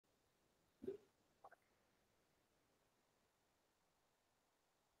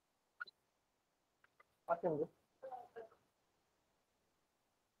Password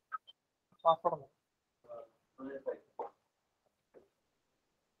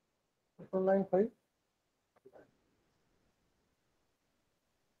 995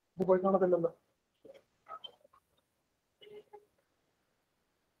 ഇത് പോയി കാണത്തില്ലല്ലോ.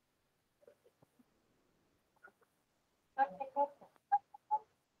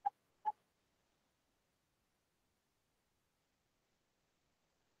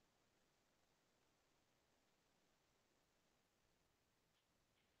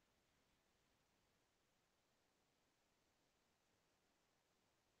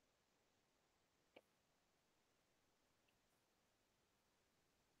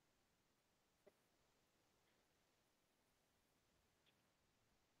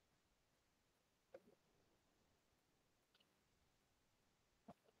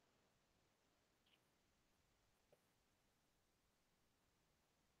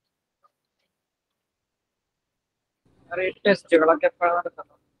 ടെസ്റ്റുകളൊക്കെ എപ്പോഴാണ്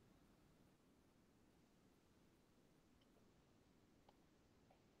നടത്തുന്നത്?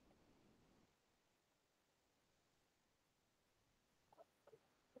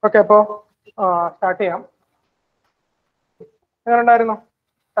 ഓക്കെ, അപ്പോ സ്റ്റാർട്ട് ചെയ്യാം. എങ്ങനെ ഉണ്ടായിരുന്നു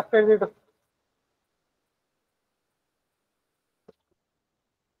ടെസ്റ്റ് എഴുതിയിട്ട്?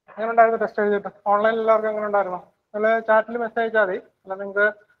 എങ്ങനെ ഉണ്ടായിരുന്നു ടെസ്റ്റ് എഴുതിയിട്ട്? ഓൺലൈനിൽ എല്ലാവർക്കും എങ്ങനെ ഉണ്ടായിരുന്നു? നിങ്ങൾ ചാറ്റിൽ മെസ്സേജ് അയച്ചാൽ മതി. അല്ല, നിങ്ങൾക്ക്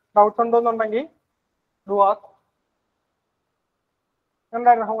ഡൗട്ട്സ് ഉണ്ടോന്നുണ്ടെങ്കിൽ ഡു ആസ്ക്.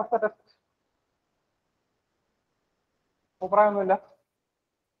 എന്തായിരുന്നു ഹൗ വാസ് ദ ടെസ്റ്റ്? അഭിപ്രായമൊന്നുമില്ല,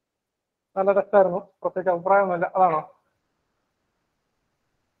 നല്ല ടെസ്റ്റ് ആയിരുന്നു, പ്രത്യേകിച്ച് അഭിപ്രായമൊന്നുമില്ല, അതാണോ?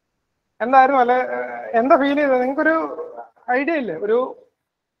 എന്തായിരുന്നു അല്ലെ, എന്താ ഫീൽ ചെയ്തത്? നിങ്ങൾക്കൊരു ഐഡിയ ഇല്ലേ? ഒരു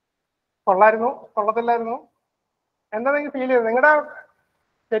കൊള്ളായിരുന്നു, കൊള്ളത്തില്ലായിരുന്നു, എന്താ നിങ്ങൾക്ക് ഫീൽ ചെയ്തത്? നിങ്ങളുടെ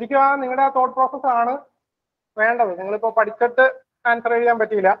ശരിക്കും നിങ്ങളുടെ തോട്ട് പ്രോസസ് ആണ് വേണ്ടത്. നിങ്ങളിപ്പോ പഠിച്ചിട്ട് ആൻസർ എഴുതാൻ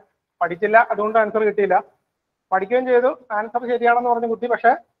പറ്റിയില്ല, പഠിച്ചില്ല അതുകൊണ്ട് ആൻസർ കിട്ടിയില്ല, പഠിക്കുകയും ചെയ്തു, ആൻസർ ശരിയാണെന്ന് പറഞ്ഞ് കുത്തി,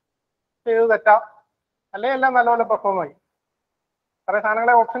 പക്ഷെ ചെയ്ത് തെറ്റാ, അല്ലെങ്കിൽ എല്ലാം നല്ലപോലെ പെർഫോം ആയി. കുറേ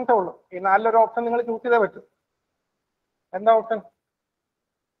സാധനങ്ങളെ ഓപ്ഷൻസേ ഉള്ളൂ. ഈ നാലിലൊരു ഓപ്ഷൻ നിങ്ങൾ ചൂസ് ചെയ്തേ പറ്റും. എന്താ ഓപ്ഷൻ?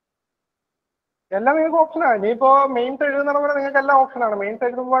 എല്ലാം നിങ്ങൾക്ക് ഓപ്ഷനാണ്. ഇനിയിപ്പോ മെയിൻസ് എഴുതുന്നതുപോലെ നിങ്ങൾക്ക് എല്ലാം ഓപ്ഷനാണ്. മെയിൻസ്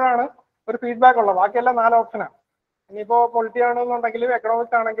എഴുതുമ്പോഴാണ് ഒരു ഫീഡ്ബാക്ക് ഉള്ളത്. ബാക്കിയെല്ലാം 4 ഓപ്ഷനാണ്. ഇനിയിപ്പോ പൊളിറ്റി ആണെന്നുണ്ടെങ്കിലും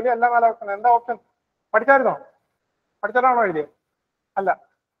എക്കണോമിക്സ് ആണെങ്കിലും എല്ലാം 4 ഓപ്ഷൻ. എന്താ ഓപ്ഷൻ? പഠിച്ചായിരുന്നോ? പഠിച്ചിട്ടാണോ എഴുതിയത്? അല്ല,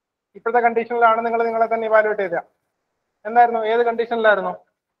 ഇപ്പോഴത്തെ കണ്ടീഷനിലാണ് നിങ്ങൾ നിങ്ങളെ തന്നെ ഇവാലുവേറ്റ് ചെയ്ത. എന്തായിരുന്നു? ഏത് കണ്ടീഷനിലായിരുന്നു?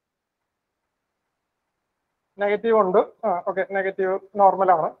 നെഗറ്റീവ് ഉണ്ട്. ഓക്കെ, നെഗറ്റീവ്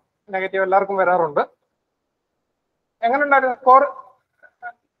നോർമലാണ്, നെഗറ്റീവ് എല്ലാവർക്കും വരാറുണ്ട്. എങ്ങനെ ഉണ്ടായിരുന്നു സ്കോർ?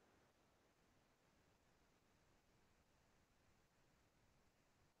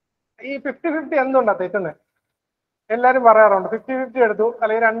 ഈ 50-50 എന്തുകൊണ്ടാ തെറ്റുന്നത്? എല്ലാവരും പറയാറുണ്ട് 50-50 എടുത്തു,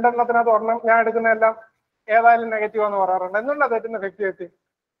 അല്ലെങ്കിൽ 2 എണ്ണത്തിനകത്ത് ഒരെണ്ണം ഞാൻ എടുക്കുന്നതെല്ലാം ഏതായാലും നെഗറ്റീവ് എന്ന് പറയാറുണ്ട്. എന്തുകൊണ്ടാ തെറ്റുന്നത് 50-50?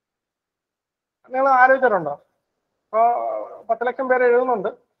 നിങ്ങൾ ആലോചിച്ചിട്ടുണ്ടോ? ഇപ്പോൾ 10 ലക്ഷം പേര് എഴുതുന്നുണ്ട്,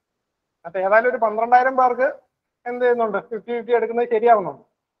 അത് ഏതായാലും ഒരു 12,000 പേർക്ക് എന്ത് ചെയ്യുന്നുണ്ട്? 50-50 എടുക്കുന്നത് ശരിയാവുന്നുണ്ട്.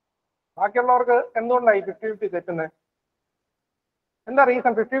 ബാക്കിയുള്ളവർക്ക് എന്തുകൊണ്ടായി 50-50 തെറ്റുന്നത്? എന്താ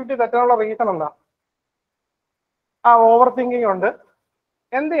റീസൺ? 50-50 തെറ്റാനുള്ള റീസൺ എന്താ? ഓവർ തിങ്കിങ് ഉണ്ട്.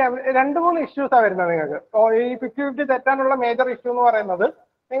 എന്ത് ചെയ്യാം? 2-3 ഇഷ്യൂസാണ് വരുന്നത് നിങ്ങൾക്ക്. ഈ 50-50 തെറ്റാനുള്ള മേജർ ഇഷ്യൂ എന്ന് പറയുന്നത്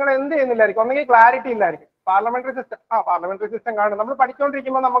നിങ്ങൾ എന്ത് ചെയ്യുന്നില്ലായിരിക്കും. ഒന്നെങ്കിൽ ക്ലാരിറ്റി ഇല്ലായിരിക്കും. പാർലമെന്ററി സിസ്റ്റം കാണും. നമ്മൾ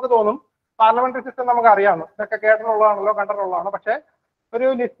പഠിച്ചുകൊണ്ടിരിക്കുമ്പോൾ നമുക്ക് തോന്നും പാർലമെന്ററി സിസ്റ്റം നമുക്ക് അറിയാമോ, ഇതൊക്കെ കേട്ടിട്ടുള്ളതാണല്ലോ, കണ്ടിട്ടുള്ളതാണ്. പക്ഷെ ഒരു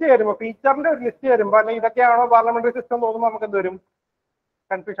ലിസ്റ്റ് വരുമ്പോൾ, ഫീച്ചറിന്റെ ഒരു ലിസ്റ്റ് വരുമ്പോൾ, അല്ലെങ്കിൽ ഇതൊക്കെയാണോ പാർലമെന്ററി സിസ്റ്റം തോന്നുമ്പോൾ നമുക്ക് എന്ത് വരും?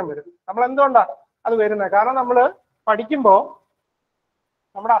 കൺഫ്യൂഷൻ വരും. നമ്മൾ എന്തുകൊണ്ടാണ് അത് വരുന്നത്? കാരണം നമ്മൾ പഠിക്കുമ്പോൾ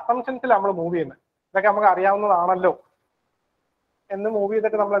നമ്മുടെ അസംഷൻസിൽ നമ്മൾ മൂവ് ചെയ്യുന്നത്, ഇതൊക്കെ നമുക്ക് അറിയാവുന്നതാണല്ലോ എന്ന് മൂവ്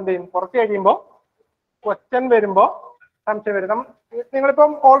ചെയ്തിട്ട് നമ്മൾ എന്ത് ചെയ്യും? കുറച്ച് കഴിയുമ്പോൾ ക്വസ്റ്റ്യൻ വരുമ്പോൾ സംശയം വരും.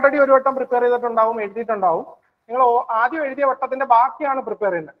 നിങ്ങളിപ്പം ഓൾറെഡി ഒരു വട്ടം പ്രിപ്പയർ ചെയ്തിട്ടുണ്ടാവും, എഴുതിയിട്ടുണ്ടാവും. നിങ്ങൾ ആദ്യം എഴുതിയ വട്ടത്തിന്റെ ബാക്കിയാണ്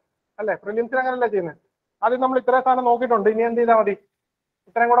പ്രിപ്പയർ ചെയ്യുന്നത്, അല്ലേ? പ്രിലിംസിൽ അങ്ങനെയല്ലേ ചെയ്യുന്നത്? ആദ്യം നമ്മൾ ഇത്രയും സാധനം നോക്കിയിട്ടുണ്ട്, ഇനി എന്ത് ചെയ്താൽ മതി?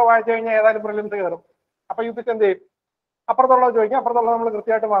 ഇത്രയും കൂടെ വായിച്ചു കഴിഞ്ഞാൽ ഏതായാലും പ്രിലിംസ് കയറും. അപ്പൊ UPSC എന്ത് ചെയ്യും? അപ്പുറത്തുള്ളത് ചോദിക്കും, അപ്പുറത്തുള്ളത് നമ്മൾ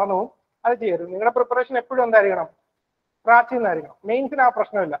കൃത്യമായിട്ട് മറന്നു പോകും. അത് ചെയ്യരുത്. നിങ്ങളുടെ പ്രിപ്പറേഷൻ എപ്പോഴും എന്തായിരിക്കണം? സ്ക്രാച്ചിൽ നിന്നായിരിക്കണം. മെയിൻസിന് ആ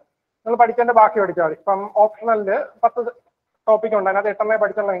പ്രശ്നമില്ല, നിങ്ങൾ പഠിക്കേണ്ട ബാക്കി പഠിച്ചാൽ മതി. ഇപ്പം ഓപ്ഷണലില് 10 ടോപ്പിക് ഉണ്ട്, അതിനകത്ത് 8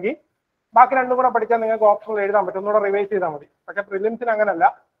 പഠിച്ചിട്ടുണ്ടെങ്കിൽ ബാക്കി 2 കൂടെ പഠിച്ചാൽ നിങ്ങൾക്ക് ഓപ്ഷണൽ എഴുതാൻ പറ്റും, ഒന്നുകൂടെ റിവൈസ് ചെയ്താൽ മതി. പക്ഷേ പ്രിലിംസിന് അങ്ങനല്ല,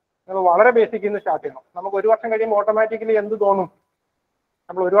 നിങ്ങൾ വളരെ ബേസിക്കിൽ നിന്ന് സ്റ്റാർട്ട് ചെയ്യണം. നമുക്ക് 1 വർഷം കഴിയുമ്പോൾ ഓട്ടോമാറ്റിക്കലി എന്ത് തോന്നും?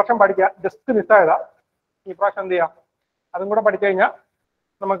 നമ്മൾ 1 വർഷം പഠിക്കുക, ജസ്റ്റ് മിസ്സായതാ, ഈ പ്രാവശ്യം എന്ത് ചെയ്യാം? അതും കൂടെ പഠിച്ചു കഴിഞ്ഞാൽ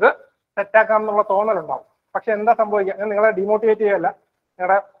നമുക്ക് സെറ്റാക്കാം എന്നുള്ള തോന്നലുണ്ടാവും. പക്ഷെ എന്താ സംഭവിക്കുക? ഞാൻ നിങ്ങളെ ഡിമോട്ടിവേറ്റ് ചെയ്യല്ല,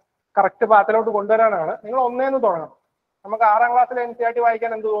 നിങ്ങളുടെ കറക്റ്റ് പാത്തിലോട്ട് കൊണ്ടുവരാനാണ്. നിങ്ങൾ ഒന്നേന്ന് തുടങ്ങണം. നമുക്ക് 6ാം ക്ലാസ്സിലെ NCERT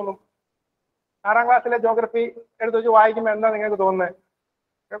വായിക്കാൻ എന്ത് തോന്നും? 6ാം ക്ലാസ്സിലെ ജോഗ്രഫി എടുത്ത് വെച്ച് വായിക്കുമ്പോൾ എന്താ നിങ്ങൾക്ക് തോന്നുന്നത്?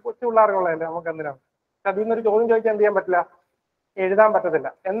 കൊച്ചു പിള്ളേർക്കുള്ളതല്ലേ, നമുക്ക് എന്തിനാണ്? അതിൽ നിന്നൊരു ചോദ്യം ചോദിക്കാൻ എന്ത് ചെയ്യാൻ പറ്റില്ല? എഴുതാൻ പറ്റത്തില്ല.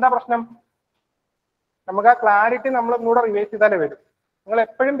 എന്താ പ്രശ്നം? നമുക്ക് ആ ക്ലാരിറ്റി നമ്മൾ ഒന്നുകൂടെ റിവൈസ് ചെയ്താലേ വരും. നിങ്ങൾ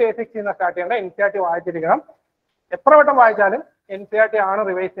എപ്പോഴും ബേസിക്സ് നിന്ന് സ്റ്റാർട്ട് ചെയ്യേണ്ട NCERT വായിച്ചിരിക്കണം. എത്ര വട്ടം വായിച്ചാലും NCERT ആണ്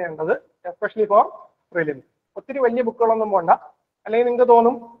റിവൈസ് ചെയ്യേണ്ടത്, എസ്പെഷ്യലി ഫോർ പ്രിലിംസ്. ഒത്തിരി വലിയ ബുക്കുകളൊന്നും പോണ്ട. അല്ലെങ്കിൽ നിങ്ങൾക്ക്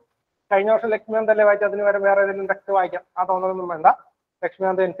തോന്നും കഴിഞ്ഞ വർഷം ലക്ഷ്മികാന്ത് അല്ലേ വായിച്ചാൽ അതിന് വേറെ ഏതെങ്കിലും ടെക്സ്റ്റ് വായിക്കാം, ആ തോന്നലൊന്നും വേണ്ട.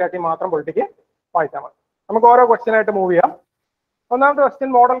 ലക്ഷ്മികാന്ത് NCERT മാത്രം പൊളിറ്റിക്ക് വായിച്ചാൽ മതി. നമുക്ക് ഓരോ ക്വസ്റ്റ്യൻ ആയിട്ട് മൂവ് ചെയ്യാം. ഒന്നാമത്തെ question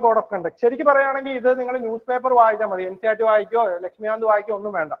model code of conduct. ശരിക്കും പറയുകയാണെങ്കിൽ ഇത് നിങ്ങൾ ന്യൂസ് പേപ്പർ വായിച്ചാൽ മതി. NCERT വായിക്കോ ലക്ഷ്മികാന്ത് വായിക്കോ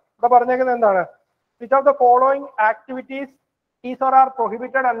ഒന്നും വേണ്ട. ഇവിടെ പറഞ്ഞേക്കുന്നത് എന്താണ്? Which of the following activities is or R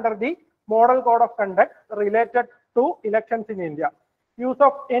prohibited under the model code of conduct related to elections in India. Use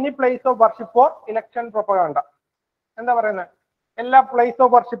of any place of worship four election propaganda. എന്താ പറയുന്നത്? എല്ലാ പ്ലേസ്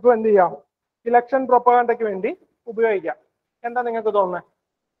ഓഫ് വർഷിപ്പും എന്ത് ചെയ്യാം? Election പ്രൊപ്പഗാൻഡയ്ക്ക് വേണ്ടി ഉപയോഗിക്കാം. എന്താ നിങ്ങൾക്ക് തോന്നുന്നത്?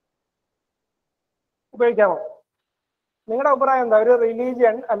 ഉപയോഗിക്കാമോ? നിങ്ങളുടെ അഭിപ്രായം എന്താ? ഒരു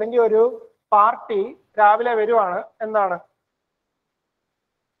റിലീജിയൻ അല്ലെങ്കിൽ ഒരു പാർട്ടി രാവിലെ വരുവാണ്, എന്താണ്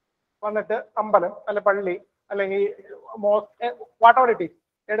വന്നിട്ട് അമ്പലം അല്ല പള്ളി അല്ലെങ്കിൽ വാട്ടവർ ഇറ്റ് ഈസ്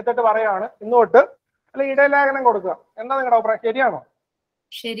എടുത്തിട്ട് പറയുകയാണ് ഇന്ന് തൊട്ട് അല്ലെങ്കിൽ ഇടലേഖനം കൊടുക്കുക. എന്താ നിങ്ങളുടെ അഭിപ്രായം? ശരിയാണോ?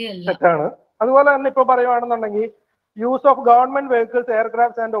 ശരിയല്ല. തെറ്റാണ്. അതുപോലെ തന്നെ ഇപ്പൊ പറയുകയാണെന്നുണ്ടെങ്കിൽ use of government vehicles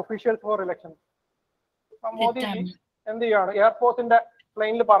aircraft and officials four election. Modi എന്ത് ചെയ്യാണ്? എയർഫോഴ്സിന്റെ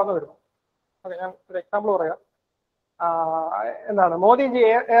പ്ലെയിനിൽ പറന്നു വരുന്നു. അതെ, ഞാൻ ഒരു എക്സാമ്പിൾ പറയാം. എന്താണ് മോദിജി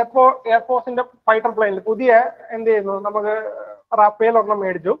എയർഫോഴ്സിന്റെ ഫൈറ്റർ പ്ലെയിനിൽ പുതിയ എന്ത് ചെയ്യുന്നു? നമുക്ക് റാഫേൽ ഒരെണ്ണം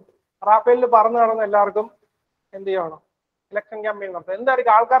മേടിച്ചു. റാഫേലിൽ പറന്നു നടന്ന എല്ലാവർക്കും എന്ത് ചെയ്യണം? ഇലക്ഷൻ ക്യാമ്പയിൻ നടത്തുക.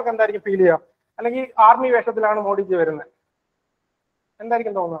 എന്തായിരിക്കും ആൾക്കാർക്ക് എന്തായിരിക്കും ഫീൽ ചെയ്യുക? അല്ലെങ്കിൽ ആർമി വേഷത്തിലാണ് മോഡിജി വരുന്നത്,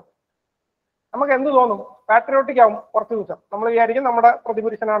 എന്തായിരിക്കും തോന്നുക? നമുക്ക് എന്ത് തോന്നും? പാട്രിയോട്ടിക് ആവും കുറച്ച് ദിവസം. നമ്മൾ വിചാരിക്കും നമ്മുടെ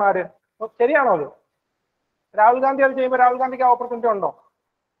പ്രതിപുരുഷനാണ് ആര്. ശരിയാണോ അത്? രാഹുൽ ഗാന്ധി അത് ചെയ്യുമ്പോൾ രാഹുൽ ഗാന്ധിക്ക് ഓപ്പർച്യൂണിറ്റി ഉണ്ടോ?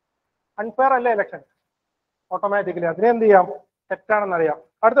 അൺഫെയർ അല്ലേ ഇലക്ഷൻ? ഓട്ടോമാറ്റിക്കലി അതിനെ എന്ത് ചെയ്യാം? തെറ്റാണെന്ന് അറിയാം.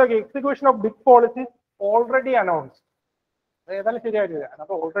 അടുത്ത execution of big policies already announce. ഏതായാലും ശരിയായിട്ടില്ല.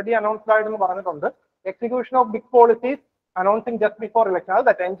 അപ്പൊ ഓൾറെഡി അനൗൺസ്ഡ് ആയിട്ടെന്ന് പറഞ്ഞിട്ടുണ്ട്. Execution of big policies announcing just before election. അത്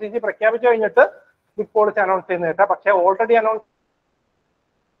തെറ്റ്. NCC പ്രഖ്യാപിച്ചു കഴിഞ്ഞിട്ട് ബിഗ് പോളിസി അനൗൺസ് ചെയ്യുന്ന കേട്ടാ. പക്ഷേ ഓൾറെഡി അനൗൺസ്.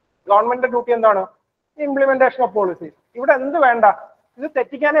 ഗവൺമെന്റ് ഡ്യൂട്ടി എന്താണ്? Implementation of policies. ഇവിടെ എന്ത് വേണ്ട? ഇത്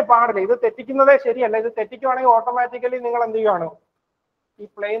തെറ്റിക്കാനേ പാടില്ല. ഇത് തെറ്റിക്കുന്നതേ ശരിയല്ല. ഇത് തെറ്റിക്കുവാണെങ്കിൽ ഓട്ടോമാറ്റിക്കലി നിങ്ങൾ എന്ത് ചെയ്യുകയാണ്? ഈ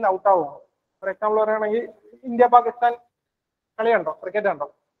പ്ലെയിൻ ഔട്ട് ആവും. ഫോർ എക്സാമ്പിൾ പറയുകയാണെങ്കിൽ ഇന്ത്യ പാകിസ്ഥാൻ കളിയുണ്ടോ? ക്രിക്കറ്റ് ഉണ്ടോ?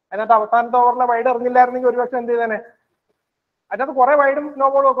 അതിനകത്ത് അവസാനത്തെ ഓവറിലെ വൈഡ് എറിഞ്ഞില്ലായിരുന്നെങ്കിൽ ഒരു പക്ഷേ എന്ത് ചെയ്തേനെ? അതിനകത്ത് കുറെ വൈഡും നോ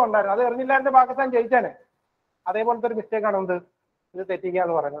ബോളും ഒക്കെ ഉണ്ടായിരുന്നു. അത് എറിഞ്ഞില്ലായിരുന്നെങ്കിൽ പാകിസ്ഥാൻ ജയിച്ചേനെ. അതേപോലത്തെ ഒരു മിസ്റ്റേക്ക് ആണ് എന്ത്? ഇത് തെറ്റിക്കുക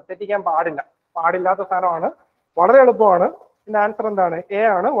എന്ന് പറയുന്നത്. തെറ്റിക്കാൻ പാടില്ല. പാടില്ലാത്ത സാധനമാണ്. വളരെ എളുപ്പമാണ്. ഇതിന്റെ ആൻസർ എന്താണ്? A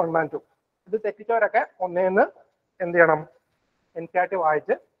ആണ് 1 and 2. ഇത് തെറ്റിച്ചവരൊക്കെ ഒന്നേന്ന് എന്ത് ചെയ്യണം? NCERT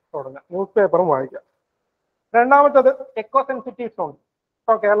വായിച്ച് തുടങ്ങുക. ന്യൂസ് പേപ്പറും വായിക്കുക. രണ്ടാമത്തത് എക്കോ സെൻസിറ്റീവ് സോൺ.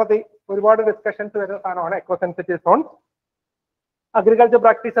 ഇപ്പോൾ കേരളത്തിൽ ഒരുപാട് ഡിസ്കഷൻസ് വരുന്ന സാധനമാണ് echo sensitive zone. Agriculture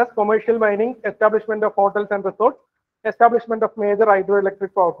practices, commercial mining, establishment of hotels and resorts, establishment of major hydro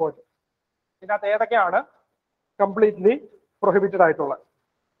electric power project. ഇതിനകത്ത് ഏതൊക്കെയാണ് കംപ്ലീറ്റ്ലി പ്രൊഹിബിറ്റഡ് ആയിട്ടുള്ളത്?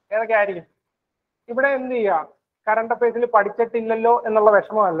 ഏതൊക്കെ ആയിരിക്കും? ഇവിടെ എന്ത് ചെയ്യുക? കറണ്ട് അഫയേഴ്സിൽ പഠിച്ചിട്ടില്ലല്ലോ എന്നുള്ള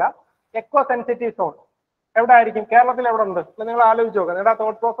വിഷമമല്ല. എക്കോ സെൻസിറ്റീവ് സോൺ എവിടെ ആയിരിക്കും? കേരളത്തിൽ എവിടെ ഉണ്ട്? നിങ്ങൾ ആലോചിച്ച് നോക്കുക. നിങ്ങളുടെ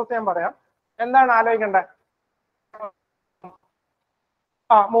തോട്ട് പ്രോസസ് ഞാൻ പറയാം. എന്താണ് ആലോചിക്കേണ്ടത്?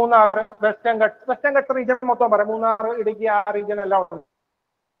 മൂന്നാർ, വെസ്റ്റേൺ ഘട്ട്സ് റീജിയൻ മൊത്തം പറയാം. മൂന്നാർ, ഇടുക്കി, ആ റീജിയൻ എല്ലാം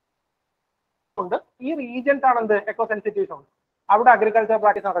ഉണ്ട്. ഈ റീജിയൻസ് ആണ് എന്ത്? Echo sensitive zone. അവിടെ അഗ്രികൾച്ചർ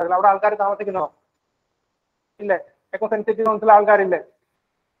പ്രാക്ടീസ് നടക്കില്ല. അവിടെ ആൾക്കാർ താമസിക്കുന്നോ? ഇല്ലേ? Echo sensitive സോൺസിൽ ആൾക്കാരില്ലേ?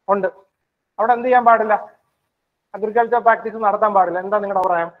 ഉണ്ട്. അവിടെ എന്ത് ചെയ്യാൻ പാടില്ല? അഗ്രികൾച്ചർ പ്രാക്ടീസ് നടത്താൻ പാടില്ല. എന്താ നിങ്ങളുടെ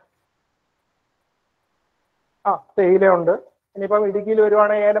അഭിപ്രായം? തേയിലയുണ്ട്. ഇനിയിപ്പം ഇടുക്കിയിൽ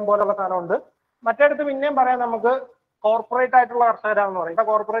വരുവാണെങ്കിൽ ഏലം പോലുള്ള സാധനമുണ്ട്. മറ്റേടത്ത് പിന്നെയും പറയാം നമുക്ക് കോർപ്പറേറ്റ് ആയിട്ടുള്ള കർഷകരാണെന്ന് പറയും. ഇവിടെ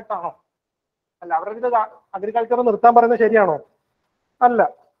കോർപ്പറേറ്റ് ആണോ? അല്ല. അവരുടെ ഇത് അഗ്രികൾച്ചർ നിർത്താൻ പറയുന്നത് ശരിയാണോ? അല്ല,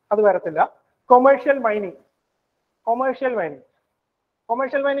 അത് വരത്തില്ല. Commercial mining. കൊമേഴ്ഷ്യൽ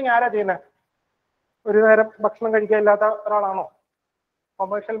മൈനിങ് ആരാ ചെയ്യുന്നത്? ഒരു നേരം ഭക്ഷണം കഴിക്കാനില്ലാത്ത ഒരാളാണോ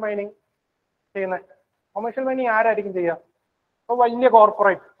കൊമേഴ്ഷ്യൽ മൈനിങ് ചെയ്യുന്നത്? കൊമേഴ്ഷ്യൽ മൈനിങ് ആരായിരിക്കും ചെയ്യുക? ഇപ്പോൾ വലിയ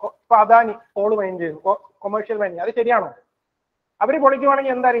കോർപ്പറേറ്റ്, ഇപ്പൊ അദാനി കോൾ മൈൻ ചെയ്യുന്നു, കൊമേഴ്ഷ്യൽ മൈനിങ്. അത് ശരിയാണോ? അവർ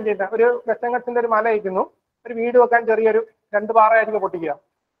പൊളിക്കുവാണെങ്കിൽ എന്തായിരിക്കും ചെയ്യുന്നത്? ഒരു വെസ്റ്റേൺ ഘട്ട്സിന്റെ ഒരു മല അയക്കുന്നു, ഒരു വീട് വെക്കാൻ ചെറിയൊരു 2 പാറയായിരിക്കും പൊട്ടിക്കുക.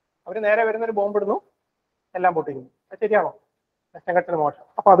 അവർ നേരെ വരുന്നൊരു ബോംബിടുന്നു, എല്ലാം പൊട്ടിക്കുന്നു. അത് ശരിയാണോ? വെസ്റ്റേൺ ഘട്ട്സിന് മോശം.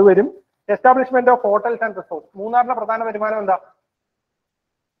 അപ്പൊ അത് വരും. Establishment of hotels and resorts. മൂന്നാറിന്റെ പ്രധാന വരുമാനം എന്താ?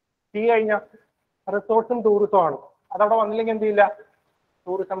 ടീ കഴിഞ്ഞ റിസോർട്ട്സും ടൂറിസവും ആണ്. അതവിടെ വന്നില്ലെങ്കിൽ എന്ത് ചെയ്യില്ല?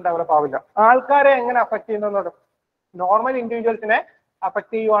 ടൂറിസം ഡെവലപ്പ് ആവില്ല. ആൾക്കാരെ എങ്ങനെ അഫക്ട് ചെയ്യുന്ന? Normal ഇൻഡിവിജ്വൽസിനെ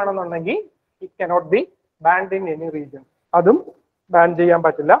affect ചെയ്യുവാണെന്നുണ്ടെങ്കിൽ it cannot be band in any region. അതും ബാൻ ചെയ്യാൻ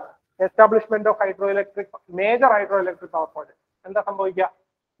പറ്റില്ല. Establishment of major hydro electric power project. എന്താ സംഭവിക്കുക?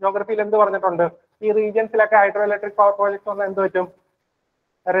 ജോഗ്രഫിയിൽ എന്ത് പറഞ്ഞിട്ടുണ്ട്? ഈ റീജിയൻസിലൊക്കെ ഹൈഡ്രോ ഇലക്ട്രിക് പവർ പ്രോജക്ട് വന്നാൽ എന്ത് പറ്റും?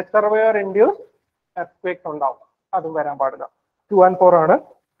 റിസർവയർ ഇൻഡ്യൂസ് എർത്ത്ക്വേക്സ് ഉണ്ടാവും. അതും വരാൻ പാടില്ല. 2 and 4 ആണ്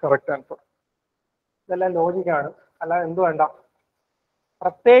കറക്റ്റ് ആൻസർ. ഇതെല്ലാം ലോജിക്കാണ്. അല്ല എന്ത് വേണ്ട?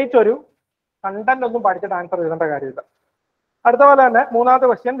 പ്രത്യേകിച്ച് ഒരു കണ്ടന്റ് ഒന്നും പഠിച്ചിട്ട് ആൻസർ എഴുതേണ്ട കാര്യമില്ല. അടുത്ത പോലെ തന്നെ മൂന്നാമത്തെ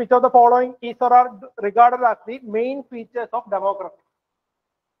question, which of the following is or R regarded as the main features of democracy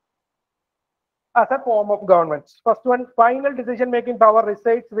as a form of government? First one, final decision making power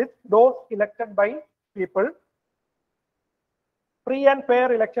resides with those elected by people. Free and fair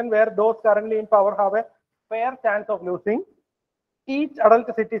election where those currently in power have a fair chance of losing. Each adult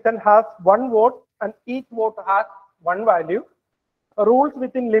citizen has one vote and each vote has one value. Rules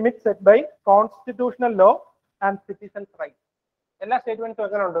within limits set by constitutional law and citizens' rights. എല്ലാ സ്റ്റേറ്റ്മെന്റ്സും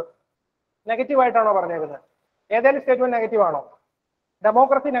എങ്ങനെ ഉണ്ട്? Negative ആയിട്ടാണോ പറഞ്ഞേക്കുന്നത്? ഏതെങ്കിലും statement negative ആണോ?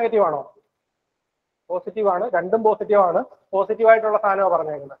 Democracy negative ആണോ? Positive ആണ്. രണ്ടും പോസിറ്റീവ് ആണ്. പോസിറ്റീവ് ആയിട്ടുള്ള സാധനമാണ്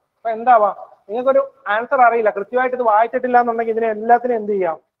പറഞ്ഞേക്കുന്നത്. അപ്പൊ എന്താവാ, നിങ്ങൾക്കൊരു ആൻസർ അറിയില്ല, കൃത്യമായിട്ട് ഇത് വായിച്ചിട്ടില്ല എന്നുണ്ടെങ്കിൽ ഇതിനെ എല്ലാത്തിനും എന്ത്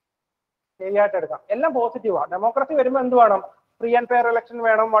ചെയ്യാം? ശരിയായിട്ട് എടുക്കാം. എല്ലാം പോസിറ്റീവാണ്. ഡെമോക്രസി വരുമ്പോൾ എന്ത് വേണം? ഫ്രീ ആൻഡ് ഫെയർ ഇലക്ഷൻ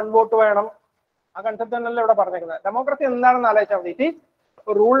വേണം, വൺ വോട്ട് വേണം. ആ കൺസെപ്റ്റ് തന്നെയല്ലേ ഇവിടെ പറഞ്ഞേക്കുന്നത്. ഡെമോക്രസി എന്താണെന്ന് ആലോചിച്ചാൽ മതി. It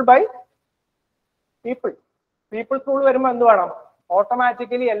is rule by people. People's rule വരുമ്പോൾ എന്ത് വേണം?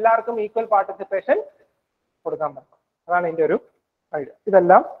 ഓട്ടോമാറ്റിക്കലി എല്ലാവർക്കും ഈക്വൽ പാർട്ടിസിപ്പേഷൻ കൊടുക്കാൻ പറ്റും. അതാണ് ഇതിന്റെ ഒരു ഐഡിയ.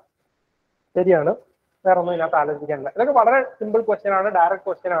 ഇതെല്ലാം ശരിയാണ്, വേറെ ഒന്നും ഇതിനകത്ത് ആലോചിക്കാനില്ല. ഇതൊക്കെ വളരെ സിമ്പിൾ ക്വസ്റ്റ്യൻ ആണ്, ഡയറക്റ്റ്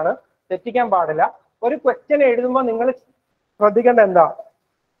ക്വസ്റ്റ്യൻ ആണ്, തെറ്റിക്കാൻ പാടില്ല. ഒരു ക്വസ്റ്റ്യൻ എഴുതുമ്പോൾ നിങ്ങൾ ശ്രദ്ധിക്കേണ്ട എന്താ,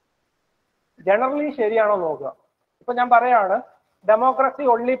 ജനറലി ശരിയാണോ നോക്കുക. ഇപ്പൊ ഞാൻ പറയാണ്, democracy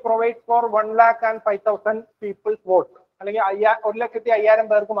only provide four 1,05,000 people's vote, അല്ലെങ്കിൽ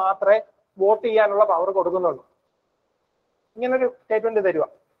 1,05,000 പേർക്ക് മാത്രമേ വോട്ട് ചെയ്യാനുള്ള പവർ കൊടുക്കുന്നുള്ളൂ. ഇങ്ങനൊരു സ്റ്റേറ്റ്മെന്റ് തരുക.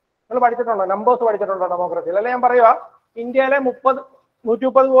 നിങ്ങൾ പഠിച്ചിട്ടുണ്ടോ? നമ്പേഴ്സ് പഠിച്ചിട്ടുണ്ടോ ഡെമോക്രസിയിൽ? അല്ലെ ഞാൻ പറയുക, ഇന്ത്യയിലെ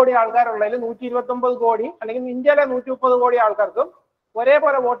 130 കോടി ആൾക്കാരുള്ളതിൽ 129 കോടി, അല്ലെങ്കിൽ ഇന്ത്യയിലെ 130 കോടി ആൾക്കാർക്കും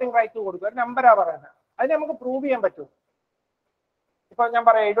ഒരേപോലെ വോട്ടിംഗ് റൈറ്റ്സ് കൊടുക്കുക. ഒരു നമ്പരാ പറയുന്നത്. അതിന് നമുക്ക് പ്രൂവ് ചെയ്യാൻ പറ്റും. ഇപ്പൊ ഞാൻ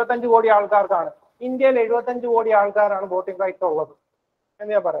പറയാം, 75 കോടി ആൾക്കാർക്കാണ്, ഇന്ത്യയിൽ 75 കോടി ആൾക്കാരാണ് വോട്ടിംഗ് റൈറ്റ്സ് ഉള്ളത്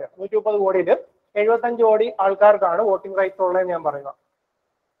എന്ന് ഞാൻ പറയാം. 130 കോടിയിൽ 75 കോടി ആൾക്കാർക്കാണ് വോട്ടിംഗ് റൈറ്റ്സ് ഉള്ളതെന്ന് ഞാൻ പറയുക.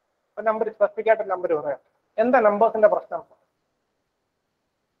 അപ്പൊ നമ്പർ, സ്പെസിഫിക് ആയിട്ട് നമ്പർ പറയാം. എന്താ നമ്പേഴ്സിന്റെ പ്രശ്നം?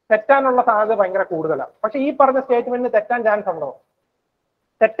 തെറ്റാനുള്ള സാധ്യത ഭയങ്കര കൂടുതലാണ്. പക്ഷെ ഈ പറഞ്ഞ സ്റ്റേറ്റ്മെന്റിന് തെറ്റാൻ ചാൻസ് ഉണ്ടോ?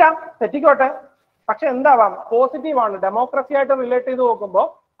 തെറ്റിക്കോട്ടെ. പക്ഷെ എന്താവാം, പോസിറ്റീവ് ആണ്. ഡെമോക്രസി ആയിട്ട് റിലേറ്റ് ചെയ്ത് നോക്കുമ്പോൾ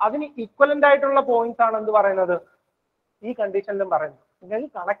അതിന് ഈക്വലന്റ് ആയിട്ടുള്ള പോയിന്റ്സ് ആണ് എന്ത് പറയുന്നത്, ഈ കണ്ടീഷനിലും പറയുന്നത്. നിങ്ങൾക്ക്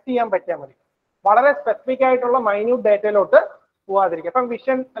കണക്ട് ചെയ്യാൻ പറ്റിയാൽ മതി. വളരെ സ്പെസിഫിക് ആയിട്ടുള്ള മൈന്യൂട്ട് ഡേറ്റയിലോട്ട് പോവാതിരിക്കും. അപ്പം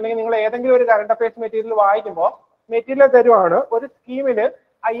വിഷൻ അല്ലെങ്കിൽ നിങ്ങൾ ഏതെങ്കിലും ഒരു കറണ്ട് അഫയേഴ്സ് മെറ്റീരിയൽ വായിക്കുമ്പോൾ മെറ്റീരിയൽ തരുവാണ്, ഒരു സ്കീമില്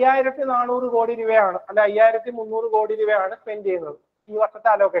 5,400 കോടി രൂപയാണ്, അല്ലെ 5,300 കോടി രൂപയാണ് സ്പെൻഡ് ചെയ്യുന്നത് ഈ വർഷത്തെ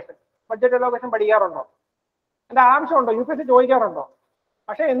അലോക്കേഷൻ. Budget allocation പഠിക്കാറുണ്ടോ? എന്റെ ആവശ്യമുണ്ടോ? UPSC ചോദിക്കാറുണ്ടോ?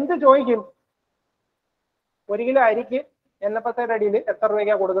 പക്ഷെ എന്ത് ചോദിക്കും? 1 കിലോ അരിക്ക് എണ്ണപ്പത്തേടെ അടിയിൽ എത്ര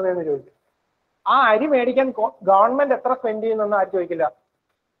രൂപയ്ക്കാണ് കൊടുക്കുന്നതെന്ന് ചോദിക്കും. ആ അരി മേടിക്കാൻ ഗവൺമെന്റ് എത്ര സ്പെൻഡ് ചെയ്യുന്നെന്ന് ആരും ചോദിക്കില്ല,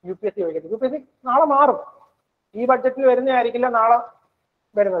 UPSC ചോദിക്കില്ല. UPSC നാളെ മാറും. ഈ ബഡ്ജറ്റിൽ വരുന്നതായിരിക്കില്ല നാളെ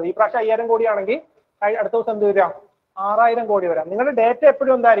വരുന്നത്. ഈ പ്രാവശ്യം 5,000 കോടിയാണെങ്കിൽ അടുത്ത ദിവസം എന്ത് വരാം? 6,000 കോടി വരാം. നിങ്ങളുടെ ഡേറ്റ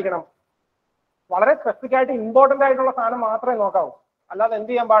എപ്പോഴും എന്തായിരിക്കണം? വളരെ സ്പെസിഫിക് ആയിട്ട് ഇമ്പോർട്ടന്റ് ആയിട്ടുള്ള സാധനം മാത്രമേ നോക്കാവൂ. അല്ലാതെ എന്ത്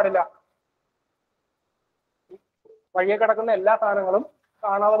ചെയ്യാൻ പാടില്ല, വഴിയെ കിടക്കുന്ന എല്ലാ സാധനങ്ങളും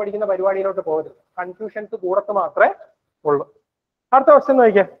കാണാതെ പഠിക്കുന്ന പരിപാടിയിലോട്ട് പോകരുത്. കൺഫ്യൂഷൻസ് കൂടത്ത് മാത്രമേ ഉള്ളൂ. അടുത്ത ക്വസ്റ്റ്യൻ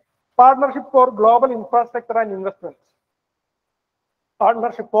നോക്കിയേ. Partnership four global infrastructure and investment.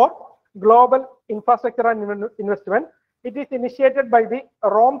 Partnership four global infrastructure and investment. It is initiated by the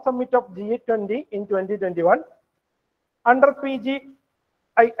Rome Summit of G20 in 2021. Under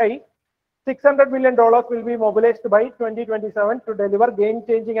PGII, $600 million will be mobilized by 2027 to deliver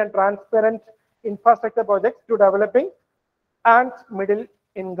game-changing and transparent infrastructure projects to developing and middle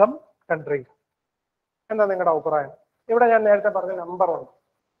income countries. എന്താ നിങ്ങളുടെ അഭിപ്രായം? ഇവിടെ ഞാൻ നേരത്തെ പറഞ്ഞ number ഉണ്ട്.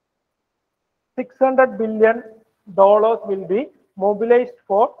 $600 billion will be mobilized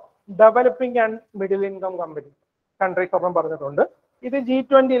for developing and middle income countries ഒപ്പം പറഞ്ഞിട്ടുണ്ട്. ഇത്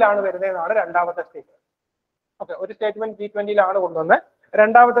G20 വരുന്നതെന്നാണ് രണ്ടാമത്തെ സ്റ്റേറ്റ്മെന്റ്. ഓക്കെ, ഒരു സ്റ്റേറ്റ്മെന്റ് G20 കൊണ്ടുവന്നത്.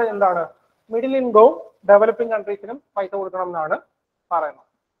 രണ്ടാമത്തെ എന്താണ്? മിഡിൽ ഇൻകവും ഡെവലപ്പിംഗ് കൺട്രീസിനും പൈസ കൊടുക്കണം എന്നാണ് പറയുന്നത്.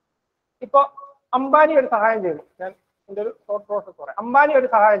 ഇപ്പൊ അംബാനി ഒരു സഹായം ചെയ്തു. ഞാൻ എന്റെ ഒരു തോട്ട് പ്രോസസ് പറയാം. അംബാനി ഒരു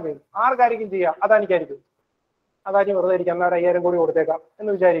സഹായം ചെയ്തു. ആർക്കായിരിക്കും ചെയ്യുക? അദാനിക്കായിരിക്കും. അദാനി വെറുതെ ഇരിക്കാം, എന്നാൽ 5,000 കോടി കൊടുത്തേക്കാം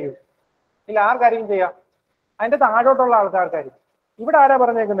എന്ന് വിചാരിക്കും. ഇല്ല, ആർക്കായിരിക്കും ചെയ്യുക? അതിന്റെ താഴോട്ടുള്ള ആൾക്കാർക്കായിരിക്കും. ഇവിടെ ആരാ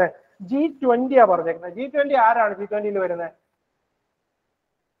പറഞ്ഞേക്കുന്നത്? G20 പറഞ്ഞേക്കുന്നത്. G20 ആരാണ് G20 വരുന്നത്?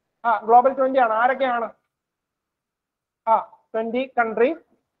 ഗ്ലോബൽ 20 ആണ്. ആരൊക്കെയാണ്? 20 കൺട്രീസ്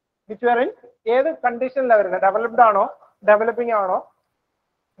വിച്ച് വെർ ഇൻ ഏത് കണ്ടീഷനിലാണ് വരുന്നത്? ഡെവലപ്ഡ് ആണോ, ഡെവലപ്പിംഗ് ആണോ?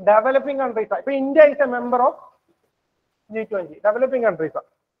 Developing countries. ഇപ്പൊ India is A member of G20, developing countries.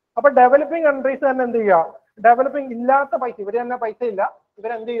 അപ്പൊ ഡെവലപ്പിംഗ് കൺട്രീസ് തന്നെ എന്ത് ചെയ്യുക? ഡെവലപ്പിംഗ് ഇല്ലാത്ത പൈസ, ഇവര് തന്നെ പൈസ ഇല്ല,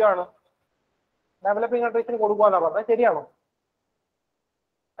 ഇവരെന്ത് ചെയ്യുകയാണ്? ഡെവലപ്പിംഗ് കൺട്രീസിന് കൊടുക്കുവാന്നാ പറഞ്ഞത്. ശരിയാണോ?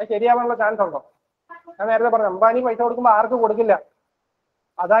 അത് ശരിയാവാനുള്ള ചാൻസ് ഉണ്ടോ? ഞാൻ നേരത്തെ പറഞ്ഞു, അംബാനി പൈസ കൊടുക്കുമ്പോൾ ആർക്ക് കൊടുക്കില്ല?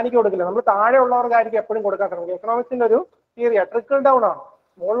 അദാനിക്ക് കൊടുക്കില്ല. നമ്മൾ താഴെ ഉള്ളവർക്കായിരിക്കും എപ്പോഴും കൊടുക്കാൻ ശ്രമിക്കുക. എക്കണോമിക്സിന്റെ ഒരു തിയറിയാണ്, ട്രിക്കിൾ ഡൗൺ ആണ്.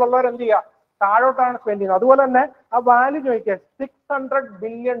 മുകളിലുള്ളവർ എന്ത് ചെയ്യുക, താഴോട്ടാണ് സ്പെൻഡ് ചെയ്യുന്നത്. അതുപോലെ തന്നെ ആ വാല്യൂ ചോദിക്കുക $600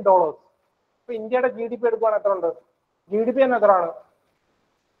 ബില്യൺ. ഇപ്പൊ ഇന്ത്യയുടെ GDP എടുക്കുവാൻ എത്ര ഉണ്ട്? GDP തന്നെ എത്രയാണ്?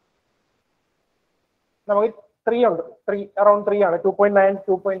 നമുക്ക് 3 ഉണ്ട്, അറൌണ്ട് 3 ആണ്. 2.9,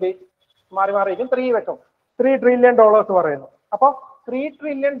 2.8 മാറി മാറിയിരിക്കും. 3 വെക്കും. $3 ട്രില്യൺ പറയുന്നു. അപ്പൊ $3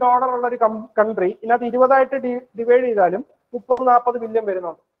 ട്രില്യൺ ഉള്ള ഒരു കൺട്രി ഇതിനകത്ത് 20ആയിട്ട് ഡിവൈഡ് ചെയ്താലും 30-40 ബില്യൺ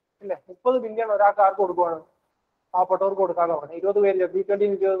വരുന്നുണ്ട് ഇല്ലേ? 30 ബില്യൺ ഒരാൾക്ക് ആർക്ക് കൊടുക്കുവാണ്? പാവപ്പെട്ടവർക്ക് കൊടുക്കാന്ന് പറഞ്ഞു. 20 പേര് G20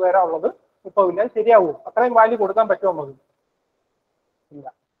 20 പേരാ ഉള്ളത്, 30 ബില്യൺ. ശരിയാവും? അത്രയും വാല്യൂ കൊടുക്കാൻ പറ്റുമോ നമുക്ക്? ഇല്ല.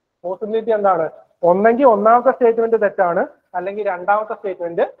 പോസിബിലിറ്റി എന്താണ്? ഒന്നെങ്കിൽ ഒന്നാമത്തെ സ്റ്റേറ്റ്മെന്റ് തെറ്റാണ്, അല്ലെങ്കിൽ രണ്ടാമത്തെ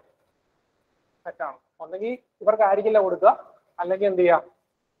സ്റ്റേറ്റ്മെന്റ് തെറ്റാണ്. ഒന്നെങ്കിൽ ഇവർക്ക് ആയിരിക്കില്ല കൊടുക്കുക, അല്ലെങ്കിൽ എന്ത് ചെയ്യാം,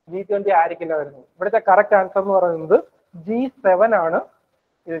 G20 ആയിരിക്കില്ല വരുന്നത്. ഇവിടുത്തെ കറക്റ്റ് ആൻസർ എന്ന് പറയുന്നത് G7 ആണ്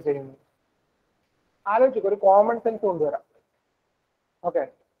ഇത് ചെയ്യുന്നത്. ആലോചിക്കുക, ഒരു കോമൺ സെൻസ് കൊണ്ടുവരാം. ഓക്കെ,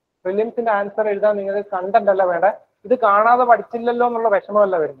 പ്രിലിംസിന്റെ ആൻസർ എഴുതാൻ നിങ്ങൾക്ക് കണ്ടന്റ് അല്ല വേണ്ട, ഇത് കാണാതെ പഠിച്ചില്ലല്ലോ എന്നുള്ള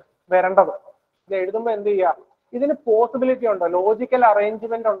വിഷമമല്ല വരേണ്ടത്. ഇത് എഴുതുമ്പോൾ എന്ത് ചെയ്യുക, ഇതിന് പോസിബിലിറ്റി ഉണ്ടോ, ലോജിക്കൽ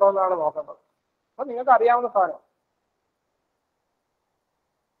അറേഞ്ച്മെന്റ് ഉണ്ടോ എന്നാണ് നോക്കേണ്ടത്. അപ്പൊ നിങ്ങൾക്ക് അറിയാവുന്ന സാധനം.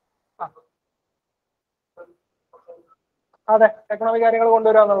 അതെ, എക്കണോമിക് കാര്യങ്ങൾ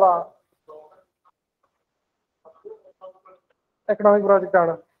കൊണ്ടുവരിക എന്നുള്ളതാണ്. എക്കണോമിക് പ്രോജക്റ്റ്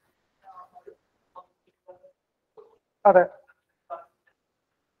ആണ്. അതെ,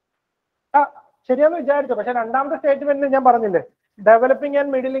 ശരിയാന്ന് വിചാരിച്ചു. പക്ഷെ രണ്ടാമത്തെ സ്റ്റേറ്റ്മെന്റ് ഞാൻ പറഞ്ഞില്ലേ, developing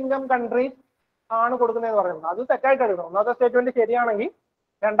and middle income countries ആണ് കൊടുക്കുന്നതെന്ന് പറയുന്നത്. അത് തെറ്റായിട്ട് എഴുതണം. ഒന്നാമത്തെ സ്റ്റേറ്റ്മെന്റ് ശരിയാണെങ്കിൽ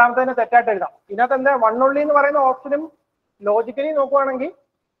രണ്ടാമത്തെ തെറ്റായിട്ട് എഴുതാം. ഇതിനകത്ത് എന്താ വണ്ണുള്ളി എന്ന് പറയുന്ന ഓപ്ഷനും ലോജിക്കലി നോക്കുവാണെങ്കിൽ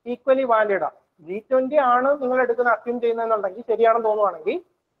ഈക്വലി വാലിഡ് ആണ്. G20 ആണ് നിങ്ങൾ എടുക്കുന്ന അസ്യൂം ചെയ്യുന്നതെന്നുണ്ടെങ്കിൽ, ശരിയാണെന്ന് തോന്നുവാണെങ്കിൽ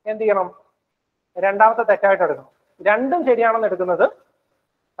എന്ത് ചെയ്യണം, രണ്ടാമത്തെ തെറ്റായിട്ട് എടുക്കണം. രണ്ടും ശരിയാണെന്ന് എടുക്കുന്നത്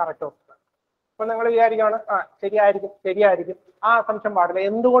കറക്റ്റ് ഓപ്ഷൻ. അപ്പൊ നിങ്ങൾ വിചാരിക്കുകയാണ് ശരിയായിരിക്കും, ആ അസംഷൻ പാടില്ല.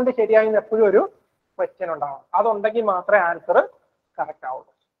 എന്തുകൊണ്ട് ശരിയായി എപ്പോഴും ഒരു ക്വസ്റ്റ്യൻ ഉണ്ടാവണം. അതുണ്ടെങ്കിൽ മാത്രമേ ആൻസർ കറക്റ്റ്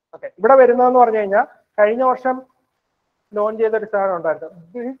ആവുള്ളൂ. ഓക്കെ, ഇവിടെ വരുന്നതെന്ന് പറഞ്ഞു കഴിഞ്ഞാൽ കഴിഞ്ഞ വർഷം ലോഞ്ച് ചെയ്തൊരു സാധനം ഉണ്ടായിരുന്നു,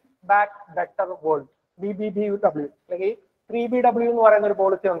 build back better world, BBBW, അല്ലെങ്കിൽ 3BW എന്ന് പറയുന്ന ഒരു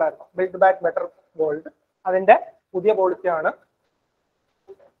പോളിസി ഉണ്ടായിരുന്നു, ബിൽഡ് ബാക്ക് ബെറ്റർ വേൾഡ്. അതിന്റെ പുതിയ പോളിസിയാണ്.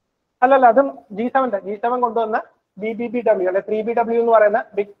 അല്ലല്ല, അതും G7 കൊണ്ടുവന്ന BBBW അല്ലെ 3BW എന്ന് പറയുന്ന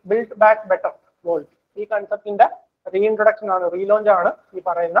ബിൽഡ് ബാക്ക് ബെറ്റർ വേൾഡ്. ഈ കൺസെപ്റ്റിന്റെ റീഇൻട്രൊഡക്ഷൻ ആണ്, റീലോഞ്ച് ആണ് ഈ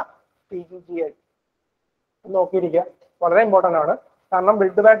പറയുന്ന PGGI. നോക്കിയിരിക്കുക, വളരെ ഇമ്പോർട്ടന്റ് ആണ്. കാരണം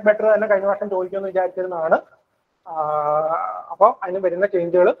ബിൽഡ് ബാക്ക് ബെറ്റർ തന്നെ കഴിഞ്ഞ വർഷം ചോദിക്കുമെന്ന് വിചാരിച്ചിരുന്നതാണ്. അപ്പോൾ അതിന് വരുന്ന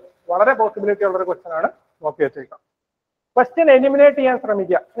ചേഞ്ചുകൾ വളരെ പോസിബിലിറ്റി ഉള്ളൊരു ക്വസ്റ്റ്യൻ ആണ്. നോക്കി വെച്ചേക്കാം. ക്വസ്റ്റ്യൻ എലിമിനേറ്റ് ചെയ്യാൻ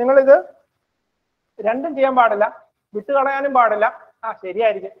ശ്രമിക്കുക. നിങ്ങളിത് രണ്ടും ചെയ്യാൻ പാടില്ല, വിട്ടുകളയാനും പാടില്ല.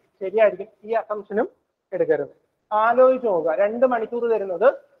 ശരിയായിരിക്കും ഈ അസംഷനും എടുക്കരുത്. ആലോചിച്ച് നോക്കുക. 2 മണിക്കൂർ തരുന്നത്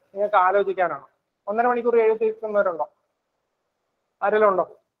നിങ്ങൾക്ക് ആലോചിക്കാനാണ്. 1.5 മണിക്കൂർ എഴുതി തീർക്കുന്നവരുണ്ടോ? ആരെങ്കിലും ഉണ്ടോ?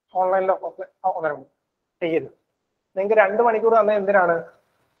 ഓൺലൈനിലോ 1.5 മണിക്കൂർ ചെയ്യരുത്. നിങ്ങൾക്ക് 2 മണിക്കൂർ തന്നെ എന്തിനാണ്?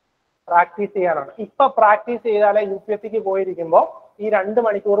 പ്രാക്ടീസ് ചെയ്യാനാണ്. ഇപ്പൊ പ്രാക്ടീസ് ചെയ്താലേ UPSCക്ക് പോയിരിക്കുമ്പോൾ ഈ 2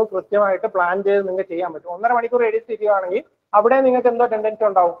 മണിക്കൂർ കൃത്യമായിട്ട് പ്ലാൻ ചെയ്ത് നിങ്ങൾക്ക് ചെയ്യാൻ പറ്റും. 1.5 മണിക്കൂർ എഴുതി തീരുകയാണെങ്കിൽ അവിടെ നിങ്ങൾക്ക് എന്തോ ടെൻഡൻസി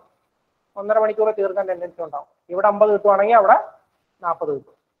ഉണ്ടാവും, 1.5 മണിക്കൂർ തീർക്കാൻ ടെൻഡൻസി ഉണ്ടാവും. ഇവിടെ 50 കിട്ടുവാണെങ്കിൽ അവിടെ 40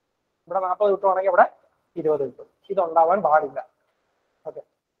 കിട്ടും, ഇവിടെ 40 കിട്ടുവാണെങ്കിൽ അവിടെ 20 കിട്ടും. ഇതുണ്ടാവാൻ പാടില്ല. ഓക്കെ,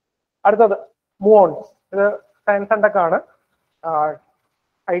 അടുത്തത് മുവോൺസ്. ഇത് സയൻസ് ആണ്,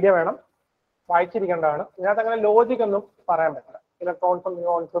 ഐഡിയ വേണം, വായിച്ചിരിക്കേണ്ടതാണ്. ഇതിനകത്ത് അങ്ങനെ ലോജിക് ഒന്നും പറയാൻ പറ്റില്ല. ഇലക്ട്രോൺസും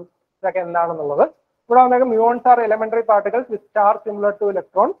മ്യൂവോൺസും ഇതൊക്കെ എന്താണെന്നുള്ളത്. ഇവിടെ വന്നേക്കും മ്യൂവോൺസ് ആർ എലമെന്ററി പാർട്ടിക്കൽസ് വിത്ത് ചാർജ് സിമിലർ ടു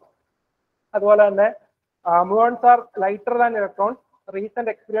ഇലക്ട്രോൺസ്. അതുപോലെ തന്നെ മ്യൂവോൺസ് R lighter than electrons.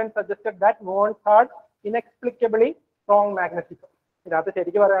 Recent experience suggested that മ്യൂവോൺസ് had ഇൻഎക്സ്പ്ലിക്കബിളി strong magnetism. ഇതിനകത്ത്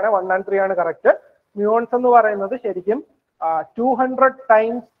ശരിക്കും പറയുകയാണെങ്കിൽ 1 and 3 ആണ് കറക്റ്റ്. മ്യൂവോൺസ് എന്ന് പറയുന്നത് ശരിക്കും 200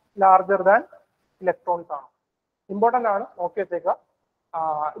 ടൈംസ് ലാർജർ ദാൻ ഇലക്ട്രോൺസ് ആണ്. ഇമ്പോർട്ടന്റ് ആണ്, നോക്കി വെച്ചേക്കുക.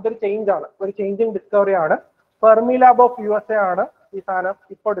 ഇതൊരു ചേഞ്ച് ആണ്, ഒരു ചേഞ്ചിങ് ഡിസ്കവറി ആണ്. ഫെർമി ലാബ് ഓഫ് USA ആണ് ഈ സാധനം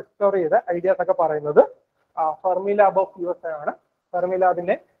ഇപ്പോൾ ഡിസ്കവർ ചെയ്ത ഐഡിയാസ് ഒക്കെ പറയുന്നത്. ഫെർമി ലാബ് ഓഫ് USA ആണ്. ഫെർമി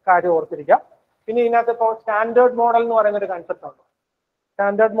ലാബിന്റെ കാര്യം ഓർത്തിരിക്കുക. പിന്നെ ഇതിനകത്ത് ഇപ്പോൾ സ്റ്റാൻഡേർഡ് മോഡൽ എന്ന് പറയുന്ന ഒരു കൺസെപ്റ്റ് ഉണ്ട്.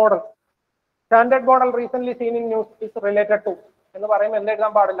 Standard model recent scene in news is related to എന്ന് പറയുമ്പോൾ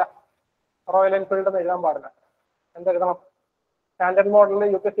എന്തെഴുതാൻ പാടില്ല? റോയൽ എൻഫീൽഡ് എന്ന് എഴുതാൻ പാടില്ല. എന്തെഴുതണം? സ്റ്റാൻഡേർഡ് മോഡലിൽ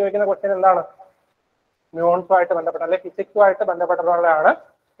UPSC ചോദിക്കുന്ന ക്വസ്റ്റ്യൻ എന്താണ്? മ്യൂവോൺസുമായിട്ട് ബന്ധപ്പെട്ട അല്ലെങ്കിൽ ഫിസിക്സുമായിട്ട് ബന്ധപ്പെട്ടിട്ടുള്ളതാണ്.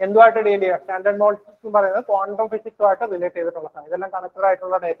 എന്തുമായിട്ട് ഡീൽ ചെയ്യുക? സ്റ്റാൻഡേർഡ് മോഡൽ എന്ന് പറയുന്നത് ക്വാണ്ടം ഫിസിക്സുമായിട്ട് റിലേറ്റ് ചെയ്തിട്ടുള്ള സാധനം. ഇതെല്ലാം കണക്റ്റഡ്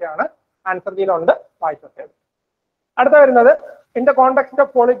ആയിട്ടുള്ള ഡേറ്റയാണ്. ആൻസർ ജിയിലുണ്ട്, വായിച്ചത്. അടുത്ത വരുന്നത് in the context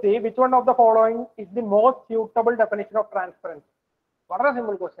of polity which one of the following is the most suitable definition of transparency? വളരെ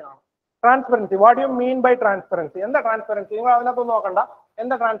സിമ്പിൾ ക്വസ്റ്റ്യൻ ആണ്. Transparency, what you mean by transparency? എന്താ ട്രാൻസ്പെറൻസി? നിങ്ങൾ അതിനകത്തൊന്നും നോക്കണ്ട.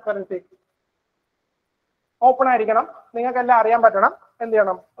 എന്താ ട്രാൻസ്പെറൻസി? ഓപ്പൺ ആയിരിക്കണം, നിങ്ങൾക്ക് എല്ലാം അറിയാൻ പറ്റണം. എന്ത്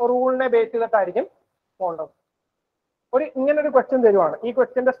ചെയ്യണം? റൂളിനെ ബേസ് ചെയ്തിട്ടായിരിക്കും പോകേണ്ടത്. ഇങ്ങനൊരു ക്വസ്റ്റ്യൻ തരുവാണ്. ഈ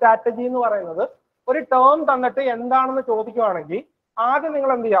ക്വസ്റ്റ്യന്റെ സ്ട്രാറ്റജി എന്ന് പറയുന്നത് ഒരു ടേം തന്നിട്ട് എന്താണെന്ന് ചോദിക്കുവാണെങ്കിൽ ആദ്യം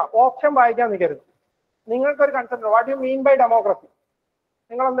നിങ്ങൾ എന്ത് ചെയ്യുക, ഓപ്ഷൻ വായിക്കാൻ നിൽക്കരുത്. നിങ്ങൾക്കൊരു concept what you mean by democracy.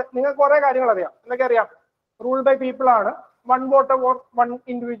 നിങ്ങൾക്ക് കുറെ കാര്യങ്ങൾ അറിയാം. എന്തൊക്കെ അറിയാം? റൂൾ ബൈ പീപ്പിൾ ആണ്, വൺ വോട്ട് വൺ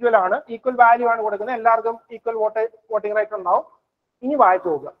ഇൻഡിവിജ്വൽ ആണ്, ഈക്വൽ വാല്യൂ ആണ് കൊടുക്കുന്നത്, എല്ലാവർക്കും ഈക്വൽ വോട്ടിംഗ് റൈറ്റ് ഉണ്ടാവും. ഇനി വായിച്ചു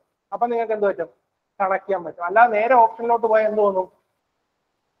നോക്കുക. അപ്പൊ നിങ്ങൾക്ക് എന്ത് പറ്റും? കണക്ട് ചെയ്യാൻ പറ്റും. അല്ലാതെ നേരെ ഓപ്ഷനിലോട്ട് പോയാൽ എന്ത് തോന്നും?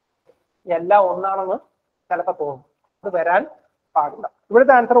 എല്ലാം ഒന്നാണെന്ന് ചിലപ്പോൾ തോന്നും. അത് വരാൻ പാടില്ല.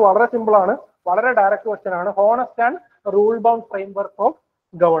 ഇവിടുത്തെ ആൻസർ വളരെ സിമ്പിൾ ആണ്, വളരെ ഡയറക്റ്റ് ക്വസ്റ്റ്യൻ ആണ്. Honest and rule bound framework of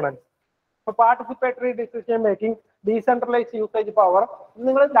governance. ഇപ്പൊ participatory decision making, decentralise usage power,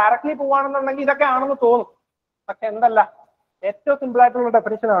 നിങ്ങൾ ഡയറക്ട്ലി പോവാണെന്നുണ്ടെങ്കിൽ ഇതൊക്കെ ആണെന്ന് തോന്നും. പക്ഷെ എന്തല്ല, ഏറ്റവും സിമ്പിൾ ആയിട്ടുള്ള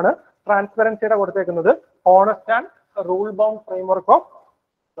ഡെഫിനിഷൻ ആണ് ട്രാൻസ്പെറൻസിയുടെ കൊടുത്തേക്കുന്നത്. Honest and rule bound framework of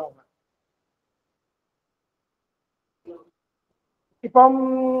governance. ഇപ്പം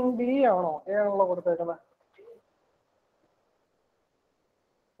ബി ആണോ എ ആണല്ലോ കൊടുത്തേക്കുന്നത്?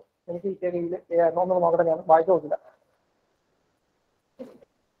 എനിക്ക് ഈ ശരിയിൽ എ ആണോ എന്ന് നോക്കട്ടെ, ഞാൻ വായിച്ചു നോക്കില്ല.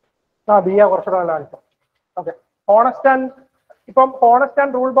 ആ ബി ആ കുറച്ചുകൂടെ നല്ല ആൻസർ. ഓക്കെ, ഹോണസ്റ്റ് ആൻഡ് ഇപ്പം honest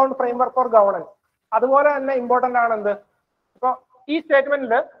and rule bound framework four governance അതുപോലെ തന്നെ ഇമ്പോർട്ടന്റ് ആണ് എന്ത്? ഇപ്പൊ ഈ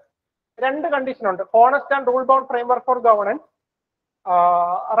സ്റ്റേറ്റ്മെന്റിൽ രണ്ട് കണ്ടീഷൻ ഉണ്ട്. Honest and rule bound framework four governance,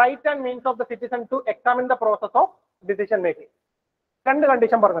 right and means of the citizen to examine the process of decision making. രണ്ട്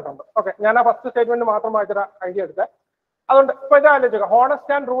കണ്ടീഷൻ പറഞ്ഞിട്ടുണ്ട്. ഓക്കെ, ഞാൻ ആ ഫസ്റ്റ് സ്റ്റേറ്റ്മെന്റ് മാത്രമായിട്ടൊരു ഐഡിയ എടുത്തത്. അതുകൊണ്ട് ഇപ്പൊ ഇത് ആലോചിക്കുക,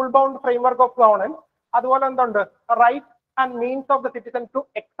 honest and rule bound framework of governance, അതുപോലെ എന്തുണ്ട്? Right and means of the citizen to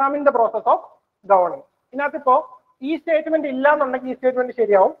examine the process of governance. ഇതിനകത്ത് ഇപ്പോ ഈ സ്റ്റേറ്റ്മെന്റ് ഇല്ല എന്നുണ്ടെങ്കിൽ ഈ സ്റ്റേറ്റ്മെന്റ്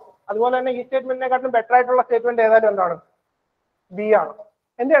ശരിയാവും. അതുപോലെ തന്നെ ഈ സ്റ്റേറ്റ്മെന്റിനെക്കാട്ടും ബെറ്റർ ആയിട്ടുള്ള സ്റ്റേറ്റ്മെന്റ് ഏതായാലും എന്താണ്? ബി ആണ്.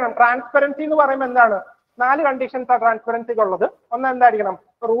 എന്ത് ചെയ്യണം? ട്രാൻസ്പെറൻസി എന്ന് പറയുമ്പോൾ എന്താണ്? 4 കണ്ടീഷൻസ് ആ ട്രാൻസ്പെറൻസിക്ക് ഉള്ളത്. ഒന്ന് എന്തായിരിക്കണം?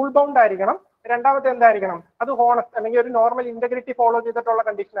 റൂൾ ബൗണ്ട് ആയിരിക്കണം. രണ്ടാമത്തെ എന്തായിരിക്കണം? അത് ഹോണസ്റ്റ് അല്ലെങ്കിൽ ഒരു നോർമൽ ഇന്റഗ്രിറ്റി ഫോളോ ചെയ്തിട്ടുള്ള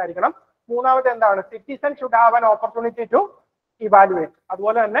കണ്ടീഷൻ ആയിരിക്കണം. മൂന്നാമത്തെ എന്താണ്? Citizen should have an opportunity to evaluate.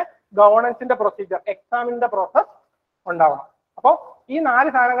 അതുപോലെ തന്നെ ഗവേണൻസിന്റെ പ്രൊസീജിയർ, എക്സാമിന്റെ പ്രോസസ് ഉണ്ടാവണം. അപ്പോൾ ഈ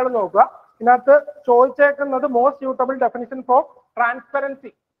 4 സാധനങ്ങൾ നോക്കുക. ഇതിനകത്ത് ചോദിച്ചേക്കുന്നത് most suitable definition four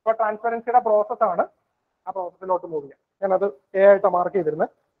transparency. ഇപ്പോൾ ട്രാൻസ്പെറൻസിയുടെ പ്രോസസ് ആണ്. ആ പ്രോസസ്സിലോട്ട് മൂവ് ചെയ്യാം. ഞാനത് എ ആയിട്ട് മാർക്ക്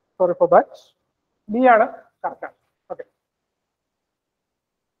ചെയ്തിരുന്നത്. Sorry for that. ബി ആണ് കറക്റ്റ്. ഓക്കെ,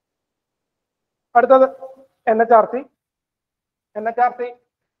 അടുത്തത് NHRC. NHRC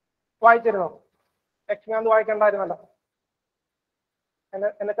വായിച്ചിരുന്നോ? ലക്ഷ്മികാന്ത് വായിക്കണ്ടായിരുന്നല്ലോ.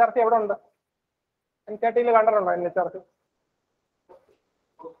 NHRC എവിടെ ഉണ്ട്? NCERT കണ്ടിട്ടുണ്ടോ NHRC?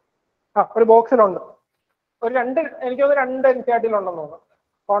 ആ, ഒരു ബോക്സിലുണ്ട്. ഒരു എനിക്ക് തോന്നുന്നു 2 NCERT ഉണ്ടെന്ന് തോന്നുന്നു.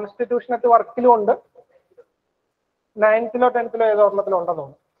 കോൺസ്റ്റിറ്റ്യൂഷനത്ത് വർക്കിലും ഉണ്ട്, 9th 10th ഏതോ ഒരെണ്ണത്തിലും ഉണ്ടെന്ന്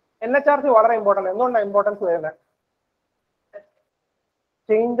തോന്നുന്നു. NHRC വളരെ ഇമ്പോർട്ടൻ്റ്. എന്തുകൊണ്ടാണ് ഇമ്പോർട്ടൻസ് വരുന്നത്?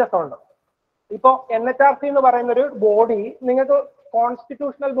 ചേഞ്ചസ് ഉണ്ട്. ഇപ്പോ NHRC എന്ന് പറയുന്ന ഒരു ബോഡി, നിങ്ങൾക്ക്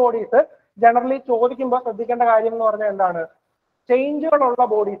കോൺസ്റ്റിറ്റ്യൂഷണൽ ബോഡീസ് ജനറലി ചോദിക്കുമ്പോൾ ശ്രദ്ധിക്കേണ്ട കാര്യം എന്ന് പറഞ്ഞാൽ എന്താണ്? ചേഞ്ചുകളുള്ള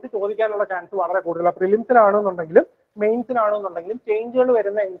ബോഡീസ് ചോദിക്കാനുള്ള ചാൻസ് വളരെ കൂടുതലാണ്. പ്രിലിംസിനാണെന്നുണ്ടെങ്കിലും മെയിൻസിനാണെന്നുണ്ടെങ്കിലും ചേഞ്ചുകൾ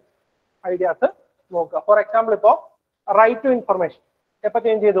വരുന്ന ഐഡിയാസ് നോക്കുക. ഫോർ എക്സാമ്പിൾ, ഇപ്പോൾ റൈറ്റ് ടു ഇൻഫർമേഷൻ എപ്പോൾ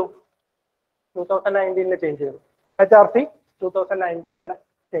ചേഞ്ച് ചെയ്തു? 2019 ചേഞ്ച് ചെയ്തു. HRC 2019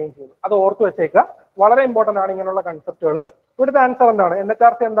 ചേഞ്ച് ചെയ്തു. അത് ഓർത്ത് വെച്ചേക്കുക, വളരെ ഇമ്പോർട്ടൻ്റ് ആണ് ഇങ്ങനെയുള്ള കൺസെപ്റ്റുകൾ. ഇവിടുത്തെ ആൻസർ എന്താണ്?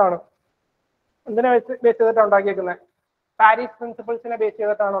 NHRC എന്താണ്? എന്തിനെ ബേസ് ചെയ്തിട്ടാണ് ഉണ്ടാക്കിയേക്കുന്നത്? പാരീസ് പ്രിൻസിപ്പിൾസിനെ ബേസ്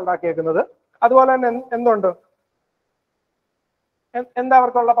ചെയ്തിട്ടാണ് ഉണ്ടാക്കിയേക്കുന്നത്. അതുപോലെ തന്നെ എന്തുണ്ട്? എന്താ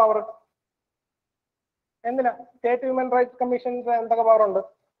അവർക്കുള്ള പവർ? എന്തിനാ? സ്റ്റേറ്റ് ഹ്യൂമൻ റൈറ്റ്സ് കമ്മീഷൻ എന്തൊക്കെ പവർ ഉണ്ട്?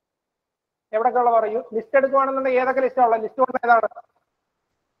 എവിടെയൊക്കെയുള്ള പറയൂ? ലിസ്റ്റ് എടുക്കുകയാണെന്നുണ്ടെങ്കിൽ ഏതൊക്കെ ലിസ്റ്റാണ് ഉള്ളത്? ലിസ്റ്റ് കൊണ്ട് ഏതാണ്?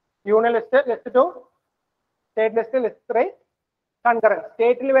 Union list, list 2, state list, list 3, concurrent.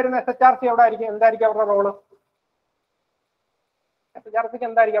 സ്റ്റേറ്റിൽ വരുന്ന SHRC എവിടെ ആയിരിക്കും? എന്തായിരിക്കും അവരുടെ റോള്? SHRCക്ക്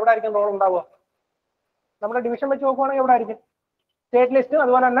എന്തായിരിക്കും, എവിടെ ആയിരിക്കും റോൾ ഉണ്ടാവുക? നമ്മുടെ ഡിവിഷൻ വെച്ച് നോക്കുവാണെങ്കിൽ എവിടെ ആയിരിക്കും? സ്റ്റേറ്റ് ലിസ്റ്റ്,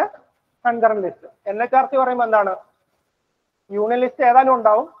 അതുപോലെ തന്നെ കൺകറന്റ് ലിസ്റ്റ്. NHRC പറയുമ്പോൾ എന്താണ്? യൂണിയൻ ലിസ്റ്റ് ഏതായാലും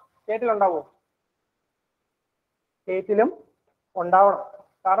ഉണ്ടാവും, സ്റ്റേറ്റിൽ ഉണ്ടാവുമോ? സ്റ്റേറ്റിലും ഉണ്ടാവണം.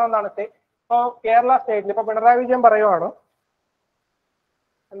 കാരണം എന്താണ്? ഇപ്പൊ കേരള സ്റ്റേറ്റിൽ ഇപ്പൊ പിണറായി വിജയൻ പറയുവാണ്,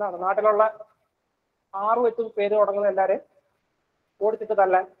 എന്താണ് നാട്ടിലുള്ള 6 വെച്ച് പേര് തുടങ്ങുന്ന എല്ലാവരെയും ഓടിച്ചിട്ട്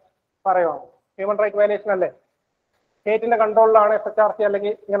തല്ലാൻ പറയുവാണ്. ഹ്യൂമൻ റൈറ്റ് വയലേഷൻ അല്ലേ? സ്റ്റേറ്റിന്റെ കൺട്രോളിലാണ് SHRC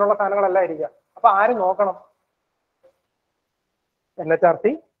അല്ലെങ്കിൽ ഇങ്ങനെയുള്ള സാധനങ്ങളെല്ലാം ഇരിക്കുക. അപ്പൊ ആര് നോക്കണം? NHRC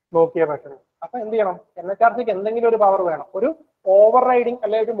നോക്കിയേ പറ്റുള്ളൂ. അപ്പൊ എന്ത് ചെയ്യണം? NHRCക്ക് എന്തെങ്കിലും ഒരു പവർ വേണം. ഒരു ഓവർ റൈഡിങ്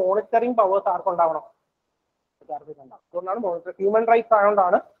അല്ലെങ്കിൽ ഒരു മോണിറ്ററിംഗ് പവേഴ്സ് ആർക്കുണ്ടാവണം? SHRCക്ക് ഉണ്ടാവും. അതുകൊണ്ടാണ് ഹ്യൂമൻ റൈറ്റ്സ്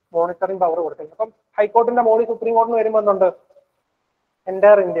ആയതുകൊണ്ടാണ് മോണിറ്ററിംഗ് പവർ കൊടുത്തത്. അപ്പം ഹൈക്കോർട്ടിന്റെ മോഡി സുപ്രീം കോടതിന് വരുമ്പോൾ എന്തുണ്ട്?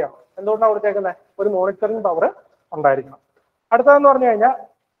 Entire India. എന്തുകൊണ്ടാണ് കൊടുത്തേക്കുന്നത്? ഒരു മോണിറ്ററിംഗ് പവർ ഉണ്ടായിരിക്കണം. അടുത്തതെന്ന് പറഞ്ഞു കഴിഞ്ഞാൽ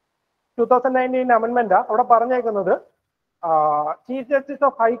 2019 അമെന്റ്മെന്റ് അവിടെ പറഞ്ഞേക്കുന്നത് chief justice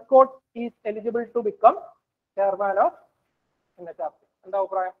of high court is eligible to become chairman of NHRC. എന്താ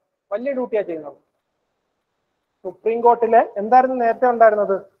അഭിപ്രായം? വലിയ ഡ്യൂട്ടിയാണ് ചെയ്യുന്നത്. സുപ്രീം കോർട്ടിലെ എന്തായിരുന്നു നേരത്തെ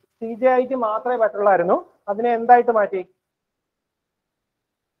ഉണ്ടായിരുന്നത്? CJIക്ക് മാത്രമേ പറ്റുള്ളായിരുന്നു. അതിനെ എന്തായിട്ട് മാറ്റി?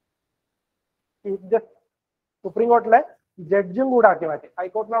 ചീഫ് ജസ്റ്റിസ് സുപ്രീം കോർട്ടിലെ ജഡ്ജും കൂടെ ആക്കി മാറ്റി.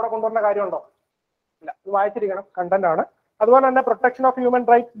 ഹൈക്കോർട്ടിനെ അവിടെ കൊണ്ടുവരേണ്ട കാര്യമുണ്ടോ? ഇല്ല. ഇത് വായിച്ചിരിക്കണം, കണ്ടന്റ് ആണ്. അതുപോലെ തന്നെ protection of human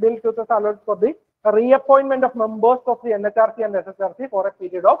rights bill 2000 for the റീഅപ്പോയിന്റ്മെന്റ് of members of the NHRC and SSRC four A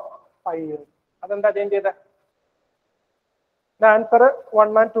period of 5 years. അതെന്താ ചേഞ്ച് ചെയ്തത്? ആൻസർ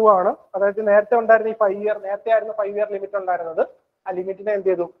 1 and 2 ആണ്. അതായത് നേരത്തെ ഉണ്ടായിരുന്ന ഈ 5 year, നേരത്തെ ആയിരുന്നു 5 year ലിമിറ്റ് ഉണ്ടായിരുന്നത്. ആ ലിമിറ്റിനെ എന്ത്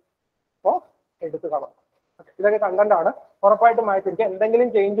ചെയ്തു? അപ്പോൾ എടുത്തു കളഞ്ഞു. ഇതൊക്കെ കണ്ടന്റ് ആണ്. ഉറപ്പായിട്ടും വായിച്ചിരിക്കുക. എന്തെങ്കിലും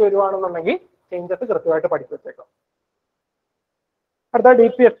ചേഞ്ച് വരുവാണെന്നുണ്ടെങ്കിൽ ചേഞ്ചസ് കൃത്യമായിട്ട് പഠിച്ചു വെച്ചേക്കാം. അടുത്ത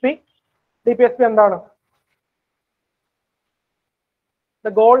DPSP എന്താണ്?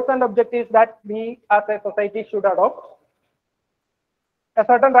 The goals and objectives that we as a society should adopt. A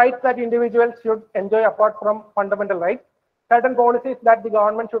certain rights that individuals should enjoy apart from fundamental rights. Certain policies that the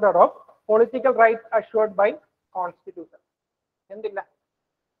government should adopt. Political rights assured by Constitution. എന്തില്ല?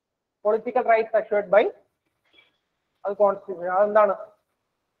 Political rights assured by അത് Constitution. അതെന്താണ്?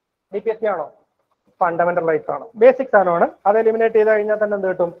 DPSP ആണോ? Fundamental rights ആണ്. Basic സാധനമാണ്. അത് eliminate ചെയ്ത് കഴിഞ്ഞാൽ തന്നെ എന്ത്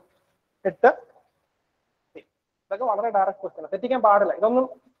കിട്ടും? 8. ഇതൊക്കെ വളരെ ഡയറക്റ്റ് ക്വസ്റ്റ്യൻ. തെറ്റിക്കാൻ പാടില്ല. ഇതൊന്നും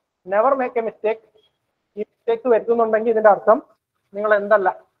നെവർ മേക്ക് എ മിസ്റ്റേക്ക്. ഈ മിസ്റ്റേക്സ് വരുത്തുന്നുണ്ടെങ്കിൽ ഇതിന്റെ അർത്ഥം നിങ്ങൾ എന്തല്ല,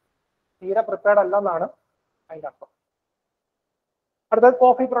 തീരെ പ്രിപ്പയർഡ് അല്ല എന്നാണ് അതിന്റെ അർത്ഥം. അടുത്തത്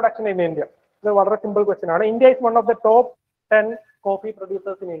കോഫി പ്രൊഡക്ഷൻ ഇൻ ഇന്ത്യ. ഇത് വളരെ സിമ്പിൾ ക്വസ്റ്റ്യൻ ആണ്. India is one of the top 10 coffee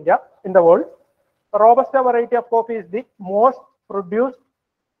producers in India, in the world. Robusta variety of coffee is the most produced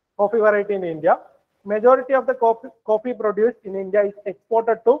coffee variety in India. Majority of the coffee produced in India is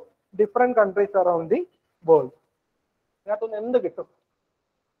exported to different countries around the world. ഇതിനകത്തുനിന്ന് എന്ത് കിട്ടും?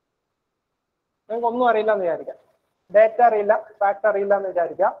 നിങ്ങൾക്ക് ഒന്നും അറിയില്ല എന്ന് വിചാരിക്കാം, data അറിയില്ല, fact അറിയില്ല എന്ന്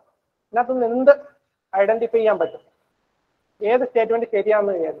വിചാരിക്കാം. ഇതിനകത്തുനിന്ന് എന്ത് ഐഡന്റിഫൈ ചെയ്യാൻ പറ്റും? ഏത് സ്റ്റേറ്റ്മെന്റ്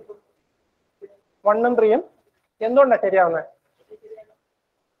ശരിയാണെന്ന് വിചാരിക്കും? 1 ഉം 3 ഉം എന്തുകൊണ്ടാണ് ശരിയാവുന്നത്?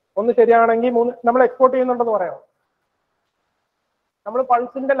 1 ശരിയാണെങ്കിൽ 3 നമ്മൾ എക്സ്പോർട്ട് ചെയ്യുന്നുണ്ടെന്ന് പറയാമോ? നമ്മൾ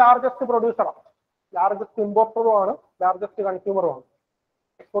പൾസിന്റെ ലാർജസ്റ്റ് പ്രൊഡ്യൂസറാണ്, ലാർജസ്റ്റ് ഇമ്പോർട്ടറും ആണ്, ലാർജസ്റ്റ് കൺസ്യൂമറും ആണ്.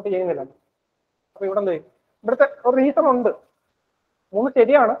 എക്സ്പോർട്ട് ചെയ്യുന്നില്ല. അപ്പൊ ഇവിടെ എന്ത് ചെയ്യും? ഇവിടുത്തെ ഒരു റീസൺ ഉണ്ട്. 3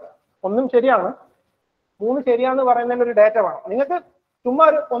 ശരിയാണ്, 1 ശരിയാണ്. 3 ശരിയാണെന്ന് പറയുന്നതിന് ഒരു ഡേറ്റ വേണം. നിങ്ങൾക്ക് ചുമ്മാ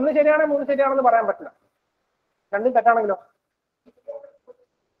ഒരു 1 ശരിയാണെങ്കിൽ 3 ശരിയാണെന്ന് പറയാൻ പറ്റില്ല. 2 തെറ്റാണെങ്കിലോ?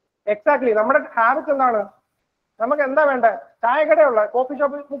 എക്സാക്ട്ലി. നമ്മുടെ ഹാബിറ്റ് എന്താണ്? നമുക്ക് എന്താ വേണ്ടേ? ചായക്കടയുള്ള കോഫി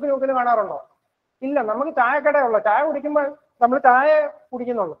ഷോപ്പ് മുക്കിൽ കാണാറുണ്ടോ? ഇല്ല. നമുക്ക് ചായക്കടയുള്ള ചായ കുടിക്കുമ്പോൾ നമ്മൾ ചായ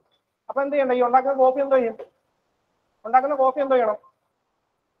കുടിക്കുന്നുള്ളൂ. അപ്പൊ എന്ത് ചെയ്യണ്ട? ഈ ഉണ്ടാക്കുന്ന കോഫി എന്തോ ചെയ്യും? ഉണ്ടാക്കുന്ന കോഫി എന്തോ ചെയ്യണം?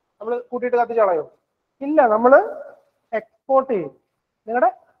 നമ്മൾ കൂട്ടിയിട്ട് കത്തിച്ച് കളയോ? ഇല്ല. നമ്മൾ എക്സ്പോർട്ട് ചെയ്യും. നിങ്ങളുടെ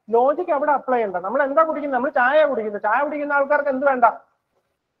ലോജിക്ക് അവിടെ അപ്ലൈ ചെയ്യണ്ട. നമ്മൾ എന്താ കുടിക്കുന്നത്? നമ്മൾ ചായ കുടിക്കുന്നത്. ചായ കുടിക്കുന്ന ആൾക്കാർക്ക് എന്ത് വേണ്ട?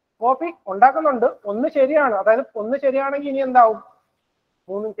 കോഫി ഉണ്ടാക്കുന്നുണ്ട്. 1 ശരിയാണ്. അതായത് 1 ശരിയാണെങ്കിൽ ഇനി എന്താവും?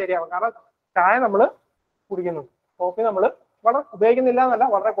 3 ശരിയാവും. കാരണം ചായ നമ്മൾ കുടിക്കുന്നു, കോഫി നമ്മൾ വളരെ ഉപയോഗിക്കുന്നില്ല എന്നല്ല,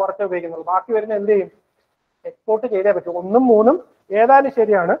 വളരെ കുറച്ചേ ഉപയോഗിക്കുന്നുള്ളൂ. ബാക്കി വരുന്ന എന്ത് ചെയ്യും? എക്സ്പോർട്ട് ചെയ്തേ പറ്റും. 1ഉം 3ഉം ഏതായാലും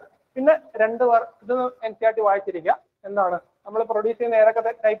ശരിയാണ്. പിന്നെ 2 ഇത് NCERT വായിച്ചിരിക്കുക. എന്താണ് നമ്മൾ പ്രൊഡ്യൂസ് ചെയ്യുന്ന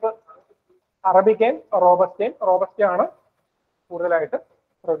ഏതൊക്കെ ടൈപ്പ്? അറബിക്കയും റോബസ്റ്റയും. റോബസ്റ്റ ആണ് കൂടുതലായിട്ട്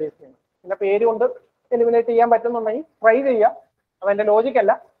പ്രൊഡ്യൂസ് ചെയ്യുന്നത്. പിന്നെ പേര് കൊണ്ട് എലിമിനേറ്റ് ചെയ്യാൻ പറ്റുന്നുണ്ടെങ്കിൽ ട്രൈ ചെയ്യുക. അതിന്റെ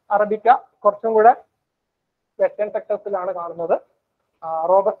ലോജിക്കല്ല. അറബിക്ക കുറച്ചും കൂടെ വെസ്റ്റേൺ സെക്ടേഴ്സിലാണ് കാണുന്നത്.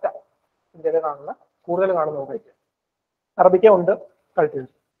 റോബസ്റ്റ ഇന്ത്യയിൽ കാണുന്ന കൂടുതൽ കാണുന്നത്. അറബിക്ക ഉണ്ട്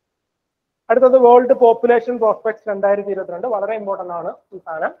കൾച്ചേഴ്സ്. അടുത്തത് വേൾഡ് പോപ്പുലേഷൻ പ്രോസ്പെക്ട്സ് 2022. വളരെ ഇമ്പോർട്ടന്റ് ആണ് ഈ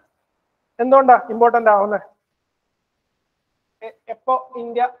സാധനം. എന്തുകൊണ്ടാ ഇമ്പോർട്ടന്റ് ആവുന്നത്? എപ്പോ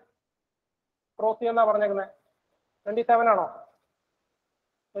ഇന്ത്യ ക്രോസ് ചെയ്യുന്ന പറഞ്ഞേക്കുന്നത്? 27 ആണോ?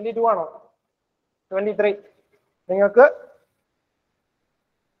 22 ആണോ? 23. നിങ്ങൾക്ക്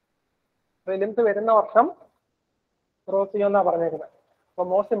പ്രിലിംസ് വരുന്ന വർഷം ക്രോസ് ചെയ്യുമെന്നാ പറഞ്ഞേക്കുന്നത്. അപ്പൊ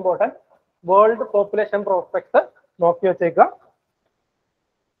most important world population prospects നോക്കി വെച്ചേക്കുക.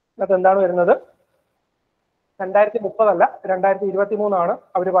 അത് എന്താണ് വരുന്നത്? 2030 അല്ല, 2023 ആണ്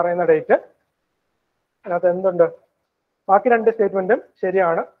അവർ പറയുന്ന ഡേറ്റ്. അതിനകത്ത് എന്തുണ്ട്? ബാക്കി 2 സ്റ്റേറ്റ്മെന്റും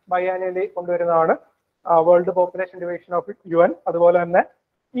ശരിയാണ്. ബൈആനുവലി കൊണ്ടുവരുന്നതാണ്. World population division of UN. അതുപോലെ തന്നെ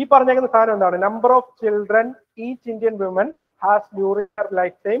ഈ പറഞ്ഞേക്കുന്ന സാധനം എന്താണ്? Number of children each Indian women has during her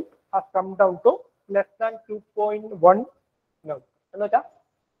life time has come down two less than 2.1 എന്ന് വെച്ചാൽ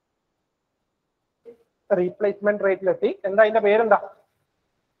റീപ്ലേസ്മെന്റ് റേറ്റിലെത്തി. എന്താ അതിന്റെ പേരെന്താ?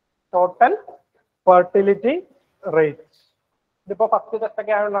 Total fertility rate. ഇതിപ്പോ ഫസ്റ്റ് ടെസ്റ്റ്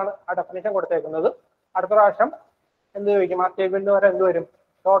ഒക്കെ ആയതുകൊണ്ടാണ് ആ ഡെഫിനേഷൻ കൊടുത്തേക്കുന്നത്. അടുത്ത പ്രാവശ്യം എന്ത് ചോദിക്കും? ആ സ്റ്റേറ്റ്മെന്റ് വരെ എന്ത് വരും?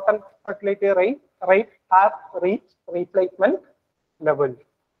 Total fertility rate has reach replacement level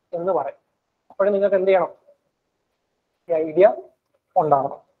എന്ന് പറയും. അപ്പോഴും നിങ്ങൾക്ക് എന്ത് ചെയ്യണം? ഈ ഐഡിയ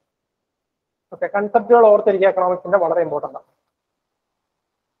ഉണ്ടാവണം. ഓക്കെ, കൺസെപ്റ്റുകൾ ഓർത്തിരിക്കുക. എക്കണോമിക്സിന്റെ വളരെ ഇമ്പോർട്ടൻ്റ് ആണ്.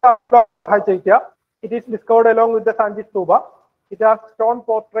 It is discovered along with the Sanchi Stupa. It has stone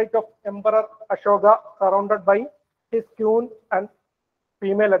portrait of Emperor Ashoka surrounded by his queen and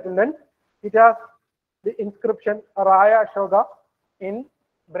female attendants. It has the inscription Raya Ashoka in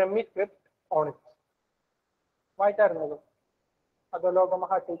Brahmi script on it. വായിച്ചായിരുന്നത് അധോലോക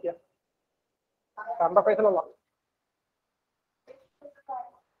മഹാചൈത്യ current അഫയേഴ്സിലുള്ള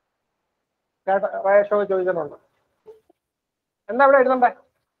റായ Ashoka ചോദിക്കുന്നുണ്ട്. എന്താ ഇവിടെ എഴുതണ്ടേ?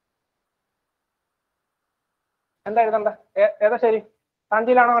 എന്താ എഴുതണ്ടേ? ഏതാ ശരി?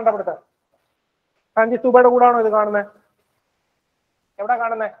 കാഞ്ചിയിലാണോ കണ്ടപ്പെടുത്തത്? കാഞ്ചി സ്തൂപയുടെ കൂടാണോ ഇത് കാണുന്നത്? എവിടെ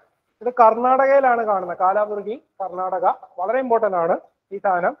കാണുന്നത്? ഇത് കർണാടകയിലാണ് കാണുന്നത്. കാലാബുർഗി, കർണാടക. വളരെ ഇമ്പോർട്ടന്റ് ആണ് ഈ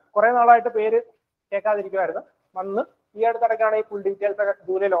സാധനം. കുറെ നാളായിട്ട് പേര് കേൾക്കാതിരിക്കുമായിരുന്നു. വന്ന് ഈ അടുത്തിടയ്ക്കാണ് ഈ ഫുൾ ഡീറ്റെയിൽസ് ഒക്കെ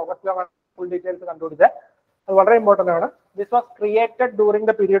ജൂലൈയിലോ ഓഗസ്റ്റിലോ ഫുൾ ഡീറ്റെയിൽസ് കണ്ടുപിടിച്ചത്. അത് വളരെ ഇമ്പോർട്ടന്റ് ആണ്. This was created during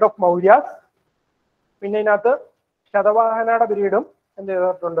the period of Mauryas. പിന്നെ ഇതിനകത്ത് ശതവാഹനയുടെ പീരീഡും എന്ത്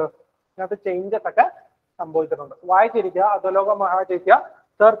ചെയ്തിട്ടുണ്ട്? ഇതിനകത്ത് ചേഞ്ചസ് ഒക്കെ സംഭവിച്ചിട്ടുണ്ട്. വായിച്ചിരിക്കുക. അധോലോക മഹാചൈത്യ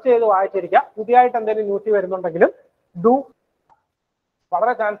സെർച്ച് ചെയ്ത് വായിച്ചിരിക്കുക. പുതിയതായിട്ട് എന്തെങ്കിലും ന്യൂസ് വരുന്നുണ്ടെങ്കിലും ഡു.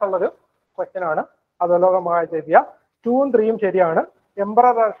 വളരെ ചാൻസ് ഉള്ളൊരു ക്വസ്റ്റ്യൻ ആണ് അധോലോക മഹാചൈത്യ. 2 ഉം 3 ഉം ശരിയാണ്.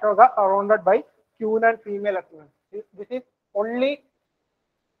 Emperor Ashoka surrounded by queen and female attendance. This is only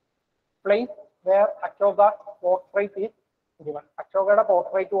place where Ashoka portrait is given. അശോകയുടെ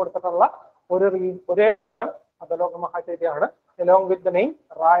portrait കൊടുത്തിട്ടുള്ള ഒരു അധോലോക മഹാചൈത്യാണ്. along with the name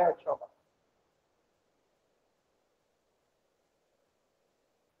Raya Ashoka.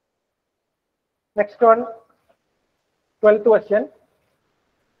 Next one, 12th question.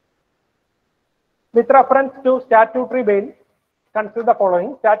 With reference to statutory bail, consider the following.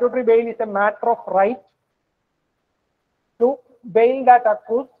 Statutory bail is a matter of right to bail that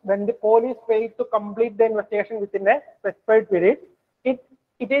accrues when the police fails to complete the investigation within a specified period.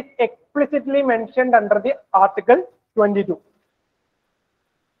 It is explicitly mentioned under the Article 22.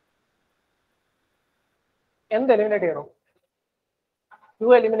 എന്ത് eliminate ചെയ്യണം?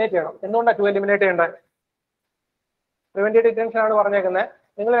 2 eliminate ചെയ്യണം. എന്തുകൊണ്ടാണ് 2 eliminate ചെയ്യേണ്ടത്? Preventive detention ആണ് പറഞ്ഞേക്കുന്നത്.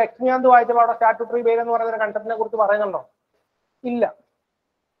 നിങ്ങൾ ലക്ഷ്മികാന്ത് വായിച്ചപ്പോൾ അവിടെ സ്റ്റാറ്റ്യൂട്ടറി ബെയിൽ എന്ന് പറയുന്ന കൺസെപ്റ്റിനെ കുറിച്ച് പറയുന്നുണ്ടോ? ഇല്ല.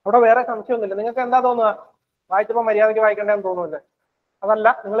 അവിടെ വേറെ സംശയമൊന്നുമില്ല. നിങ്ങൾക്ക് എന്താ തോന്നുക? വായിച്ചപ്പോൾ മര്യാദയ്ക്ക് വായിക്കേണ്ടതെന്ന് തോന്നുന്നില്ലേ? അതല്ല,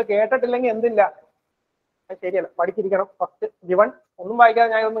 നിങ്ങൾ കേട്ടിട്ടില്ലെങ്കിൽ എന്തില്ല? അത് ശരിയല്ല. പഠിച്ചിരിക്കണം. First given. ഒന്നും വായിക്കാതെ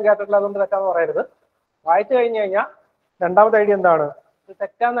ഞാൻ ഒന്നും കേട്ടിട്ടില്ല അതുകൊണ്ട് തെറ്റാന്ന് പറയരുത്. വായിച്ചു കഴിഞ്ഞു കഴിഞ്ഞാൽ രണ്ടാമത്തെ ഐഡിയ എന്താണ്? ഇത്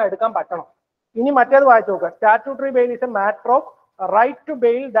തെറ്റാന്ന് എടുക്കാൻ പറ്റണം. ഇനി മറ്റേത് വായിച്ചു നോക്കുക. Statutory bail is A matter of right to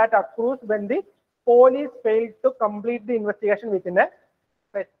bail that അക്രൂസ് when the police fail to complete the investigation within A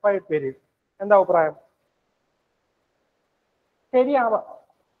specified period. എന്താ അഭിപ്രായം? ശരിയാവാം.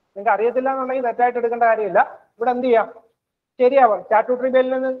 നിങ്ങൾക്ക് അറിയത്തില്ല എന്നുണ്ടെങ്കിൽ തെറ്റായിട്ട് എടുക്കേണ്ട കാര്യമില്ല. ഇവിടെ എന്ത് ചെയ്യാം? ശരിയാവാം. സ്റ്റാറ്റ്യൂട്ടറി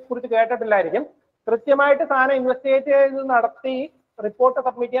ബെയിലിനെ കുറിച്ച് കേട്ടിട്ടില്ലായിരിക്കും. കൃത്യമായിട്ട് സാധനം ഇൻവെസ്റ്റിഗേറ്റ് ചെയ്ത് നടത്തി റിപ്പോർട്ട്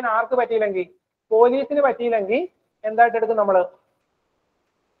സബ്മിറ്റ് ചെയ്യാൻ ആർക്ക് പറ്റിയില്ലെങ്കിൽ, പോലീസിന് പറ്റിയില്ലെങ്കിൽ എന്തായിട്ട് എടുക്കും? നമ്മൾ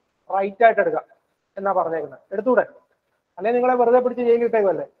റൈറ്റ് ആയിട്ട് എടുക്കാം എന്നാ പറഞ്ഞേക്കുന്നത്. എടുത്തൂടെ? അല്ലെങ്കിൽ നിങ്ങളെ വെറുതെ പിടിച്ച് ജയിലിൽ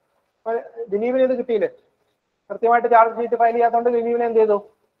ഇട്ടേക്കുമല്ലേ? അപ്പൊ ദിലീപിന് ഇത് കിട്ടിയില്ലേ? കൃത്യമായിട്ട് ചാർജ് ഷീറ്റ് ഫയൽ ചെയ്യാത്തതുകൊണ്ട് ദിലീപിനെ എന്ത് ചെയ്തു?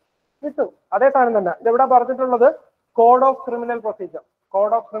 കിട്ടും. അതേ സാധനം തന്നെ. ഇതെവിടെ പറഞ്ഞിട്ടുള്ളത്? Code of criminal procedure.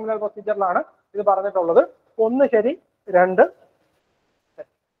 Code of criminal പ്രൊസീജിയറിലാണ് ഇത് പറഞ്ഞിട്ടുള്ളത്. 1 ശരി, 2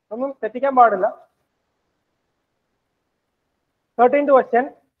 ഒന്നും തെറ്റിക്കാൻ പാടില്ല. 13th question.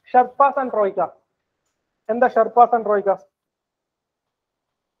 ഷെർപ്പാസ് ആൻഡ് ട്രോയ്ക്ക. എന്താ ഷെർപ്പാസ് ആൻഡ് ട്രോയ്ക്ക?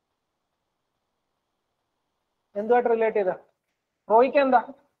 എന്തുമായിട്ട് റിലേറ്റ് ചെയ്ത? ട്രോയ്ക്ക എന്താ?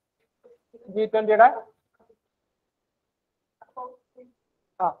 G20യുടെ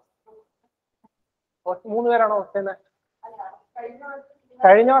ആ 3 പേരാണോ ഹോസ്റ്റ് ചെയ്യുന്നത്?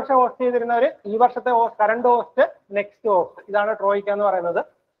 കഴിഞ്ഞ വർഷം ഹോസ്റ്റ് ചെയ്തിരുന്നവര് ഈ വർഷത്തെ കറണ്ട് ഹോസ്റ്റ്, നെക്സ്റ്റ് ഹോസ്റ്റ്. ഇതാണ് ട്രോയ്ക്ക എന്ന് പറയുന്നത്.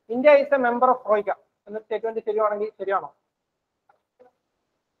 India is A member of ട്രോയ്ക്ക എന്ന സ്റ്റേറ്റ്മെന്റ് ശരിയാണെങ്കിൽ ശരിയാണോ?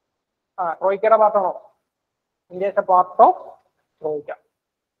 ട്രോയ്ക്കയുടെ പാർട്ടാണോ? India is A part of ട്രോയ്ക്ക.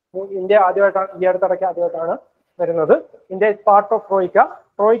 India ആദ്യമായിട്ടാണ്, ഈ അടുത്തിടയ്ക്ക് ആദ്യമായിട്ടാണ് വരുന്നത്. India is part of ട്രോയ്ക്ക.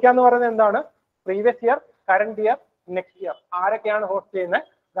 ട്രോയ്ക്ക എന്ന് പറയുന്നത് എന്താണ്? Previous year, current year, next year ആരൊക്കെയാണ് ഹോസ്റ്റ് ചെയ്യുന്നത്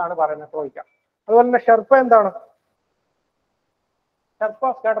ഇതാണ് പറയുന്നത് ട്രോയ്ക്ക. അതുപോലെ തന്നെ ഷെർപ്പ എന്താണ്? ഷെർപ്പ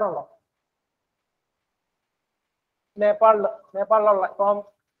കേട്ടിട്ടുണ്ടോ? നേപ്പാളിലുള്ള ഇപ്പം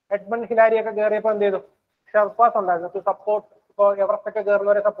എഡ്മണ്ട് ഹിലാരി ഒക്കെ കയറിയപ്പോൾ എന്ത് ചെയ്തു? ഷെർപ്പാസ് ഉണ്ടായിരുന്നു. സപ്പോർട്ട്, ഇപ്പോൾ എവറസ്റ്റ് ഒക്കെ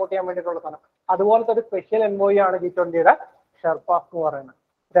കയറുന്നവരെ സപ്പോർട്ട് ചെയ്യാൻ വേണ്ടിയിട്ടുള്ള സാധനം. അതുപോലത്തെ ഒരു സ്പെഷ്യൽ എൻവോയി ആണ് G20യുടെ ഷെർപ്പാസ് എന്ന് പറയുന്നത്.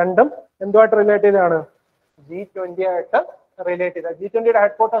 രണ്ടും എന്തുമായിട്ട് റിലേറ്റ് ചെയ്താണ്? G20 ആയിട്ട് റിലേറ്റ് ചെയ്ത. G20യുടെ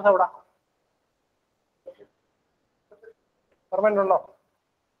ഹെഡ് ക്വാർട്ടേഴ്സ് എവിടെ? പെർമനന്റ് ഉണ്ടോ?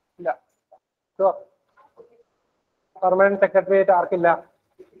 ഇല്ല. Permanent secretariat ആർക്കില്ല?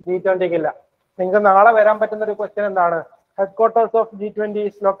 G20ക്ക് ഇല്ല. നിങ്ങൾക്ക് നാളെ വരാൻ പറ്റുന്ന ഒരു ക്വസ്റ്റ്യൻ എന്താണ്? Head quarters of G20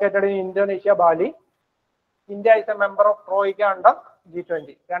 is located in Indonesia, Bali. India is A member of ട്രോയ്ക്ക under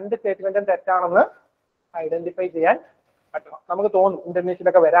G20. 2 സ്റ്റേറ്റ്മെന്റും തെറ്റാണെന്ന് ഐഡന്റിഫൈ ചെയ്യാൻ പറ്റണം. നമുക്ക് തോന്നും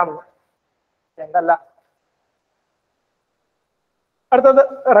ഇന്തോനേഷ്യയിലൊക്കെ വരാമെന്ന്. എന്തല്ല. അടുത്തത്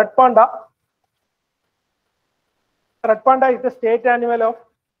red Panda. Red Panda is the state animal of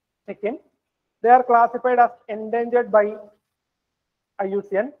Sikkim. They are classified as endangered by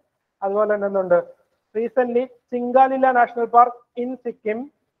IUCN. അതുപോലെ തന്നെ എന്തുണ്ട്? Recently, Singalila National Park in Sikkim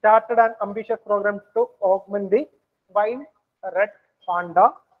started an ambitious program to augment the wild red panda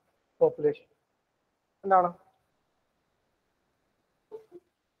population. എന്താണ്?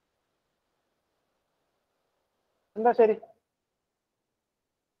 എന്താ ശരി?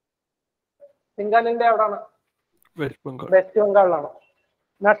 സിംഗാലിന്റെ എവിടാണ്? West ബംഗാളിലാണ്.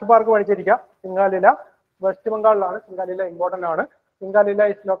 National park പഠിച്ചിരിക്കുക. Singalila west ബംഗാളിലാണ്. Singalila important ആണ്. Singalila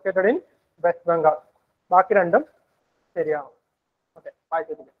is located in west Bengal. ബാക്കി രണ്ടും ശരിയാണ്. ഓക്കെ,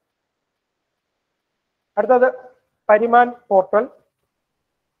 വായിച്ചിരിക്കുക. അടുത്തത് പരിമാൻ പോർട്ടൽ.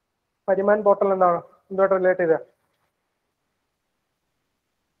 പരിമാൻ പോർട്ടൽ എന്താണ്? എന്തുമായിട്ട് റിലേറ്റ് ചെയ്ത്?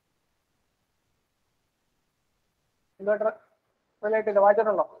 എന്തുമായിട്ട് റിലേറ്റ് ചെയ്ത്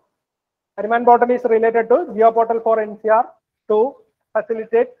വായിച്ചിട്ടുണ്ടോ? Pariman portal is related to geoportal for NCR to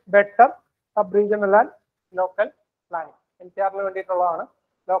facilitate better sub-regional and local planning. NCR-ന് വേണ്ടിയിട്ടുള്ളതാണ്,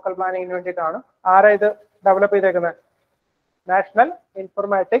 ലോക്കൽ പ്ലാനിങ്ങിന് വേണ്ടിയിട്ടാണ്. ആരാ ഇത് ഡെവലപ്പ് ചെയ്തേക്കുന്നത്? National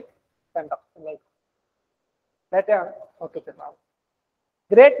informatic centre. ഡേറ്റയാണ്. Okay.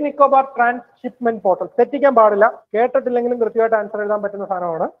 Great Nicobar transshipment portal. തെറ്റിക്കാൻ പാടില്ല, കേട്ടിട്ടില്ലെങ്കിലും കൃത്യമായിട്ട് ആൻസർ എഴുതാൻ പറ്റുന്ന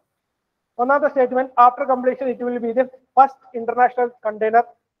സാധനമാണ്. ഒന്നാമത്തെ statement, after completion it will be the first international container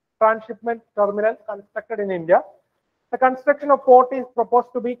transshipment terminal constructed in India. The construction of port is proposed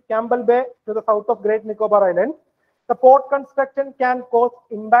to be Campbell Bay to the south of Great Nicobar Island. The port construction can cause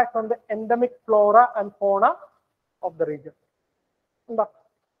impact on the endemic flora and fauna of the region.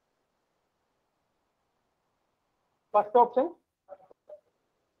 First option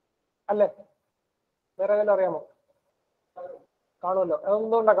അല്ലേ? വേറെ ഏതെങ്കിലും അറിയാമോ? കാണുമല്ലോ.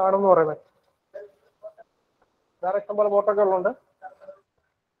 എന്തുകൊണ്ടാണ് കാണുമെന്ന് പറയുന്നത്? വേറെ ഇഷ്ടംപോലെ ബോട്ടൊക്കെ ഉള്ളതുകൊണ്ട്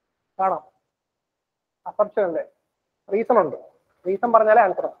കാണാം. അസംപ്ഷൻ അല്ലേ? റീസൺ ഉണ്ട്. റീസൺ പറഞ്ഞാലേ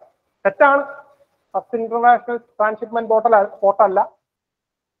ആൻസർ. തെറ്റാണ്. First international transshipment പോർട്ടല്ല.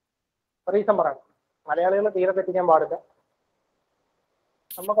 റീസൺ പറയണം. മലയാളികൾ തീരെ തെറ്റിക്കാൻ പാടില്ല.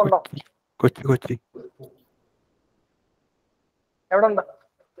 നമുക്കുണ്ടോ? കൊച്ചി എവിടെ ഉണ്ട്?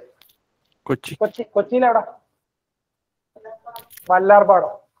 കൊച്ചിയിലെവിടെ?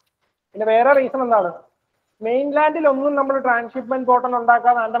 വല്ലാർപാടം. പിന്നെ വേറെ റീസൺ എന്താണ്? മെയിൻലാൻഡിൽ ഒന്നും നമ്മൾ ട്രാൻസ്ഷിപ്മെന്റ് പോർട്ടൽ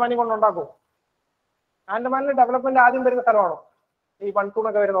ഉണ്ടാക്കാതെ ആൻഡമാനിൽ കൊണ്ടുണ്ടാക്കും. ആൻഡമാനിൽ ഡെവലപ്മെന്റ് ആദ്യം വരുന്ന സ്ഥലമാണോ? ഈ മൺസൂൺ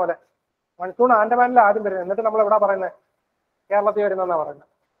ഒക്കെ വരുന്ന പോലെ. മൺസൂൺ ആൻഡമാനിൽ ആദ്യം വരുന്നത്. എന്നിട്ട് നമ്മൾ എവിടെ പറയുന്നത്? കേരളത്തിൽ വരുന്നതെന്നാ പറയുന്നത്.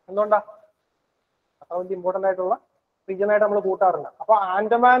 എന്തുകൊണ്ടാ? അത്ര വലിയ ഇമ്പോർട്ടന്റ് ആയിട്ടുള്ള റീജിയനായിട്ട് നമ്മൾ കൂട്ടാറില്ല. അപ്പൊ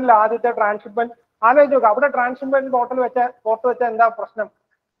ആൻഡമാനിൽ ആദ്യത്തെ ട്രാൻസ്ഷിപ്മെന്റ് ആലോചിച്ച് നോക്കുക. അവിടെ ട്രാൻസ്ഷിപ്മെന്റ് പോർട്ട് വെച്ച എന്താ പ്രശ്നം?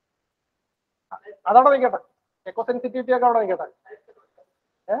 അതവിടെ നിൽക്കട്ടെ. എക്കോ സെൻസിറ്റിവിറ്റി ഒക്കെ അവിടെ നിൽക്കട്ടെ.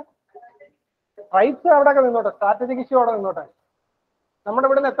 റൈറ്റ്സ് അവിടെയൊക്കെ നിന്നോട്ടെ. സ്ട്രാറ്റജിക് ഇഷ്യൂ അവിടെ നിന്നോട്ടെ. നമ്മുടെ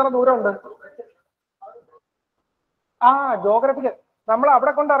ഇവിടുന്ന് എത്ര ദൂരമുണ്ട്? ജോഗ്രഫിക്കൽ. നമ്മൾ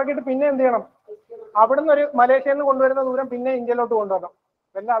അവിടെ കൊണ്ട് ഇറക്കിയിട്ട് പിന്നെ എന്ത് ചെയ്യണം? അവിടുന്ന് ഒരു മലേഷ്യയിൽ നിന്ന് കൊണ്ടുവരുന്ന ദൂരം പിന്നെ ഇന്ത്യയിലോട്ട് കൊണ്ടുവരണം.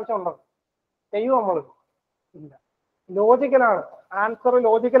 വല്ല ആവശ്യമുണ്ടോ? ചെയ്യും നമ്മൾ? ഇല്ല. ലോജിക്കലാണ്. ആൻസർ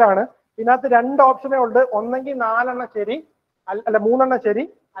ലോജിക്കലാണ്. ഇതിനകത്ത് രണ്ട് ഓപ്ഷനേ ഉണ്ട്. ഒന്നെങ്കിൽ 4 എണ്ണം ശരി, അല്ല 3 എണ്ണം ശരി,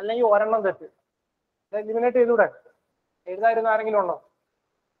 അല്ലെങ്കിൽ ഒരെണ്ണം തെറ്റ്. എലിമിനേറ്റ് ചെയ്തൂടെ? എഴുതാതിരുന്ന ആരെങ്കിലും ഉണ്ടോ?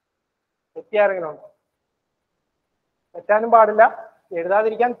 തെറ്റിയാരെങ്കിലും ഉണ്ടോ? തെറ്റാനും പാടില്ല,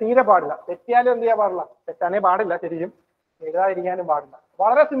 എഴുതാതിരിക്കാൻ തീരെ പാടില്ല. തെറ്റിയാലും എന്ത് ചെയ്യാൻ പാടില്ല? തെറ്റാനേ പാടില്ല ശരിക്കും. എഴുതാതിരിക്കാനും പാടില്ല.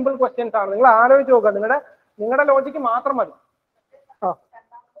 വളരെ സിമ്പിൾ ക്വസ്റ്റ്യൻസ് ആണ്. നിങ്ങൾ ആലോചിച്ച് നോക്കുക. നിങ്ങളുടെ ലോജിക്ക് മാത്രം മതി.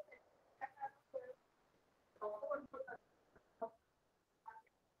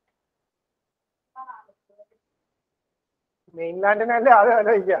 മെയിൻലാൻഡിനല്ലേ ആദ്യം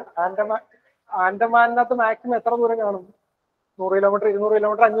ആലോചിക്കുക. ആൻഡമാനിനകത്ത് മാക്സിമം എത്ര ദൂരം കാണും? 100 കിലോമീറ്റർ, 200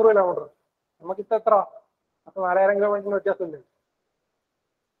 കിലോമീറ്റർ, 500 കിലോമീറ്റർ. നമുക്കിപ്പോൾ എത്ര? അപ്പോൾ 4000 കിലോമീറ്ററിന് വ്യത്യാസമില്ലേ?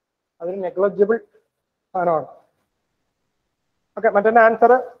 അതൊരു നെഗ്ലജിബിൾ സാധനമാണ്. ഓക്കെ, മറ്റേ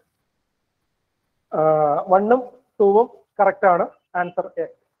ആൻസർ 1ഉം 2ഉം കറക്റ്റ് ആണ്. Answer A.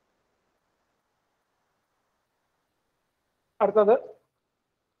 അടുത്തത്,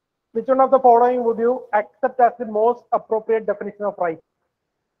 which one of the following would you accept as the most appropriate definition of right?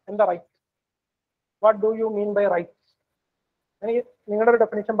 എന്താ right? What do you mean by right? എനിക്ക് നിങ്ങളുടെ ഒരു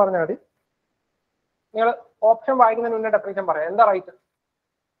ഡെഫിനിഷൻ പറഞ്ഞാൽ മതി. നിങ്ങൾ ഓപ്ഷൻ വായിക്കുന്നതിന് മുന്നേ ഡെഫിനിഷൻ പറയാം. എന്താ റൈറ്റ്?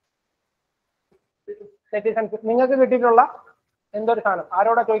 സിറ്റിസൺസ്. നിങ്ങൾക്ക് കിട്ടിയിട്ടുള്ള എന്തൊരു സാധനം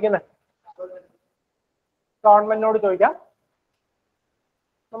ആരോടാ ചോദിക്കുന്നത്? ഗവൺമെന്റിനോട് ചോദിക്കാം.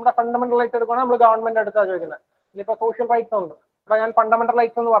 നമ്മുടെ ഫണ്ടമെന്റൽ റൈറ്റ്സ് എടുക്കുകയാണെങ്കിൽ നമ്മൾ ഗവൺമെന്റ് അടുത്താണ് ചോദിക്കുന്നത്. ഇനിയിപ്പോൾ സോഷ്യൽ റൈറ്റ്സ് ഉണ്ട്. ഇവിടെ ഞാൻ ഫണ്ടമെന്റൽ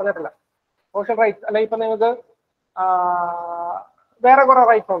റൈറ്റ്സ് എന്ന് പറഞ്ഞിട്ടില്ല. സോഷ്യൽ റൈറ്റ്സ് അല്ലെ, ഇപ്പൊ നിങ്ങൾക്ക് വേറെ കുറെ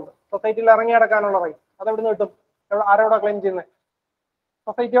റൈറ്റ്സ് ഉണ്ട്. സൊസൈറ്റിയിൽ ഇറങ്ങി നടക്കാനുള്ള റൈറ്റ്. അതെവിടുന്ന് കിട്ടും? ആരോടാ ക്ലെയിം ചെയ്യുന്നത്?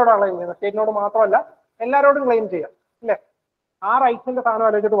 സൊസൈറ്റിയോടാണ് ക്ലെയിം ചെയ്യുന്നത്. സ്റ്റേറ്റിനോട് മാത്രമല്ല, എല്ലാവരോടും ക്ലെയിം ചെയ്യാം അല്ലേ? ആ റൈറ്റ്സിന്റെ സാധനം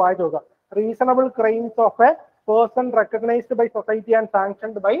ആലോചിച്ചിട്ട് വായിച്ചു നോക്കുക. Reasonable claims of A person recognised by society and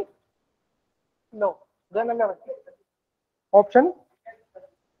sanctioned by no. ഇത് തന്നെയാണ് ഓപ്ഷൻ.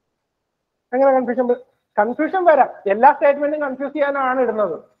 എങ്ങനെ കൺഫ്യൂഷൻ വരാം. എല്ലാ സ്റ്റേറ്റ്മെന്റും കൺഫ്യൂസ് ചെയ്യാനാണ്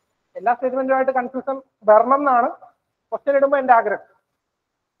ഇടുന്നത്. എല്ലാ സ്റ്റേറ്റ്മെന്റുമായിട്ട് കൺഫ്യൂഷൻ വരണം എന്നാണ് ക്വസ്റ്റ്യൻ ഇടുമ്പോൾ എന്റെ ആഗ്രഹം.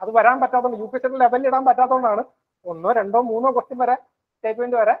 അത് വരാൻ പറ്റാത്തതുകൊണ്ട് UPSC ലെവലിൽ ഇടാൻ പറ്റാത്തതുകൊണ്ടാണ് 1, 2, 3 ക്വസ്റ്റ്യൻ വരെ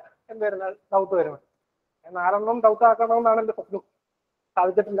സ്റ്റേറ്റ്മെന്റ് വരെ എന്ത് വരുന്നത് ഡൗട്ട് വരുന്നത്. 4 ഡൗട്ട് ആക്കണമെന്നാണ് എന്റെ സ്വപ്നം.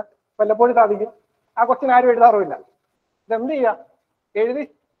 സാധിച്ചിട്ടില്ല, വല്ലപ്പോഴും സാധിക്കും. ആ ക്വസ്റ്റ്യൻ ആരും എഴുതാറുമില്ല. ഇതെന്ത് ചെയ്യുക, എഴുതി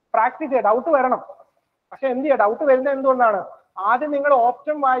പ്രാക്ടീസ് ചെയ്യുക. ഡൗട്ട് വരണം, പക്ഷെ എന്ത് ചെയ്യുക, ഡൗട്ട് വരുന്നത് എന്തുകൊണ്ടാണ്? ആദ്യം നിങ്ങൾ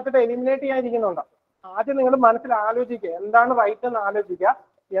ഓപ്ഷൻ വായിച്ചിട്ട് എലിമിനേറ്റ് ചെയ്യാനിരിക്കുന്നുണ്ട്. ആദ്യം നിങ്ങൾ മനസ്സിൽ ആലോചിക്കുക, എന്താണ് റൈറ്റ് എന്ന് ആലോചിക്കുക,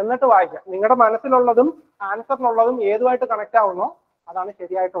 എന്നിട്ട് വായിക്കുക. നിങ്ങളുടെ മനസ്സിലുള്ളതും ആൻസറിനുള്ളതും ഏതുമായിട്ട് കണക്ട് ആവുന്നോ അതാണ്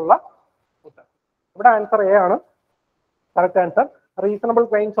ശരിയായിട്ടുള്ള ഉത്തരം. ഇവിടെ ആൻസർ എ ആണ് correct answer. Reasonable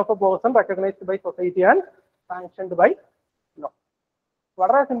claims of A person recognised by society and sanctioned by law.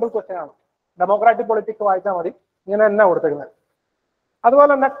 വളരെ സിമ്പിൾ ക്വസ്റ്റ്യൻ ആണ്. ഡെമോക്രാറ്റിക് പൊളിറ്റിക്സ് വായിച്ചാൽ മതി, ഇങ്ങനെ തന്നെ കൊടുത്തിരുന്നത്. അതുപോലെ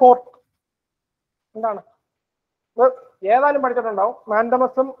തന്നെ കോർട്ട് എന്താണ് ഏതായാലും പഠിച്ചിട്ടുണ്ടാവും.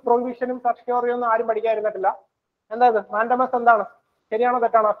 മാൻഡമസും പ്രൊഹിബിഷനും സർഷ്യോറിയും ഒന്നും ആരും പഠിക്കാതിരുന്നിട്ടില്ല. എന്താ ഇത് മാൻഡമസ് എന്താണ്? ശരിയാണോ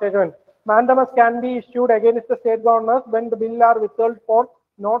തെറ്റാണോ statement? Mandamus can be issued against state governor's when the bill R withheld four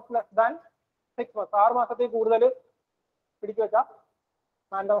not less than 6 months. 6 മാസത്തിൽ കൂടുതൽ പിടിച്ചു വെച്ചാൽ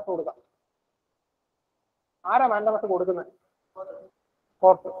മാൻഡമസ് കൊടുക്കാം. ആരാ മാൻഡമസ് കൊടുക്കുന്നത്?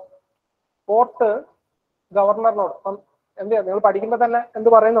 കോർട്ട്. കോർട്ട് ഗവർണറിനോട് എന്ത് ചെയ്യാം, നിങ്ങൾ പഠിക്കുമ്പോൾ തന്നെ എന്ത്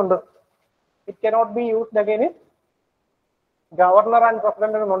പറയുന്നുണ്ട്? It cannot be used against governor and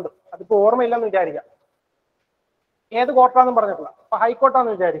president എന്നുണ്ട്. അതിപ്പോ ഓർമ്മയില്ലെന്ന് വിചാരിക്കാം. ഏത് കോർട്ടാണെന്നും പറഞ്ഞിട്ടില്ല. അപ്പൊ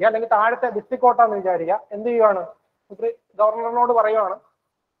ഹൈക്കോർട്ടാന്ന് വിചാരിക്കുക, അല്ലെങ്കിൽ താഴത്തെ ഡിസ്ട്രിക്ട് കോർട്ടാന്ന് വിചാരിക്കുക. എന്ത് ചെയ്യുവാണ്? ഗവർണറിനോട് പറയുവാണ്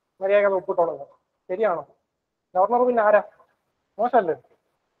മര്യാദ ഒപ്പിട്ടുള്ളത്. ശരിയാണോ? ഗവർണർ പിന്നെ ആരാ? മോശമല്ലേ?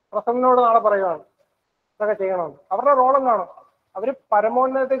 പ്രസിഡന്റിനോട് നാളെ പറയുവാണ് ഇതൊക്കെ ചെയ്യണമെന്ന്. അവരുടെ റോൾ എന്താണ്? അവര്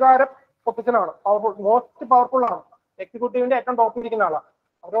പരമോന്നതാധികാര പൊസിഷനാണ്, പവർഫുൾ, മോസ്റ്റ് പവർഫുൾ ആണ്. എക്സിക്യൂട്ടീവിന്റെ ഏറ്റവും ടോപ്പിൽ ഇരിക്കുന്ന ആളാണ്.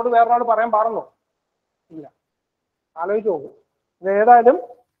 അവരോട് വേറൊരാൾ പറയാൻ പാടുന്നോ? ഇല്ല. ആലോചിച്ച് നോക്കൂ. ഇത് ഏതായാലും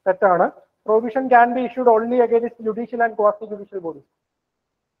തെറ്റാണ്. Provision can be issued only against judicial and quasi judicial bodies.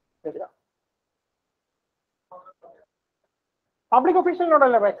 ശരിയാ. പബ്ലിക്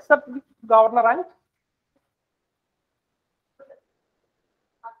ഒഫീഷ്യലിനോടല്ലേ, എക്സെപ്റ്റ് ഗവർണർ ആൻഡ്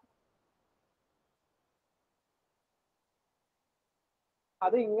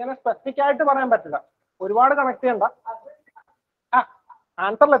അത് ഇങ്ങനെ സ്പെസിഫിക് ആയിട്ട് പറയാൻ പറ്റില്ല. ഒരുപാട് കണക്ട് ചെയ്യണ്ട.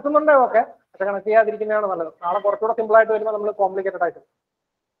 ആൻസറിൽ എത്തുന്നുണ്ടോ ഓക്കെ, പക്ഷെ കണക്ട് ചെയ്യാതിരിക്കുന്നതാണ് നല്ലത്. നാളെ കുറച്ചുകൂടെ സിമ്പിൾ ആയിട്ട് വരുമ്പോൾ നമ്മൾ കോംപ്ലിക്കേറ്റഡ് ആയിട്ട്.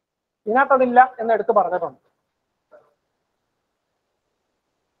 ഇതിനകത്തതില്ല എന്ന് എടുത്ത് പറഞ്ഞിട്ടുണ്ട്.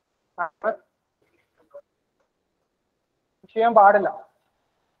 ചെയ്യാൻ പാടില്ല,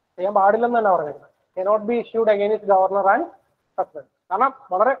 ചെയ്യാൻ പാടില്ലെന്ന് തന്നെ പറഞ്ഞിരുന്നത്. Cannot be issued against governor and president. കാരണം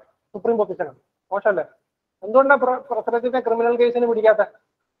വളരെ സുപ്രീം പൊസിഷനാണ്. മോശമല്ലേ? എന്തുകൊണ്ടാണ് പ്രസിഡന്റിനെ ക്രിമിനൽ കേസിന് പിടിക്കാത്ത?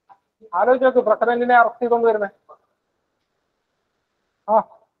 ആലോചിച്ച് നോക്ക്, പ്രസിഡന്റിനെ അറസ്റ്റ് ചെയ്തുകൊണ്ട് വരുന്നത്.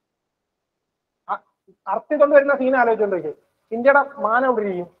 അറസ്റ്റ് ചെയ്തുകൊണ്ട് വരുന്ന സീൻ ആലോചിച്ചുകൊണ്ടിരിക്കും. ഇന്ത്യയുടെ മാനം എവിടെ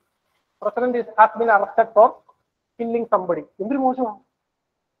ഇരിക്കും? President has been arrested four killing somebody. എന്തൊരു മോശമാണ്.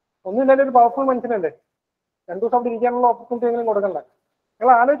 ഒന്നുമില്ലാലും ഒരു പവർഫുൾ മനുഷ്യനല്ലേ, 2 ദിവസം അവിടെ ഇരിക്കാനുള്ള ഓപ്പർച്യൂണിറ്റി എങ്കിലും കൊടുക്കണ്ടേ?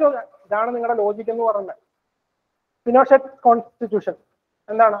 നിങ്ങൾ ആലോചിച്ചോ. ഇതാണ് നിങ്ങളുടെ ലോജിക് എന്ന് പറയുന്നത്. പിനോഷെറ്റ് കോൺസ്റ്റിറ്റ്യൂഷൻ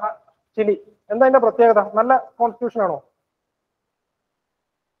എന്താണ്? ചിലി. എന്താ അതിന്റെ പ്രത്യേകത? നല്ല കോൺസ്റ്റിറ്റ്യൂഷൻ ആണോ?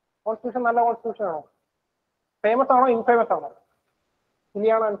 കോൺസ്റ്റിറ്റ്യൂഷൻ നല്ല കോൺസ്റ്റിറ്റ്യൂഷൻ ആണോ? ഫേമസ് ആണോ ഇൻഫേമസ് ആണോ?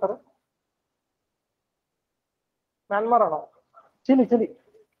 ചിലിയാണോ ആൻസർ? മ്യാൻമർ ആണോ? ചിലി.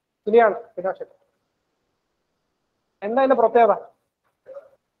 ചിലിയാണ് പിനോഷെറ്റ്. എന്താ അതിന്റെ പ്രത്യേകത?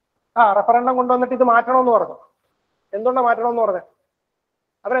 റെഫറൻഡം കൊണ്ടുവന്നിട്ട് ഇത് മാറ്റണമെന്ന് പറഞ്ഞു. എന്തുകൊണ്ടാണ് മാറ്റണമെന്ന് പറഞ്ഞത്?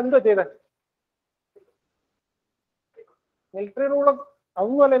 അവരെന്തോ ചെയ്തത്? മിലിറ്ററി റൂൾ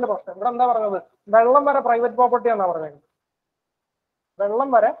അതൊന്നുമല്ല എന്റെ പ്രശ്നം. ഇവിടെ എന്താ പറഞ്ഞത്? വെള്ളം വരെ പ്രൈവറ്റ് പ്രോപ്പർട്ടി ആണെന്നാ പറഞ്ഞത്. വെള്ളം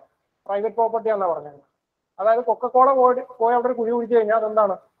വരെ പ്രൈവറ്റ് പ്രോപ്പർട്ടി ആണെന്നാ പറഞ്ഞത്. അതായത് കൊക്കക്കോള പോയി അവിടെ ഒരു കുഴി കുഴിച്ചു കഴിഞ്ഞാൽ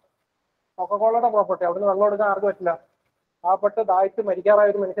അതെന്താണ്? കൊക്കക്കോളയുടെ പ്രോപ്പർട്ടി. അവിടുന്ന് വെള്ളം എടുക്കാൻ ആർക്കും പറ്റില്ല. പാവപ്പെട്ട് ദാഹിച്ച്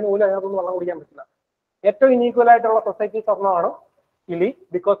മരിക്കാറായ ഒരു മനുഷ്യന് പോലും അതിനകത്തൊന്നും വെള്ളം കുടിക്കാൻ പറ്റില്ല. ഏറ്റവും ഇനീക്വൽ ആയിട്ടുള്ള society സ്വർണ്ണമാണ് Chile,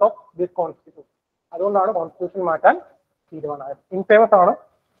 because of this constitution. അതുകൊണ്ടാണ് കോൺസ്റ്റിറ്റ്യൂഷൻ മാറ്റാൻ തീരുമാനമായത്. ഇൻഫേമസ് ആണ്.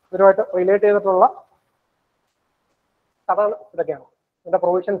 ഇവരുമായിട്ട് റിലേറ്റ് ചെയ്തിട്ടുള്ള കഥകൾ ഇതൊക്കെയാണ്, ഇതിന്റെ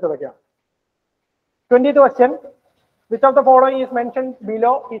പ്രൊവിഷൻസ് ഇതൊക്കെയാണ്. 20th question. Which of the following is mentioned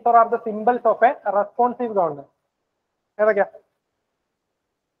below is or are the symbols of a responsive government? ഏതൊക്കെയാ?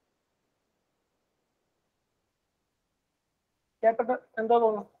 കേട്ടിട്ട് എന്തോ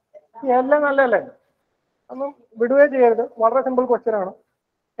തോന്നുന്നു? എല്ലാം നല്ലതല്ലേ? ഒന്നും വിടുകയോ ചെയ്യരുത്. വളരെ സിമ്പിൾ ക്വസ്റ്റ്യൻ ആണ്.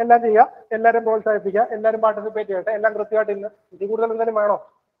 എല്ലാം ചെയ്യുക, എല്ലാവരും പ്രോത്സാഹിപ്പിക്കുക, എല്ലാവരും പാർട്ടിസിപ്പേറ്റ് ചെയ്യട്ടെ, എല്ലാം കൃത്യമായിട്ട് ഇല്ല. ഇതിൽ കൂടുതൽ എന്തെങ്കിലും വേണോ?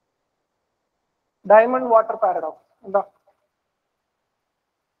 ഡയമണ്ട് വാട്ടർ പാരഡോക്സ് എന്താ?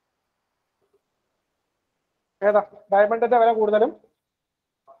 ഏതാ? ഡയമണ്ടിന്റെ വില കൂടുതലും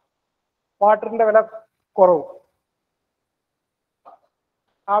വാട്ടറിന്റെ വില കുറവും.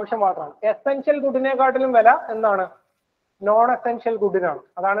 ആവശ്യം മാത്രമാണ്. എസെൻഷ്യൽ ഗുഡിനെക്കാട്ടിലും വില എന്താണ്? Non essential ഗുഡിനാണ്.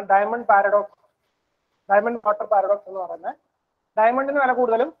 അതാണ് diamond paradox, diamond water paradox എന്ന് പറയുന്നത്. ഡയമണ്ടിന് വില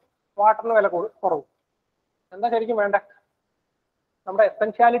കൂടുതലും വാട്ടറിന് വില കുറവും. എന്താ ശരിക്കും വേണ്ടേ? നമ്മുടെ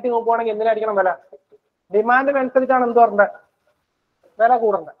എസെൻഷ്യാലിറ്റി നോക്കുവാണെങ്കിൽ എന്തിനായിരിക്കണം വില? ഡിമാൻഡിനനുസരിച്ചാണ് എന്ത് വരേണ്ടത്? വില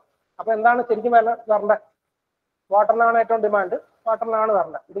കൂടേണ്ടത്. അപ്പൊ എന്താണ് ശരിക്കും വില വരേണ്ടത്? വാട്ടറിനാണ് ഏറ്റവും ഡിമാൻഡ്, വാട്ടറിനാണ്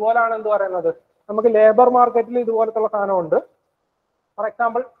വരേണ്ടത്. ഇതുപോലെയാണ് എന്ത് പറയുന്നത്, നമുക്ക് ലേബർ മാർക്കറ്റിൽ ഇതുപോലത്തുള്ള സാധനമുണ്ട്. For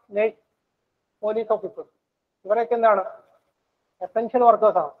example nurse, police officers, ഇവരൊക്കെ എന്താണ്? എസെൻഷ്യൽ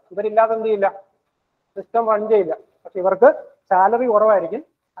വർക്കേഴ്സ് ആണ്. ഇവരില്ലാതെ എന്ത് ചെയ്യില്ല, സിസ്റ്റം റൺ ചെയ്യില്ല. പക്ഷെ ഇവർക്ക് സാലറി കുറവായിരിക്കും.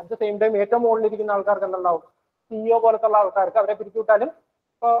 അറ്റ് ദ സെയിം ടൈം ഏറ്റവും മുകളിലിരിക്കുന്ന ആൾക്കാർക്ക് എന്തുണ്ടാവും? CEO പോലത്തുള്ള ആൾക്കാർക്ക് അവരെ പിരിച്ചുവിട്ടാലും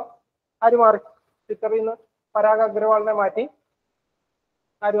ഇപ്പോൾ ആര് മാറി? ട്വിറ്ററിൽ നിന്ന് പരാഗ് അഗ്രവാളിനെ മാറ്റി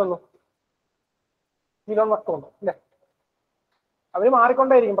ആര് വന്നു? ഇലോൺ മസ്ക് വന്നു അല്ലേ? അവർ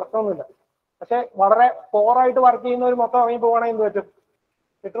മാറിക്കൊണ്ടേയിരിക്കും, പ്രശ്നമൊന്നുമില്ല. പക്ഷെ വളരെ പോറായിട്ട് വർക്ക് ചെയ്യുന്നവർ മൊത്തം ഇറങ്ങി പോവുകയാണെങ്കിൽ എന്ത് പറ്റും?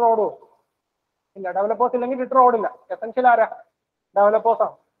 ട്വിറ്റർ ഓടുമോ? ഇല്ല. ഡെവലപ്പേഴ്സ് ഇല്ലെങ്കിൽ ട്വിറ്റർ ഓടില്ല. എസെൻഷ്യൽ ആരാ?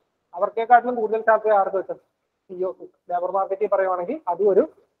 ഡെവലപ്പേഴ്സാണ്. അവർക്കേക്കാട്ടിലും കൂടുതൽ ചാർജ് ആർക്ക് കിട്ടും? CEO. ലേബർ മാർക്കറ്റിൽ പറയുവാണെങ്കിൽ അതും ഒരു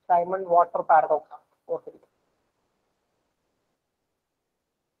ഡയമണ്ട് വാട്ടർ പാരഡോക്സ് ആണ്. ഓർത്തിരിക്കും.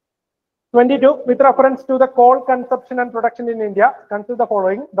 22. With reference to the coal consumption and production in India, consider the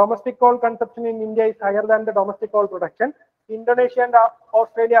following. Domestic coal consumption in India is higher than the domestic coal production. Indonesia and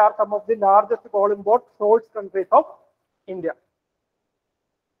Australia are some of the largest coal import source countries of India.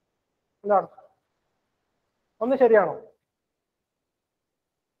 എന്താണ്? ഒന്ന് ശരിയാണോ?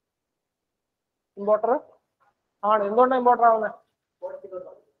 Importer ആണ്. എന്തുകൊണ്ടാണ് importer ആവുന്നത്?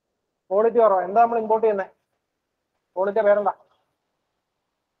 Quality കുറവാണ്. എന്താ നമ്മൾ import ചെയ്യുന്നത്? ക്വാളിറ്റി പേരെന്താ?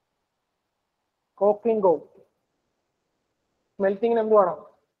 Cocking call. സ്മെൽറ്റിങ്ങിന് എന്ത് വേണം?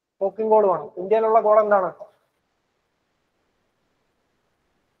 കോക്കിംഗ് കോൾ വേണം. ഇന്ത്യയിലുള്ള കോൾ എന്താണ്?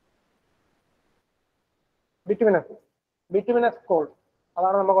 ബിറ്റുമിനസ്. ബിറ്റുമിനസ് കോൾ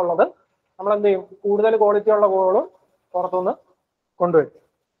അതാണ് നമുക്കുള്ളത്. നമ്മൾ എന്ത് ചെയ്യും? കൂടുതൽ ക്വാളിറ്റി ഉള്ള കോളും പുറത്തുനിന്ന് കൊണ്ടുവരും.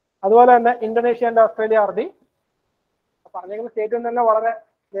 അതുപോലെ തന്നെ Indonesia and Australia are the, പറഞ്ഞിരിക്കുന്ന സ്റ്റേറ്റ് തന്നെ വളരെ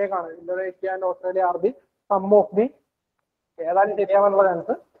വേഗമാണ്. Indonesia and Australia are the sum of the, ഏതായാലും ശരിയാവാനുള്ള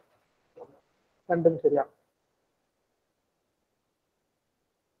ചാൻസ് രണ്ടും ശരിയാണ്.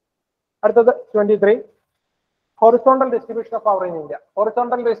 അടുത്തത് 23. Horizontal distribution of power in India.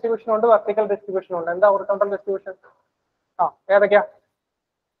 Horizontal distribution ഉണ്ട്, വെർട്ടിക്കൽ ഡിസ്ട്രിബ്യൂഷൻ ഉണ്ട്. എന്താ ഹൊറിസോണ്ടൽ ഡിസ്ട്രിബ്യൂഷൻ? ഏതൊക്കെയാ?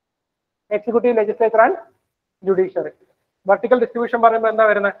 Executive, legislature and judiciary. Vertical distribution പറയുമ്പോൾ എന്താ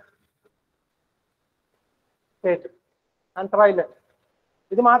വരുന്നത്? സ്റ്റേറ്റ്. ആൻസർ ആയില്ലേ?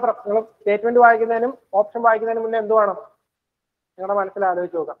 ഇത് മാത്രം നിങ്ങൾ സ്റ്റേറ്റ്മെന്റ് വായിക്കുന്നതിനും ഓപ്ഷൻ വായിക്കുന്നതിനും മുന്നേ എന്ത് വേണം? നിങ്ങളുടെ മനസ്സിൽ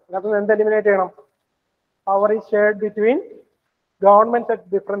ആലോചിച്ച് നോക്കാം. അതിനകത്ത് എന്ത് എലിമിനേറ്റ് ചെയ്യണം? Power is shared between governments at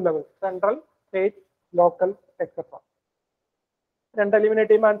different level, central, state, local etcetera. രണ്ട് എലിമിനേറ്റ്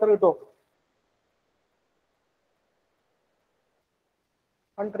ചെയ്യുമ്പോൾ ആൻസർ കിട്ടുമോ?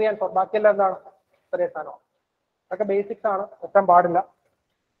 1, 3 and 4. ബാക്കിയെല്ലാം എന്താണ്? ഒരേ സ്ഥാനമാണ്. അതൊക്കെ ബേസിക്സ് ആണ്, എത്താൻ പാടില്ല.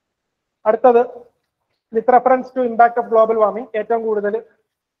 അടുത്തത് with reference to impact of global warming ഏറ്റവും കൂടുതൽ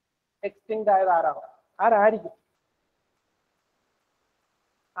എക്സ്റ്റിങ്ക്ട് ആയത് ആരാണ്? ആരായിരിക്കും?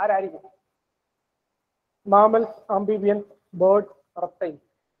 Mammals, ആംബിബിയൻസ്, birds, reptiles.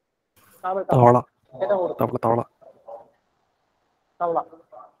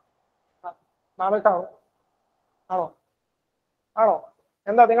 മാമൽസ് ആണോ? ആണോ?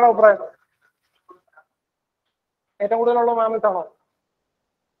 എന്താ നിങ്ങളുടെ അഭിപ്രായം? ഏറ്റവും കൂടുതലുള്ള മാമൽസ് ആണോ?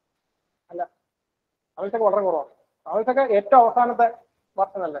 അല്ല, മാമൽസ് ഒക്കെ വളരെ കുറവാണ്. മാമൽസ് ഒക്കെ ഏറ്റവും അവസാനത്തെ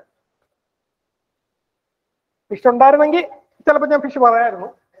വർഷം അല്ലേ? ഫിഷ് ഉണ്ടായിരുന്നെങ്കിൽ ചിലപ്പോൾ ഞാൻ ഫിഷ് പറയായിരുന്നു.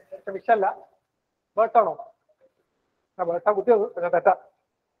 പക്ഷെ ഫിഷ് അല്ല. ബേർഡ്സ് ആണോ? ബേർഡ്സാ കുത്തിയത്, പക്ഷെ തെറ്റാ.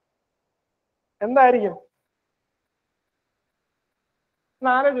 എന്തായിരിക്കും?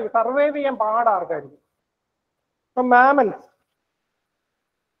 ആലോചിക്കും. സർവൈവ് ചെയ്യാൻ പാടാർക്കായിരിക്കും. ഇപ്പൊ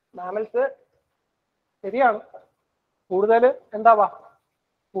മാമൽസ് ശരിയാണ്. കൂടുതൽ എന്താവാ?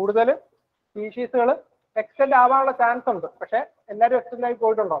 കൂടുതൽ സ്പീഷീസുകൾ എക്സ്റ്റെൻഡ് ആവാനുള്ള ചാൻസ് ഉണ്ട്. പക്ഷെ എല്ലാവരും എക്സ്റ്റെൻഡ് ആയി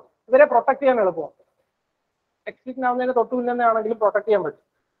പോയിട്ടുണ്ടോ? ഇവരെ പ്രൊട്ടക്ട് ചെയ്യാൻ എളുപ്പമാണ്. എക്സ്റ്റെൻഡ് ആവുന്നതിന് തൊട്ട് മുന്നേ ആണെങ്കിലും പ്രൊട്ടക്ട് ചെയ്യാൻ പറ്റും.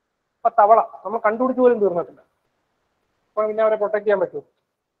 ഇപ്പൊ തവള നമ്മൾ കണ്ടുപിടിച്ച് പോലും തീർന്നിട്ടില്ല. അപ്പൊ പിന്നെ അവരെ പ്രൊട്ടക്ട് ചെയ്യാൻ പറ്റും.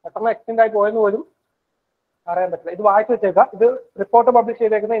 പെട്ടെന്ന് എക്സ്റ്റെൻഡ് ആയി പോയെന്ന് പോലും അറിയാൻ പറ്റില്ല. ഇത് വായിച്ചു വെച്ചേക്കാം. ഇത് റിപ്പോർട്ട് പബ്ലിഷ്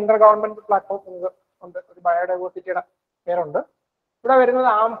ചെയ്തേക്കുന്ന ഇന്റർ ഗവൺമെന്റ് പ്ലാറ്റ്ഫോം ഉണ്ട്. ഒരു ബയോഡൈവേഴ്സിറ്റിയുടെ പേരുണ്ട്. ഇവിടെ വരുന്നത്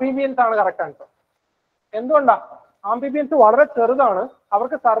ആംഫീബിയൻസ് ആണ് കറക്റ്റ് ആൻസർ. എന്തുകൊണ്ടാ? ആംഫീബിയൻസ് വളരെ ചെറുതാണ്.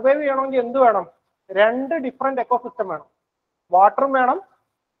 അവർക്ക് സർവൈവ് ചെയ്യണമെങ്കിൽ എന്ത് വേണം? 2 ഡിഫറെന്റ് എക്കോസിസ്റ്റം വേണം. വാട്ടറും വേണം,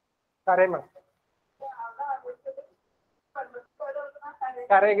 കരയും വേണം.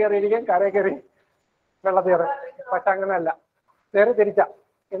 കരയെ കയറിയിരിക്കും, കരയെ കയറി വെള്ളത്തിൽ കയറി. പക്ഷെ അങ്ങനെയല്ല, കയറി തിരിച്ച.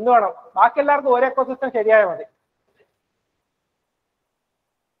 എന്ത് വേണം? ബാക്കി എല്ലാവർക്കും ഒരു എക്കോസിസ്റ്റം ശരിയായ മതി.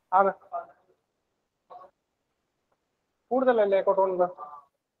 ആണ് കൂടുതലല്ലേ എക്കോ ടൂറിസം?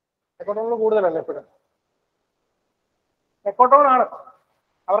 എക്കോട്ടോണിൽ കൂടുതലല്ലേ എപ്പോഴും? എക്കോട്ടോൺ ആണ്.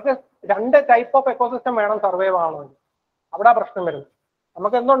 അവർക്ക് 2 ടൈപ്പ് ഓഫ് എക്കോസിസ്റ്റം വേണം സർവൈവ് ആവണമെങ്കിൽ. അവിടെ പ്രശ്നം വരുന്നത്.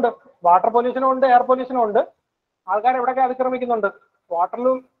 നമുക്ക് എന്തുണ്ട്? വാട്ടർ പൊല്യൂഷനും ഉണ്ട്, എയർ പൊല്യൂഷനും ഉണ്ട്. ആൾക്കാർ എവിടെയൊക്കെ അതിക്രമിക്കുന്നുണ്ട്?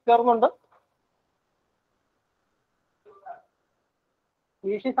 വാട്ടറിലും ചേർന്നുണ്ട്,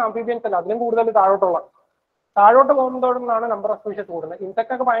 സ്പീഷീസ് ആംഫിബിയൻസ് അല്ല, അതിലും കൂടുതൽ താഴോട്ട് പോകുന്നതോടുന്നാണ് നമ്പർ ഓഫ് സ്പീഷീസ് കൂടുന്നത്.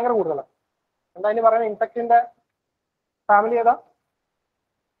 ഇൻസെക്ട് ഒക്കെ ഭയങ്കര കൂടുതലാണ്. എന്താ ഇനി പറയുന്നത്? ഇൻസെക്ടിന്റെ ഫാമിലി ഏതാ?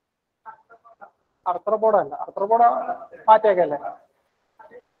 അർത്രപോഡ അല്ല, അർത്രപോഡ പാറ്റയൊക്കെ അല്ലേ?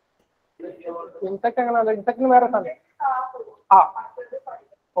 ഇൻസെക്ട് എങ്ങനെയല്ല, ഇൻസെക്ടിന് വേറെ സാധനം. ആ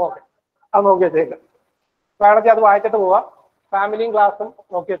ഓക്കെ, അത് നോക്കി വെച്ചേക്കാം. വേണമെങ്കിൽ അത് വായിച്ചിട്ട് പോവാം. ഫാമിലിയും ക്ലാസ്സും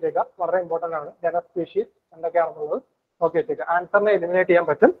നോക്കി വെച്ചേക്കാം, വളരെ ഇമ്പോർട്ടൻ്റ് ആണ്. ജനറൽ സ്പീഷീസ് എന്തൊക്കെയാണെന്നുള്ളത് നോക്കി വെച്ചേക്കാം. ആൻസറിനെ എലിമിനേറ്റ് ചെയ്യാൻ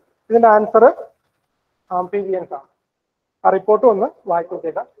പറ്റും. ഇതിന്റെ ആൻസർ ആംഫിബിയൻസ് ആണ്. ആ റിപ്പോർട്ടും ഒന്ന് വായിച്ചു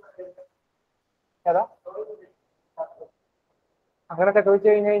വെച്ചേക്കാം. ഏതാ? അങ്ങനെയൊക്കെ ചോദിച്ചു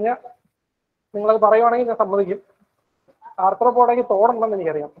കഴിഞ്ഞാൽ നിങ്ങളത് പറയുവാണെങ്കിൽ ഞാൻ സമ്മതിക്കും. ആർത്രപോഡയ്ക്ക് തോടുണ്ടെന്ന്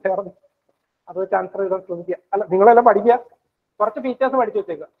എനിക്കറിയാം, അത് വെച്ച് ആൻസർ ചെയ്താൽ ശ്രമിക്കുക. അല്ല, നിങ്ങളെല്ലാം പഠിക്കുക, കുറച്ച് ഫീച്ചേഴ്സ് പഠിച്ചു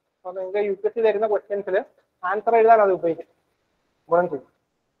വെച്ചേക്കുക. അപ്പോൾ നിങ്ങൾക്ക് UPSC തരുന്ന ക്വസ്റ്റ്യൻസിൽ ആൻസർ എഴുതാൻ അത് ഉപയോഗിക്കും. ഗുണം ചെയ്യും.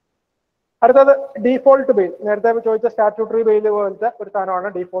 അടുത്തത് ഡീഫോൾട്ട് ബെയിൽ. നേരത്തെ ചോദിച്ച സ്റ്റാറ്റ്യൂട്ടറി ബെയിൽ പോലത്തെ ഒരു സാധനമാണ്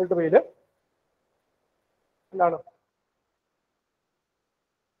ഡീഫോൾട്ട് ബെയിൽ. എന്താണ്?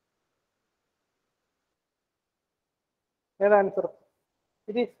 ഏതാ ആൻസർ?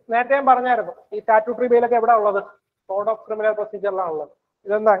 ഇത് നേരത്തെ ഞാൻ പറഞ്ഞായിരുന്നു, ഈ സ്റ്റാറ്റ്യൂട്ടറി ബെയിലൊക്കെ എവിടെ ഉള്ളത്? കോഡ് ഓഫ് ക്രിമിനൽ പ്രൊസീജിയറിലാണ് ഉള്ളത്.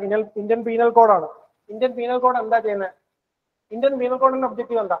 ഇതെന്താ? ഇന്ത്യൻ പീനൽ കോഡാണ്. ഇന്ത്യൻ പീനൽ കോഡ് എന്താ ചെയ്യുന്നത്? ഇന്ത്യൻ പീനൽ കോഡിന്റെ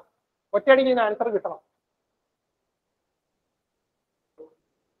ഒബ്ജക്റ്റീവ് എന്താ? ഒറ്റയടിക്ക് ഇതിന് ആൻസർ കിട്ടണം.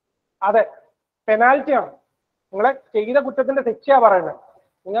 അതെ, പെനാൽറ്റി ആണ്. നിങ്ങളെ ചെയ്ത കുറ്റത്തിന്റെ ശിക്ഷയാ പറയുന്നത്,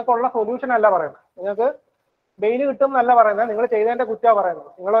 നിങ്ങൾക്കുള്ള സൊല്യൂഷൻ അല്ല പറയുന്നത്. നിങ്ങൾക്ക് ബെയിൽ കിട്ടും എന്നല്ല പറയുന്നത്, നിങ്ങൾ ചെയ്തതിന്റെ കുറ്റമാണ് പറയുന്നത്.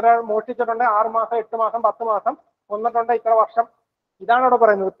 നിങ്ങൾ ഒരാൾ മോഷ്ടിച്ചിട്ടുണ്ടെങ്കിൽ 6 മാസം, 8 മാസം, 10 മാസം, കൊന്നിട്ടുണ്ട് ഇത്ര വർഷം, ഇതാണ് അവിടെ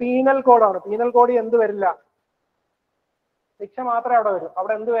പറയുന്നത്. പീനൽ കോഡാണ്. പീനൽ കോഡ് എന്ത് വരില്ല? ശിക്ഷ മാത്രമേ അവിടെ വരൂ.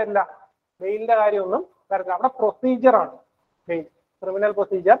 അവിടെ എന്ത് വരില്ല? ബെയിലിന്റെ കാര്യമൊന്നും വരില്ല. അവിടെ പ്രൊസീജിയറാണ് bail. Criminal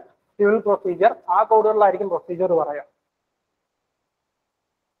procedure, civil procedure, ആ കോഡുകളിലായിരിക്കും പ്രൊസീജിയർ പറയാം.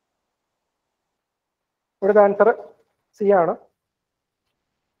 ഇവിടുത്തെ ആൻസർ സി ആണ്.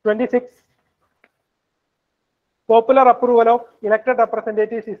 26. Popular approval of elected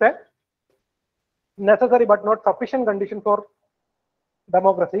representatives is a necessary but not sufficient condition for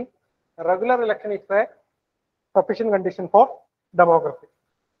democracy. Regular election is a sufficient condition for democracy.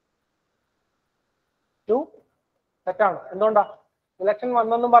 2 തെറ്റാണ്. എന്തുകൊണ്ടാ? ഇലക്ഷൻ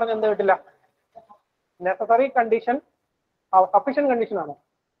വന്നെന്നും പറഞ്ഞ് എന്ത് കിട്ടില്ല? Necessary condition, sufficient condition ആണ്.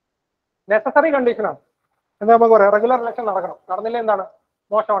 നെസസറി കണ്ടീഷൻ ആണ് എന്ന് നമുക്ക് പറയാം. റെഗുലർ ഇലക്ഷൻ നടക്കണം. നടന്നില്ല എന്താണ്?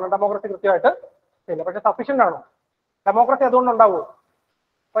 മോശമാണ്. ഡെമോക്രസി കൃത്യമായിട്ട് ഇല്ല. പക്ഷെ സഫീഷ്യന്റ് ആണോ? ഡെമോക്രസി അതുകൊണ്ട് ഉണ്ടാവുമോ?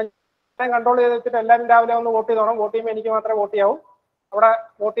 ഇപ്പം കൺട്രോൾ ചെയ്ത് വെച്ചിട്ട് എല്ലാവരും രാവിലെ ഒന്ന് വോട്ട് ചെയ്തോണം, വോട്ട് ചെയ്യുമ്പോൾ എനിക്ക് മാത്രമേ വോട്ട് ചെയ്യാവൂ, അവിടെ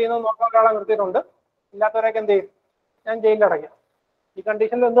വോട്ട് ചെയ്യുന്നത് നോക്കാൻ ഒരാളെ നിർത്തിയിട്ടുണ്ട്, ഇല്ലാത്തവരൊക്കെ എന്ത് ചെയ്യും? ഞാൻ ജയിലിൽ അടയ്ക്കും. ഈ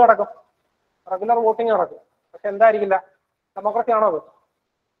കണ്ടീഷനിൽ എന്ത് നടക്കും? റെഗുലർ വോട്ടിംഗ് നടക്കും. പക്ഷെ എന്തായിരിക്കില്ല? ഡെമോക്രസി ആണോ അത്?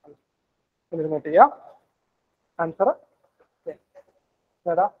 എലിമിനേറ്റ് ചെയ്യാം. ആൻസർ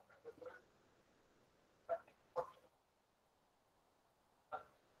ഏതാ?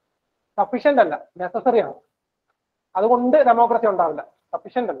 സഫീഷ്യന്റ് അല്ല, നെസസറി ആണ്. അതുകൊണ്ട് ഡെമോക്രസി ഉണ്ടാവില്ല.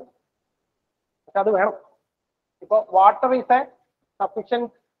 സഫീഷ്യന്റ് അല്ല, പക്ഷെ അത് വേണം. ഇപ്പൊ water is A sufficient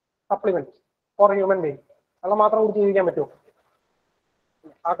supplement for human being. വെള്ളം മാത്രം കുടിച്ച് ജീവിക്കാൻ പറ്റുമോ?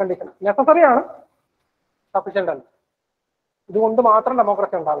 ആ കണ്ടീഷൻ നെസസറി ആണ്, സഫീഷ്യന്റ് അല്ല. ഇതുകൊണ്ട് മാത്രം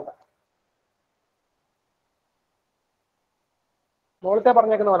ഡെമോക്രസി ഉണ്ടാവില്ല. മുകളിലത്തെ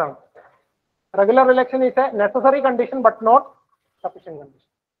പറഞ്ഞേക്കുന്ന പോലാണ്. Regular election is A necessary condition but not sufficient condition.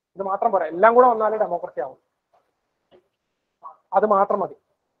 ഇത് മാത്രം പോരാ, എല്ലാം കൂടെ വന്നാലേ ഡെമോക്രസി ആവും. അത് മാത്രം മതി.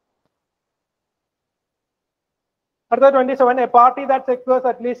 അടുത്ത 27. A party that secures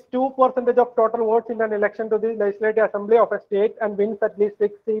at least 2% of total votes in an election to the legislative assembly of a state and wins at least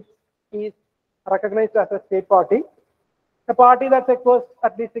 6 seats is recognized as a state party. A party that secures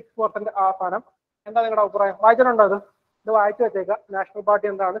at least 6% ആ സാധനം എന്താ നിങ്ങളുടെ അഭിപ്രായം? വായിച്ചിട്ടുണ്ടോ? ഇത് വായിച്ചു വെച്ചേക്കാം. National party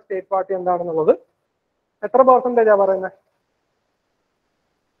എന്താണ്, സ്റ്റേറ്റ് പാർട്ടി എന്താണെന്നുള്ളത്. എത്ര പെർസെന്റേജാ പറയുന്നത്?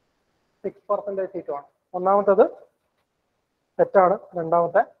 6% സീറ്റുമാണ്. ഒന്നാമത്തത് തെറ്റാണ്,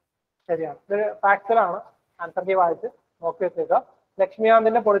 രണ്ടാമത്തെ ശരിയാണ്. ഇത് ഫാക്ച്വലാണ്. ആൻസർ കീ വായിച്ച് നോക്കി വെച്ചേക്കുക.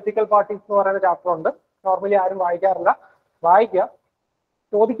 ലക്ഷ്മികാന്തിന്റെ പൊളിറ്റിക്കൽ പാർട്ടീസ് എന്ന് പറയുന്ന ചാപ്റ്റർ ഉണ്ട്. നോർമലി ആരും വായിക്കാറില്ല, വായിക്കുക.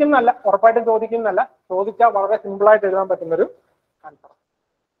 ചോദിക്കുന്നല്ല, ഉറപ്പായിട്ടും ചോദിക്കുന്നല്ല, ചോദിച്ചാൽ വളരെ സിമ്പിൾ ആയിട്ട് എഴുതാൻ പറ്റുന്നൊരു ആൻസർ.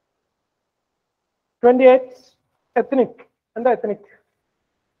 28. എത്നിക്. എന്താ എത്നിക്?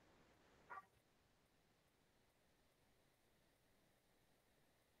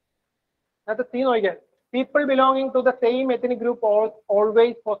 അത് സീ നോക്കിയാൽ people belonging to the same ethnic group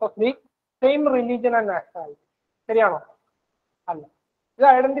always possess the same religion and nationality. ശരിയാണോ? അല്ല. ഇത്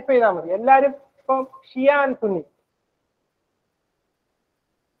ഐഡന്റിഫൈ ചെയ്താൽ മതി. എല്ലാവരും ഇപ്പം ഷിയ ആൻഡ് സുന്നി,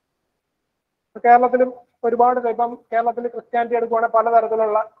 കേരളത്തിലും ഒരുപാട് ഇപ്പം കേരളത്തിൽ ക്രിസ്ത്യാനിറ്റി എടുക്കുവാണെങ്കിൽ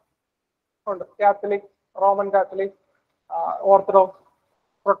പലതരത്തിലുള്ള ഉണ്ട്. Catholic, Roman Catholic, orthodox,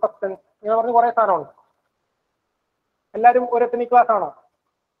 Protestant, ഇങ്ങനെ പറഞ്ഞ് കുറെ സാധനമുണ്ട്. എല്ലാവരും ഒരു എത്നിക് ക്ലാസ് ആണോ?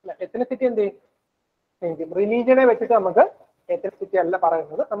 അല്ല. എത്നിസിറ്റി എന്ത് ചെയ്യും? റിലീജിയനെ വെച്ചിട്ട് നമുക്ക് എത്നിസിറ്റി അല്ല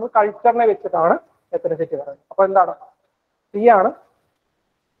പറയുന്നത്, നമ്മൾ കൾച്ചറിനെ വെച്ചിട്ടാണ് എത്നിസിറ്റി പറയുന്നത്. അപ്പൊ എന്താണ്? സി ആണ്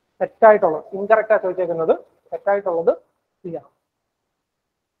തെറ്റായിട്ടുള്ളത്. ഇൻകറക്റ്റാ ചോദിച്ചേക്കുന്നത്. തെറ്റായിട്ടുള്ളത് സി ആണ്.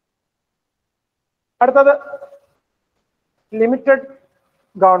 അടുത്തത് ലിമിറ്റഡ്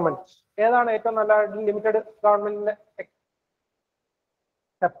ഗവൺമെന്റ്. ഏതാണ് ഏറ്റവും നല്ല ലിമിറ്റഡ് ഗവൺമെന്റിന്റെ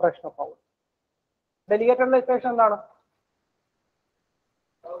separation of power? Delegated legislation എന്താണ്?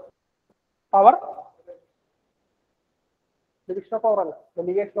 പവർ ഡിവിഷൻ ഓഫ് പവർ അല്ല,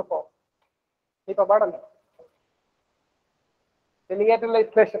 ഡെലിഗേഷൻ ഓഫ് പവർ. ഈ പപാടല്ല, ഡെലിഗേറ്റഡ്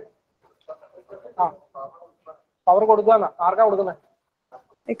ലെജിസ്ലേഷൻ. ആ, പവർ കൊടുക്കുക. ആർക്കാ കൊടുക്കുന്നത്?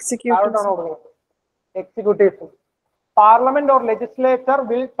 ആരോട്ടാണോ കൊടുക്കുന്നത്? Executive. Parliament or legislature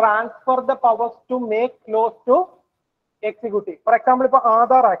will transfer the powers to make laws to executive. For example, ഇപ്പോൾ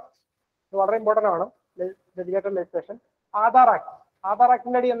ആധാർ ആക്ട് വളരെ ഇമ്പോർട്ടന്റ് ആണ്. Delegated legislation. ആധാർ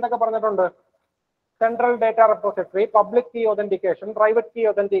ആക്ടിന്റെ അടി എന്തൊക്കെ പറഞ്ഞിട്ടുണ്ട്? Central data repository, public key authentication, private key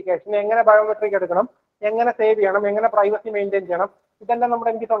authentication, എങ്ങനെ ബയോമെട്രിക് എടുക്കണം, എങ്ങനെ സേവ് ചെയ്യണം, എങ്ങനെ പ്രൈവസി മെയിൻറ്റെയിൻ ചെയ്യണം, ഇതെല്ലാം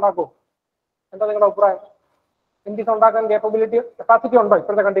നമ്മുടെ എം പിസ് ഉണ്ടാക്കും. എന്താ നിങ്ങളുടെ അഭിപ്രായം? എം പിസ് ഉണ്ടാക്കാൻ കപ്പാസിറ്റി ഉണ്ടോ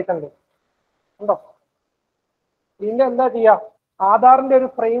ഇപ്പോഴത്തെ കണ്ടീഷനിൽ? ഉണ്ടോ? ഇതിന്റെ എന്താ ചെയ്യാ? ആധാറിന്റെ ഒരു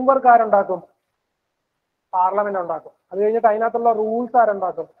ഫ്രെയിം വർക്ക് ആരുണ്ടാക്കും? പാർലമെന്റ് ഉണ്ടാക്കും. അത് കഴിഞ്ഞിട്ട് അതിനകത്തുള്ള റൂൾസ്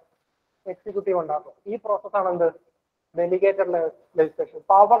ആരുണ്ടാക്കും? എക്സിക്യൂട്ടീവ് ഉണ്ടാക്കും. ഈ പ്രോസസ്സാണ് എന്ത്? Delegated legislation.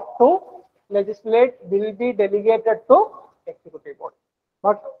 Power to legislate will be delegated to executive body.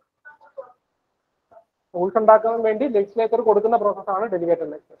 But rules ഉണ്ടാക്കാൻ വേണ്ടി ലെജിസ്ലേച്ചർ കൊടുക്കുന്ന പ്രോസസ്സാണ്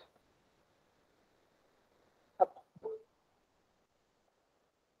ഡെലിഗേറ്റഡ് ലെജിസ്ലേഷൻ.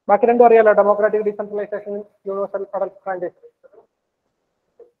 ബാക്കി രണ്ടും അറിയാലോ. Democratic decentralisation, universal federal franchise.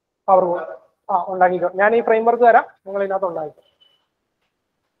 Power ഉണ്ടാക്കിക്കോ. ഞാൻ ഈ ഫ്രെയിം വർക്ക് തരാം, നിങ്ങൾ ഇതിനകത്ത് ഉണ്ടാക്കിക്കോ.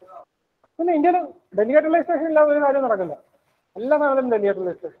 പിന്നെ ഇന്ത്യയിൽ ഡെലിഗേറ്റഡ് ലെജിസ്ലേഷൻ ഇല്ലാതെ ഒരു കാര്യം നടക്കില്ല. എല്ലാ സാധനത്തിലും ഡെലിഗേറ്റഡ്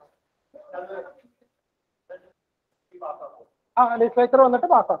ലെജിസ്ലേഷൻ. ലെജിസ്ലേച്ചർ വന്നിട്ട്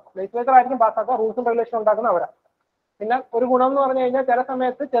പാസ്സാക്കും. ലെജിസ്ലേച്ചർ ആയിരിക്കും പാസ്സാക്കുക. റൂൾസും റെഗുലേഷൻ ഉണ്ടാക്കുന്ന അവരാ. പിന്നെ ഒരു ഗുണം എന്ന് പറഞ്ഞു കഴിഞ്ഞാൽ ചില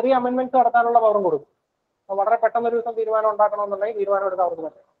സമയത്ത് ചെറിയ അമെന്റ്മെന്റ്സ് നടത്താനുള്ള പവറും കൊടുക്കും. വളരെ പെട്ടെന്ന് ഒരു ദിവസം തീരുമാനം ഉണ്ടാക്കണമെന്നുണ്ടെങ്കിൽ തീരുമാനം എടുക്കാൻ അവർക്ക്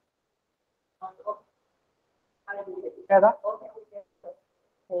പറ്റും. ഏതാ?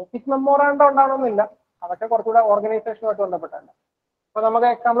 ഓഫീസ് മെമ്മോറാണ്ടം ഉണ്ടാവണമെന്നില്ല. അതൊക്കെ കുറച്ചുകൂടെ ഓർഗനൈസേഷനുമായിട്ട് ബന്ധപ്പെട്ടല്ല. ഇപ്പൊ നമുക്ക്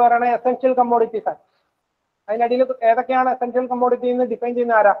എക്സാമ്പിൾ പറയുകയാണെങ്കിൽ എസെൻഷ്യൽ കമ്മോഡിറ്റീസ് ആക്ട്. അതിനടിയിൽ ഏതൊക്കെയാണ് എസെൻഷ്യൽ കമ്മോഡിറ്റി എന്ന് ഡിഫൈൻ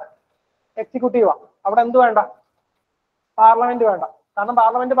ചെയ്യുന്ന ആരാ? എക്സിക്യൂട്ടീവാ. അവിടെ എന്ത് വേണ്ട? പാർലമെന്റ് വേണ്ട. കാരണം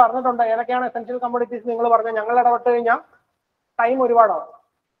പാർലമെന്റ് പറഞ്ഞിട്ടുണ്ട് ഏതൊക്കെയാണ് എസെൻഷ്യൽ കമ്മോഡിറ്റീസ്. നിങ്ങൾ പറഞ്ഞാൽ ഞങ്ങൾ ഇടപെട്ട് കഴിഞ്ഞാൽ ടൈം ഒരുപാടാവും,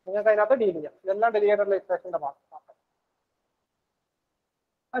 നിങ്ങൾക്ക് അതിനകത്ത് ഡീൽ ചെയ്യാം. ഇതെല്ലാം ഡെലിഗേറ്റഡ് ലെജിസ്ലേഷന്റെ ഭാഗം.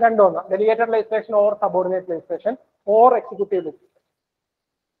 രണ്ടും ഒന്ന്, delegated legislation or subordinate legislation or executive legislation.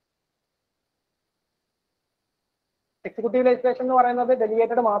 Executive legislation എന്ന് പറയുന്നത്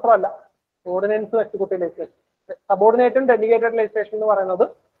ഡെലിഗേറ്റഡ് മാത്രമല്ല, ഓർഡിനൻസും എക്സിക്യൂട്ടീവ് ലെജിസ്ലേഷൻ. സബോർഡിനേറ്റും ഡെലിഗേറ്റഡ് ലെജിസ്ലേഷൻ എന്ന് പറയുന്നത്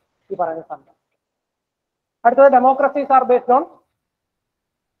ഈ പറയുന്ന സാധനം. അടുത്തത് democracies are based on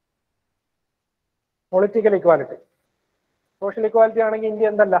political equality. Social equality ആണെങ്കിൽ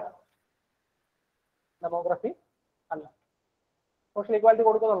ഇന്ത്യ എന്തല്ല? ഡെമോക്രസി അല്ല. സോഷ്യൽ ഇക്വാലിറ്റി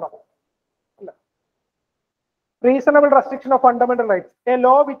കൊടുക്കുന്നുണ്ടോ? അല്ല. Reasonable restriction of fundamental rights. A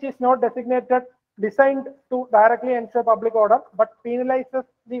law which is not designed to directly ensure public order but penalizes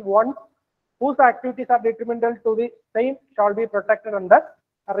the ones whose activities are detrimental to the same shall be protected under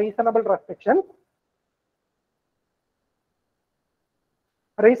a reasonable restriction.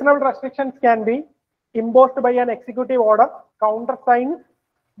 Reasonable restrictions can be imposed by an executive order countersigned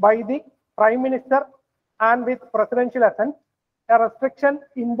by the Prime Minister and with presidential assent. A restriction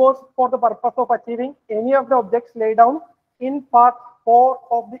imposed for the purpose of achieving any of the objects laid down in Part 4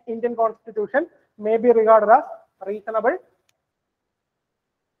 of the Indian Constitution may be regarded as reasonable.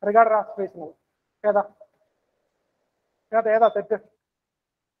 ഏതാ തെറ്റ്?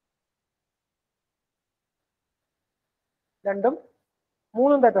 രണ്ടും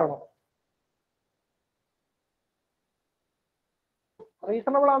മൂന്നും തെറ്റാണോ?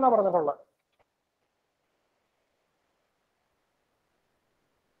 Reasonable ആണെന്നാ പറഞ്ഞിട്ടുള്ളത്.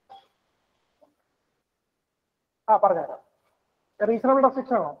 പറഞ്ഞുതരാം. Reasonable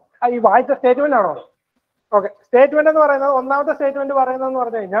restriction ആണോ? ഈ വായിച്ച സ്റ്റേറ്റ്മെന്റ് ആണോ? ഓക്കെ. സ്റ്റേറ്റ്മെന്റ് എന്ന് പറയുന്നത്, ഒന്നാമത്തെ സ്റ്റേറ്റ്മെന്റ് പറയുന്നതെന്ന്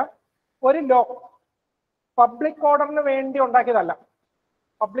പറഞ്ഞു കഴിഞ്ഞാൽ ഒരു ലോ പബ്ലിക് ഓർഡറിന് വേണ്ടി ഉണ്ടാക്കിയതല്ല,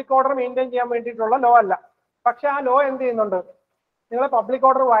 പബ്ലിക് ഓർഡർ മെയിൻറ്റെയിൻ ചെയ്യാൻ വേണ്ടിയിട്ടുള്ള ലോ അല്ല. പക്ഷെ ആ ലോ എന്ത് ചെയ്യുന്നുണ്ട്? നിങ്ങൾ പബ്ലിക്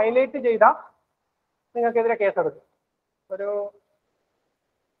ഓർഡർ വയലേറ്റ് ചെയ്താൽ നിങ്ങൾക്കെതിരെ കേസെടുക്കും. ഒരു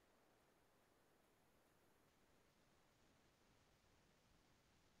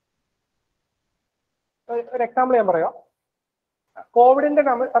ഒരു എക്സാമ്പിൾ ഞാൻ പറയാം. കോവിഡിന്റെ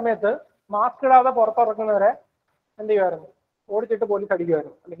സമയത്ത് മാസ്ക് ഇടാതെ പുറത്തിറങ്ങുന്നവരെ എന്ത് ചെയ്യുമായിരുന്നു? ഓടിച്ചിട്ട് പോലീസ്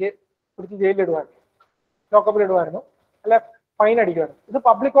അടിക്കുമായിരുന്നു, അല്ലെങ്കിൽ പിടിച്ച് ജയിലിലിടുമായിരുന്നു, ലോക്കപ്പിലിടുമായിരുന്നു, അല്ലെ ഫൈൻ അടിക്കുമായിരുന്നു. ഇത്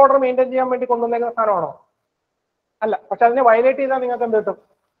പബ്ലിക് ഓർഡർ മെയിൻറ്റെയിൻ ചെയ്യാൻ വേണ്ടി കൊണ്ടുവന്നേക്കുന്ന സാധനമാണോ? അല്ല. പക്ഷെ അതിനെ വയലേറ്റ് ചെയ്താൽ നിങ്ങൾക്ക് എന്ത് കിട്ടും?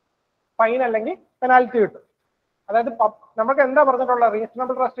 ഫൈൻ അല്ലെങ്കിൽ പെനാൽറ്റി കിട്ടും. അതായത് നമുക്ക് എന്താ പറഞ്ഞിട്ടുള്ളത്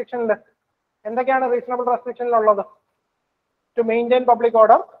റീസണബിൾ റെസ്ട്രിക്ഷനിൽ? എന്തൊക്കെയാണ് reasonable റെസ്ട്രിക്ഷനിലുള്ളത്? To maintain public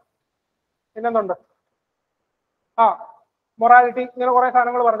order, പിന്നെന്തുണ്ട്? Morality, ഇങ്ങനെ കുറെ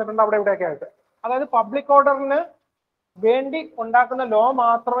സാധനങ്ങൾ പറഞ്ഞിട്ടുണ്ട് അവിടെ ഇവിടെയൊക്കെ ആയിട്ട്. അതായത് പബ്ലിക് ഓർഡറിന് വേണ്ടി ഉണ്ടാക്കുന്ന ലോ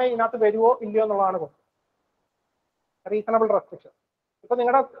മാത്രമേ ഇതിനകത്ത് വരുവോ ഇല്ലയോ എന്നുള്ളതാണ് റീസണബിൾ റെസ്ട്രിക്ഷൻ. ഇപ്പൊ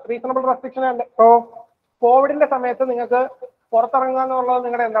നിങ്ങളുടെ റീസണബിൾ റെസ്ട്രിക്ഷൻ ഇപ്പോ കോവിഡിന്റെ സമയത്ത് നിങ്ങൾക്ക് പുറത്തിറങ്ങുക എന്നുള്ളത്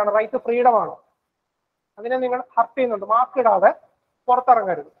നിങ്ങളുടെ എന്താണ്? റൈറ്റ് ടു ഫ്രീഡം ആണ്. അതിനെ നിങ്ങൾ ഹർട്ട് ചെയ്യുന്നുണ്ട്. മാസ്ക് ഇടാതെ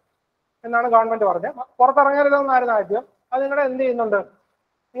പുറത്തിറങ്ങരുത് എന്നാണ് ഗവൺമെന്റ് പറഞ്ഞത്. പുറത്തിറങ്ങരുതെന്നായിരുന്നു ആദ്യം. അത് നിങ്ങളുടെ എന്ത് ചെയ്യുന്നുണ്ട്?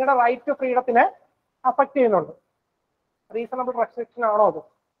 നിങ്ങളുടെ റൈറ്റ് ടു ഫ്രീഡത്തിനെ അഫക്ട് ചെയ്യുന്നുണ്ട്. റീസണബിൾ റെസ്ട്രിക്ഷൻ ആണോ അത്?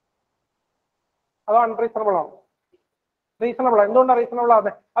 അതോ അൺറീസണബിൾ ആണോ? റീസണബിൾ. എന്തുകൊണ്ടാണ് റീസണബിൾ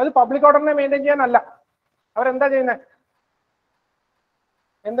ആവുന്നത്? അത് പബ്ലിക് ഓർഡറിനെ മെയിൻറ്റെയിൻ ചെയ്യാനല്ല. അവരെന്താ ചെയ്യുന്നത്?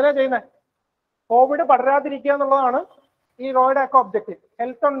 എന്തിനാ ചെയ്യുന്നത്? കോവിഡ് പടരാതിരിക്കുക എന്നുള്ളതാണ് ഈ ലോയുടെ ഒക്കെ ഒബ്ജക്റ്റീവ്.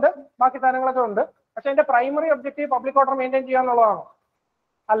 ഹെൽത്ത് ഉണ്ട്, ബാക്കി സാധനങ്ങളൊക്കെ ഉണ്ട്. പക്ഷെ അതിന്റെ primary objective public order maintain ചെയ്യുക എന്നുള്ളതാണോ?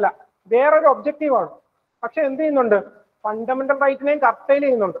 അല്ല, വേറൊരു ഒബ്ജക്റ്റീവാണ്. പക്ഷെ എന്ത് ചെയ്യുന്നുണ്ട്? ഫണ്ടമെന്റൽ റൈറ്റിനെയും കർട്ടൈൽ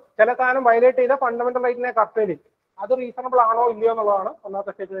ചെയ്യുന്നുണ്ട്. ചില സാധനം വയലേറ്റ് ചെയ്ത ഫണ്ടമെന്റൽ റൈറ്റിനെ കർട്ടൈൽ ചെയ്യും. അത് റീസണബിൾ ആണോ ഇല്ലയോ എന്നുള്ളതാണ്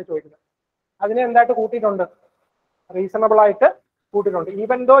ഒന്നാമത്തെ സ്റ്റേജിൽ ചോദിക്കുന്നത്. അതിനെ എന്തായിട്ട് കൂട്ടിയിട്ടുണ്ട്? റീസണബിൾ ആയിട്ട് കൂട്ടിയിട്ടുണ്ട്.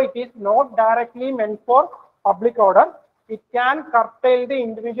 Even though it is not directly മെന്റ് for public order, it can curtail the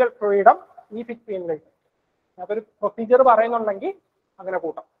individual freedom if it പീനലൈസ്ഡ്. അതൊരു പ്രൊസീജിയർ പറയുന്നുണ്ടെങ്കിൽ അങ്ങനെ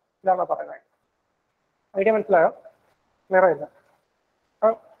കൂട്ടാം. ഇതാണ് പറയുന്നത്. ഐഡിയ മനസ്സിലായോ? ക്ലിയർ ആയില്ല?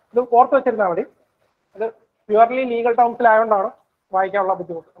 ഇത് ഓർത്ത് വെച്ചിരുന്നാൽ മതി. ഇത് പ്യുവർലി ലീഗൽ ടേംസിലായതുകൊണ്ടാണ് വായിക്കാനുള്ള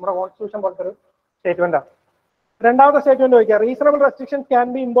ബുദ്ധിമുട്ട്. നമ്മുടെ കോൺസ്റ്റിറ്റ്യൂഷൻ പോലത്തെ ഒരു സ്റ്റേറ്റ്മെന്റ് ആണ്. രണ്ടാമത്തെ സ്റ്റേറ്റ്മെന്റ് നോക്കിയാൽ reasonable restrictions can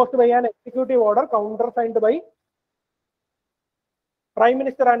be imposed by an executive order counter signed by prime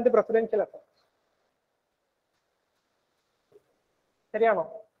minister and presidential assembly. ശരിയാണോ?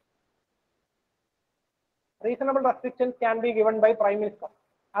 Reasonable restrictions can be given by prime minister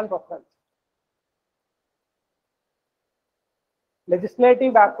and president.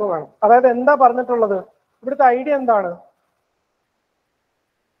 Legislative background ആണ്. അതായത് എന്താ പറഞ്ഞിട്ടുള്ളത്? ഇവിടുത്തെ idea എന്താണ്?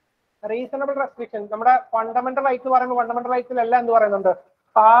 Reasonable restriction നമ്മുടെ fundamental rights പറയുമ്പോൾ fundamental റൈറ്റ്സിലെല്ലാം എന്ത് പറയുന്നുണ്ട്?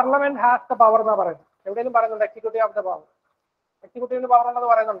 പാർലമെന്റ് ഹാസ് ദ പവർ എന്നാ പറയുന്നത്. എവിടെയെങ്കിലും പറയുന്നുണ്ട് executive have the power? എക്സിക്യൂട്ടീവിന് power ഉണ്ടെന്ന്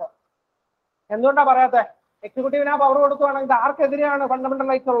പറയുന്നുണ്ടോ? എന്തുകൊണ്ടാ പറയാത്തെ? എക്സിക്യൂട്ടീവിന് ആ പവർ കൊടുക്കുകയാണെങ്കിൽ ഇത് ആർക്കെതിരെയാണ് ഫണ്ടമെന്റൽ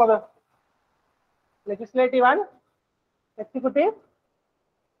റൈറ്റ്സ് ഉള്ളത്? ലെജിസ്ലേറ്റീവ് ആൻഡ് എക്സിക്യൂട്ടീവ്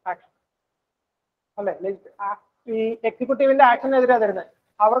ആക്ഷൻ അല്ലെ? ഈ എക്സിക്യൂട്ടീവിന്റെ ആക്ഷനെതിരെ തരുന്നത്.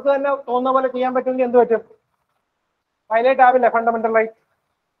 അവർക്ക് തന്നെ തോന്നുന്ന പോലെ ചെയ്യാൻ പറ്റുമെങ്കിൽ എന്ത് പറ്റും? വയലേറ്റ് ആവില്ല ഫണ്ടമെന്റൽ റൈറ്റ്.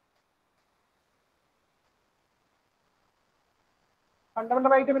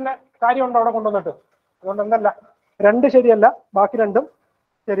 ഫണ്ടമെന്റൽ റൈറ്റ് പിന്നെ കാര്യമുണ്ടോ അവിടെ കൊണ്ടുവന്നിട്ട്? അതുകൊണ്ട് എന്തല്ല, രണ്ട് ശരിയല്ല, ബാക്കി രണ്ടും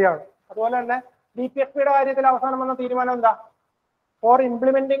ശരിയാണ്. അതുപോലെ തന്നെ DPSP കാര്യത്തിൽ അവസാനം വന്ന തീരുമാനം എന്താ? ഫോർ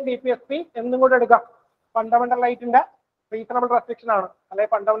ഇംപ്ലിമെന്റിംഗ് DPSP എന്നും കൂടെ എടുക്കാം. ഫണ്ടമെന്റൽ റൈറ്റിന്റെ റീസണബിൾ റെസ്ട്രിക്ഷൻ ആണ്,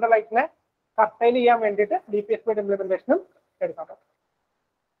 അല്ലെങ്കിൽ ഫണ്ടമെന്റൽ റൈറ്റിനെ കർട്ടൈൽ ചെയ്യാൻ വേണ്ടിയിട്ട് DPSP ഇംപ്ലിമെന്റേഷനും എടുക്കാം.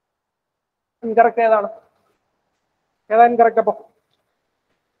 ഇൻകറക്റ്റ് ഏതാണ്? ഏതാ ഇൻകറക്റ്റ്? അപ്പൊ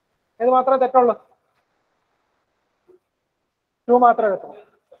ഏത് മാത്രമേ തെറ്റുള്ളൂ? 2 മാത്രമേ തെറ്റുള്ളൂ.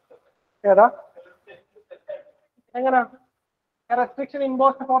 ഏതാ? എങ്ങനാ? Restriction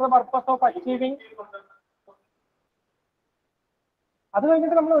imposed for the purpose of achieving. അത്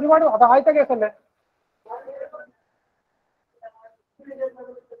കഴിഞ്ഞിട്ട് നമ്മൾ ഒരുപാട്, അത് ആദ്യത്തെ കേസല്ലേ?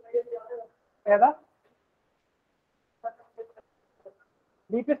 ഏതാ?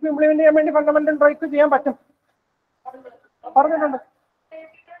 DPSP ഇംപ്ലിമെന്റ് ചെയ്യാൻ വേണ്ടി ഫണ്ടമെന്റൽ റൈറ്റ്സ് ചെയ്യാൻ പറ്റും പറഞ്ഞിട്ടുണ്ട്.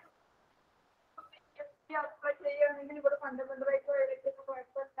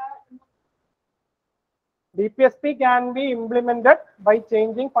 DPSP can be implemented by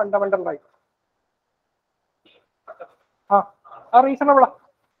changing fundamental rights. റീസണബിളാ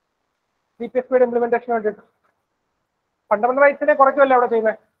DPSP implementation വേണ്ടിയിട്ട്. ഫണ്ടമെന്റൽ റൈറ്റ്സിനെ കുറയ്ക്കുമല്ലോ അവിടെ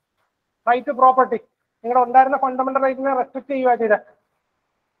ചെയ്യുന്നത്. റൈറ്റ് ടു പ്രോപ്പർട്ടി നിങ്ങളുടെ ഉണ്ടായിരുന്ന ഫണ്ടമെന്റൽ റൈറ്റിനെ റെസ്ട്രിക്ട് ചെയ്യുക ചെയ്ത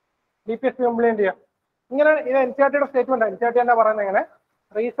DPSP ഇംപ്ലിമെന്റ് ചെയ്യുക. ഇങ്ങനെ ഇത് NCERTയുടെ സ്റ്റേറ്റ്മെന്റ്. NCERT എന്താ പറയുന്നത്? ഇങ്ങനെ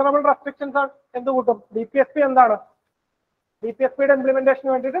റീസണബിൾ റെസ്ട്രിക്ഷൻസ് എന്ത് കൂട്ടും? DPSP എന്താണ്? DPSPയുടെ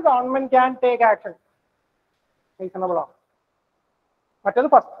ഇംപ്ലിമെന്റേഷന് വേണ്ടിയിട്ട് government can take action. Reasonable ആണ്. മറ്റേത്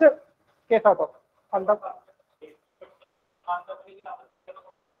ഫസ്റ്റ് കേസ് ആട്ടോ.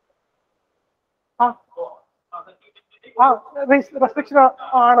 റെസ്ട്രിക്ഷൻ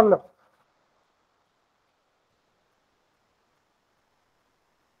ആണല്ലോ.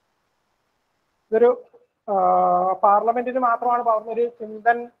 ഇതൊരു പാർലമെന്റിന് മാത്രമാണ് പറഞ്ഞൊരു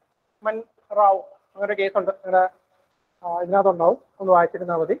ചിന്തൻ മൻ റാവു അങ്ങനെ കേസ് ഉണ്ട്, നിങ്ങളുടെ ഇതിനകത്തുണ്ടാവും, ഒന്ന്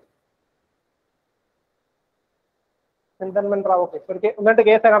വായിച്ചിരുന്നാൽ മതി. ചിന്തൻമൻ റാവു കേസ്, ഒരു എന്നിട്ട്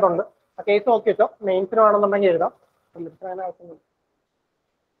കേസ് അതിനകത്തുണ്ട്. ആ കേസ് നോക്കി വെച്ചോ, മെയിൻസിന് വേണമെന്നുണ്ടെങ്കിൽ എഴുതാം.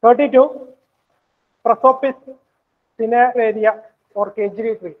 32 പ്രസോപ്പിസ് സിനേറിയ ഓർ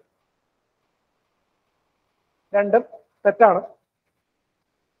കെജ്രി ട്രീ, രണ്ടും തെറ്റാണ്.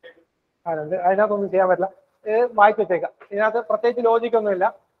 അതിനകത്തൊന്നും ചെയ്യാൻ പറ്റില്ല, വായിച്ചു വെച്ചേക്കാം. ഇതിനകത്ത് പ്രത്യേകിച്ച് ലോജിക്കൊന്നുമില്ല.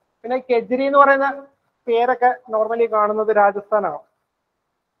 പിന്നെ കെജ്രി എന്ന് പറയുന്ന പേരൊക്കെ നോർമലി കാണുന്നത് രാജസ്ഥാനാണ്,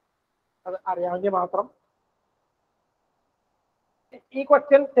 അത് അറിയാമെങ്കിൽ മാത്രം. ഈ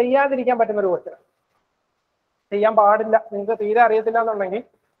ക്വസ്റ്റ്യൻ ചെയ്യാതിരിക്കാൻ പറ്റുന്ന ഒരു ക്വസ്റ്റ്യൻ, ചെയ്യാൻ പാടില്ല. നിങ്ങൾക്ക് തീരെ അറിയത്തില്ല എന്നുണ്ടെങ്കിൽ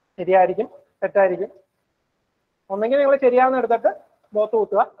ശരിയായിരിക്കും, തെറ്റായിരിക്കും. ഒന്നെങ്കിൽ നിങ്ങൾ ശരിയാണെന്ന് എടുത്തിട്ട് ബോത്ത്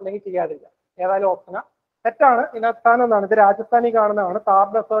കൂട്ടുക, അല്ലെങ്കിൽ ചെയ്യാതിരിക്കുക. ഏതായാലും ഓപ്ഷനാ തെറ്റാണ്. ഇതിനകത്താണ് എന്നാണ്, ഇത് രാജസ്ഥാനിൽ കാണുന്നതാണ്, താർ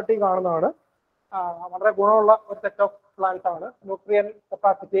ഡെസേർട്ടിൽ കാണുന്നതാണ്. വളരെ ഗുണമുള്ള ഒരു സെറ്റ് ഓഫ് പ്ലാന്റ്സ് ആണ്. Nutrient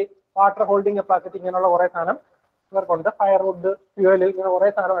capacity, water holding capacity, ഇങ്ങനെയുള്ള കുറെ സാധനം ഇവർക്കുണ്ട്. ഫയർവുഡ്, ഫ്യൂവൽ, ഇങ്ങനെ കുറെ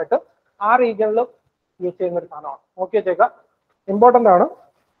സാധനമായിട്ട് ആ റീജിയനിൽ യൂസ് ചെയ്യുന്ന ഒരു സാധനമാണ്. നോക്കി വെച്ചേക്കാം, ഇമ്പോർട്ടൻ്റ് ആണ്.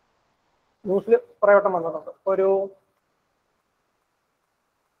 ന്യൂസിൽ കുറെ വട്ടം വന്നിട്ടുണ്ട്. ഒരു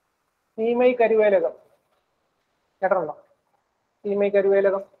സീമൈ കരുവേലകം കേട്ടിട്ടുണ്ടോ? സീമൈ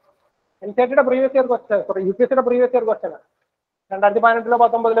കരുവേലകം എൻസിആർടിയുടെ previous year question, sorry UPSCയുടെ previous year question 2018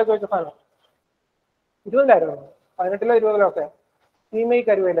 19 ചോദിച്ച സാധനം. 20 18 20 ഒക്കെ. സീമൈ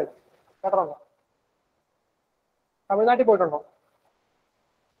കരുവേലകം കേട്ടിട്ടുണ്ടോ? തമിഴ്നാട്ടിൽ പോയിട്ടുണ്ടോ?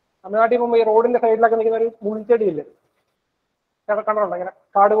 തമിഴ്നാട്ടിൽ പോകുമ്പോൾ ഈ റോഡിന്റെ സൈഡിലൊക്കെ നിൽക്കുന്ന ഒരു മുൾച്ചെടിയില്ലേ, കണ്ടിട്ടുണ്ടോ? ഇങ്ങനെ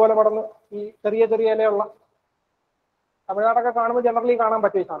കാട് പോലെ പടർന്ന് ഈ ചെറിയ ചെറിയ ഇലയുള്ള. തമിഴ്നാടൊക്കെ കാണുമ്പോൾ ജനറലി കാണാൻ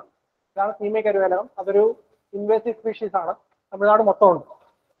പറ്റിയ സാധനം. ഇതാണ് സീമൈ കരുവേലകം. അതൊരു ഇൻവേസീവ് സ്പീഷീസ് ആണ്, തമിഴ്നാട് മൊത്തം ഉണ്ട്.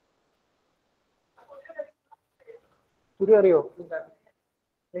 കുരു അറിയോ?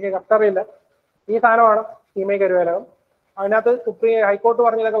 എനിക്ക് കറക്റ്റ് അറിയില്ല. ഈ സാധനമാണ് സീമൈ കരുവേലകം. അതിനകത്ത് ഹൈക്കോർട്ട്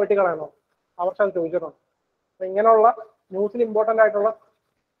പറഞ്ഞതൊക്കെ വെട്ടിക്കളയണോ, അവർക്ക് അത് ചോദിച്ചിട്ടുണ്ട്. അപ്പൊ ഇങ്ങനെയുള്ള ന്യൂസിൽ ഇമ്പോർട്ടൻ്റ് ആയിട്ടുള്ള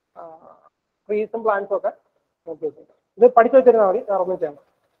ട്രീസും പ്ലാന്റ്സും ഒക്കെ നോക്കി വെച്ചിട്ടുണ്ട്. ഇത് പഠിച്ചു വെച്ചിരുന്നാൽ മതി, വേറൊന്നും ചെയ്യണം.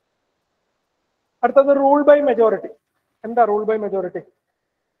 അടുത്തത് റൂൾ ബൈ മെജോറിറ്റി. എന്താ rule by majority?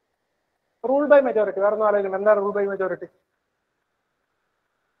 Rule by majority വേറെ ഒന്നും ആലോചിക്കണം. എന്താ റൂൾ ബൈ മെജോറിറ്റി?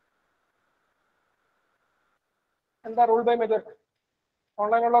 എന്താ റൂൾ ബൈ മെജോറിറ്റി?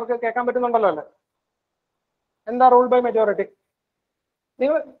 ഓൺലൈനുള്ളവർക്ക് കേൾക്കാൻ പറ്റുന്നുണ്ടല്ലോ അല്ലേ? എന്താ റൂൾ ബൈ മെജോറിറ്റി?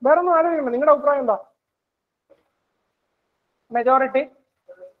 നിങ്ങൾ വേറെ ഒന്നും ആലോചിക്കണം, നിങ്ങളുടെ അഭിപ്രായം എന്താ? മെജോറിറ്റി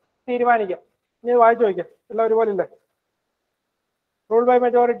തീരുമാനിക്കാം. ഇനി വായിച്ചു ചോദിക്കാം, എല്ലാം ഒരുപോലെ ഇല്ലേ? Rule by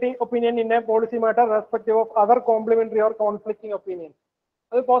majority opinion in A policy matter respective of other complementary or conflicting opinion.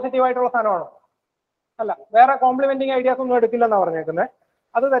 അത് പോസിറ്റീവ് ആയിട്ടുള്ള സാധനമാണോ? അല്ല, വേറെ കോംപ്ലിമെന്റിങ് ഐഡിയാസ് ഒന്നും എടുക്കില്ലെന്നാണ് പറഞ്ഞേക്കുന്നത്.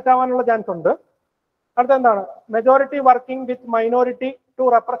 അത് തെറ്റാവാനുള്ള ചാൻസ് ഉണ്ട്. അടുത്ത എന്താണ്? Majority working with minority to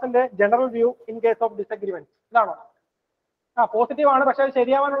represent A general view in case of disagreement. ഇതാണോ? പോസിറ്റീവ് ആണ്, പക്ഷെ അത്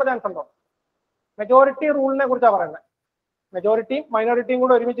ശരിയാവാനുള്ള ചാൻസ് ഉണ്ടോ? മെജോറിറ്റി റൂളിനെ കുറിച്ചാണ് പറയുന്നത്. മെജോറിറ്റിയും മൈനോറിറ്റിയും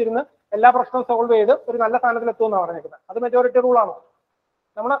കൂടെ ഒരുമിച്ചിരുന്ന് എല്ലാ പ്രശ്നവും സോൾവ് ചെയ്ത് ഒരു നല്ല സ്ഥാനത്തിൽ എത്തുമെന്നാണ് പറഞ്ഞേക്കുന്നത്. അത് മെജോറിറ്റി റൂളാണോ?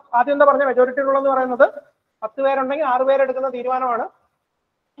 നമ്മൾ ആദ്യം എന്താ പറഞ്ഞ? മെജോറിറ്റി റൂൾ എന്ന് പറയുന്നത് 10 പേരുണ്ടെങ്കിൽ 6 പേരെടുക്കുന്ന തീരുമാനമാണ്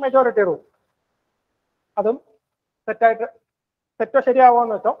മെജോറിറ്റി റൂൾ. അതും തെറ്റോ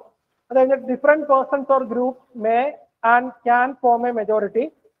ശരിയാവുമെന്ന് വെച്ചോ. അത് കഴിഞ്ഞിട്ട് different persons or group may and can form A majority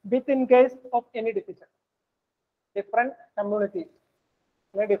with in case of any decision. Different communities,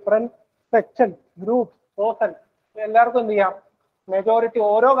 different section, group, person, എല്ലാവർക്കും എന്ത് ചെയ്യാം? മെജോറിറ്റി,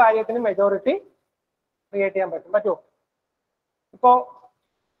 ഓരോ കാര്യത്തിനും മെജോറിറ്റി ക്രിയേറ്റ് ചെയ്യാൻ പറ്റുമോ? ഇപ്പോ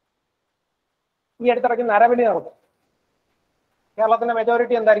ഈ അടുത്തിടയ്ക്ക് നരബലി നടന്നു. കേരളത്തിന്റെ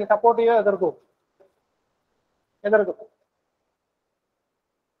മെജോറിറ്റി എന്തായിരിക്കും? സപ്പോർട്ട് ചെയ്യുമോ എതിർക്കുമോ? എതിർക്കും.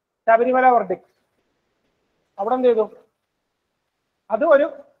 ശബരിമല വെർഡിക്ട് അവിടെ എന്ത് ചെയ്തു? അതും ഒരു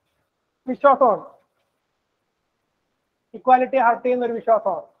വിശ്വാസമാണ്, ഇക്വാലിറ്റി ഹർട്ട് ചെയ്യുന്ന ഒരു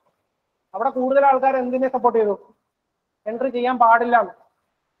വിശ്വാസമാണ്. അവിടെ കൂടുതൽ ആൾക്കാർ എന്തിനെ സപ്പോർട്ട് ചെയ്തു? എൻട്രി ചെയ്യാൻ പാടില്ല എന്ന്,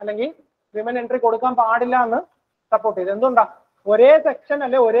 അല്ലെങ്കിൽ വിമൻ എൻട്രി കൊടുക്കാൻ പാടില്ല എന്ന് സപ്പോർട്ട് ചെയ്തു. എന്തുകൊണ്ടാ? ഒരേ സെക്ഷൻ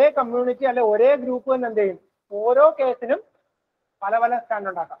അല്ലെ ഒരേ കമ്മ്യൂണിറ്റി അല്ലെ ഒരേ ഗ്രൂപ്പ് തന്നെ എന്ത് ചെയ്യും? ഓരോ കേസിനും പല പല സ്റ്റാൻഡ്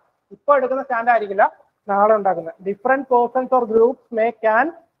ഉണ്ടാക്കാം. ഇപ്പൊ എടുക്കുന്ന സ്റ്റാൻഡ് ആയിരിക്കില്ല നാളെ ഉണ്ടാക്കുന്നത്. Different persons or groups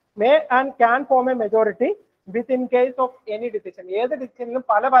may and can form A majority with in case of any decision. ഏത് ഡിസിഷനിലും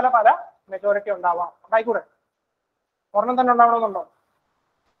പല പല പല മെജോറിറ്റി ഉണ്ടാവാം. ഉണ്ടായിക്കൂടെ? ഒരെണ്ണം തന്നെ ഉണ്ടാവണമെന്നുണ്ടോ?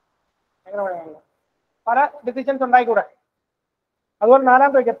 എങ്ങനെ പറയാമല്ലോ, പല ഡിസിഷൻസ് ഉണ്ടായിക്കൂടെ? അതുപോലെ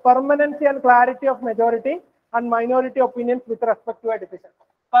 4ാമത്തെ വയ്ക്കുക, permanency and clarity of majority and minority opinions with respect to A decision.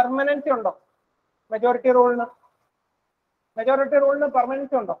 Permanency ഉണ്ടോ മെജോറിറ്റി റൂളിന്? മെജോറിറ്റി റൂളിന്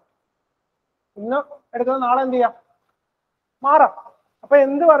പെർമനൻസി ഉണ്ടോ? ഇന്ന് എടുക്കുന്നത് നാളെ എന്ത് ചെയ്യാം? മാറാം. അപ്പൊ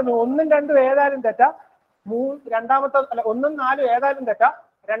എന്ത് പറഞ്ഞു? 1ഉം 2ഉം ഏതായാലും തെറ്റാ, 1ഉം 4ഉം ഏതായാലും തെറ്റാ,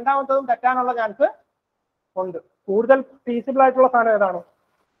 രണ്ടാമത്തതും തെറ്റാനുള്ള ചാൻസ് ഉണ്ട്. കൂടുതൽ ഫീസിബിൾ ആയിട്ടുള്ള സാധനം ഏതാണ്?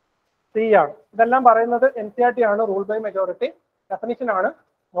 സി ആണ്. ഇതെല്ലാം പറയുന്നത് NCERT ആണ്, റൂൾ ബൈ മെജോറിറ്റി ഡെഫിനിഷൻ ആണ്.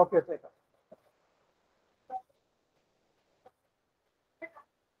 നോക്കി വെച്ചേക്കാം.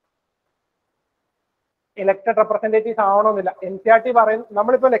 ഇലക്ടഡ് റെപ്രസെന്റേറ്റീവ്സ് ആവണമെന്നില്ല. NCERT പറയും,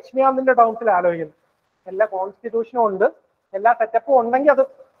 നമ്മളിപ്പോ ലക്ഷ്മികാന്തിന്റെ ടേംസിൽ ആലോചിക്കുന്നു, എല്ലാ കോൺസ്റ്റിറ്റ്യൂഷനും ഉണ്ട്, എല്ലാ സെറ്റപ്പും ഉണ്ടെങ്കിൽ അത്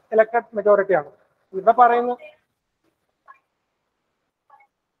ഇലക്ടഡ് മെജോറിറ്റി ആണ്. ഇവിടെ പറയുന്നു,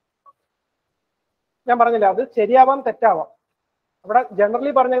 ഞാൻ പറഞ്ഞില്ല അത് ശരിയാവാം തെറ്റാവാം. അവിടെ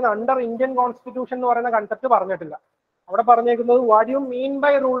ജനറലി പറഞ്ഞേക്കുന്നത് അണ്ടർ ഇന്ത്യൻ കോൺസ്റ്റിറ്റ്യൂഷൻ എന്ന് പറയുന്ന കൺസെപ്റ്റ് പറഞ്ഞിട്ടില്ല. അവിടെ പറഞ്ഞേക്കുന്നത് what you mean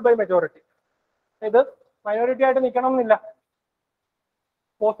by rule by majority. ഇത് മൈനോറിറ്റി ആയിട്ട് നിൽക്കണം എന്നില്ല,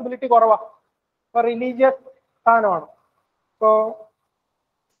 പോസിബിലിറ്റി കുറവാ. ഇപ്പൊ റിലീജിയസ് സ്ഥാനമാണ്. ഇപ്പോ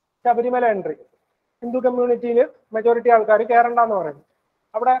ശബരിമല എൻട്രി, ഹിന്ദു കമ്മ്യൂണിറ്റിയിൽ മെജോറിറ്റി ആൾക്കാർ കയറണ്ടെന്ന് പറയുന്നു.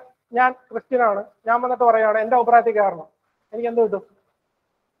 അവിടെ ഞാൻ ക്രിസ്ത്യൻ ആണ്, ഞാൻ വന്നിട്ട് പറയുകയാണ് എന്റെ അഭിപ്രായത്തിൽ കയറണം, എനിക്ക് എന്ത് കിട്ടും?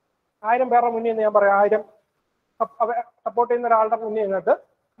 1000 പേരുടെ മുന്നിൽ നിന്ന് ഞാൻ പറയാം, 1000 സപ്പോർട്ട് ചെയ്യുന്ന ഒരാളുടെ മുന്നിൽ നിന്നിട്ട്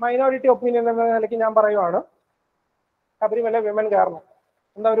മൈനോറിറ്റി ഒപ്പീനിയൻ എന്ന നിലയ്ക്ക് ഞാൻ പറയുവാണ് ശബരിമല വിമൻ കയറണം.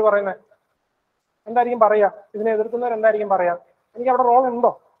 എന്താ അവർ പറയുന്നത്? എന്തായിരിക്കും പറയാ? ഇതിനെ എതിർക്കുന്നവർ എന്തായിരിക്കും പറയാ? എനിക്ക് അവിടെ റോൾ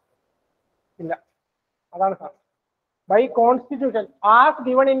ഉണ്ടോ? ഇല്ല. അതാണ് sir by constitution as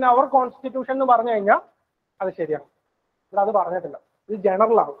given in our constitution എന്ന് പറഞ്ഞു കഴിഞ്ഞാൽ അത് ശരിയാണ്. ഇവിടെ അത് പറഞ്ഞിട്ടില്ല, ഇത്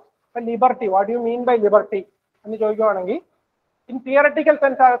ജനറൽ ആണ്. ഇപ്പൊ liberty, what you mean by liberty എന്ന് ചോദിക്കുവാണെങ്കിൽ in theoretical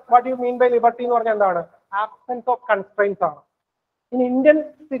sense what you mean by liberty എന്ന് പറഞ്ഞാൽ എന്താണ്? ആബ്സെൻസ് ഓഫ് കൺസ്ട്രെയിൻസ് ആണ്. ഇനി ഇന്ത്യൻ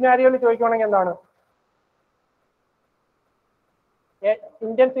സിനാരിയോയിൽ ചോദിക്കുവാണെങ്കിൽ എന്താണ്?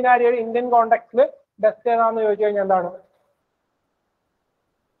 ഇന്ത്യൻ സിനാരിയോയിൽ ഇന്ത്യൻ കോണ്ടെക്സ്റ്റിൽ ബെസ്റ്റ് ഏതാണെന്ന് ചോദിച്ചു കഴിഞ്ഞാൽ എന്താണ്?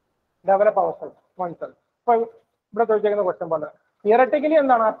 ഡെവലപ്പ് അവർ വൺസെൽഫ്. ഇപ്പൊ ഇവിടെ ചോദിച്ചേക്കുന്ന ക്വസ്റ്റ്യൻ പോലെ തിയററ്റിക്കലി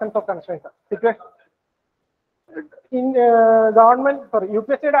എന്താണ് absence of constraints? Situation government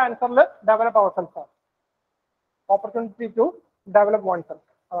UPSCയുടെ ആൻസറിൽ develop our self ആണ്. Opportunity to develop one self,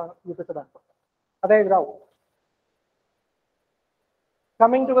 അതാണ് UPSCയുടെ ആൻസർ. അതേ ഇതാവും.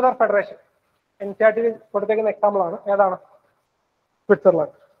 Coming together federation NCERT കൊടുത്തേക്കുന്ന example ആണ്. ഏതാണ്?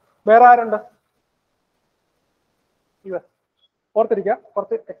 സ്വിറ്റ്സർലൻഡ്. വേറെ ആരുണ്ട്? US. ഓർത്തിരിക്കുക,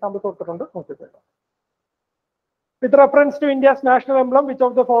 കുറച്ച് എക്സാമ്പിൾസ് കൊടുത്തിട്ടുണ്ട്, നോക്കിയിട്ട്. With reference to India's national emblem, which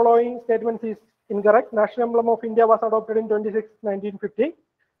of the following statements is incorrect? National emblem of India was adopted in 1950.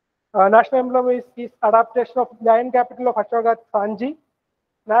 National emblem is adaptation of lion capital of Ashoka, Sanji.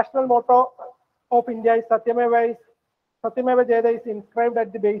 National motto of India is Satyameva Jayate is inscribed at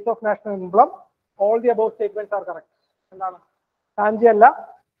the base of national emblem. All the above statements are correct. എന്താണ്? സാഞ്ചി അല്ല,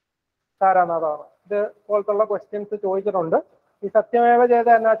 സാരാനാഥാണ്. ഇത് പോലത്തുള്ള questions ചോദിച്ചിട്ടുണ്ട്. ഈ സത്യമേവ ജയത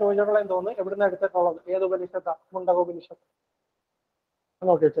എന്നാ ചോദിച്ചിട്ടുള്ളത് തോന്നുന്നു, എവിടുന്ന് എടുത്തിട്ടുള്ളത്, ഏത് ഉപനിഷത്താ? മുണ്ടകോപനിഷത്ത്.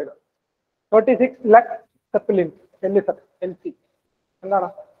 നോക്കി വെച്ചേക്കാം. 36 ലക് സെപ്പലിൻ LC എന്താണ്?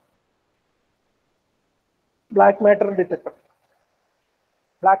 Black matter detector.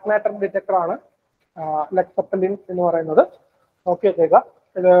 Black matter detector ആണ് ലക് സെപ്പലിൻ എന്ന് പറയുന്നത്. നോക്കി വെച്ചേക്കാം.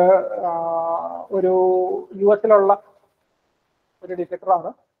 ഇത് ഒരു US-ലുള്ള ഒരു ഡിറ്റക്ടറാണ്.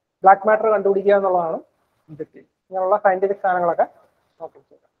 ബ്ലാക്ക് മാറ്റർ കണ്ടുപിടിക്കുക എന്നുള്ളതാണ് ഒബ്ജക്റ്റീവ്. ഇങ്ങനെയുള്ള സയന്റിഫിക് സാധനങ്ങളൊക്കെ നോക്കി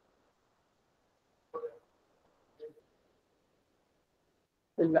വെച്ചേക്കാം.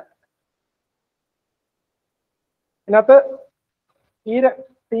 ഇല്ല, ഇതിനകത്ത് ഈ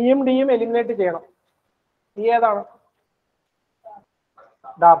സിയും ഡിയും എലിമിനേറ്റ് ചെയ്യണം. ഈ ഏതാണ്?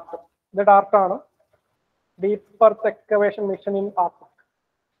 ഡാർക്ക്. ഇത് ഡാർക്കാണ്. Deep earth excavation mission in Arctic.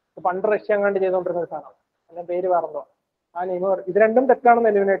 പണ്ട് റഷ്യ കണ്ട് ചെയ്തുകൊണ്ടിരുന്ന ഒരു സാധനമാണ്. അതിന്റെ പേര് വേറെന്തോ. ആ നെയ്മ് ഇത് രണ്ടും തെറ്റാണെന്ന്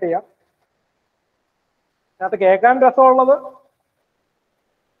എലിമിനേറ്റ് ചെയ്യാം. അതിനകത്ത് കേൾക്കാൻ രസമുള്ളത്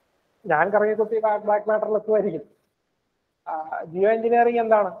ഞാൻ കറങ്ങി കുത്തി ബ്ലാക്ക് മാറ്ററിൽ എത്തുമായിരിക്കും. ജിയോ എഞ്ചിനീയറിംഗ്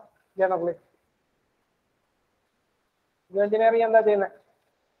എന്താണ് ജനറലി? ജിയോ എഞ്ചിനീയറിംഗ് എന്താ ചെയ്യുന്നത്?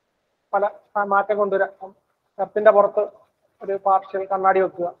 പല മാറ്റം കൊണ്ടുവരാം. എർത്തിന്റെ പുറത്ത് ഒരു പാർഷ്യൽ കണ്ണാടി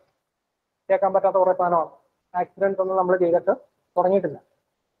വെക്കുക, കേൾക്കാൻ പറ്റാത്ത കുറെ സാധനമാണ്. ആക്സിഡൻസ് ഒന്നും നമ്മൾ ചെയ്തിട്ട് തുടങ്ങിയിട്ടില്ല.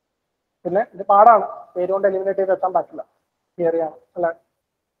 പിന്നെ ഇത് പാടാണ്, പേരുകൊണ്ട് എലിമിനേറ്റ് ചെയ്ത് എത്താൻ പറ്റില്ല. തിയറിയാണ്, അല്ല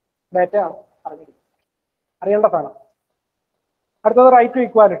ഡേറ്റയാണ്, അറിയേണ്ട സാധനം. അടുത്തത് right to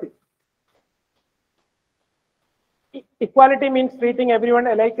equality. Equality means treating everyone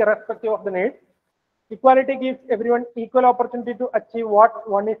alike irrespective of the need. Equality gives everyone equal opportunity to achieve what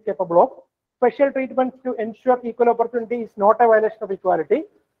one is capable of. Special treatment to ensure equal opportunity is not a violation of equality.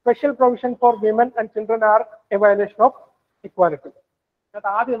 Special provision for women and children are a violation of equality.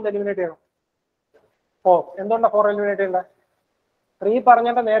 ആദ്യം എന്ത് eliminate ചെയ്യണം? എന്തുകൊണ്ടാണ് 4 eliminate ചെയ്യേണ്ടത്? 3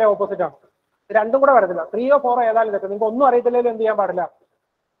 പറഞ്ഞതിന്റെ നേരെ opposite ആണ്. രണ്ടും കൂടെ വരത്തില്ല. 3 or 4 ഏതായാലും തെറ്റ്. നിങ്ങൾക്ക് ഒന്നും അറിയത്തില്ലെങ്കിലും എന്ത് ചെയ്യാൻ പാടില്ല?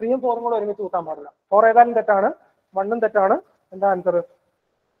 3 ഉം 4 ഉം കൂടെ ഒരുമിച്ച് കൂട്ടാൻ പാടില്ല. 4 ഏതായാലും തെറ്റാണ്, 1 ഉം തെറ്റാണ്. എന്താ ആൻസർ?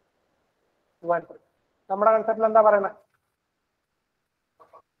 നമ്മുടെ കൺസെപ്റ്റിൽ എന്താ പറയുന്നത്?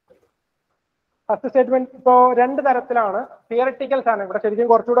 ഫസ്റ്റ് സ്റ്റേറ്റ്മെന്റ് ഇപ്പോ 2 തരത്തിലാണ്. തിയററ്റിക്കൽ സാധനം ഇവിടെ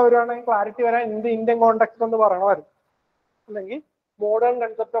ശരിക്കും കുറച്ചുകൂടെ വരുവാണെങ്കിൽ ക്ലാരിറ്റി വരാൻ ഇന്ത്യൻ കോണ്ടെക്സ്റ്റ് എന്ന് പറയണമായിരുന്നു. അല്ലെങ്കിൽ modern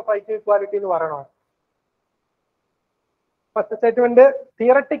concept of right to equality എന്ന് പറയണോ? ഫസ്റ്റ് സ്റ്റേറ്റ്മെന്റ്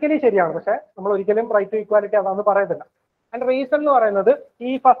തിയറട്ടിക്കലി ശരിയാണ്, പക്ഷെ നമ്മൾ ഒരിക്കലും റൈറ്റ് ടു ഇക്വാലിറ്റി അതാണെന്ന് പറയത്തില്ല. ആൻഡ് റീസൺ എന്ന് പറയുന്നത്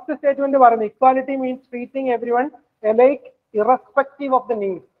ഈ ഫസ്റ്റ് സ്റ്റേറ്റ്മെന്റ് പറയുന്നത് equality means treating every one alike irrespective of the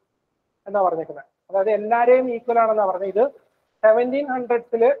need എന്നാ പറഞ്ഞേക്കുന്നത്. അതായത് എല്ലാവരെയും ഈക്വൽ ആണെന്നാ പറഞ്ഞത്. ഇത്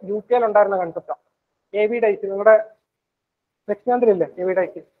 1700s UK ഉണ്ടായിരുന്ന കൺസെപ്റ്റാണ്. എ.വി. ഡൈസ്, നിങ്ങളുടെ ലക്ഷ്മീകാന്തിലില്ലേ എ.വി.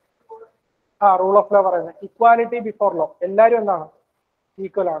 ഡൈസ്? റൂൾ ഓഫ് ലോ പറയുന്നത് ഇക്വാലിറ്റി ബിഫോർ ലോ. എല്ലാവരും എന്താണ്?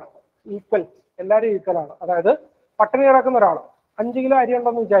 ഈക്വൽ ആണ്. ഈക്വൽ, എല്ലാവരും ഈക്വൽ ആണ്. അതായത് പട്ടിണി കിടക്കുന്ന ഒരാൾ 5 കിലോ അരി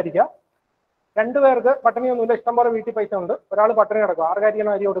ഉണ്ടെന്ന് വിചാരിക്കുക. 2 പേർക്ക് പട്ടിണിയൊന്നുമില്ല, ഇഷ്ടം പോലെ വീട്ടിൽ പൈസ ഉണ്ട്. ഒരാൾ പട്ടിണി കിടക്കുക,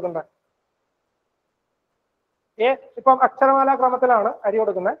 ആർക്കായിരിക്കണം അരി കൊടുക്കേണ്ടത്? ഇപ്പം അക്ഷരമാല ക്രമത്തിലാണ് അരി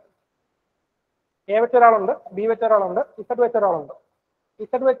കൊടുക്കുന്നത്. എ വെച്ച ഒരാളുണ്ട്, ബി വെച്ച ഒരാളുണ്ട്, ഇസഡ് വെച്ച ഒരാളുണ്ട്.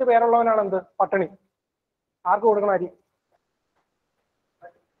 ഇസഡ് വെച്ച് പേരുള്ളവനാണ് എന്ത്? പട്ടിണി. ആർക്ക് കൊടുക്കണം അരി?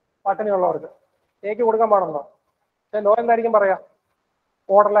 പട്ടിണി ഉള്ളവർക്ക്. എക്ക് കൊടുക്കാൻ പാടുണ്ടോ? പക്ഷെ ലോ എന്തായിരിക്കും പറയാ?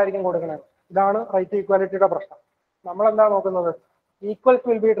 ഓർഡറിലായിരിക്കും കൊടുക്കണത്. ഇതാണ് റൈറ്റ് ഈക്വാലിറ്റിയുടെ പ്രശ്നം. നമ്മളെന്താ നോക്കുന്നത്? Equals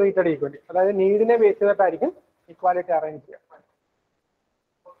will be treated equally. അതായത് നീഡിനെ ബേസ് ചെയ്തിട്ടായിരിക്കും ഇക്വാലിറ്റി അറേഞ്ച് ചെയ്യുക.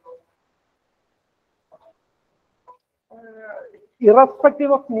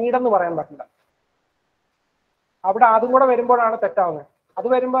 ഇറസ്പെക്റ്റീവ് ഓഫ് നീഡ് എന്ന് പറയാൻ പറ്റില്ല. അവിടെ അതും കൂടെ വരുമ്പോഴാണ് തെറ്റാവുന്നത്. അത്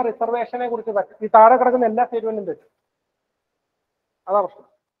വരുമ്പോൾ റിസർവേഷനെ കുറിച്ച് പറ്റും. ഈ താഴെ കിടക്കുന്ന എല്ലാ സ്റ്റേറ്റ്മെന്റും തെറ്റും. അതാ പ്രശ്നം.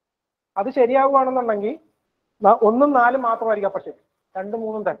 അത് ശരിയാവുകയാണെന്നുണ്ടെങ്കിൽ 1ഉം 4ഉം മാത്രമായിരിക്കും അപ്പൊ ശരി, 2ഉം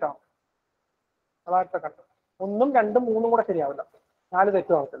 3ഉം തെറ്റാവും. അതായിട്ട് കണ്ടത് 1ഉം 2ഉം 3ഉം കൂടെ ശരിയാവില്ല, 4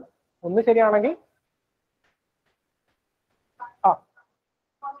 തെറ്റും ആവത്തില്ല. 1 ശരിയാണെങ്കിൽ ആ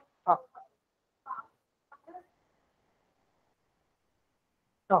ആ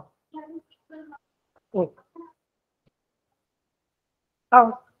ആ ആ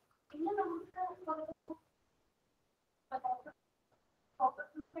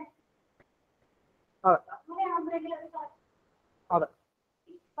അതെ അതെ.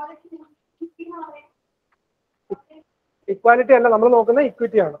 ഇക്വാലിറ്റി അല്ല നമ്മൾ നോക്കുന്ന,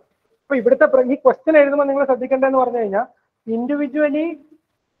 ഇക്വിറ്റി ആണ്. അപ്പൊ ഇവിടുത്തെ ഈ ക്വസ്റ്റ്യൻ എഴുതുമ്പോൾ നിങ്ങൾ ശ്രദ്ധിക്കേണ്ടതെന്ന് പറഞ്ഞു കഴിഞ്ഞാൽ ഇൻഡിവിജ്വലി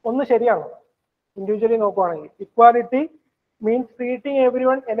ഒന്ന് ശരിയാണ്. ഇൻഡിവിജ്വലി നോക്കുവാണെങ്കിൽ equality means treating every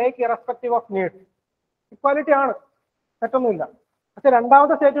one alike irrespective of need. Equality ആണ്, തെറ്റൊന്നുമില്ല. പക്ഷെ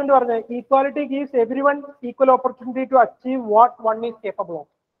രണ്ടാമത്തെ സ്റ്റേറ്റ്മെന്റ് പറഞ്ഞത് equality gives every one equal opportunity to achieve what one is capable of.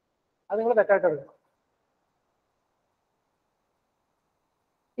 അത് നിങ്ങൾ തെറ്റായിട്ട് എടുക്കണം.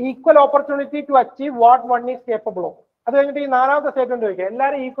 Equal opportunity to achieve what one is capable of. അത് കഴിഞ്ഞിട്ട് ഈ 4ാമത്തെ സ്റ്റേറ്റ്മെന്റ് ചോദിക്കുക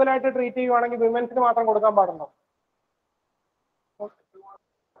എല്ലാവരും ഈക്വൽ ആയിട്ട് ട്രീറ്റ് ചെയ്യുവാണെങ്കിൽ വിമൻസിന് മാത്രം കൊടുക്കാൻ പാടുണ്ടോ?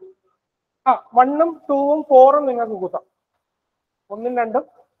 1ഉം 2ഉം 4ഉം നിങ്ങൾക്ക് കുത്താം, 1ഉം 2ഉം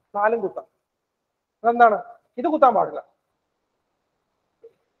 4ഉം കുത്താം. അതെന്താണ്? ഇത് കുത്താൻ പാടില്ല.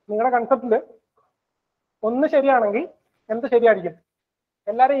 നിങ്ങളുടെ കൺസെപ്റ്റില് 1 ശരിയാണെങ്കിൽ എന്ത് ശരിയായിരിക്കും?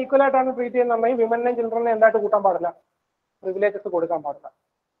 എല്ലാവരും ഈക്വൽ ആയിട്ടാണ് ട്രീറ്റ് ചെയ്യുന്നുണ്ടെങ്കിൽ വിമനെയും ചിൽഡ്രനെയും എന്തായിട്ട് കൂട്ടാൻ പാടില്ല? പ്രിവിലേജസ് കൊടുക്കാൻ പാടില്ല.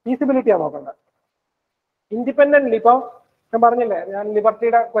 ഫീസിബിലിറ്റിയാണ് നോക്കേണ്ടത്. ഇൻഡിപെൻഡന്റ്ലി ഇപ്പൊ ഞാൻ പറഞ്ഞില്ലേ, ഞാൻ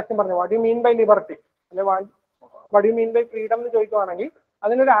ലിബർട്ടിയുടെ ക്വസ്റ്റ്യൻ പറഞ്ഞു, what you mean by liberty അല്ലെ what you mean by freedom എന്ന് ചോദിക്കുവാണെങ്കിൽ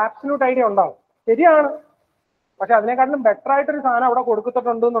അതിനൊരു ആബ്സല്യൂട്ട് ഐഡിയ ഉണ്ടാവും. ശരിയാണ്, പക്ഷെ അതിനെക്കാട്ടിലും ബെറ്റർ ആയിട്ടൊരു സാധനം അവിടെ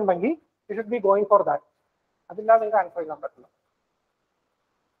കൊടുത്തിട്ടുണ്ട് എന്നുണ്ടെങ്കിൽ you should be going for that. അതില്ലാതെ നിങ്ങൾക്ക് ആൻസർ ചെയ്യാൻ പറ്റില്ല.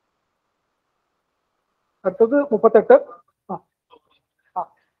 അടുത്തത് 38.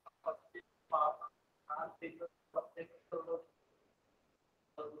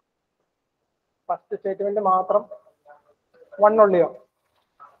 ഫസ്റ്റ് സ്റ്റേറ്റ്മെന്റ് മാത്രം 1 ഉള്ളിയോ?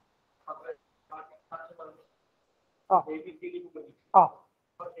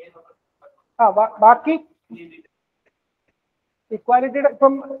 ബാക്കി ഇക്വാലിറ്റിയുടെ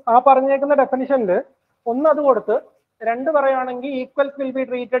ഇപ്പം ആ പറഞ്ഞേക്കുന്ന ഡെഫിനിഷനിൽ 1 അത് കൊടുത്ത് 2 പറയുവാണെങ്കിൽ equals will be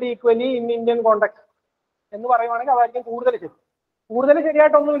treated equally in Indian context എന്ന് പറയുവാണെങ്കിൽ അതായിരിക്കും കൂടുതൽ ശരി. കൂടുതൽ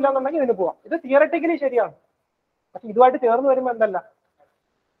ശരിയായിട്ടൊന്നും ഇല്ലാന്നുണ്ടെങ്കിൽ ഇതിന് പോവാം. ഇത് തിയറട്ടിക്കലി ശരിയാണ്, പക്ഷെ ഇതുമായിട്ട് ചേർന്ന് വരുമ്പോൾ എന്തല്ല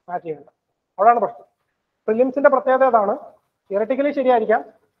മാച്ച് ചെയ്യണ്ട. അവിടെയാണ് പ്രശ്നം. പ്രിലിംസിന്റെ പ്രത്യേകത അതാണ്. തിയറട്ടിക്കലി ശരിയായിരിക്കാം,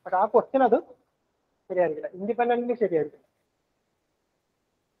 പക്ഷെ ആ ക്വസ്റ്റ്യൻ അത് ശരിയായിരിക്കില്ല, ഇൻഡിപെൻഡന്റ്ലി ശരിയായിരിക്കും.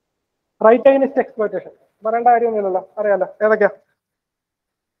 റൈറ്റ് അഗൈൻസ്റ്റ് എക്സ്പ്ലോയിറ്റേഷൻ പറയേണ്ട കാര്യമൊന്നുമില്ലല്ലോ, അറിയാലോ ഏതൊക്കെയാ.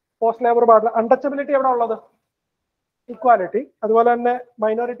 പോസ്റ്റ് ലേബർ പാടില്ല. അൺടച്ചബിലിറ്റി എവിടെ ഉള്ളത്? ഇക്വാലിറ്റി. അതുപോലെ തന്നെ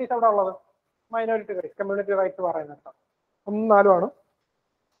മൈനോറിറ്റീസ് എവിടെ ഉള്ളത്? മൈനോറിറ്റി റൈറ്റ്സ്, കമ്മ്യൂണിറ്റി റൈറ്റ്സ് പറയുന്നത് 1, 4 ആണ്.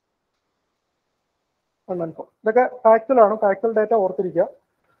 1 and 4 ഇതൊക്കെ ഫാക്ച്വലാണ്. ഫാക്ച്വൽ ഡേറ്റ ഓർത്തിരിക്കുക.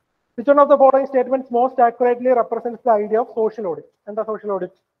 Which one of the following statements most accurately represents the idea of social audit? എന്താ social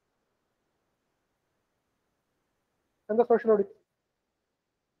audit? എന്താ social audit?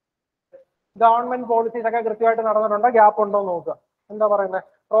 ഗവൺമെന്റ് പോളിസീസ് ഒക്കെ കൃത്യമായിട്ട് നടന്നിട്ടുണ്ടോ, ഗ്യാപ്പ് ഉണ്ടോ എന്ന് നോക്കുക. എന്താ പറയുന്നത്?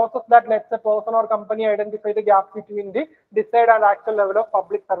 Process that let's A person or company identify the gap between the decide and actual level of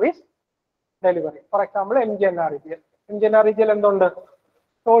public service delivery. For example MGNREGL. MGNREGL എന്തുണ്ട്?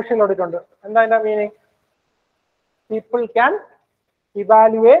 സോഷ്യൽ ഓഡിറ്റ് ഉണ്ട്. എന്താ അതിന്റെ meaning? People can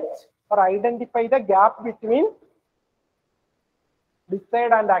evaluate or identify the gap between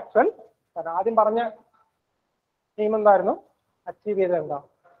desired and actual. ആദ്യം പറഞ്ഞ theme എന്തായിരുന്നു? Achieve ചെയ്തത് എന്താ?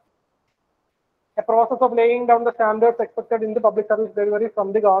 A process of laying down the standards expected in the public service delivery from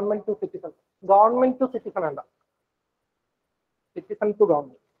the government to citizen. Government to citizen എന്താ? Citizen to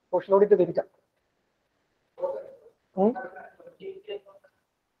government. Social audit തിരിക്കാം.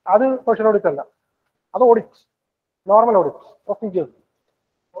 അത് social audit അല്ല, അത് audit, normal audit procedures.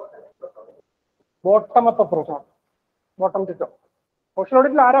 Bottom up approach ആണ്, bottom to top. Social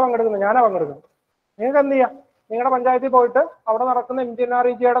ഓഡിറ്റിൽ ആരാ പങ്കെടുക്കുന്നത്? ഞാനാ പങ്കെടുക്കുന്നത്. നിങ്ങൾക്ക് എന്ത് ചെയ്യാം? നിങ്ങളുടെ പഞ്ചായത്തിൽ പോയിട്ട് അവിടെ നടക്കുന്ന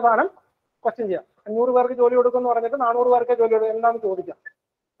MGNREGയുടെ സാധനം ക്വസ്റ്റ്യൻ ചെയ്യാം. 500 പേർക്ക് ജോലി കൊടുക്കുമെന്ന് പറഞ്ഞിട്ട് 400 പേർക്ക് ജോലി കൊടുക്കും, എന്താണെന്ന് ചോദിക്കാം.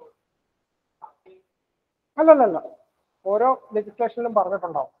 അല്ലല്ല, ഓരോ ലെജിസ്ലേഷനിലും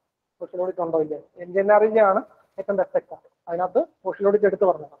പറഞ്ഞിട്ടുണ്ടാവും സോഷ്യൽ ഓഡിറ്റ് ഉണ്ടോ ഇല്ലേ. MGNREG ആണ് ഏറ്റവും ബെസ്റ്റ് എക്സാമ്പിൾ. അതിനകത്ത് സോഷ്യൽ ഓഡിറ്റ് എടുത്ത്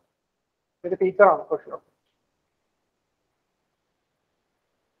പറഞ്ഞതാണ്. ഇത് ടീച്ചറാണ് സോഷ്യൽ ഓഡിറ്റ്.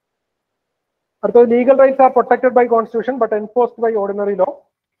 അടുത്തത് legal rights are protected by constitution but enforced by ordinary law.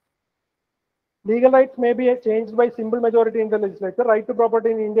 Legal rights may be changed by simple majority in the legislature. Right to property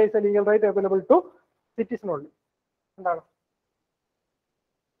in India is a legal right available to citizen only. എന്താണ്?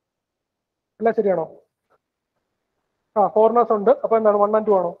 അല്ല, ശരിയാണോ? Foreigners ഉണ്ട്. അപ്പൊ എന്താണ്? 1 and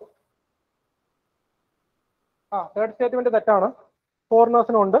 2 ആണോ? Third statement തെറ്റാണ്.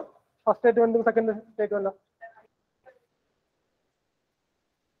 ഫോറിനേഴ്സിനും ഉണ്ട്. First സ്റ്റേറ്റ്മെന്റും second സ്റ്റേറ്റ്മെന്റും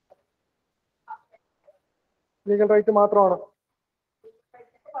legal right മാത്രമാണ്.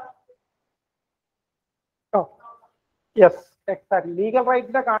 Yes, exact. ലീഗൽ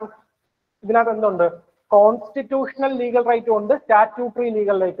റൈറ്റിന്റെ ഇതിനകത്ത് എന്തുണ്ട്? കോൺസ്റ്റിറ്റ്യൂഷണൽ ലീഗൽ റൈറ്റും ഉണ്ട്, സ്റ്റാറ്റ്യൂട്ടറി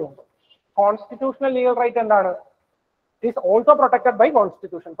ലീഗൽ റൈറ്റും ഉണ്ട്. കോൺസ്റ്റിറ്റ്യൂഷണൽ ലീഗൽ റൈറ്റ് എന്താണ്? is also protected by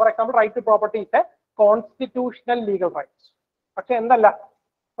constitution. For example, right to property is a constitutional legal right. പക്ഷെ എന്തല്ല,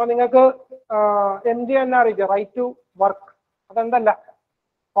 ഇപ്പൊ നിങ്ങൾക്ക് MGNREG right to work, അതെന്തല്ല?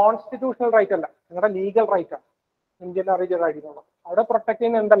 Constitutional right അല്ല, നിങ്ങളുടെ ലീഗൽ റൈറ്റ് ആണ്. MGNREG റൈറ്റ് അവിടെ പ്രൊട്ടക്ട്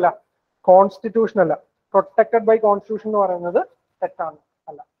ചെയ്യുന്ന എന്തല്ല? കോൺസ്റ്റിറ്റ്യൂഷൻ അല്ല. പ്രൊട്ടക്റ്റഡ് ബൈ കോൺസ്റ്റിറ്റ്യൂഷൻ എന്ന് പറയുന്നത് തെറ്റാണ്.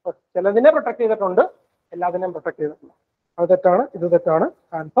 അല്ല, ചിലതിനെ പ്രൊട്ടക്ട് ചെയ്തിട്ടുണ്ട്, എല്ലാത്തിനെയും പ്രൊട്ടക്ട് ചെയ്തിട്ടുണ്ട്. അത് തെറ്റാണ്, ഇത് തെറ്റാണ്.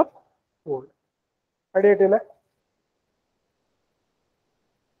 Answer gold. ഐഡിയ കിട്ടിയില്ലേ?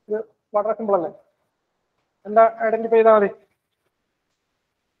 ഇത് വളരെ സിമ്പിൾ അല്ലേ? എന്താ ഐഡന്റിഫൈ ചെയ്താൽ മതി.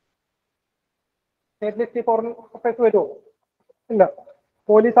 സ്റ്റേറ്റ് ലിസ്റ്റ് ഫോറിൻ അഫയേഴ്സ് വരുമോ? ഇല്ല.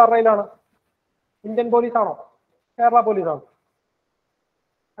 പോലീസ് ആരുടെയിലാണ്? ഇന്ത്യൻ പോലീസ് ആണോ? കേരള പോലീസ് ആണോ?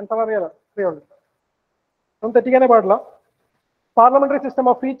 ആൻസർ അറിയാലോ, അറിയുള്ളൂ. ഒന്നും തെറ്റിക്കാനേ പാടില്ല. Parliamentary system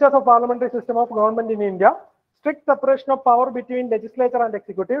of features of parliamentary system of government in India. Strict separation of power between legislature and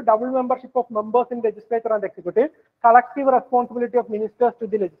executive, double membership of members in legislature and executive, collective responsibility of ministers to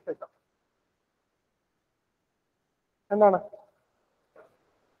the legislature. എന്താണ്?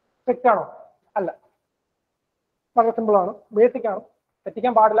 Strict ആണോ? അല്ല, വളരെ simple ആണ്, basic ആണ്.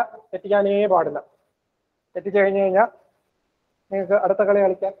 തെറ്റിക്കാൻ പാടില്ല, തെറ്റിക്കാനേ പാടില്ല. തെറ്റിച്ചു കഴിഞ്ഞു കഴിഞ്ഞാൽ നിങ്ങൾക്ക് അടുത്ത കളി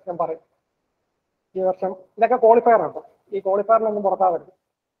കളിക്കാൻ ഞാൻ പറയും. ഈ വർഷം ഇതൊക്കെ ക്വാളിഫയർ ആണ്. ഈ ക്വാളിഫയറിലൊന്നും പുറത്താവരുത്.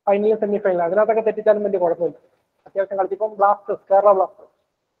 ഫൈനൽ, സെമി ഫൈനൽ, അതിനകത്തൊക്കെ തെറ്റിച്ചാലും വലിയ കുഴപ്പമില്ല. അത്യാവശ്യം കളിച്ചിപ്പം ബ്ലാസ്റ്റേഴ്സ്, കേരള ബ്ലാസ്റ്റേഴ്സ്,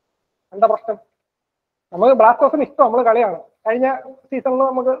 എന്താ പ്രശ്നം? നമുക്ക് ബ്ലാസ്റ്റേഴ്സിന് ഇഷ്ടം, നമ്മൾ കളിയാണ്. കഴിഞ്ഞ സീസണിൽ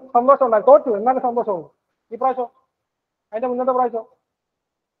നമുക്ക് സന്തോഷം ഉണ്ടായി, തോറ്റു, എന്നാലും സന്തോഷമുണ്ട്. ഈ പ്രാവശ്യം, അതിന്റെ മുന്നത്തെ പ്രാവശ്യം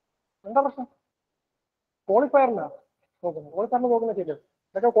എന്താ പ്രശ്നം? ക്വാളിഫയറിനാണ് നോക്കുന്നത്. ക്വാളിഫയറിന് നോക്കുന്ന ശരിയാണ്.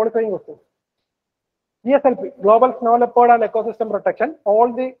 ഇതൊക്കെ qualifying question. GSLP, Global Snow Leopard and Ecosystem Protection. All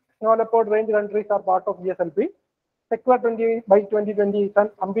the snow leopard range countries are part of GSLP. Secure 20 by 2020 is an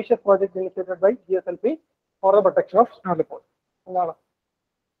ambitious project initiated by GSLP for the protection of snow leopard. എന്താണ്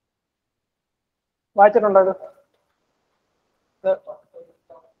വായിച്ചിട്ടുണ്ടത്?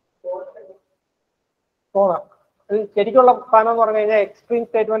 ശരിക്കുള്ള സ്ഥാനം എന്ന് പറഞ്ഞു കഴിഞ്ഞാൽ extreme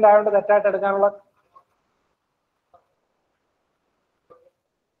statement ആയതുകൊണ്ട് തെറ്റായിട്ട് എടുക്കാനുള്ള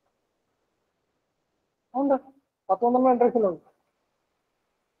ഉണ്ട്. 10-12 എൻട്രീസിലുണ്ട്.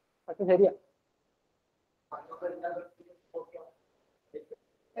 പക്ഷെ ശരിയാ,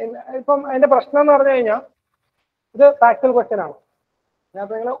 ഇപ്പം അതിന്റെ പ്രശ്നം എന്ന് പറഞ്ഞു കഴിഞ്ഞാൽ ഇത് ഫാക്ച്വൽ ക്വസ്റ്റ്യൻ ആണ്.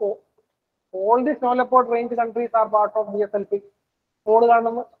 നിങ്ങൾ all the snow leopard range countries are part of GSLP. All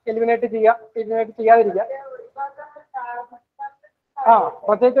കാണുമ്പോൾ എലിമിനേറ്റ് ചെയ്യുക, എലിമിനേറ്റ് ചെയ്യാതിരിക്കുക.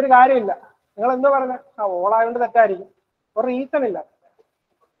 പ്രത്യേകിച്ച് ഒരു കാര്യമില്ല. നിങ്ങൾ എന്താ പറഞ്ഞത്? ഓളായതുകൊണ്ട് തെറ്റായിരിക്കും, ഒരു റീസൺ ഇല്ല.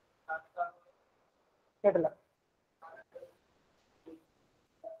 കേട്ടില്ല?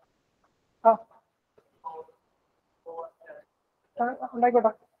 ഉണ്ടായിക്കോട്ടെ.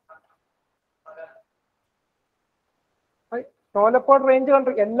 സ്നോ ലെപ്പോർഡ് റേഞ്ച്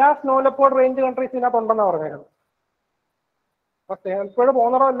കൺട്രി, എല്ലാ സ്നോ ലെപ്പോർഡ് റേഞ്ച് കൺട്രീസ് ഇതിനകത്ത് ഉണ്ടെന്നാണ് പറഞ്ഞേക്കുന്നത്. അപ്പൊ എപ്പോഴും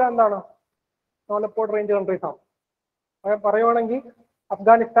പോകുന്നതല്ല എന്താണ് സ്നോ ലെപ്പോർഡ് റേഞ്ച് കൺട്രീസ് ആണ്. പറയുവാണെങ്കിൽ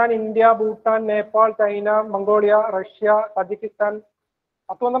Afghanistan, India, Bhutan, Nepal, China, Mongolia, Russia, Tajikistan,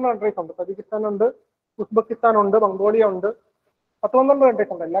 12 countries ഉണ്ട്. തജിക്കിസ്ഥാൻ ഉണ്ട്, ഉസ്ബെക്കിസ്ഥാൻ ഉണ്ട്, മംഗോളിയ ഉണ്ട്. 12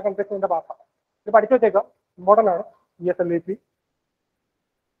 കൺട്രീസ് ഉണ്ട്. എല്ലാ കൺട്രീസും ഇതിന്റെ പാർട്ടാണ്. ഇത് പഠിച്ചു വെച്ചേക്കാം, ഇമ്പോർട്ടൻ്റ് ആണ്. ESLEP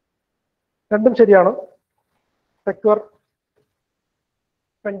രണ്ടും ശരിയാണ്. സെക്യൂർ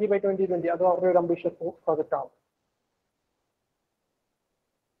 20/2020 അത് അവരുടെ ഒരു അംബീഷ്യസ് പ്രോജക്റ്റ് ആണ്.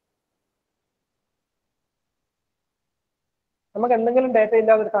 നമുക്ക് എന്തെങ്കിലും ഡേറ്റ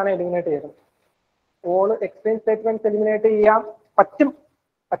ഇല്ലാതെ ഒരു സാധനം എലിമിനേറ്റ് ചെയ്യണം. ഓൾ എക്സ്ചേഞ്ച് സ്റ്റേറ്റ്മെന്റ്സ് എലിമിനേറ്റ് ചെയ്യാൻ പറ്റും,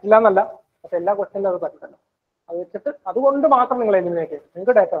 പറ്റില്ല എന്നല്ല, പക്ഷെ എല്ലാ ക്വസ്റ്റ്യനിലും അത് പറ്റില്ല. അത് വെച്ചിട്ട് അതുകൊണ്ട് മാത്രം നിങ്ങൾ എലിമിനേറ്റ് ചെയ്യും.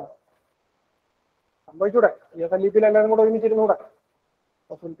 നിങ്ങൾക്ക് ഡേറ്റ ആണ് സംഭവിച്ചൂടെ? ESLEP എല്ലാവരും കൂടെ ഒരുമിച്ചിരുന്നൂടെ?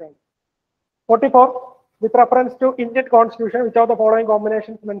 44. With reference to Indian Constitution, which of the following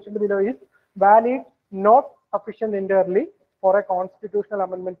combinations mentioned below is valid, not sufficient entirely for a constitutional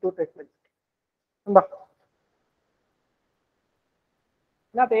amendment to take place? എന്താ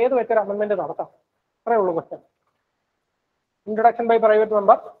ഇതിനകത്ത് ഏത് വെച്ചൊരു അമെന്റ്മെന്റ് നടത്താം? അത്രേ ഉള്ളൂ question. Introduction by private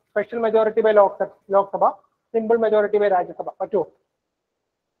member, special majority by Lok Sabha, simple majority by Rajya Sabha. പറ്റുമോ?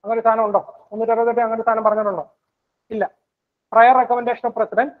 അങ്ങനെ ഒരു സാധനം ഉണ്ടോ? 168 അങ്ങനെ ഒരു സാധനം പറഞ്ഞിട്ടുണ്ടോ? ഇല്ല. Prayer recommendation of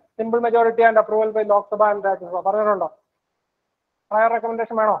president, simple majority and approval by Lok Sabha and Rajya Sabha പറഞ്ഞിട്ടുണ്ടോ? പ്രയർ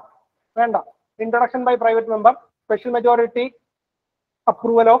റെക്കമെൻഡേഷൻ വേണോ? വേണ്ട. Introduction by private member, special majority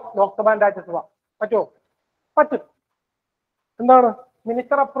approval of Lok Sabha and Rajya Sabha. പറ്റുമോ? പറ്റും. എന്താണ്?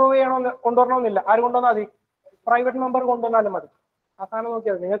 മിനിസ്റ്റർ അപ്രൂവ് ചെയ്യണോ കൊണ്ടുവരണമെന്നില്ല. ആര് കൊണ്ടുവന്നാൽ മതി? പ്രൈവറ്റ് മെമ്പർ കൊണ്ടുവന്നാലും മതി. ആ സാധനം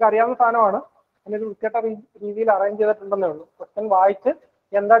നോക്കിയാൽ നിങ്ങൾക്ക് അറിയാവുന്ന സാധനമാണ്. അതിനൊരു വൃത്തികെട്ട രീതിയിൽ അറേഞ്ച് ചെയ്തിട്ടുണ്ടെന്നേ ഉള്ളൂ. ക്വസ്റ്റ്യൻ വായിച്ച്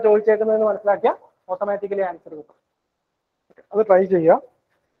എന്താ ചോദിച്ചേക്കുന്നതെന്ന് മനസ്സിലാക്കിയാൽ ഓട്ടോമാറ്റിക്കലി ആൻസർ കിട്ടും. അത് ട്രൈ ചെയ്യുക.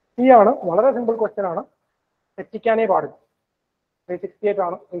 ആണ് വളരെ സിമ്പിൾ ക്വസ്റ്റ്യൻ ആണ്, തെറ്റിക്കാനേ പാടില്ല. 368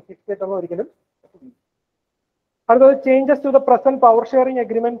 ആണ്. 368 ഒന്നും ഒരിക്കലും. അടുത്തത് changes to the present power sharing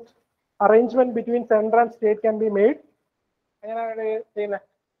agreement arrangement between central and state can be made. എങ്ങനെയാണ് ചെയ്യുന്നത്?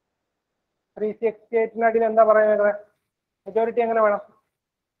 368 എന്താ പറയുന്നത്? മെജോറിറ്റി എങ്ങനെ വേണം?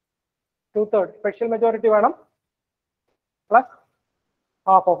 2/3. സ്പെഷ്യൽ മെജോറിറ്റി വേണം plus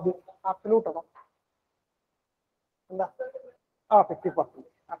half of the absolute ആണോ? എന്താ? 50%.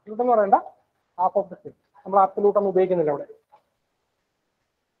 അബ്സല്യൂട്ട് എന്ന് പറയണ്ട, ഹാഫ് ഓഫ് ദി സ്റ്റേറ്റ്. നമ്മൾ അബ്സല്യൂട്ട് ഒന്നും ഉപയോഗിക്കുന്നില്ല അവിടെ.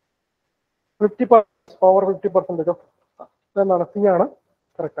 50% ഓവർ 50% എന്താണ്? സി ആണ്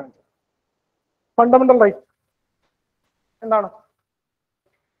കറക്റ്റ് ആൻസർ. ഫണ്ടമെന്റൽ റൈറ്റ് എന്താണ്?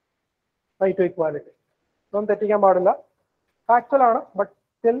 Right to equality. ഇതൊന്നും തെറ്റിക്കാൻ പാടില്ല. ഫാക്ച്വൽ ആണ്, ബട്ട്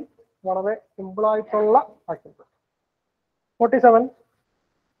സ്റ്റിൽ വളരെ സിമ്പിൾ ആയിട്ടുള്ള factual. 47.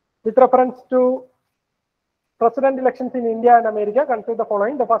 With reference to president elections in India and America, consider the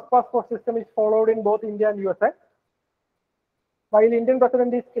following. The first past post system is followed in both India and USA. While Indian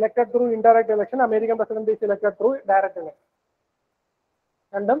president is elected through indirect election, American president is elected through direct election.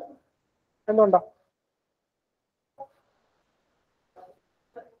 രണ്ടും എന്തുണ്ടോ?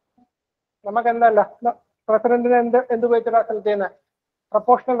 നമുക്ക് എന്തല്ല പ്രസിഡന്റിനെ എന്ത് ഉപയോഗിച്ചിട്ടാണ് select ചെയ്യുന്നത്?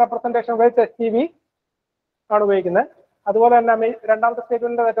 Proportional representation ഉപയോഗിച്ച് STV ആണ് ഉപയോഗിക്കുന്നത്. അതുപോലെ തന്നെ രണ്ടാമത്തെ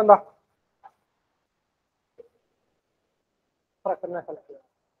സ്റ്റേറ്റ്മെന്റിന്റെ തെറ്റെന്താ? പ്രസിഡന്റിനെ സെലക്ട് ചെയ്യുന്നത്.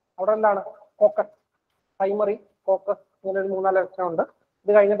 അവിടെ എന്താണ്? കോക്കസ്, പ്രൈമറി, കോക്കസ്, ഇങ്ങനെ ഒരു 3-4 ഇലക്ഷൻ ഉണ്ട്.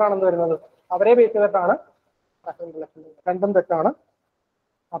 ഇത് കഴിഞ്ഞിട്ടാണ് എന്ത് വരുന്നത്? അവരെ ബേസ് ചെയ്തിട്ടാണ് പ്രസിഡന്റ് ഇലക്ഷൻ. രണ്ടും തെറ്റാണ്.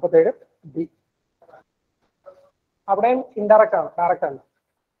 47 ബി. അവിടെയും ഇൻഡയറക്റ്റ് ആണ്, ഡയറക്റ്റ് അല്ല.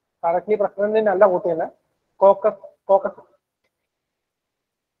 ഡയറക്ട്ലി പ്രസിഡന്റിന്റെ അല്ല വോട്ട് ചെയ്യുന്നത്. കോക്കസ്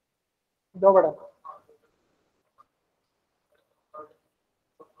ഇതോടെ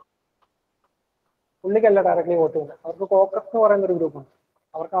പുള്ളിക്കല്ല ഡയറക്ട്ലി വോട്ട് ചെയ്യുന്നത്. അവർക്ക് കോക്കസ് എന്ന് പറയുന്ന ഒരു ഗ്രൂപ്പാണ്,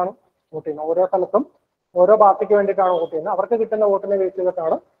 അവർക്കാണ് വോട്ട് ചെയ്യുന്നത്. ഓരോ സ്ഥലത്തും ഓരോ പാർട്ടിക്ക് വേണ്ടിയിട്ടാണ് വോട്ട് ചെയ്യുന്നത്. അവർക്ക് കിട്ടുന്ന വോട്ടിനെ ബേസ്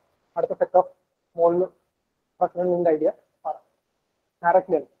ചെയ്തിട്ടാണ് അടുത്ത സെറ്റ് ഓഫ് മോളിൽ പ്രസിഡന്റിന്റെ ഐഡിയ.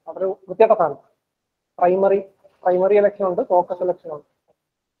 ഡയറക്ട്ലി അല്ല, അവർ വ്യത്യാസമാണ്. പ്രൈമറി ഇലക്ഷൻ ഉണ്ട്, കോക്കസ് ഇലക്ഷൻ ഉണ്ട്.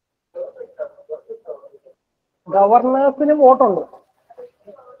 ഗവർണേഴ്സിന് വോട്ടുണ്ട്.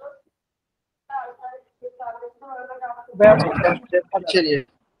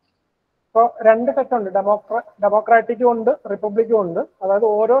 ഇപ്പൊ രണ്ട് സെറ്റുണ്ട്, ഡെമോക്രാറ്റിക്കും ഉണ്ട്, റിപ്പബ്ലിക്കും ഉണ്ട്. അതായത്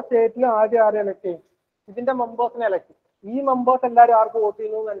ഓരോ സ്റ്റേറ്റിലും ആദ്യം എലക്ട് ചെയ്യും. ഇതിന്റെ മെമ്പേഴ്സിനെ എലക്ട് ചെയ്യും. ഈ മെമ്പേഴ്സ് എല്ലാവരും ആർക്ക് വോട്ട്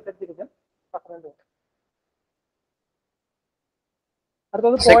ചെയ്യുന്നതനുസരിച്ചിരിക്കും പ്രസിഡന്റ് വോട്ട്.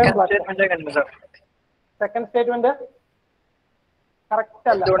 അടുത്തത് സെക്കൻഡ് സ്റ്റേറ്റ്മെന്റ് കറക്റ്റ്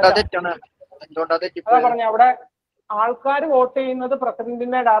അല്ല. അതാ പറഞ്ഞ അവിടെ ആൾക്കാർ വോട്ട് ചെയ്യുന്നത്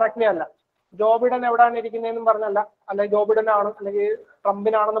പ്രസിഡന്റിനെ ഡയറക്ട്ലി അല്ല. ജോ ബിഡൻ എവിടെയാണ് ഇരിക്കുന്നതെന്നും പറഞ്ഞല്ല, അല്ലെങ്കിൽ ജോ ബിഡനാണ് അല്ലെങ്കിൽ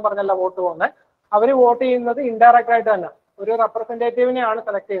ട്രംപിനാണെന്നും പറഞ്ഞല്ല വോട്ട് പോകുന്നത്. അവര് വോട്ട് ചെയ്യുന്നത് ഇൻഡയറക്റ്റ് ആയിട്ട് തന്നെ ഒരു റെപ്രസെന്റേറ്റീവിനെയാണ്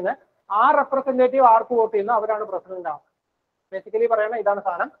സെലക്ട് ചെയ്യുന്നത്. ആ റെപ്രസെന്റേറ്റീവ് ആർക്ക് വോട്ട് ചെയ്യുന്നത് അവരാണ് പ്രസിഡന്റ് ആവുന്നത്. ബേസിക്കലി പറയണ ഇതാണ്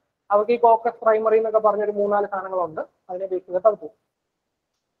സാധനം. അവർക്ക് ഈ കോക്കസ്, പ്രൈമറി എന്നൊക്കെ പറഞ്ഞൊരു 3-4 സാധനങ്ങളുണ്ട്. അതിനെ ബേസ് ചെയ്തിട്ട് അത് പോകും.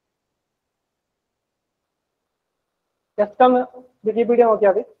 ജസ്റ്റ് ഒന്ന് വിക്കിപീഡിയ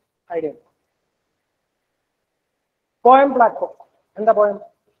നോക്കിയാൽ മതി, ഐഡിയ. പോയം പ്ലാറ്റ്ഫോം എന്താ പോയം?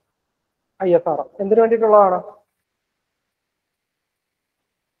 ISR. എന്തിനു വേണ്ടിയിട്ടുള്ളതാണ്?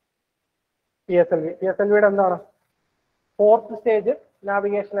 PSLV. PSLVയുടെ എന്താണ്? 4th സ്റ്റേജ്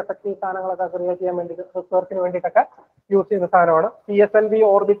നാവിഗേഷൻ എഫക്റ്റീവ് സാധനങ്ങളൊക്കെ ക്രിയേറ്റ് ചെയ്യാൻ വേണ്ടി റിസർച്ചിന് വേണ്ടിയിട്ടൊക്കെ യൂസ് ചെയ്യുന്ന സാധനമാണ് PSLV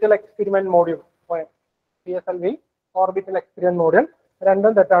orbital experiment module. Poem PSLV orbital experiment module.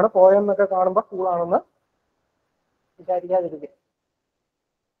 രണ്ടും തെറ്റാണ്. പോയം എന്നൊക്കെ കാണുമ്പോൾ കൂളാണെന്ന് വിചാരിക്കാതിരിക്കും.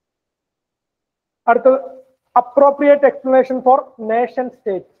 അടുത്തത് appropriate explanation four nation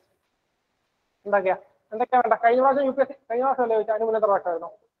state. എന്തൊക്കെയാ വേണ്ട? കഴിഞ്ഞ പ്രാവശ്യം UPSC കഴിഞ്ഞ പ്രാവശ്യം അല്ലേ ചോദിച്ചാൽ? അതിന് മുന്നത്തെ പ്രാവശ്യമായിരുന്നു.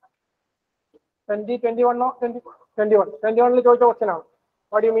 2021 ചോദിച്ച ക്വസ്റ്റ്യൻ ആണ്.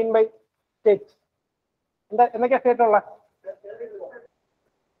 What you mean by state? എന്തൊക്കെയാ സ്റ്റേറ്റ് ഉള്ള?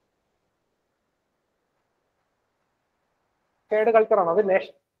 ഷെയർഡ് കൾച്ചർ ആണോ അത്?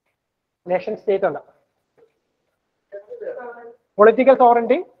 നേഷൻ സ്റ്റേറ്റ് അല്ല. Political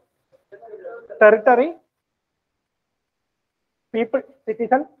sovereignty, territory, people,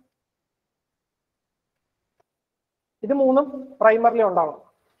 citizen, ഇത് മൂന്നും പ്രൈമറിലി ഉണ്ടാവും.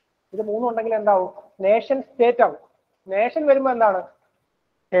 ഇത് മൂന്നും ഉണ്ടെങ്കിൽ എന്താവും? നേഷൻ സ്റ്റേറ്റ് ആവും. നേഷൻ വരുമ്പോൾ എന്താണ്?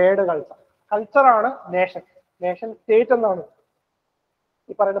 Shared culture. കൾച്ചറാണ് nation. Nation state എന്നാണ്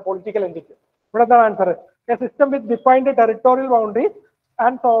ഈ പറയുന്ന പൊളിറ്റിക്കൽ എൻറ്റിറ്റി. ഇവിടെ എന്താണ് answer? A system with defined territorial boundaries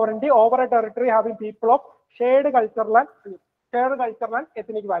and sovereignty over A territory having people of shared cultural and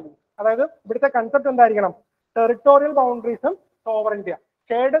ethnic value. അതായത് ഇവിടുത്തെ കൺസെപ്റ്റ് എന്തായിരിക്കണം? ടെറിട്ടോറിയൽ ബൗണ്ടറീസും സോവറിറ്റിയാണ്.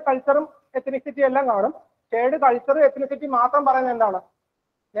 ഷെയർഡ് കൾച്ചറും എത്നിസിറ്റി എല്ലാം കാണും. ഷെയർഡ് കൾച്ചറും എത്നിസിറ്റി മാത്രം പറയുന്നത് എന്താണ്?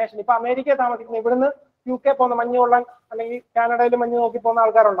 നേഷൻ. ഇപ്പൊ അമേരിക്കയിൽ താമസിക്കുന്ന ഇവിടുന്ന് UK പോകുന്ന മഞ്ഞ് കൊള്ളാൻ അല്ലെങ്കിൽ കാനഡയിൽ മഞ്ഞ് നോക്കി പോകുന്ന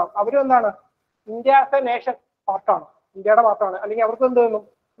ആൾക്കാരുണ്ടാവും. അവരും എന്താണ്? ഇന്ത്യ ആസ് എ നേഷൻ പാർട്ടാണ്, ഇന്ത്യയുടെ പാർട്ടാണ്. അല്ലെങ്കിൽ അവർക്ക് എന്ത് തോന്നും?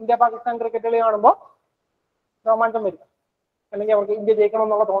 ഇന്ത്യ പാകിസ്ഥാൻ ക്രിക്കറ്റ് കളി കാണുമ്പോൾ രോമാഞ്ചം വരും, അല്ലെങ്കിൽ അവർക്ക് ഇന്ത്യ ജയിക്കണം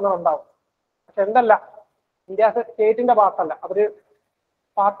എന്നുള്ള തോന്നലുണ്ടാവും. പക്ഷെ എന്തല്ല, ഇന്ത്യ ആസ് എ സ്റ്റേറ്റിന്റെ പാർട്ടല്ല. അവര്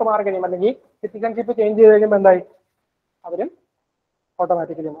പാർട്ട് മാറി കഴിയും, അല്ലെങ്കിൽ സിറ്റിസൺഷിപ്പ് ചേഞ്ച് ചെയ്ത് കഴിയുമ്പോൾ എന്തായി? അവരും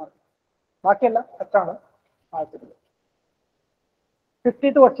ഓട്ടോമാറ്റിക്കലി മാറും. ബാക്കിയെല്ലാം തെറ്റാണ്.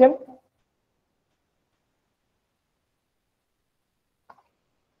 50th question.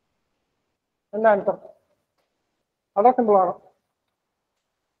 എന്താ ആൻസർ? വളരെ സിമ്പിൾ ആണ്.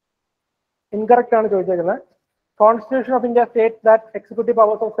 ഇൻകറക്റ്റ് ആണ് ചോദിച്ചേക്കുന്നത്. Constitution of India states that executive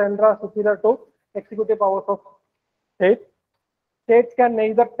powers of centre are superior to executive powers of states. States can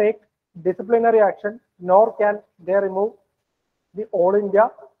neither take disciplinary action nor can they remove the All India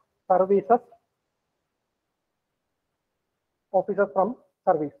services officers from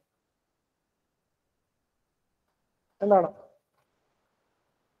service. എന്താണ്?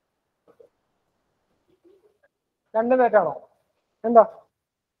 രണ്ടും തെറ്റാണോ? എന്താ?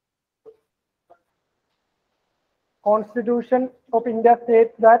 Constitution of India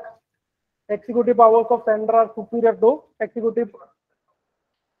states that executive powers of centre are superior to executive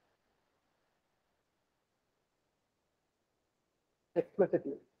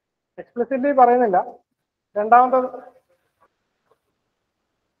explicitly പറയുന്നില്ല. രണ്ടാമത്തെ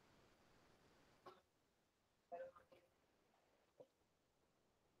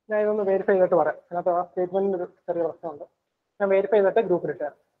ഞാൻ ഇതൊന്ന് verify ചെയ്തിട്ട് പറയാം. അതിനകത്ത് ആ സ്റ്റേറ്റ്മെന്റിന് ഒരു ചെറിയ പ്രശ്നമുണ്ട്. ഞാൻ വെരിഫൈ ചെയ്തിട്ട് ഗ്രൂപ്പിൽ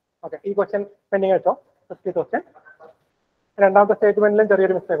ഇട്ടാം. ഓക്കെ, ഈ ക്വസ്റ്റ്യൻ പെൻഡിങ് വെച്ചോ. 50th question. രണ്ടാമത്തെ സ്റ്റേറ്റ്മെന്റിലും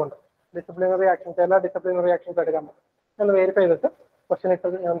ചെറിയൊരു മിസ്റ്റേക്ക് ഉണ്ട്. ഡിസിപ്ലിനറി ആക്ഷൻസ്, എല്ലാ ഡിസിപ്ലിനറി ആക്ഷൻസ് എടുക്കാൻ പറ്റും. ഞാൻ വെരിഫൈ ചെയ്തിട്ട് ക്വസ്റ്റ്യൻ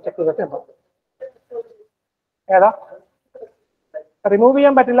ഇട്ടത് ഞാൻ ചെക്ക് ചെയ്തിട്ട് ഉണ്ടാവും. ഏതാ? റിമൂവ്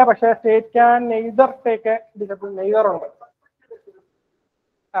ചെയ്യാൻ പറ്റില്ല, പക്ഷേ state can neither take discipline. Neither ഉണ്ട്.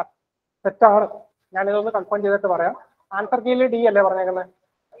 തെറ്റാണ്. ഞാനിതൊന്ന് കൺഫേം ചെയ്തിട്ട് പറയാം. ആൻസർ കീയിൽ D അല്ലേ പറഞ്ഞേക്കുന്നത്?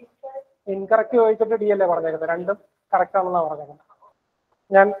 ഇൻകറക്റ്റ് ചോദിച്ചിട്ട് D അല്ലേ പറഞ്ഞേക്കുന്നത്? രണ്ടും കറക്റ്റ് ആണെന്നാണ് പറഞ്ഞേക്കുന്നത്.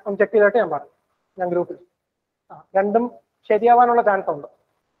 ഞാൻ ഒന്ന് ചെക്ക് ചെയ്തിട്ട് ഞാൻ പറയാം. ഞാൻ ഗ്രൂപ്പിൽ രണ്ടും ശരിയാവാനുള്ള ചാൻസ് ഉണ്ട്.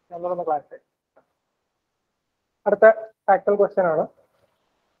 നമ്മളൊന്ന് ക്ലാരിഫൈ. അടുത്ത ഫാക്ച്വൽ ക്വസ്റ്റ്യൻ ആണ്.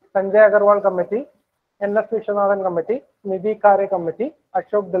 Sanjay Agarwal committee, NS Viswanathan committee, നിധി കാരെ കമ്മിറ്റി,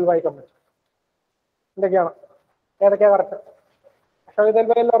 അശോക് ദിൽവായ് കമ്മിറ്റി. എന്തൊക്കെയാണ്? ഏതൊക്കെയാ കറക്റ്റ്? അശോക്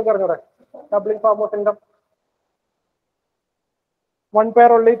ദിൽവായ് എല്ലാവർക്കും അറിഞ്ഞൂടെ? Doubling farm of income, 1 pair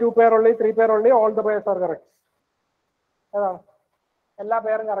only, 2 pair only, 3 pair only, all the pairs are correct. ഏതാണ്? എല്ലാ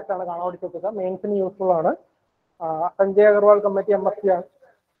പേരും കറക്റ്റ് ആണ്. കാണാൻ ഓടിച്ചത് മെയിൻസിന് യൂസ്ഫുൾ ആണ്. സഞ്ജയ് അഗർവാൾ കമ്മിറ്റി MSc ആണ്.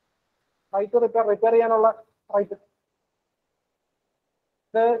 റൈറ്റ് റിപ്പയർ ചെയ്യാനുള്ള റൈറ്റ്.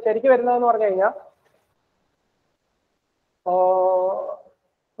 ഇത് ശരിക്കും വരുന്നതെന്ന് പറഞ്ഞു കഴിഞ്ഞാൽ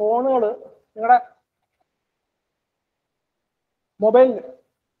ഫോണുകൾ, നിങ്ങളുടെ മൊബൈലിൽ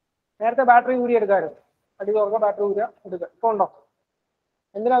നേരത്തെ ബാറ്ററി ഊരി എടുക്കാമായിരുന്നു. അടി തുറക്കുക, ബാറ്ററി ഊരുക, എടുക്കുക. ഇപ്പോൾ ഉണ്ടോ?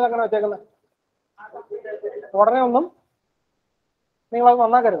 എന്തിനാ അതങ്ങനെ വെച്ചേക്കുന്നത്? ഉടനെ ഒന്നും നിങ്ങളത്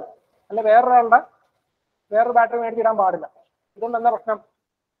നന്നാക്കരുത്. അല്ല വേറൊരു ബാറ്ററി മേടിച്ചിടാൻ പാടില്ല. ഇതുകൊണ്ട് എന്താ പ്രശ്നം?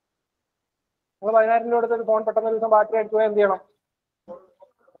 നിങ്ങൾ 10,000 രൂപ എടുത്തൊരു ഫോൺ പെട്ടെന്ന് ഒരു ദിവസം ബാറ്ററി അടിച്ചു പോയാൽ എന്ത് ചെയ്യണം?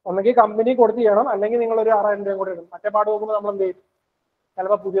 ഒന്നെങ്കിൽ കമ്പനി കൊടുത്ത് ചെയ്യണം, അല്ലെങ്കിൽ നിങ്ങളൊരു 6,000 രൂപയും കൂടെ ഇടും. മറ്റേ പാട് നോക്കുമ്പോൾ നമ്മൾ എന്ത് ചെയ്യും?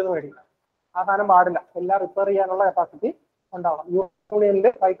 ചിലപ്പോൾ പുതിയത് മേടിക്കും. ആ സാധനം പാടില്ല. എല്ലാം റിപ്പയർ ചെയ്യാനുള്ള കപ്പാസിറ്റി ഉണ്ടാവണം. യൂണിയനിൽ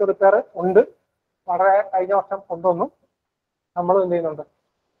സൈക്കിൾ റിപ്പയർ ഉണ്ട്, വളരെ കഴിഞ്ഞ വർഷം കൊണ്ടുവന്നു. നമ്മളും എന്ത് ചെയ്യുന്നുണ്ട്,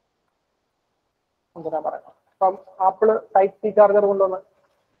 എന്തിനാ പറയുന്നത്, ഇപ്പം ആപ്പിള് ടൈപ്പ് സി ചാർജർ കൊണ്ടുവന്ന്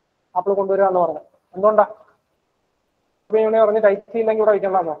ആപ്പിൾ കൊണ്ടുവരിക എന്ന് പറഞ്ഞു. എന്തുകൊണ്ടാ യൂണിയൻ പറഞ്ഞ് ടൈപ്പ് സി ഇല്ലെങ്കിൽ ഇവിടെ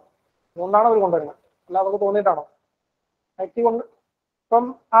വയ്ക്കണ്ടെന്നോ? അതുകൊണ്ടാണ് അവർ കൊണ്ടുവരുന്നത്. അല്ല അവർക്ക് തോന്നിയിട്ടാണോ? ടൈപ്പ് സി കൊണ്ട് ഇപ്പം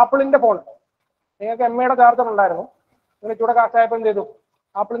ആപ്പിളിന്റെ ഫോൺ, നിങ്ങൾക്ക് എംഐയുടെ ചാർജർ ഉണ്ടായിരുന്നു, നിങ്ങൾ ഇച്ചിരി കാശായപ്പോൾ എന്ത് ചെയ്തു,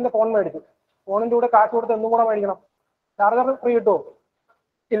 ആപ്പിളിന്റെ ഫോൺ മേടിച്ചു. ഫോണിന്റെ കൂടെ കാശ് കൊടുത്ത് എന്തും കൂടെ മേടിക്കണം, ചാർജർ ഫ്രീ കിട്ടുമോ?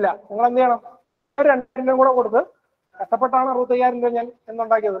 ഇല്ല. നിങ്ങൾ എന്ത് ചെയ്യണം, രണ്ടിനും കൂടെ കൊടുത്ത് കഷ്ടപ്പെട്ടാണ് 65,000 രൂപ ഞാൻ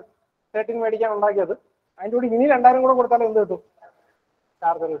എന്തുണ്ടാക്കിയത്, 13 മേടിക്കാൻ ഉണ്ടാക്കിയത്. അതിൻ്റെ കൂടി ഇനി 2,000 കൂടെ കൊടുത്താൽ എന്ത് കിട്ടും,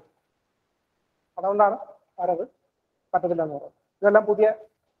 ചാർജർ കിട്ടും. അതുകൊണ്ടാണ് അവരത് പറ്റത്തില്ല എന്ന് പറയുന്നത്. ഇതെല്ലാം പുതിയ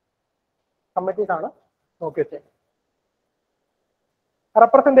കമ്മിറ്റീസ് ആണ് നോക്കി വെച്ചത്.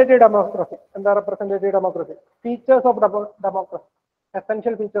 Representative democracy. എന്താ representative democracy? Features of democracy.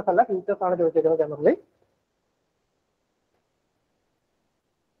 Essential features അല്ല, ഫീച്ചേഴ്സ് ആണ് ചോദിച്ചിരിക്കുന്നത് ജനറലി.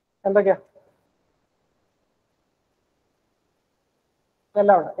 എന്തൊക്കെയാ?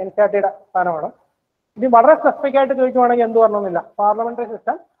 എല്ലാം ഉണ്ട്. എൻസിആർടിയുടെ സ്ഥാനമാണ്. ഇത് വളരെ സ്പെസിഫിക് ആയിട്ട് ചോദിക്കുവാണെങ്കിൽ എന്ത് പറഞ്ഞൊന്നുമില്ല, പാർലമെന്ററി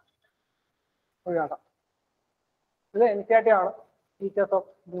സിസ്റ്റം ഒഴിവാക്കാം. ഇത് എൻസിആർടി ആണ്. ഫീച്ചേഴ്സ് ഓഫ്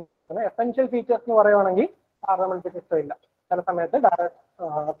എസെൻഷ്യൽ ഫീച്ചേഴ്സ് എന്ന് പറയുവാണെങ്കിൽ പാർലമെന്ററി സിസ്റ്റം ഇല്ല. ചില സമയത്ത്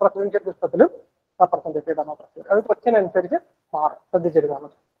പ്രസിഡൻഷ്യൽ സിസ്റ്റത്തിലും റെപ്രസെന്റേറ്റീവ് ഡെമോക്രസി. അത് ക്വസ്റ്റ്യൻ അനുസരിച്ച് മാറും, ശ്രദ്ധിച്ചിരുന്നാൽ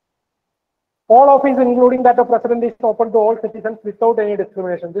മതി. All office, including that of president, is open to all citizens without any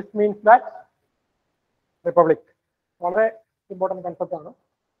discrimination. This means that republic. വളരെ ഇമ്പോർട്ടന്റ് കൺസെപ്റ്റ് ആണ്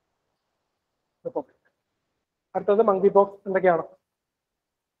റിപ്പബ്ലിക്. അടുത്തത് മങ്കി പോക്സ്. എന്തൊക്കെയാണ്?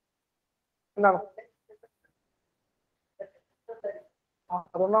 എന്താണ്?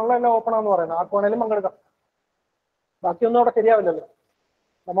 അതുകൊണ്ടാണല്ലോ എല്ലാം ഓപ്പൺ ആണെന്ന് പറയുന്നത്. ആർക്ക് വേണേലും പങ്കെടുക്കാം. ബാക്കിയൊന്നും അവിടെ ശരിയാവില്ലല്ലോ.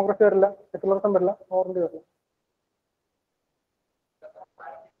 ഡെമോക്രസി വരില്ല, സെക്യുലറിസം വരില്ല, ഓറഞ്ച് വരില്ല.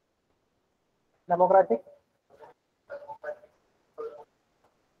 ഡെമോക്രാറ്റിക്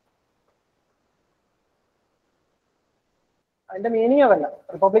അതിന്റെ മീനിങ് അതല്ല.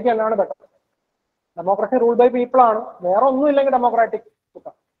 റിപ്പബ്ലിക് തന്നെയാണ് better. Democracy rule by people ആണ്. വേറെ ഒന്നും ഇല്ലെങ്കിൽ ഡെമോക്രാറ്റിക്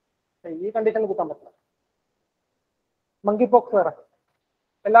കുത്താം. ഈ കണ്ടീഷനിൽ കുത്താൻ പറ്റില്ല. മങ്കി പോക്സ് വേറെ.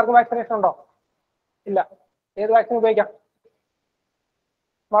 എല്ലാവർക്കും വാക്സിനേഷൻ ഉണ്ടോ? ഇല്ല. ഏത് വാക്സിൻ ഉപയോഗിക്കാം?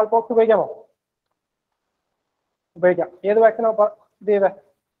 സ്മാൾ പോക്സ് ഉപയോഗിക്കാമോ? ഉപയോഗിക്കാം. ഏത് വാക്സിനോ ഇത് ചെയ്തേ?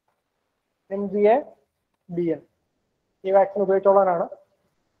 MGA-BN. ഈ വാക്സിൻ ഉപയോഗിച്ചോളാനാണ്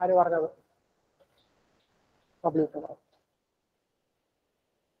ആര് പറഞ്ഞത്? WHO.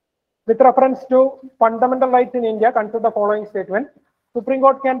 With reference to fundamental rights in India, consider the following statement. Supreme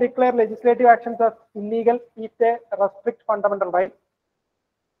Court can declare legislative actions as illegal if they restrict fundamental rights.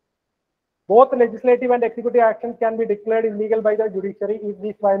 Both legislative and executive actions can be declared illegal by the judiciary if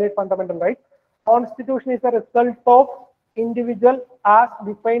these violate fundamental rights. Constitution is a result of individual as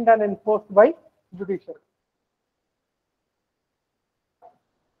defined and enforced by judiciary.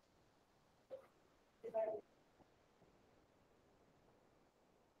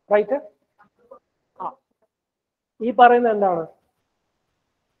 Right. ഈ പറയുന്നത് എന്താണ്?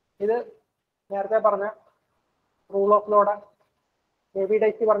 ഇത് നേരത്തെ പറഞ്ഞ rule of ലോയുടെ,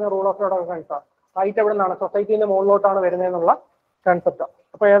 എവിഡൈസി പറഞ്ഞ rule of ലോയുടെ concept. Right എവിടെ നിന്നാണ്? സൊസൈറ്റിന്റെ മുകളിലോട്ടാണ് വരുന്നതെന്നുള്ള concept.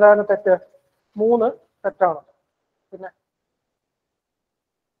 അപ്പൊ ഏതാണ് തെറ്റ്? 3 തെറ്റാണ്. പിന്നെ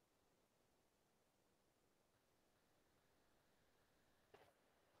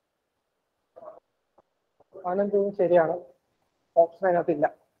അനന്തവും ശരിയാണ്. ഓപ്ഷൻ അതിനകത്തില്ല.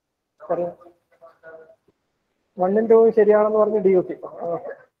 1ഉം 2ഉം ശരിയാണെന്ന് പറഞ്ഞ് DUT.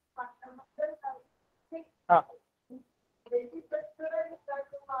 ആ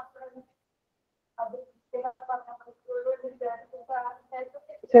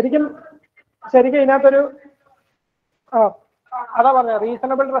ശരിക്കും ഇതിനകത്തൊരു അതാ പറഞ്ഞ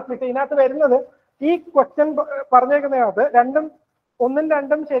റീസണബിൾ റെസ്ട്രിക്ഷൻ ഇതിനകത്ത് വരുന്നത്. ഈ ക്വസ്റ്റ്യൻ പറഞ്ഞേക്കുന്നതിനകത്ത് 1ഉം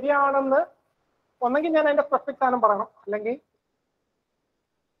 2ഉം ശരിയാണെന്ന് ഒന്നെങ്കിൽ ഞാൻ അതിന്റെ സ്പെസിഫിക് സ്ഥാനം പറയണം, അല്ലെങ്കിൽ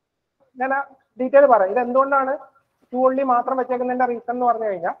ഞാൻ ഡീറ്റെയിൽ പറയാം. ഇത് എന്തുകൊണ്ടാണ് 2 only മാത്രം വെച്ചേക്കുന്നതിന്റെ റീസൺ എന്ന് പറഞ്ഞു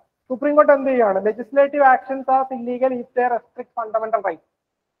കഴിഞ്ഞാൽ, സുപ്രീം കോടതി എന്ത് ചെയ്യുകയാണ്? Legislative actions are illegal if they restrict fundamental right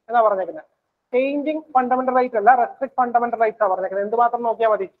എന്നാ പറഞ്ഞേക്കുന്നത്. ചേഞ്ചിങ് ഫണ്ടമെന്റൽ റൈറ്റ് അല്ല, റെസ്ട്രിക്ട് ഫണ്ടമെന്റൽ റൈറ്റ്സ് ആ പറഞ്ഞേക്കുന്നത്. എന്ത് മാത്രം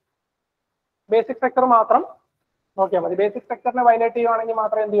നോക്കിയാൽ മതി? ബേസിക് സ്ട്രക്ചർ മാത്രം നോക്കിയാൽ മതി. ബേസിക് സ്ട്രക്ചറിനെ വയലേറ്റ് ചെയ്യുവാണെങ്കിൽ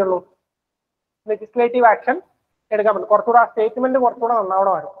മാത്രമേ എന്ത് ചെയ്യുള്ളൂ? ലെജിസ്ലേറ്റീവ് ആക്ഷൻ എടുക്കാൻ പറ്റും. കുറച്ചുകൂടെ ആ സ്റ്റേറ്റ്മെന്റ് കുറച്ചുകൂടെ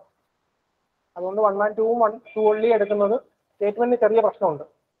നന്നാവണമായിരുന്നു. അതുകൊണ്ട് 1 and 2ഉം 2 only എടുക്കുന്നത് സ്റ്റേറ്റ്മെന്റിന് ചെറിയ പ്രശ്നമുണ്ട്.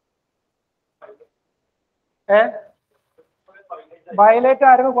 വയലേറ്റ്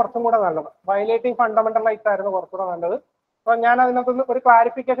ആയിരുന്നു കുറച്ചും കൂടെ നല്ലത്. വയലേറ്റിംഗ് ഫണ്ടമെന്റൽ റൈറ്റ്സ് ആയിരുന്നു കുറച്ചുകൂടെ നല്ലത്. അപ്പൊ ഞാൻ അതിനകത്ത് ഒരു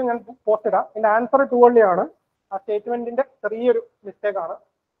ക്ലാരിഫിക്കേഷൻ ഞാൻ പോസ്റ്റ് ഇടാം. ഇതിന്റെ ആൻസർ 2 only ആണ്. ആ സ്റ്റേറ്റ്മെന്റിന്റെ ചെറിയൊരു മിസ്റ്റേക്ക് ആണ്.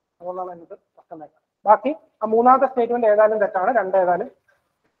 അതുകൊണ്ടാണ് എനിക്ക് പ്രശ്നം വരുന്നത്. ബാക്കി ആ 3ാമത്തെ സ്റ്റേറ്റ്മെന്റ് ഏതായാലും തെറ്റാണ്, 2 ഏതായാലും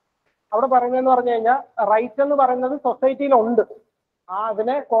അവിടെ പറയുന്നതെന്ന് പറഞ്ഞു കഴിഞ്ഞാൽ റൈറ്റ് എന്ന് പറയുന്നത് സൊസൈറ്റിയിൽ ഉണ്ട്,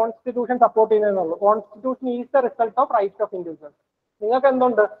 അതിനെ constitution support ചെയ്യുന്നതെന്നുള്ളൂ. Constitution is the result of right of individual. നിങ്ങൾക്ക്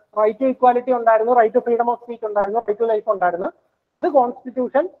എന്തുണ്ട്? റൈറ്റ് ടു ഇക്വാലിറ്റി ഉണ്ടായിരുന്നു, right to freedom of speech ഉണ്ടായിരുന്നു, റൈറ്റ് ടു ലൈഫ് ഉണ്ടായിരുന്നു. ഇത്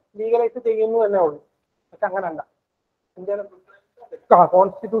കോൺസ്റ്റിറ്റ്യൂഷൻ ലീഗലൈസ് ചെയ്യുന്നു എന്നേ ഉള്ളൂ. പക്ഷെ അങ്ങനല്ല. ഇന്ത്യയിൽ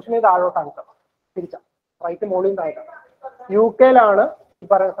കോൺസ്റ്റിറ്റ്യൂഷനെ താഴോട്ടാണ് തിരിച്ച റൈറ്റ് മോളിയും താഴെ. UK ഈ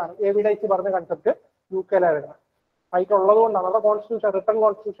പറയുന്ന സാധനം എവിഡൻസ് പറഞ്ഞ കൺസെപ്റ്റ് UK വരുന്നത്. റൈറ്റ് ഉള്ളത് കൊണ്ടാണ്. അവിടെ കോൺസ്റ്റിറ്റ്യൂഷൻ റിട്ടേൺ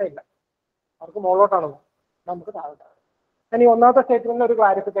കോൺസ്റ്റിറ്റ്യൂഷൻ ഇല്ല, അവർക്ക് മോളോട്ടാണ്, നമുക്ക് താഴോട്ടാണ്. ഇനി ഒന്നാമത്തെ സ്റ്റേറ്റ്മെന്റിന് ഒരു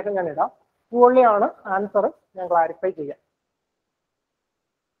ക്ലാരിഫിക്കേഷൻ ഞാൻ ഇടാം. ആണ് ആൻസർ ഞാൻ ക്ലാരിഫൈ ചെയ്യാം.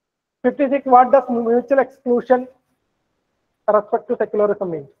 56. What does mutual exclusion respect to secularism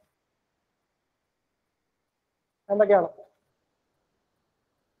മീൻ? എന്തൊക്കെയാണ്?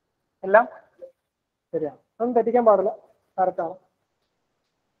 എല്ലാം ശരിയാണ്, ഒന്നും തെറ്റിക്കാൻ പാടില്ല, കറക്റ്റാണ്.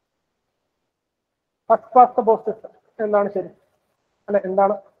 First past the post system എന്താണ് ശരി, അല്ലെ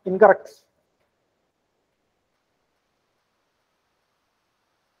എന്താണ് ഇൻകറക്റ്റ്?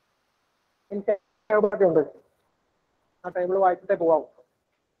 ഉണ്ട്, ആ ടേബിൾ വായിച്ചിട്ടേ പോവാം.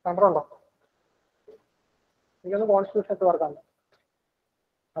 കണ്ടോ? എനിക്കൊന്ന് കോൺസ്റ്റിറ്റ്യൂഷൻ എത്ത് വർക്കാണ്.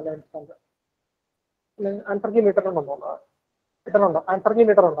 അല്ല ആൻസർ കീ മീറ്റർ ഉണ്ടോ? ആൻസർ കീ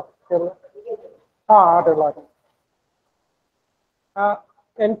മീറ്റർ ഉണ്ടോ ടേബിൾ? ആ ടേബിൾ ആക്കും.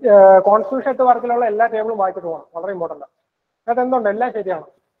 കോൺസ്റ്റിറ്റ്യൂഷൻ എത്ത് വർക്കിലുള്ള എല്ലാ ടേബിളും വായിച്ചിട്ട് പോകണം, വളരെ ഇമ്പോർട്ടൻ്റ്. അത് എന്തുണ്ട്? എല്ലാം ശരിയാണ്.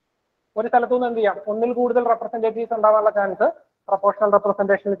 ഒരു സ്ഥലത്തുനിന്ന് എന്ത് ചെയ്യാം? ഒന്നിൽ കൂടുതൽ റെപ്രസെന്റേറ്റീവ്സ് ഉണ്ടാവാനുള്ള ചാൻസ് പ്രൊപ്പോർഷണൽ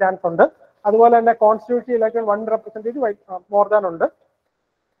റെപ്രസെന്റേഷന് ചാൻസ് ഉണ്ട്. അതുപോലെ തന്നെ constitution election 1 representative more than ഉണ്ട്.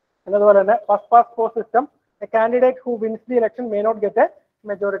 അതുപോലെ തന്നെ first past post system A candidate who wins the election may not get A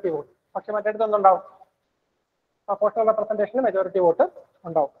majority vote. പക്ഷെ മറ്റേടത്ത് എന്തുണ്ടാവും? പ്രൊപ്പോർഷണൽ റെപ്രസെന്റേഷന് മെജോറിറ്റി വോട്ട്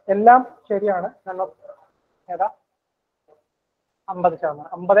ഉണ്ടാവും. എല്ലാം ശരിയാണ്. ഏതാ? 50%.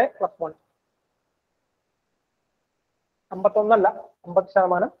 50+1 51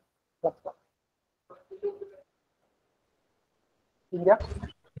 50% +1. ഇന്ത്യ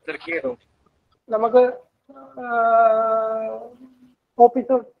നമുക്ക്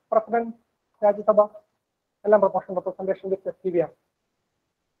ഓഫീസ്, പ്രസിഡന്റ്, രാജ്യസഭ എല്ലാം പ്രൊപ്പോർഷണൽ റെപ്രസെന്റേഷൻ ആണ്.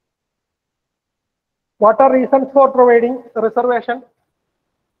 What are reasons for providing reservation?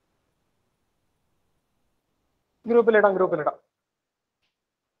 ഗ്രൂപ്പിലിടാം.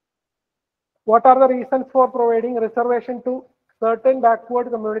 What are the reasons for providing reservation to certain backward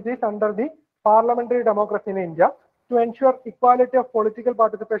communities under the parliamentary democracy in India? To ensure equality of political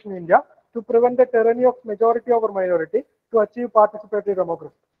participation in India, to prevent the tyranny of majority over minority, to achieve participatory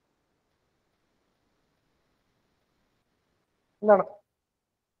democracy. എന്താണ്?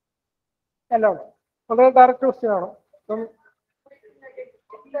 എല്ലാം വളരെ direct question ആണ്.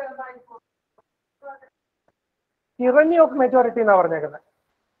 tyranny of majority എന്നാ പറഞ്ഞേക്കുന്നത്.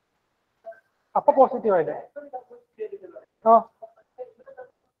 അപ്പൊ positive ആയില്ലേ?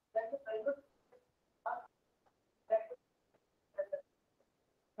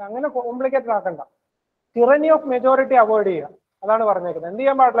 അങ്ങനെ complicated ആക്കണ്ട. tyranny ഓഫ് മെജോറിറ്റി അവോയ്ഡ് ചെയ്യുക, അതാണ് പറഞ്ഞേക്കുന്നത്. എന്ത്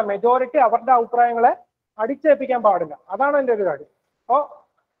ചെയ്യാൻ പാടില്ല? മെജോറിറ്റി അവരുടെ അഭിപ്രായങ്ങളെ അടിച്ചേൽപ്പിക്കാൻ പാടില്ല, അതാണ് എൻ്റെ ഒരു കാര്യം. അപ്പോൾ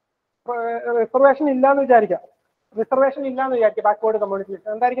റിസർവേഷൻ ഇല്ലാന്ന് വിചാരിക്കാം, ബാക്ക്വേർഡ് കമ്മ്യൂണിറ്റീസ്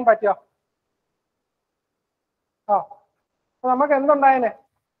എന്തായിരിക്കും പറ്റുക? അപ്പൊ നമുക്ക് എന്തുണ്ടായനെ?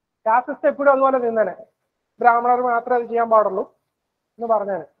 കാസ്റ്റ് എപ്പോഴും അതുപോലെ നിന്നേനെ, ബ്രാഹ്മണർ മാത്രമേ അത് ചെയ്യാൻ പാടുള്ളൂ എന്ന്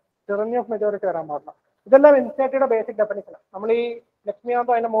പറഞ്ഞേനെ. tyranny ഓഫ് മെജോറിറ്റി വരാൻ പാടില്ല. ഇതെല്ലാം എൻസിആർടിയുടെ ബേസിക് ഡെഫിനിഷനാണ്. നമ്മൾ ഈ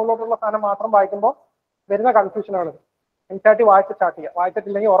ലക്ഷ്മികാന്തോ അതിന്റെ മുകളിലോട്ടുള്ള സാധനം മാത്രം വായിക്കുമ്പോൾ വരുന്ന കൺഫ്യൂഷനാണ്. എൻസിആർടി വായിച്ച് സ്റ്റാർട്ട് ചെയ്യുക,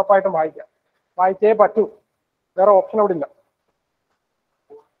 വായിച്ചിട്ടില്ലെങ്കിൽ ഉറപ്പായിട്ടും വായിക്കുക, വായിച്ചേ പറ്റൂ, വേറെ ഓപ്ഷൻ അവിടെ ഇല്ല.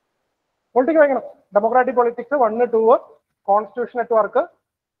 പൊളിറ്റിക്സ് വായിക്കണം. Democratic politics 1, 2, constitution at work,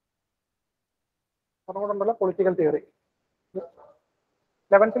 പറഞ്ഞുകൊണ്ടുണ്ടല്ലോ political theory.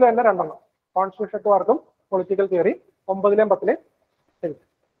 11th തന്നെ 2 കോൺസ്റ്റിറ്റ്യൂഷൻ അറ്റ് വർക്കും പൊളിറ്റിക്കൽ തിയറി. 9ലെയും 10ലെയും ശരി.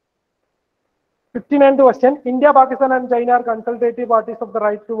 59th question. India, Pakistan and China are consultative parties of the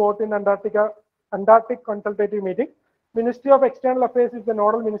right to vote in Antarctic consultative meeting. Ministry of External Affairs is the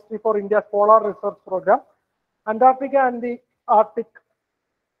nodal ministry for India's polar research program. Antarctica and the Arctic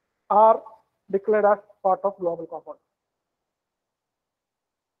are declared as part of global component.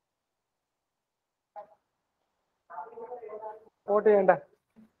 Vote ചെയ്യണ്ടേ?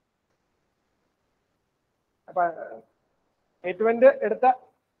 അപ്പൊ statement എടുത്ത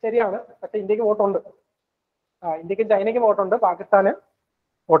ശരിയാണ്, പക്ഷെ ഇന്ത്യക്ക് വോട്ടുണ്ട്. ഇന്ത്യക്കും ചൈനയ്ക്കും വോട്ടുണ്ട്, പാകിസ്ഥാന്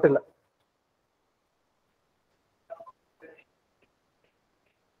വോട്ടില്ല.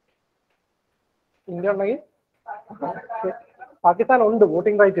 India ഉണ്ടെങ്കിൽ പാകിസ്ഥാൻ ഉണ്ട്,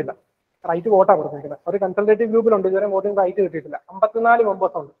 വോട്ടിംഗ് റൈറ്റ് ഇല്ല. റൈറ്റ് വോട്ടാണ് പറഞ്ഞിരിക്കുന്നത്. ഒരു കൺസൾട്ടേറ്റീവ് ഗ്രൂപ്പിലുണ്ട്, ഇതുവരെ വോട്ടിംഗ് റൈറ്റ് കിട്ടിയിട്ടില്ല. 54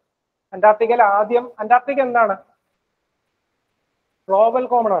 മെമ്പേഴ്സ് ഉണ്ട്. അന്റാർട്ടിക്കയിൽ ആദ്യം, അന്റാർട്ടിക്ക എന്താണ്? ഗ്ലോബൽ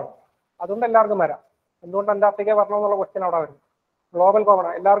കോമൺ ആണ്, അതുകൊണ്ട് എല്ലാവർക്കും വരാം. എന്തുകൊണ്ട് അന്റാർട്ടിക്ക വരണമെന്നുള്ള ക്വസ്റ്റ്യൻ അവിടെ വരും. ഗ്ലോബൽ കോമൺ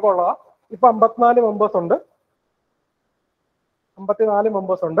ആണ്, എല്ലാവർക്കും ഉള്ളതാ. ഇപ്പൊ 54 മെമ്പേഴ്സ് ഉണ്ട്, 54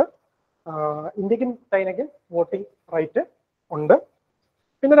 മെമ്പേഴ്സ് ഉണ്ട്. ഇന്ത്യക്കും ചൈനയ്ക്കും വോട്ടിംഗ് റൈറ്റ് ഉണ്ട്.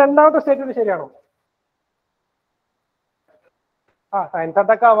 പിന്നെ രണ്ടാമത്തെ സ്റ്റേറ്റ്മെന്റ് ശരിയാണോ? സയൻസ്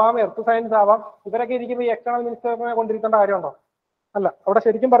അതൊക്കെ ആവാം, എർത്ത് സയൻസ് ആവാം. ഇവരൊക്കെ ഇരിക്കുമ്പോൾ ഈ എക്സ്റ്റേണൽ മിനിസ്റ്ററിനെ കൊണ്ടിരിക്കേണ്ട കാര്യമുണ്ടോ? അല്ല. അവിടെ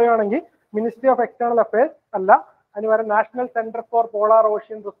ശരിക്കും പറയുകയാണെങ്കിൽ മിനിസ്ട്രി ഓഫ് എക്സ്റ്റേണൽ അഫയേഴ്സ് അല്ല, അതിന് പകരം national centre for polar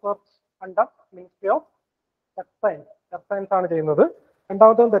ocean research under ministry of earth science. Earth science ആണ് ചെയ്യുന്നത്.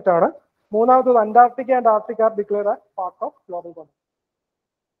 രണ്ടാമത്തതും തെറ്റാണ്. മൂന്നാമത്തത് Antarctica and Arctic R declare as part of global common.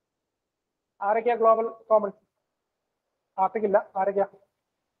 ആരൊക്കെയാ ഗ്ലോബൽ കോമൺ? ആർട്ടിക് ഇല്ല. ആരൊക്കെയാ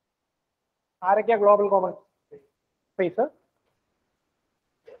ഗ്ലോബൽ കോമൺ? Space,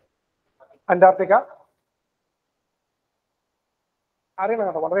 Antarctica. അറിയണം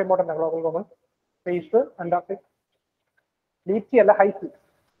കേട്ടോ, വളരെ ഇമ്പോർട്ടൻ്റ് ആണ് global common. Space, Antarctic. Deep C അല്ല, ഹൈ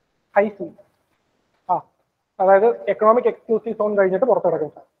സി. അതായത് എക്കണോമിക് എക്സ്ക്ലൂസീവ് സോൺ കഴിഞ്ഞിട്ട് പുറത്ത്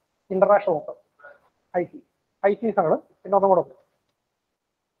കിടക്കും സാർ, ഇന്റർനാഷണൽ വാട്ടർ. ഹൈ സീസ് ആണ്. പിന്നെ ഒന്നും കൂടെ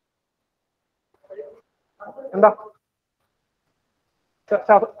എന്താ?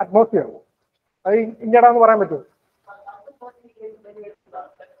 അറ്റ്മോസ്ഫിയർ. അത് ഇന്ത്യയുടെ പറയാൻ പറ്റുമോ?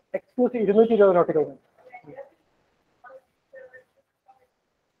 Exclusive 220 nautical.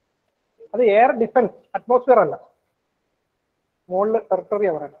 അത് എയർ ഡിഫൻസ്, അറ്റ്മോസ്ഫിയർ അല്ല. മുകളിൽ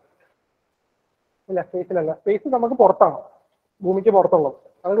ടെറിട്ടറിയാണ് പറയുന്നത്. ഇല്ല, സ്പേസിലല്ല. സ്പേസ് നമുക്ക് പുറത്താണ്, ഭൂമിക്ക് പുറത്തുള്ളത്.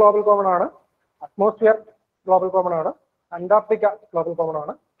 അത് ഗ്ലോബൽ കോമൺ ആണ്. അറ്റ്മോസ്ഫിയർ ഗ്ലോബൽ കോമൺ ആണ്. അന്റാർട്ടിക്ക ഗ്ലോബൽ കോമൺ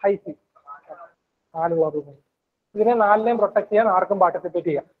ആണ്. High see 4 global common. ഇതിനെ 4നെയും പ്രൊട്ടക്ട് ചെയ്യാൻ ആർക്കും പാർട്ടിസിപ്പേറ്റ്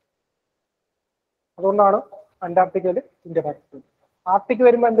ചെയ്യാം. അതുകൊണ്ടാണ് അന്റാർട്ടിക്കയിൽ ഇന്ത്യ പാർട്ടിസിപ്പേറ്റ്. ആർട്ടിക്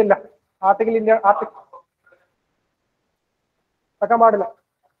വരുമ്പോൾ എന്തില്ല? ആർട്ടിക്കിൽ ഇന്ത്യ വെക്കാൻ പാടില്ല.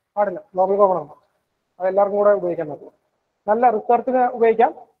 ഗ്ലോബൽ കോമൺ ആണ്. അതെല്ലാവർക്കും കൂടെ ഉപയോഗിക്കാൻ പറ്റും. നല്ല റിസർച്ചിന്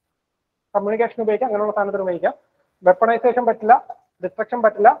ഉപയോഗിക്കാം, കമ്മ്യൂണിക്കേഷൻ ഉപയോഗിക്കാം, അങ്ങനെയുള്ള സാധനത്തിന് ഉപയോഗിക്കാം. വെപ്പണൈസേഷൻ പറ്റില്ല, ഡിസ്ട്രക്ഷൻ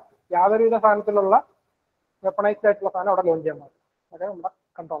പറ്റില്ല. യാതൊരുവിധ സാധനത്തിലുള്ള വെപ്പണൈസ്ഡ് ആയിട്ടുള്ള സാധനം അവിടെ ലോഞ്ച് ചെയ്യാൻ പാടില്ല. അതൊക്കെ നമ്മുടെ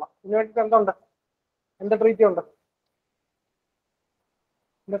കൺട്രോളാണ്. ഇതിന് വേണ്ടിയിട്ട് എന്തുണ്ട്? എന്ത് ട്രീറ്റി ഉണ്ട്?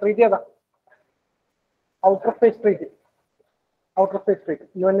 ട്രീറ്റി ഏതാ? Outer space treaty.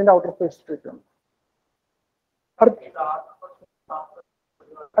 യുഎന്നിന്റെ outer space treaty ഉണ്ട്.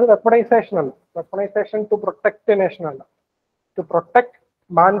 അത് വെപ്പണൈസേഷൻ അല്ല. വെപ്പണൈസേഷൻ ടു പ്രൊട്ടക്ട് നേഷൻ അല്ല, ടു പ്രൊട്ടക്ട്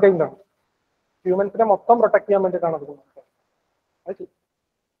മാൻകൈൻഡ് ആണ്. ഹ്യൂമൻസിനെ മൊത്തം പ്രൊട്ടക്ട് ചെയ്യാൻ വേണ്ടിയിട്ടാണ് അത് പോകുന്നത്.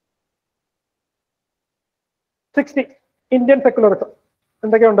 60 ഇന്ത്യൻ സെക്യുലറിസം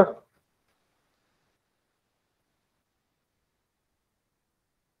എന്തൊക്കെയുണ്ട്?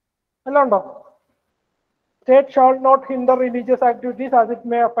 എല്ലാം ഉണ്ടോ? State shall not hinder religious activities as it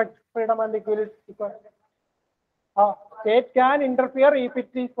may affect freedom and equality. State can interfere if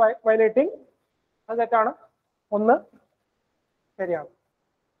it is violating. അത് തെറ്റാണ്. ഒന്ന് ശരിയാണ്.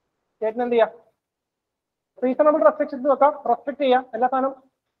 സ്റ്റേറ്റിന് എന്ത് ചെയ്യാം? റീസണബിൾ റെസ്ട്രിക്ഷൻസ് വെക്കാം, റെസ്ട്രിക്ട് ചെയ്യാം. എല്ലാ സാധനവും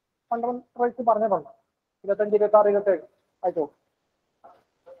ഫണ്ടമെന്റൽ റൈറ്റ്സ് പറഞ്ഞിട്ടുണ്ട്. 25, 26, 27 ആയിട്ടോ.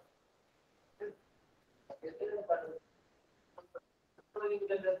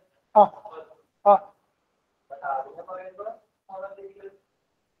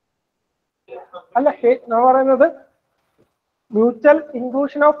 അല്ല, ഞാൻ പറയുന്നത് mutual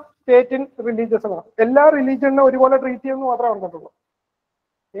inclusion of state in religious ആണ്. എല്ലാ റിലീജിയനെ ഒരുപോലെ ട്രീറ്റ് ചെയ്യുന്നു മാത്രമേ പറഞ്ഞിട്ടുള്ളൂ.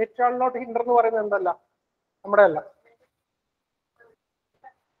 സ്റ്റേറ്റ് ഷാൾ നോട്ട് ഹിൻഡർ എന്ന് പറയുന്നത് എന്തല്ല, നമ്മുടെ അല്ല.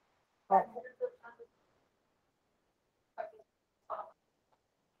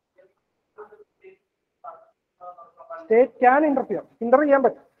 സ്റ്റേറ്റ് ക്യാൻ ഹിൻഡർ ചെയ്യാൻ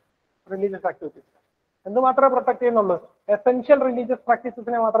പറ്റും റിലീജിയസ് ആക്ടിവിറ്റീസ്. എന്ത് മാത്രമേ പ്രൊട്ടക്ട് ചെയ്യുന്നുള്ളൂ? എസെൻഷ്യൽ റിലീജിയസ്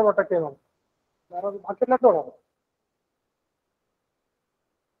പ്രാക്ടീസസിനെ മാത്രമേ പ്രൊട്ടക്ട് ചെയ്യുന്നുള്ളൂ. വേറെ ബാക്കിയെല്ലാത്തോളം.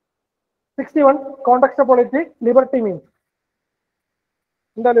 61 context of polity. Liberty means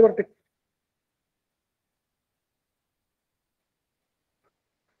എന്താ? Liberty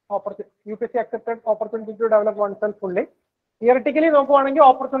UPSC accepted opportunity to develop oneself fully. Theoretically നോക്കുവാണെങ്കിൽ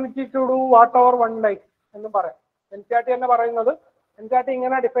opportunity to do whatever one likes എന്നും പറയാം. NCERT തന്നെ പറയുന്നത്, NCERT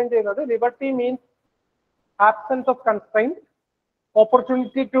ഇങ്ങനെ ഡിഫൈൻ ചെയ്യുന്നത്, liberty means absence of constraint,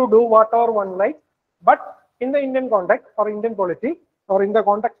 opportunity to do whatever one likes, but in the Indian context or Indian polity or in the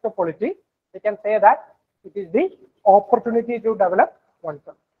context of polity, we can say that it is the opportunity to develop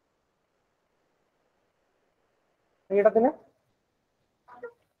oneself. ഫ്രീഡത്തിന്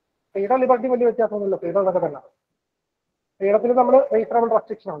freedom liberty വലിയ വ്യത്യാസമൊന്നുമില്ല. Freedom അതൊക്കെ തന്നെ. ഫ്രീഡത്തിൽ നമ്മൾ reasonable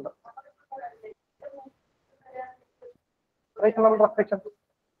restriction ഉണ്ട്.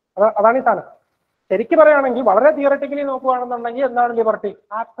 അതാണ് ഈ സാധനം. ശരിക്കും പറയുകയാണെങ്കിൽ വളരെ തിയററ്റിക്കലി നോക്കുകയാണെന്നുണ്ടെങ്കിൽ എന്താണ് ലിബർട്ടി?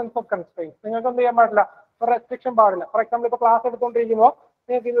 Absence of constraints. നിങ്ങൾക്ക് എന്ത് ചെയ്യാൻ പാടില്ല? ഒരു റെസ്ട്രിക്ഷൻ പാടില്ല. ഫോർ എക്സാമ്പിൾ, ഇപ്പോൾ ക്ലാസ് എടുത്തുകൊണ്ടിരിക്കുമ്പോൾ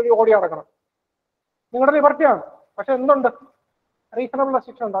നിങ്ങൾക്ക് ഇതൊരു ഓടി നടക്കണം, നിങ്ങളുടെ ലിബർട്ടിയാണ്. പക്ഷെ എന്തുണ്ട്? റീസണബിൾ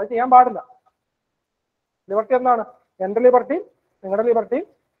റെസ്ട്രിക്ഷൻ ഉണ്ട്. അത് ചെയ്യാൻ പാടില്ല. ലിബർട്ടി എന്താണ്? എന്റെ ലിബർട്ടി നിങ്ങളുടെ ലിബർട്ടി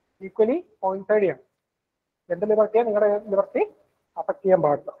ഈക്വലി കോയിൻസൈഡ് ചെയ്യണം. എന്റെ ലിബർട്ടിയെ നിങ്ങളുടെ ലിബർട്ടി അഫക്ട് ചെയ്യാൻ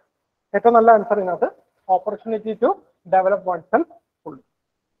പാടില്ല. ഏറ്റവും നല്ല ആൻസർ ഇതിനകത്ത് opportunity to develop one self fully.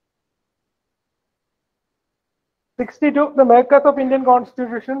 62. The makers of Indian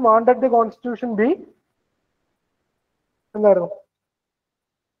Constitution wanted the Constitution be എന്തായിരുന്നു?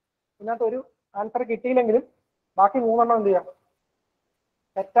 ഇതിനകത്ത് ഒരു ആൻസർ കിട്ടിയില്ലെങ്കിലും ബാക്കി 3 എണ്ണം എന്ത് ചെയ്യാം?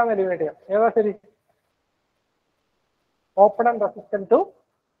 തെറ്റാന്ന് എലിമിനേറ്റ് ചെയ്യാം. ഏതാ ശരി? Open and resistant to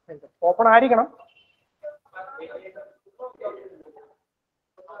open ആയിരിക്കണം.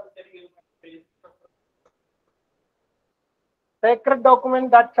 Sacred document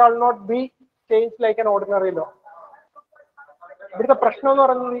that shall not be changed like an ordinary law. ഇവിടുത്തെ പ്രശ്നം എന്ന്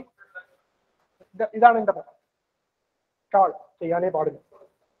പറയുന്നത് ഇതാണ് എന്റെ പ്രശ്നം. ഷാൾ ചെയ്യാനേ പാടില്ല.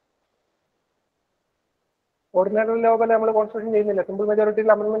 ഓർഡിനറി ലോ പോലെ നമ്മൾ കോൺസ്റ്റിറ്റ്യൂഷൻ ചെയ്യുന്നില്ല. സിമ്പിൾ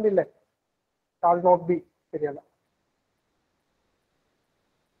മെജോറിറ്റിയിൽ അമെന്റ്മെന്റ് ഇല്ലേ? ഷാൾ നോട്ട് ബി ശരിയല്ല.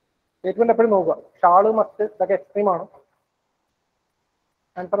 സ്റ്റേറ്റ്മെന്റ് എപ്പോഴും നോക്കുക. ഷാള് മസ്റ്റ് ഇതൊക്കെ എക്സ്ട്രീം ആണ്.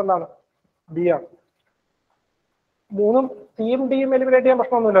 ആൻസർ എന്താണ്? ബി ആണ്. 3ഉം സിയും ഡിയും എലിമിനേറ്റ് ചെയ്യാൻ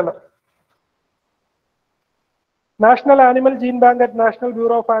പ്രശ്നമൊന്നുമില്ലല്ലോ. National Animal Gene Bank at National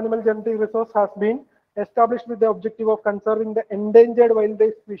Bureau of Animal Genetic Resource has been established with the objective of conserving the endangered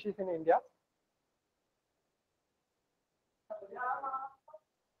wildlife species in India.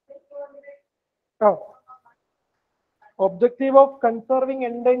 Oh. Objective of conserving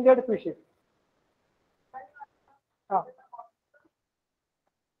endangered species.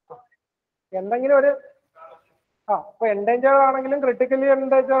 എന്തെങ്കിലും ഒരു അപ്പൊ endangered ആണെങ്കിലും critically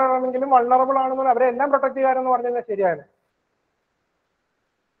endangered ആണെങ്കിലും vulnerable ആണെന്നും അവരെല്ലാം protect ചെയ്യാനെന്ന് പറഞ്ഞു കഴിഞ്ഞാൽ ശരിയാണ്.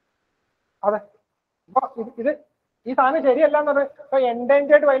 അതെ. അപ്പൊ ഇത് ഈ സാധനം ശരിയല്ല എന്ന് പറഞ്ഞാൽ ഇപ്പൊ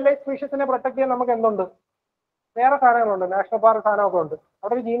എൻഡേഞ്ചേർഡ് വൈൽഡ് ലൈഫ് സ്പീഷീസിനെ പ്രൊട്ടക്ട് ചെയ്യാൻ നമുക്ക് എന്തുണ്ട്? വേറെ സാധനങ്ങളുണ്ട്. നാഷണൽ പാർക്ക് സാധനമൊക്കെ ഉണ്ട്.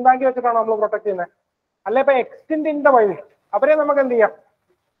 അവിടെ ഒരു ജീൻ ബാങ്ക് വെച്ചിട്ടാണ് നമ്മൾ പ്രൊട്ടക്ട് ചെയ്യുന്നത്. അല്ല ഇപ്പൊ എക്സ്റ്റെൻഡ് ഇൻ ദ വൈൽഡ് അവരെ നമുക്ക് എന്ത് ചെയ്യാം?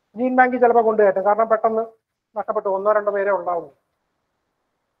 ജീൻ ബാങ്കിൽ ചിലപ്പോൾ കൊണ്ടുകയറ്റും. കാരണം പെട്ടെന്ന് നഷ്ടപ്പെട്ടു 1-2 പേരെ ഉണ്ടാവും.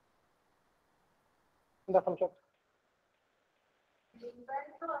 എന്താ സംശയം?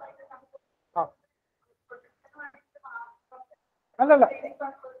 അല്ലല്ല,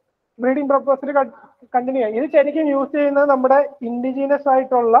 ബ്രീഡിംഗ് പർപ്പസിൽ കണ്ടിന്യൂ ചെയ്യാം. ഇത് ശരിക്കും യൂസ് ചെയ്യുന്നത് നമ്മുടെ ഇൻഡിജീനസ്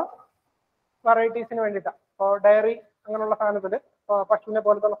ആയിട്ടുള്ള വെറൈറ്റീസിന് വേണ്ടിയിട്ടാണ്. ഇപ്പോൾ ഡയറി അങ്ങനെയുള്ള സാധനത്തിൽ പശുവിനെ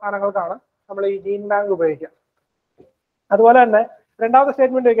പോലത്തുള്ള സാധനങ്ങൾക്കാണ് നമ്മൾ ഈ ജീൻ ബാങ്ക് ഉപയോഗിക്കുക. അതുപോലെ തന്നെ രണ്ടാമത്തെ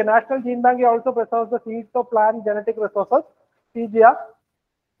സ്റ്റേറ്റ്മെന്റ് വയ്ക്കുക. National gene bank also preserves the seeds of plant genetic resources (CGR)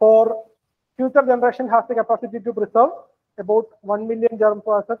 for future generation has the capacity to preserve about 1 million germ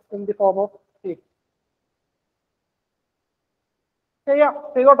process in the form of seed.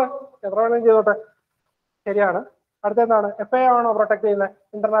 ചെയ്തോട്ടെ, എത്ര വേണമെങ്കിലും ചെയ്തോട്ടെ, ശരിയാണ്. അടുത്തെന്താണ്? FAO ആണോ protect ചെയ്യുന്നത്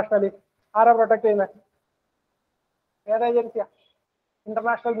internationally? ആരാ protect ചെയ്യുന്നത്? ഏത് ഏജൻസിയാ?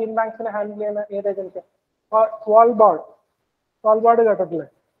 ഇന്റർനാഷണൽ ജീൻ ബാങ്ക്സിനെ ഹാൻഡിൽ ചെയ്യുന്ന ഏത് ഏജൻസിയാ? സ്വാൽബാർഡ് കേട്ടിട്ടില്ലേ?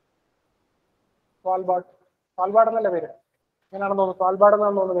 സ്വാൽബാർഡ് എന്നല്ല പേര്, എങ്ങനെയാണെന്ന് തോന്നുന്നു. സ്വാൽബാർഡ്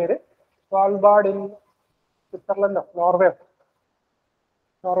എന്നാണ് തോന്നുന്നു പേര്. സ്വാൽബാർഡ് ഇൻ സ്വിറ്റ്സർലൻഡോ നോർവേയോ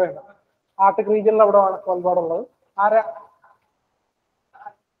ആർട്ടിക് റീജിയനിൽ അവിടെ ആണ് സ്വാൽബാർഡ് ഉള്ളത്.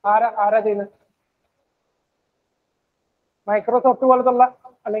 ആരാ ചെയ്യുന്നത്? മൈക്രോസോഫ്റ്റ് പോലത്തുള്ള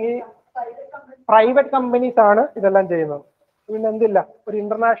അല്ലെങ്കിൽ പ്രൈവറ്റ് കമ്പനീസ് ആണ് ഇതെല്ലാം ചെയ്യുന്നത്. പിന്നെ എന്തില്ല, ഒരു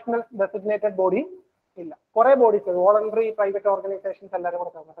ഇന്റർനാഷണൽ ഡെസിഗ്നേറ്റഡ് ബോഡി ഇല്ല. കുറെ ബോഡീസ്, വോളണ്ടറി പ്രൈവറ്റ് ഓർഗനൈസേഷൻസ് എല്ലാവരും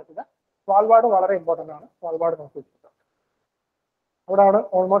കൂടെ ചേർന്ന പറ്റില്ല. സ്വാൽബാർഡ് വളരെ ഇമ്പോർട്ടന്റ് ആണ്. സ്വാൽബാർഡ് നോക്കി വെച്ചിട്ടുണ്ട്. അവിടെയാണ്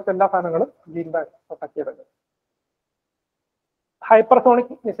ഓൾമോസ്റ്റ് എല്ലാ സാധനങ്ങളും ജീൻ ബാങ്ക് പ്രൊട്ടക്ട് ചെയ്തത്.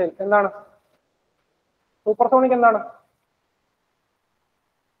 ഹൈപ്പർസോണിക് മിസൈൽ എന്താണ്? സൂപ്പർസോണിക് എന്താണ്?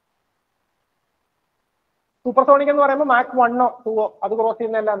 സൂപ്പർസോണിക് എന്ന് പറയുമ്പോൾ മാക് 1 or 2 അത് ക്രോസ്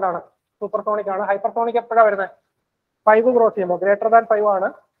ചെയ്യുന്നതെല്ലാം എന്താണ്? സൂപ്പർസോണിക് ആണ്. ഹൈപ്പർസോണിക് എപ്പോഴാണ് വരുന്നത്? 5 ക്രോസ് ചെയ്യുമ്പോൾ. ഗ്രേറ്റർ ദാൻ 5 ആണ്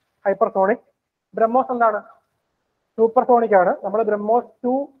ഹൈപ്പർസോണിക്. ബ്രഹ്മോസ് എന്താണ്? സൂപ്പർസോണിക് ആണ്. നമ്മൾ ബ്രഹ്മോസ്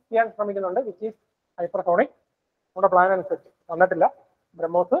 2 ചെയ്യാൻ ശ്രമിക്കുന്നുണ്ട്, വിച്ച് ഈസ് ഹൈപ്പർസോണിക്. നമ്മുടെ പ്ലാൻ അനുസരിച്ച് വന്നിട്ടില്ല.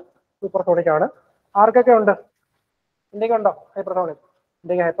 ബ്രഹ്മോസ് സൂപ്പർസോണിക് ആണ്. ആർക്കൊക്കെ ഉണ്ട്? ഇന്ത്യക്ക് ഉണ്ടോ ഹൈപ്പർസോണിക്?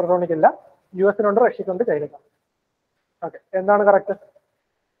 ഇന്ത്യക്ക് ഹൈപ്പർസോണിക് ഇല്ല. US-നുണ്ട്, റഷ്യക്കുണ്ട്, ചൈനയ്ക്ക്. ഓക്കെ, എന്താണ് കറക്റ്റ്?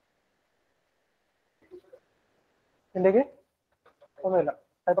 ഇന്ത്യക്ക് ഒന്നുമില്ല,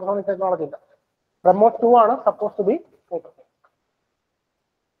 ഹൈപ്പർസോണിക് ടെക്നോളജി ഇല്ല. ബ്രഹ്മോസ് 2 ആണ് സപ്പോസ് ടു ബി ഹൈപ്പർസോണിക്.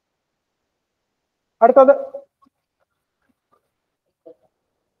 അടുത്തത്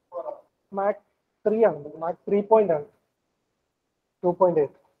മാക് 3 ആണ്. മാക് 3 പോയിന്റ് ആണ്.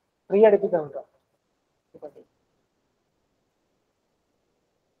 2.8 3 അടുപ്പിച്ചാണ് കേട്ടോ.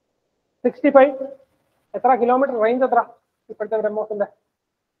 65 എത്ര കിലോമീറ്റർ റേഞ്ച്? എത്ര ഇപ്പോഴത്തെ ബ്രഹ്മോസിന്റെ?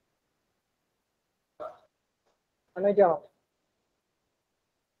 180 ആണോ?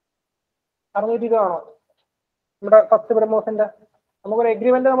 620 ആണോ? നമ്മുടെ ഫസ്റ്റ് ബ്രഹ്മോസിന്റെ നമുക്കൊരു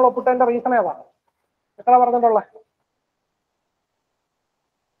എഗ്രിമെന്റ് നമ്മൾ ഒപ്പിട്ടതിന്റെ റീസൺ ഏതാ? എത്ര പറഞ്ഞിട്ടുള്ളത്?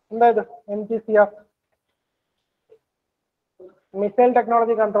 എന്തായത് MTCR, missile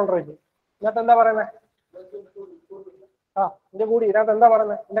technology control range. ഇതിനകത്ത് എന്താ പറയുന്നത്? ഇതിന്റെ കൂടി ഇതിനകത്ത് എന്താ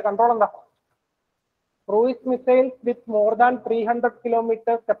പറയുന്നത്? ഇതിന്റെ കൺട്രോൾ എന്താ? Cruise missiles with more than 300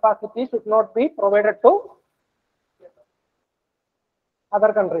 kilometers capacity should not be provided to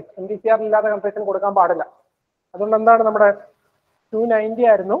other countries. MTCR ഇല്ലാത്ത കൺട്രീസിന് കൊടുക്കാൻ പാടില്ല. അതുകൊണ്ട് എന്താണ് നമ്മുടെ 290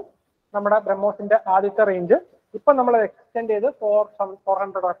 ആയിരുന്നു നമ്മുടെ ബ്രഹ്മോസിന്റെ ആദ്യത്തെ റേഞ്ച്. ഇപ്പൊ നമ്മൾ എക്സ്റ്റെൻഡ് ചെയ്ത്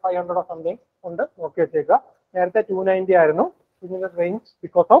 400 500 സംതിങ് കൊണ്ട് നോക്കി വെച്ചേക്കുക. നേരത്തെ 290 ആയിരുന്നു ഇതിന്റെ range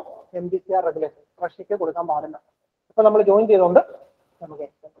because of MTCR regulation. റഷ്യക്ക് കൊടുക്കാൻ പാടില്ല. ഇപ്പൊ നമ്മൾ ജോയിൻ ചെയ്തുകൊണ്ട് നമുക്ക്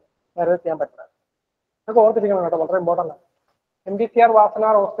നേരത്തെ ചെയ്യാൻ പറ്റില്ല. അതൊക്കെ ഓർത്തിരിക്കണം കേട്ടോ, വളരെ ഇമ്പോർട്ടൻ്റ് ആണ്. MTCR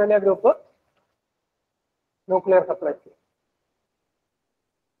വാസനാർ Australia group nuclear supply.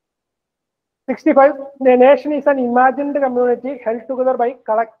 65. The nation is an imagined community held together by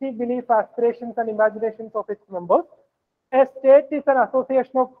collective beliefs, aspirations, and imaginations of its members. A state is an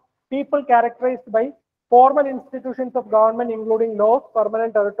association of people characterized by formal institutions of government, including laws,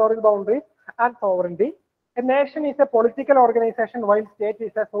 permanent territorial boundaries, and sovereignty. A nation is a political organization, while state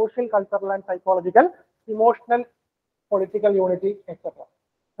is a social, cultural, and psychological, emotional, political unity, etc.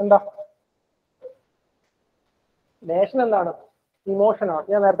 എന്താ nation എന്താണ്? Emotion ആണ്.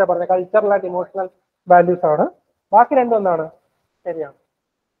 ഞാൻ നേരത്തെ പറഞ്ഞ cultural and emotional values ആണ്. ബാക്കി രണ്ടും എന്താണ്? ശരിയാണ്.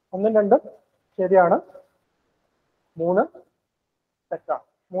 1 2 ശരിയാണ്, 3 തെറ്റാണ്.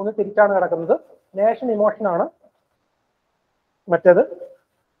 3 തിരിച്ചാണ് കിടക്കുന്നത്. നേഷൻ ഇമോഷൻ ആണ്, മറ്റേത്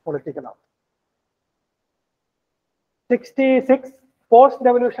പൊളിറ്റിക്കൽ ആണ്. 66. Post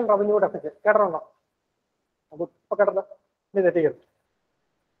devolution revenue deficit. കേട്ടോ? അത് ഇപ്പൊ കിടന്ന് ഇത് തെറ്റിക്കരുത്.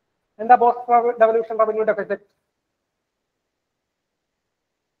 എന്താ post devolution revenue deficit?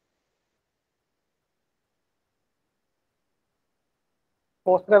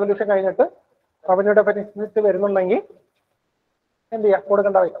 Post revolution കഴിഞ്ഞിട്ട് റവന്യൂ ഡെഫിസിറ്റ് വരുന്നുണ്ടെങ്കിൽ എന്ത് ചെയ്യാം?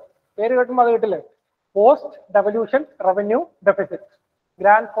 കൊടുക്കേണ്ട വരും. പേര് കേട്ടുമ്പോൾ അത് കിട്ടില്ലേ? Post devolution revenue deficit.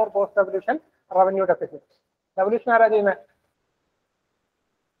 Grand four post devolution revenue deficit. Devolution ആരാ ചെയ്യുന്നത്?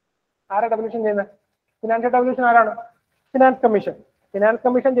 ആരാ ഡെവല്യൂഷൻ ചെയ്യുന്നത്? ഫിനാൻഷ്യൽ ഡെവല്യൂഷൻ ആരാണ്? Finance commission. ഫിനാൻസ്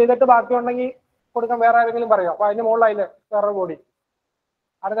കമ്മീഷൻ ചെയ്തിട്ട് ബാക്കി ഉണ്ടെങ്കിൽ കൊടുക്കാൻ വേറെ ആരെങ്കിലും പറയുമോ? അപ്പൊ അതിന് മുകളിലായില്ലേ വേറെ ബോഡി,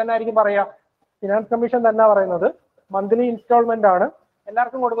 അത് തന്നെ ആയിരിക്കും പറയാ. ഫിനാൻസ് കമ്മീഷൻ തന്നെ പറയുന്നത് മന്ത്ലി ഇൻസ്റ്റാൾമെന്റ് ആണ്.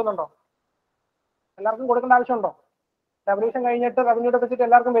 എല്ലാവർക്കും കൊടുക്കുന്നുണ്ടോ? എല്ലാവർക്കും കൊടുക്കേണ്ട ആവശ്യമുണ്ടോ? ഡെവല്യൂഷൻ കഴിഞ്ഞിട്ട് റവന്യൂ ഡെഫിസിറ്റ്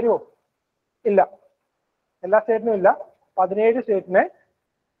എല്ലാവർക്കും വരുമോ? ഇല്ല, എല്ലാ സ്റ്റേറ്റിനും ഇല്ല. 17 സ്റ്റേറ്റിനെ.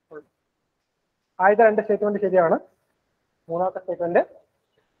 ആദ്യത്തെ 2 സ്റ്റേറ്റ്മെന്റ് ശരിയാണ്, 3ാമത്തെ സ്റ്റേറ്റ്മെന്റ്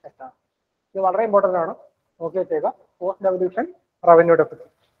തെറ്റാണ്. ഇത് വളരെ ഇമ്പോർട്ടന്റ് ആണ്, നോക്കി വെച്ചേക്കുക. Post devolution revenue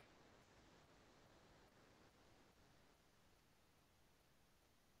deficit.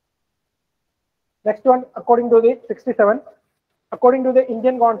 Next one, according to the 67, according to the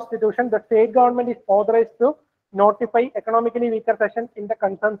Indian Constitution, the state government is authorized to notify economically weaker session in the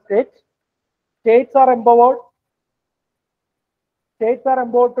concerned states. States are empowered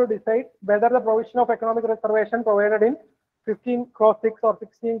to decide whether the provision of economic reservation provided in 15(6) or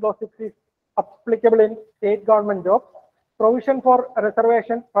 16(6) is applicable in state government jobs. Provision for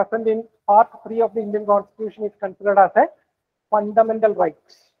reservation present in Part 3 of the Indian Constitution is considered as a fundamental right.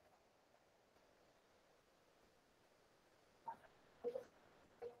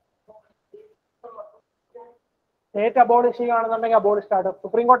 State abolish ചെയ്യുകയാണെന്നുണ്ടെങ്കിൽ abolish ആണ്.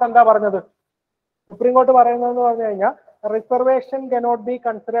 Supreme court എന്താ പറഞ്ഞത്? Supreme court പറയുന്നതെന്ന് പറഞ്ഞു കഴിഞ്ഞാൽ reservation cannot be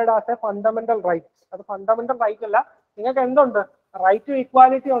considered as A fundamental right. അത് fundamental right അല്ല. നിങ്ങൾക്ക് എന്തുണ്ട്? റൈറ്റ് ടു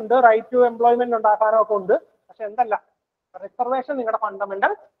ഇക്വാലിറ്റി ഉണ്ട്, റൈറ്റ് ടു എംപ്ലോയ്മെന്റ് ഉണ്ട്, ആ സാധനമൊക്കെ ഉണ്ട്. പക്ഷെ എന്തല്ല, റിസർവേഷൻ നിങ്ങളുടെ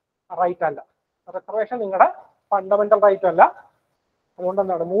ഫണ്ടമെന്റൽ റൈറ്റ് അല്ല. റിസർവേഷൻ നിങ്ങളുടെ ഫണ്ടമെന്റൽ റൈറ്റ് അല്ല. അതുകൊണ്ട്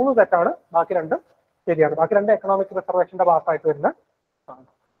എന്താണ്? 3 തെറ്റാണ്, ബാക്കി 2 ശരിയാണ്. ബാക്കി 2 എക്കണോമിക് റിസർവേഷന്റെ ഭാഗമായിട്ട് വരുന്ന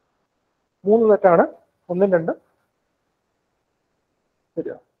 3 തെറ്റാണ്, 1 2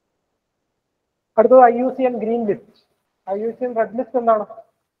 ശരിയാണ്. അടുത്തത് IUCN green list. IUCN red list എന്താണ്?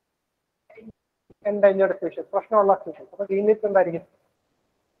 എൻഡേഞ്ചേർഡ് സ്പീഷീസ്, പ്രശ്നമുള്ള സ്പീഷീസ്. അപ്പൊ ഗ്രീൻ ലിസ്റ്റ് എന്തായിരിക്കും?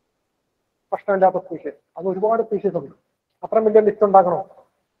 പ്രശ്നമില്ലാത്ത സ്പീഷീസ്. അത് ഒരുപാട് സ്പീഷീസ് ഉണ്ട്. അത്രയും വലിയ ലിസ്റ്റ് ഉണ്ടാക്കണോ?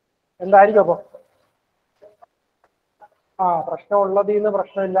 എന്തായിരിക്കും അപ്പൊ? പ്രശ്നമുള്ളതിൽ നിന്ന്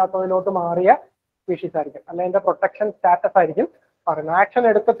പ്രശ്നമില്ലാത്തതിലോട്ട് മാറിയ സ്പീഷീസ് ആയിരിക്കും, അല്ലെങ്കിൽ അതിന്റെ പ്രൊട്ടക്ഷൻ സ്റ്റാറ്റസ് ആയിരിക്കും പറയുന്നത്. ആക്ഷൻ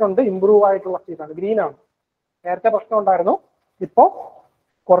എടുത്തിട്ടുണ്ട്, ഇമ്പ്രൂവ് ആയിട്ടുള്ള സ്പീഷീസാണ്. ഗ്രീൻ ആണ്. നേരത്തെ പ്രശ്നം ഉണ്ടായിരുന്നു, ഇപ്പോ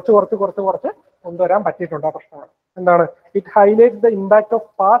കുറച്ച് കൊണ്ടുവരാൻ പറ്റിയിട്ടുണ്ട് ആ പ്രശ്നങ്ങൾ. എന്താണ്? It highlight the impact of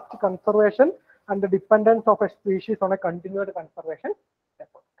past conservation and the dependence of A species on A continued conservation.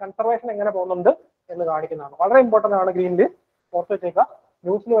 Conservation എങ്ങനെ പോകുന്നുണ്ട് എന്ന് കാണിക്കുന്നതാണ്. വളരെ ഇമ്പോർട്ടന്റ് ആണ് ഗ്രീൻ ലിസ്റ്റ്. ഓർത്ത് വെച്ചേക്കുക,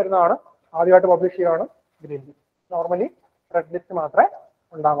 ന്യൂസിൽ വരുന്നതാണ്, ആദ്യമായിട്ട് പബ്ലിഷ് ചെയ്യുകയാണ് green list. Normally red list മാത്രമേ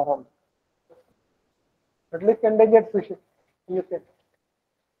ഉണ്ടാകാറുള്ളൂ. Red list endangered species,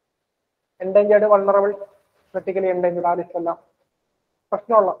 endangered, vulnerable, critically endangered, ആ ലിസ്റ്റ് എല്ലാം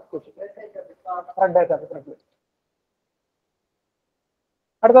പ്രശ്നമുള്ള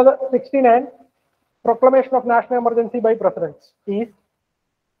അടുത്തത് 69 proclamation of national emergency by president is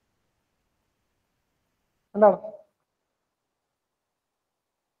എന്താണ്?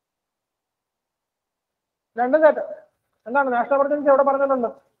 രണ്ടും തെറ്റ്. എന്താണ് നാഷണൽ എമർജൻസി എവിടെ പറഞ്ഞിട്ടുണ്ട്?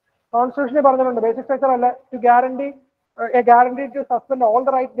 കോൺസ്റ്റിറ്റ്യൂഷനിൽ പറഞ്ഞിട്ടുണ്ട്. ബേസിക് സ്ട്രക്ചർ അല്ല. To guarantee guarantee to suspend all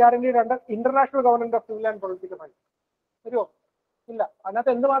the rights guaranteed under international covenant of civil and political rights. വരുമോ? ഇല്ല.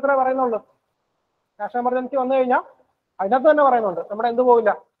 അതിനകത്ത് എന്ത് മാത്രമേ പറയുന്നുള്ളൂ? നാഷണൽ എമർജൻസി വന്നു കഴിഞ്ഞാൽ അതിനകത്ത് തന്നെ പറയുന്നുണ്ട് നമ്മുടെ എന്ത്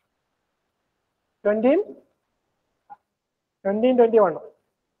പോവില്ല, 2021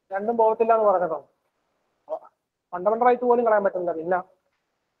 രണ്ടും പോകത്തില്ല എന്ന് പറഞ്ഞിട്ടുണ്ട്. ഫണ്ടമെന്റൽ റൈറ്റ്സ് പോലും കളയാൻ പറ്റില്ല. പിന്നെ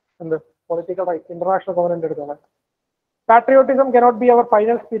എന്ത് പൊളിറ്റിക്കൽ റൈറ്റ്സ്, ഇന്റർനാഷണൽ കോവനന്റ് എടുക്കുന്നത്. Patriotism cannot be our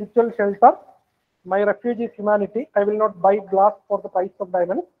final spiritual shelter. My refuge is humanity. I will not buy glass for the price of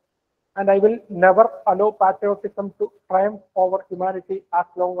diamonds, and I will never allow patriotism to triumph over humanity as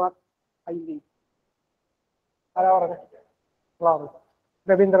long as I live. ആരാ പറഞ്ഞത്?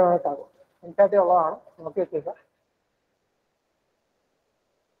 രവീന്ദ്രനാഥ് ടാഗോർ. എനിക്കായിട്ട് ഉള്ളതാണ്, നമുക്ക് വെച്ചേക്കാം.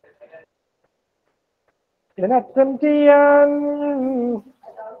 ഇതിനെ attempt ചെയ്യാൻ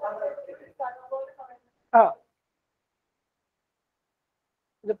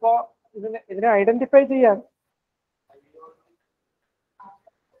ഇതിപ്പോ ഇതിനെ identify ചെയ്യാൻ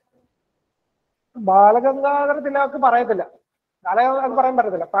ബാലഗംഗാധര തിലകർക്ക് പറയത്തില്ല. ബാലഗംഗാധരക്ക് പറയാൻ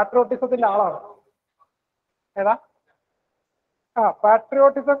പറ്റത്തില്ല. പാട്രിയോട്ടിസത്തിന്റെ ആളാണ്. ഏതാ?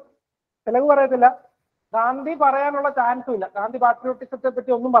 പാട്രിയോട്ടിസം തിലക് പറയത്തില്ല. ഗാന്ധി പറയാനുള്ള ചാൻസും ഇല്ല. ഗാന്ധി പാട്രിയോട്ടിസത്തെ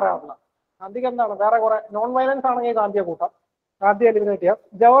പറ്റി ഒന്നും പറയാറില്ല. ഗാന്ധിക്ക് എന്താണ് വേറെ കുറെ നോൺ വയലൻസ് ആണെങ്കിൽ ഗാന്ധിയെ കൂട്ടാം, ഗാന്ധി എലിമിനേറ്റ് ചെയ്യാം.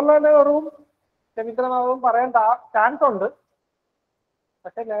 ജവഹർലാൽ നെഹ്റുവും രവീന്ദ്രനാഥും പറയാൻ ചാൻസ് ഉണ്ട്.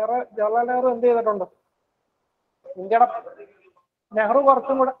 പക്ഷെ ജവഹർലാൽ നെഹ്റു എന്ത് ചെയ്തിട്ടുണ്ട്? ഇന്ത്യയുടെ നെഹ്റു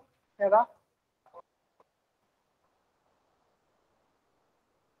കുറച്ചും കൂടെ ഏതാ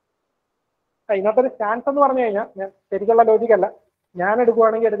ഇതിനകത്തൊരു ചാൻസ് എന്ന് പറഞ്ഞു കഴിഞ്ഞാൽ, ഞാൻ ശരിക്കുള്ള ലോജിക്കല്ല, ഞാൻ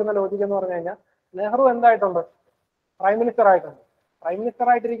എടുക്കുവാണെങ്കിൽ എടുക്കുന്ന ലോജിക്ക് എന്ന് പറഞ്ഞു കഴിഞ്ഞാൽ, നെഹ്റു എന്തായിട്ടുണ്ട്? പ്രൈം മിനിസ്റ്റർ ആയിട്ടുണ്ട്. പ്രൈം മിനിസ്റ്റർ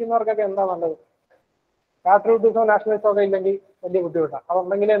ആയിട്ടിരിക്കുന്നവർക്കൊക്കെ എന്താ നല്ലത്? പാട്രിയോട്ടിസമോ നാഷണലിസമോ ഒക്കെ ഇല്ലെങ്കിൽ വലിയ ബുദ്ധിമുട്ടാണ്.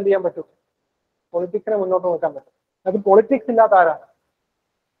 അതുണ്ടെങ്കിലേ എന്ത് ചെയ്യാൻ പറ്റും? പൊളിറ്റിക്സിനെ മുന്നോട്ട് നോക്കാൻ പറ്റും. അത് പൊളിറ്റിക്സ് ഇല്ലാത്ത ആരാണ്?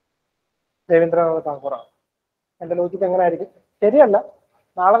 രവീന്ദ്രനാഥ് ടാഗോറാണ്. എന്റെ ലോജിക്ക് എങ്ങനെ ആയിരിക്കും? ശരിയല്ല.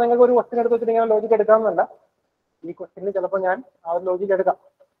 നാളെ നിങ്ങൾക്ക് ഒരു ക്വസ്റ്റ്യൻ എടുത്ത് വെച്ചിട്ട് ഇങ്ങനെ ലോജിക്ക് എടുക്കാമെന്നല്ല. ഈ ക്വസ്റ്റ്യനിൽ ചിലപ്പോൾ ഞാൻ ആ ഒരു ലോജിക്ക് എടുക്കാം.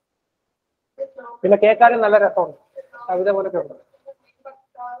 പിന്നെ കേൾക്കാനും നല്ല രസമുണ്ട്, കവിത പോലൊക്കെ ഉണ്ട്.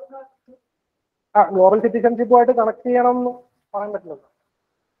 ഗ്ലോബൽ സിറ്റിസൺഷിപ്പുമായിട്ട് കണക്ട് ചെയ്യണം എന്ന് പറയാൻ പറ്റില്ലല്ലോ.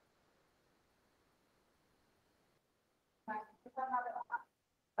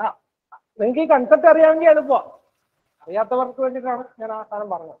 നിങ്ങൾക്ക് ഈ കൺസെപ്റ്റ് അറിയാമെങ്കിൽ എളുപ്പ. അറിയാത്തവർക്ക് വേണ്ടിയിട്ടാണ് ഞാൻ ആ സാധനം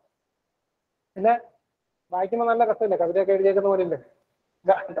പറഞ്ഞത്. പിന്നെ വായിക്കുമ്പോൾ നല്ല രസമില്ലേ, കവിതയൊക്കെ എഴുതിയേക്കുന്ന പോലെ ഇല്ലേ?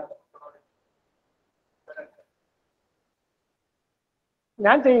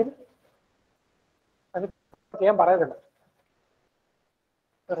 ഞാൻ ചെയ്യും, അത് ചെയ്യാൻ പറയുന്നില്ല.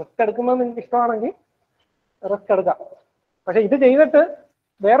 റിസ്ക് എടുക്കുമ്പോൾ നിങ്ങൾക്ക് ഇഷ്ടമാണെങ്കിൽ റിസ്ക് എടുക്കാം. പക്ഷെ ഇത് ചെയ്തിട്ട്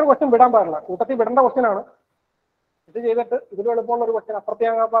വേറെ ക്വസ്റ്റ്യൻ വിടാൻ പാടില്ല. കൂട്ടത്തിൽ വിടേണ്ട ക്വസ്റ്റ്യൻ ആണ്. ഇത് ചെയ്തിട്ട് ഇതിലും എളുപ്പമുള്ള ഒരു ക്വസ്റ്റ്യൻ, അപ്പുറത്തെ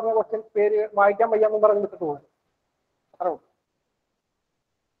ഞാൻ പറഞ്ഞ ക്വസ്റ്റ്യൻ പേര് വായിക്കാൻ വയ്യാന്നും പറഞ്ഞ് വിട്ടിട്ട് പോകും. അത്രേ ഉള്ളൂ.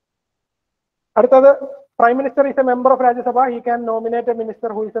 അടുത്തത്, prime minister is A member of Rajya Sabha. He can nominate A minister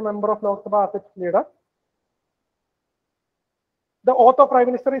who is A member of Lok Sabha as it's leader. The oath of Prime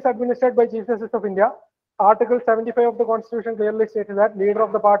Minister is administered by Chief Justice of India. Article 75 of the Constitution clearly states that leader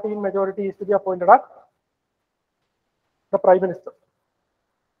of the party in majority is to be appointed as the Prime Minister.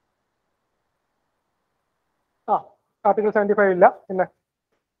 Article 75 ഇല്ല. പിന്നെ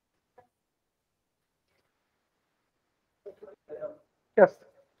yes,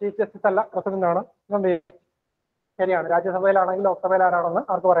 chief justice അല്ല, president ആണ്. ശരിയാണ്. രാജ്യസഭയിലാണെങ്കിൽ ലോക്സഭയിൽ ആരാണെന്ന്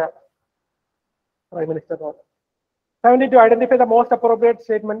ആർക്ക് പറയാം? Prime minister. 72, identify the most appropriate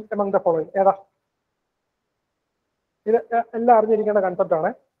statement among the following. ഏതാ? ഇത് എല്ലാം അറിഞ്ഞിരിക്കേണ്ട കൺസെപ്റ്റ് ആണ്.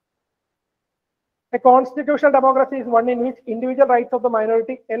 A constitutional democracy is one in which individual rights of the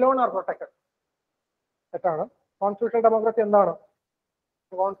minority alone are protected. തെറ്റാണ്. കോൺസ്റ്റിറ്റ്യൂഷണൽ ഡെമോക്രസി എന്താണ്?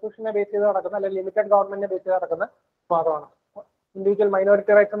 കോൺസ്റ്റിറ്റ്യൂഷനെ ബേസ് ചെയ്ത് നടക്കുന്ന, അല്ലെങ്കിൽ ലിമിറ്റഡ് ഗവൺമെന്റിനെ ബേസ് ചെയ്ത് നടക്കുന്ന മാത്രമാണ്. ഇൻഡിവിജ്വൽ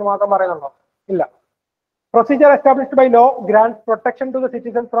മൈനോറിറ്റി റൈറ്റ്സ് എന്ന് മാത്രം പറയുന്നുണ്ടോ? ഇല്ല. Procedure established by law grants protection to the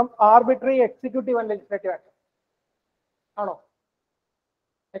citizen from arbitrary executive and legislative action. ആണോ?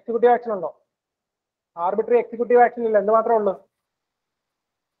 എക്സിക്യൂട്ടീവ് ആക്ഷൻ ഉണ്ടോ? ആർബിട്രറി എക്സിക്യൂട്ടീവ് ആക്ഷൻ ഇല്ല. എന്ത് മാത്രമേ ഉള്ളൂ?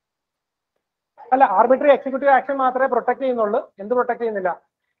 അല്ല, ആർബിട്രറി എക്സിക്യൂട്ടീവ് ആക്ഷൻ മാത്രമേ പ്രൊട്ടക്ട് ചെയ്യുന്നുള്ളൂ. എന്ത് പ്രൊട്ടക്ട് ചെയ്യുന്നില്ല?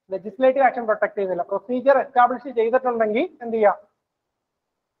 ലെജിസ്ലേറ്റീവ് ആക്ഷൻ പ്രൊട്ടക്ട് ചെയ്യുന്നില്ല. പ്രൊസീജിയർ എസ്റ്റാബ്ലിഷ് ചെയ്തിട്ടുണ്ടെങ്കിൽ എന്ത് ചെയ്യാം?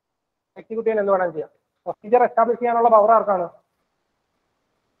 എക്സിക്യൂട്ടീവിന് എന്ത് വേണം ചെയ്യാം? പ്രൊസീജിയർ എസ്റ്റാബ്ലിഷ് ചെയ്യാനുള്ള പവർ ആർക്കാണ്?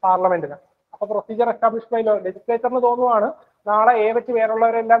 പാർലമെന്റിന്. അപ്പൊ പ്രൊസീജിയർ എസ്റ്റാബ്ലിഷ് ബൈ ലോ. ലെജിസ്ലേച്ചറിന് തോന്നുവാണ് നാളെ വെച്ച്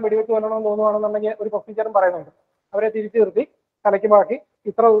വേറുള്ളവരെല്ലാം വെടിവെച്ച് കൊല്ലണമെന്ന് തോന്നുവാണെന്നുണ്ടെങ്കിൽ ഒരു പ്രൊസീജിയറും പറയുന്നുണ്ട്. അവരെ തിരിച്ചു നിർത്തി തലയ്ക്ക് ബാക്കി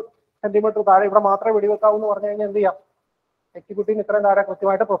ഇത്ര സെന്റിമീറ്റർ താഴെ ഇവിടെ മാത്രമേ വെടിവെക്കാവൂ എന്ന് പറഞ്ഞു കഴിഞ്ഞാൽ എന്ത് ചെയ്യാം? എക്സിക്യൂട്ടീവിന് ഇത്രയും താഴെ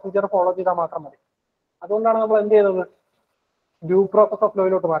കൃത്യമായിട്ട് പ്രൊസീജിയർ ഫോളോ ചെയ്താൽ മാത്രം മതി. അതുകൊണ്ടാണ് നമ്മൾ എന്ത് ചെയ്തത്? ഡ്യൂ പ്രോസസ് ഓഫ്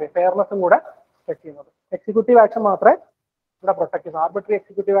ലോയിലോട്ട് മാറി, ഫെയർനെസ്സും കൂടെ ചെക്ക് ചെയ്യുന്നത്. എക്സിക്യൂട്ടീവ് ആക്ഷൻ മാത്രമേ ഇവിടെ പ്രൊട്ടക്ട് ചെയ്യുന്നു. ആർബിട്രറി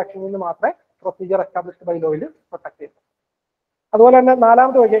എക്സിക്യൂട്ടീവ് ആക്ഷനിൽ നിന്ന് മാത്രമേ പ്രൊസീജിയർ എസ്റ്റാബ്ലിഷ്ഡ് ബൈ ലോയിൽ പ്രൊട്ടക്ട് ചെയ്യുന്നു. അതുപോലെ തന്നെ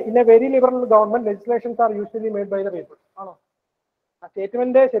നാലാമത്തെ വഴിക്ക് in A very liberal government legislations are usually made by the people. ആണോ? ആ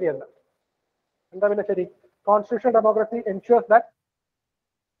സ്റ്റേറ്റ്മെന്റ് ശരിയല്ല. എന്താ പിന്നെ ശരി? Constitution democracy ensures that.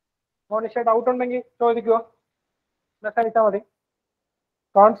 Monisha doubt ഉണ്ടെങ്കിൽ ചോദിക്കുക, മെസ്സേജ് അയച്ചാൽ മതി.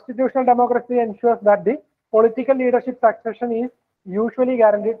 Constitutional democracy ensures that the political leadership succession is usually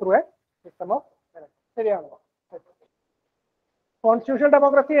guaranteed through a system of election. ശരിയാണോ? കോൺസ്റ്റിറ്റ്യൂഷണൽ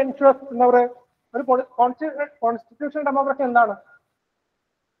ഡെമോക്രസി എൻഷുവേഴ്സ് എന്താ പറയുക? ഒരു കോൺസ്റ്റിറ്റ്യൂഷണൽ ഡെമോക്രസി എന്താണ്?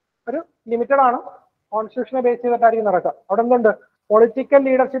 ഒരു ലിമിറ്റഡ് ആണ്, കോൺസ്റ്റിറ്റ്യൂഷനെ ബേസ് ചെയ്തിട്ടായിരിക്കും നടക്കുക. അവിടെ എന്തുണ്ട്? Political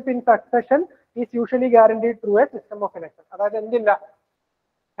leadership in succession is usually guaranteed through A system of election. അതായത് എന്തില്ല,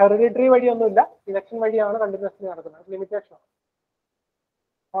 ഹെറിഡിറ്ററി വഴിയൊന്നുമില്ല, ഇലക്ഷൻ വഴിയാണ് കണ്ടിന്യൂസ്ലി നടക്കുന്നത്. ലിമിറ്റേഷൻ ആണ്.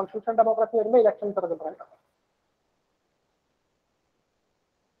 കോൺസ്റ്റിറ്റ്യൂഷൻ ഡെമോക്രസി വരുമ്പോൾ ഇലക്ഷൻസ് നടക്കുന്നത്.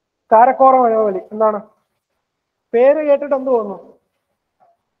 കാരക്കോറം അനോമലി എന്താണ്? പേര് കേട്ടിട്ട് എന്ത് തോന്നുന്നു?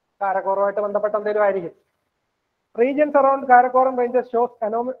 കാരക്കോറവുമായിട്ട് ബന്ധപ്പെട്ട എന്തെങ്കിലും ആയിരിക്കും. Regions around Karakoram ranges shows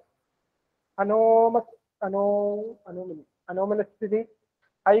അനോമലിസ്റ്റിറ്റി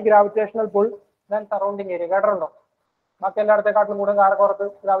high gravitational pull than surrounding area. കേട്ടിട്ടുണ്ടോ? ബാക്കി എല്ലായിടത്തെക്കാട്ടിലും കൂടുതൽ കാരക്കോറത്ത്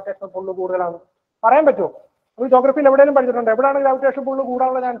ഗ്രാവിറ്റേഷണൽ പുള്ള് കൂടുതലാണ്. പറയാൻ പറ്റുമോ? ഒരു ജോഗ്രഫിയിൽ എവിടെയെങ്കിലും പഠിച്ചിട്ടുണ്ട് എവിടെയാണ് ഗ്രാവിറ്റേഷൻ പുള്ള്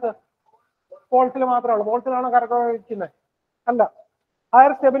കൂടാനുള്ള ചാൻസ്? പോൾസിൽ മാത്രമേ ഉള്ളൂ. പോൾസിലാണ് കാരക്കോറം ഇരിക്കുന്നത്? അല്ല.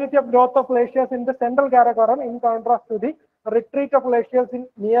 Higher stability of growth of glaciers in the central Karakoram in contrast to the retreat of glaciers in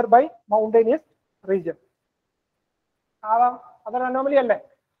near by mountainous region. ആവാം, അതൊരു അനോമലി അല്ലേ?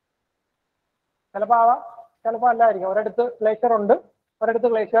 ചിലപ്പോൾ ആവാം, ചിലപ്പോൾ അല്ലായിരിക്കും. ഒരിടത്ത് ഗ്ലേഷ്യർ ഉണ്ട്, ഒരിടത്ത്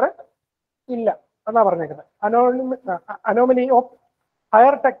ഗ്ലേഷ്യർ ഇല്ല എന്നാ പറഞ്ഞേക്കുന്നത്. Anomaly of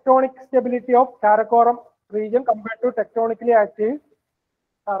higher tectonic stability of Karakoram region compared to tectonically active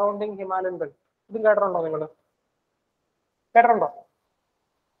surrounding Himalayan belt. ഇതും കേട്ടിട്ടുണ്ടോ നിങ്ങൾ? കേട്ടിട്ടുണ്ടോ?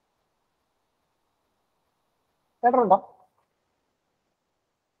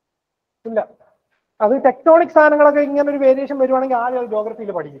 ഇല്ല. അത് ടെക്ടോണിക് സാധനങ്ങളൊക്കെ ഇങ്ങനെ ഒരു വേരിയേഷൻ വരുവാണെങ്കിൽ ആദ്യം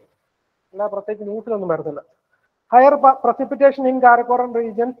ജോഗ്രഫിയിൽ പഠിക്കും, അല്ല പ്രത്യേകിച്ച് ന്യൂസിലൊന്നും വരത്തില്ല. Higher precipitation in Karakoram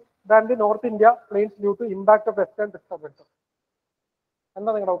region than the North India plains due to impact of western disturbance. എന്താ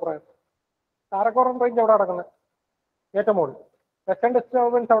നിങ്ങളുടെ അഭിപ്രായം? കാരക്കോറം റേഞ്ച് എവിടെ നടക്കുന്നത്? ഏറ്റവും മുകളിൽ. വെസ്റ്റേൺ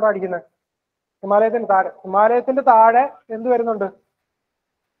ഡിസ്റ്റർബൻസ് എവിടെ അടിക്കുന്നത്? ഹിമാലയത്തിന് താഴെ. ഹിമാലയത്തിന്റെ താഴെ എന്ത് വരുന്നുണ്ട്?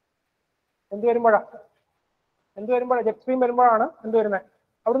 എന്ത് വരുമ്പോഴാണ് ജെറ്റ് സ്ട്രീം വരുമ്പോഴാണ് എന്ത് വരുന്നത്?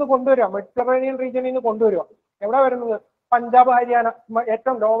 അവിടുന്ന് കൊണ്ടുവരിക, മെഡിറ്ററേനിയൻ റീജിയനിൽ നിന്ന് കൊണ്ടുവരിക. എവിടെ വരുന്നത്? പഞ്ചാബ്, ഹരിയാന,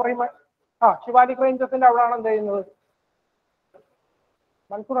 ഏറ്റവും ലോവർ ശിവാലിക് റേഞ്ചസിന്റെ അവിടെയാണ് എന്ത് ചെയ്യുന്നത്?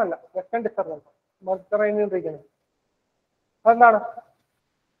 മൺസൂൺ അല്ല, വെസ്റ്റേൺ ഡിസ്റ്റർബൻസ്, മെഡിറ്ററേനിയൻ റീജിയനിൽ. അതെന്താണ്?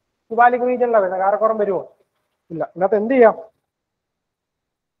 ശിവാലിക് റീജിയനിലാണ് വരുന്നത്. കാരക്കോറം വരുമോ? ഇല്ല. ഇതിനകത്ത് എന്ത് ചെയ്യാം?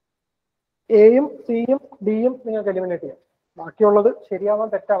 എയും സിയും ഡിയും നിങ്ങൾക്ക് എലിമിനേറ്റ് ചെയ്യാം. ബാക്കിയുള്ളത് ശരിയാവാം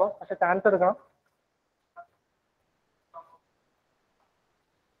തെറ്റാവാം, പക്ഷെ ചാൻസ് എടുക്കണം.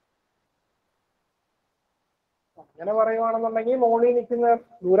 അങ്ങനെ പറയുവാണെന്നുണ്ടെങ്കിൽ മുകളിൽ നിൽക്കുന്ന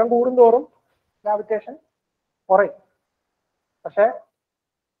ദൂരം കൂടുന്തോറും ഗ്രാവിറ്റേഷൻ കുറയും. പക്ഷെ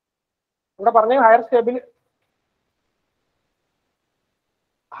ഇവിടെ പറഞ്ഞ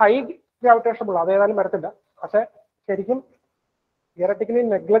ഹൈ ഗ്രാവിറ്റേഷൻ ഉള്ള അതേതായാലും വരത്തില്ല. പക്ഷെ ശരിക്കും തിയററ്റിക്കലി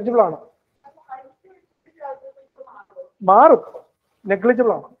നെഗ്ലിജിബിൾ ആണ്. മാറും,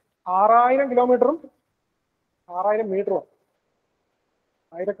 നെഗ്ലിജിബിൾ ആണ്. 6000 കിലോമീറ്ററും 6000 മീറ്ററും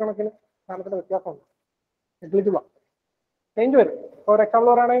ആയിരക്കണക്കിന് സ്ഥാനത്തിന്റെ വ്യത്യാസമുണ്ട്. നെഗ്ലിജിബിൾ ആണ്, ചേഞ്ച് വരും. ഫോർ എക്സാമ്പിൾ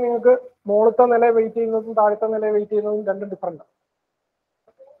പറയുകയാണെങ്കിൽ നിങ്ങൾക്ക് മുകളിലത്തെ നില വെയിറ്റ് ചെയ്യുന്നതും താഴത്തെ നില വെയിറ്റ് ചെയ്യുന്നതും രണ്ടും ഡിഫറൻറ്റ്.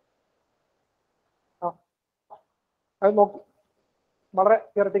 അത് നോക്കി വളരെ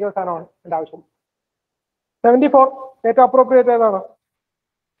തിയററ്റിക്കൽ സാധനമാണ് എൻ്റെ ആവശ്യം. 74 ഏറ്റവും അപ്രോപ്രിയേറ്റ് ഏതാണ്?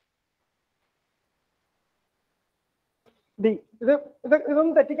 ഡി.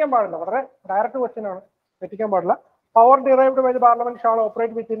 ഇതൊന്നും തെറ്റിക്കാൻ പാടില്ല, വളരെ ഡയറക്റ്റ് ക്വസ്റ്റ്യൻ ആണ്, തെറ്റിക്കാൻ പാടില്ല. Power derived by the parliament shawl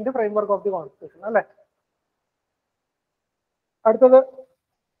operate within the framework of the constitution. അല്ലേ? അടുത്തത്,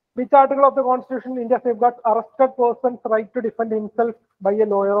 which article of the constitution India സേഫ്ഗാർഡ്സ് arrested persons right to defend himself by A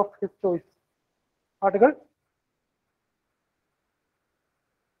lawyer of his choice? Article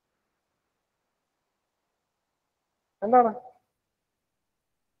എന്താണ്?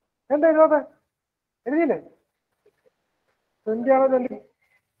 എന്താ എഴുതാതെ? എഴുതിയില്ലേ? 20 ആണോ?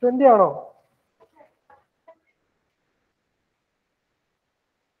 20 ആണോ?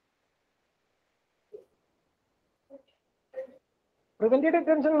 Preventive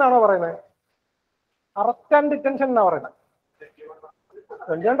detention എന്നാണോ പറയുന്നത്? Arrest and detention എന്നാ പറയുന്നത്.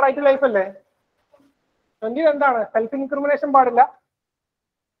 21 റൈറ്റ് ടു ലൈഫ് അല്ലേ? 20 എന്താണ്? സെൽഫ് ഇൻക്രിമിനേഷൻ പാടില്ല,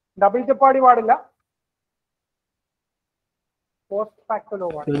 ഡബിൾ ജപ്പാടി പാടില്ല, പോസ്റ്റ് ഫാക്ടോ ലോ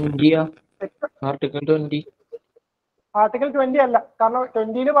പാടില്ല. ആർട്ടിക്കിൾ 20 ആർട്ടിക്കിൾ 20 അല്ല, കാരണം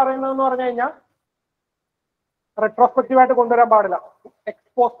 20 പറയുന്നതെന്ന് പറഞ്ഞു കഴിഞ്ഞാൽ റെട്രോസ്പെക്റ്റീവായിട്ട് കൊണ്ടുവരാൻ പാടില്ല,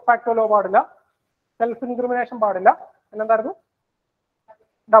 എക്സ് പോസ്റ്റ് ഫാക്ടോ ലോ പാടില്ല, സെൽഫ് ഇൻക്രിമിനേഷൻ പാടില്ല, പിന്നെന്തായിരുന്നു?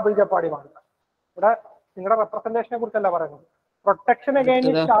 ഡബിൾ ജപ്പാടി പാടില്ല. ഇവിടെ നിങ്ങളുടെ റെപ്രസെന്റേഷനെ കുറിച്ചല്ല പറയുന്നത്. Protection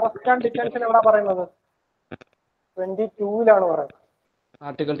against arrest and detention എവിടെ പറയുന്നത്? 22-ലാണ് പറയുന്നത്.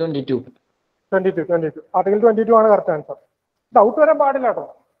 ആർട്ടിക്കിൾ 22. ആർട്ടിക്കിൾ 22 ആണ് കറക്റ്റ് ആൻസർ. ഡൗട്ട് വരാൻ പാടില്ല കേട്ടോ,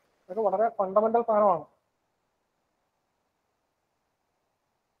 അതൊക്കെ വളരെ ഫണ്ടമെന്റൽ സാധനമാണ്.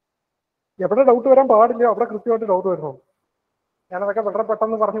 എവിടെ ഡൗട്ട് വരാൻ പാടില്ല അവിടെ കൃത്യമായിട്ട് ഡൗട്ട് വരുന്നു. ഞാനതൊക്കെ വളരെ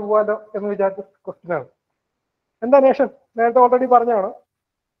പെട്ടെന്ന് പറഞ്ഞു പോകാലോ എന്ന് വിചാരിച്ച ക്വസ്റ്റ്യനാണ്. എന്താ നേഷൻ? നേരത്തെ ഓൾറെഡി പറഞ്ഞാണ്.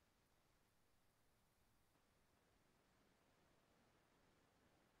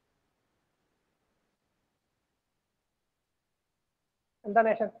 എന്താ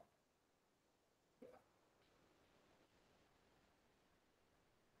nation?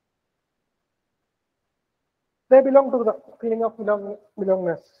 They belong to the feeling of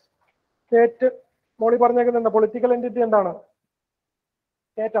belongingness. State മോളി പറഞ്ഞേക്കുന്നത് എന്താ? പൊളിറ്റിക്കൽ എൻറ്റിറ്റി എന്താണ്?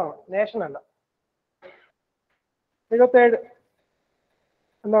 സ്റ്റേറ്റ് ആണ്, നേഷൻ അല്ല. 77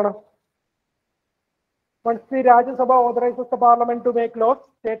 എന്താണ്? Once the Rajya Sabha authorizes the parliament to make laws,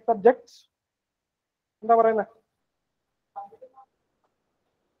 state subjects എന്താ പറയുന്നത്?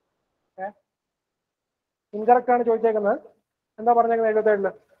 ഇൻകറക്റ്റ് ആണ് ചോദിച്ചേക്കുന്നത്. എന്താ പറഞ്ഞേക്കുന്നത്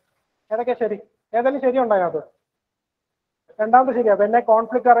 77-ല്? ഏതൊക്കെ ശരി? ഏതെങ്കിലും ശരി ഉണ്ടായോ അത്? രണ്ടാമത് ശരിയാ. when a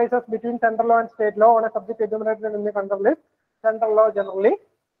conflict arises between central law and state law on a subject enumerated in the control list, central law generally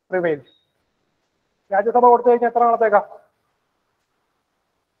prevails. Rajya Sabha കൊടുത്തു കഴിഞ്ഞാൽ എത്ര നാളത്തേക്കാ?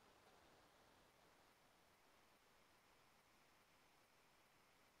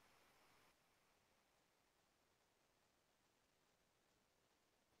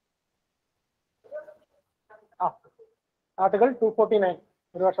 ആർട്ടിക്കിൾ 249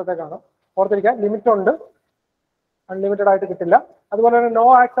 ഒരു വർഷത്തേക്കാണ്. ഓർത്തിരിക്കാൻ ലിമിറ്റ് ഉണ്ട്, അൺലിമിറ്റഡ് ആയിട്ട് കിട്ടില്ല. അതുപോലെ തന്നെ no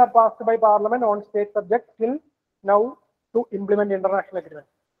acts R passed by parliament on state subject till now to implement international agreement.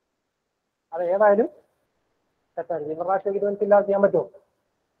 അത് ഏതായാലും തെറ്റായിരിക്കും. ഇന്റർനാഷണൽ അഗ്രിമെന്റ്സ് ഇല്ലാതെ ചെയ്യാൻ പറ്റുമോ?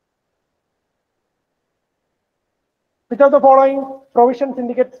 Which of the following provisions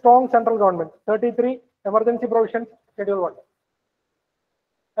indicate strong central government? 33 emergency provisions, schedule 1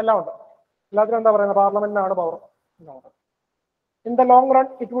 എല്ലാം ഉണ്ട്. എല്ലാത്തിനും എന്താ പറയുന്നത്? പാർലമെന്റിനാണ് power. In the long run,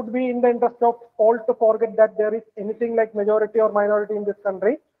 it would be in the interest of all to forget that there is anything like majority or minority in this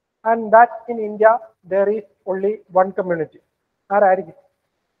country, and that in India there is only one community. ആരായിരിക്കും?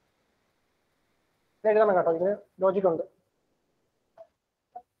 എഴുതണം കേട്ടോ, ഇതിന് logic ഉണ്ട്.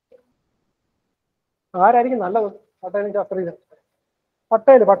 ആരായിരിക്കും നല്ലത്? പട്ടേലും ശാസ്ത്രീയും.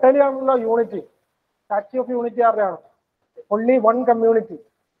 പട്ടേലാണല്ലോ unity. Statue of unity ആരുടെയാണ്? only one community.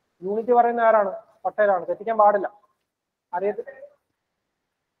 Unity പറയുന്ന ആരാണ്? പട്ടേലാണ്. തെറ്റിക്കാൻ പാടില്ല. അറിയത്തില്ല.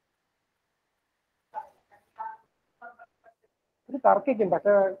 ഇത് തർക്കിക്കും,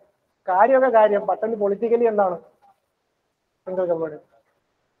 പക്ഷെ കാര്യമൊക്കെ കാര്യം. പട്ടേൽ പൊളിറ്റിക്കലി എന്താണ്? Single community.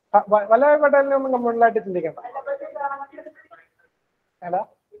 വല്ലഭായ് പട്ടേലിനെ ഒന്നും കമ്മ്യൂണലായിട്ട് ചിന്തിക്കണ്ട. ഏതാ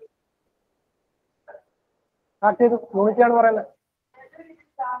ആക്ട് ചെയ്തു? യൂണിറ്റിയാണ് പറയുന്നത്.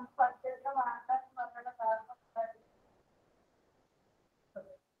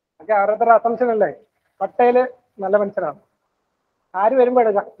 ഒക്കെ ഓരോരുത്തരുടെ അസംഷൻ അല്ലേ. പട്ടേല് നല്ല മനുഷ്യനാണ്. ആര് വരുമ്പോ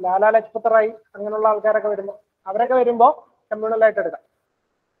എടുക്കാം? ലാലാ ലജ്പത് റായ് അങ്ങനെയുള്ള ആൾക്കാരൊക്കെ വരുമ്പോ, അവരൊക്കെ വരുമ്പോ കമ്മ്യൂണലായിട്ട് എടുക്കാം.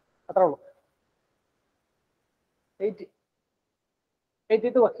 അത്രേ ഉള്ളൂ.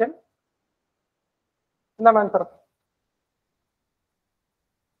 80th ക്വസ്റ്റ്യൻ എന്താണ് ആൻസർ?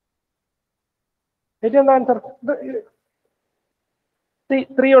 80 എന്താ ആൻസർ?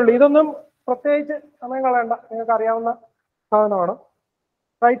 3 ഉള്ളു. ഇതൊന്നും പ്രത്യേകിച്ച് സമയം കളയണ്ട, നിങ്ങൾക്ക് അറിയാവുന്ന സാധനമാണ്.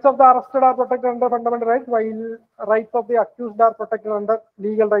 Rights of the arrested are protected under fundamental rights, while rights of the accused are protected under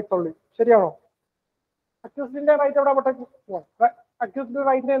legal rights only. ശരിയാണോ? അക്യൂസ്ഡിന്റെ റൈറ്റ് എവിടെ പ്രൊട്ടക്ട്? അക്യൂസ്ഡിന്റെ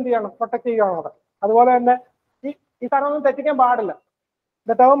റൈറ്റിനെ എന്ത് ചെയ്യണം? പ്രൊട്ടക്ട് ചെയ്യുകയാണോ അത്? അതുപോലെ തന്നെ ഈ സാധനമൊന്നും തെറ്റിക്കാൻ പാടില്ല.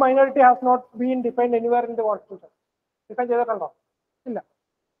 The term minority has not been defined anywhere in the constitution. Define ചെയ്തിട്ടുണ്ടോ? ഇല്ല.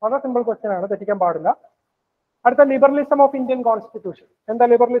 വളരെ സിമ്പിൾ ക്വസ്റ്റ്യൻ ആണ്, തെറ്റിക്കാൻ പാടില്ല. അടുത്ത ലിബറലിസം ഓഫ് ഇന്ത്യൻ കോൺസ്റ്റിറ്റ്യൂഷൻ. എന്താ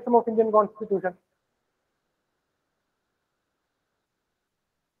liberalism of Indian constitution?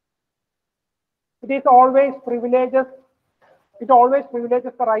 It always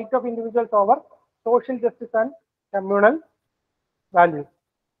privileges the right of individuals over social justice and communal values.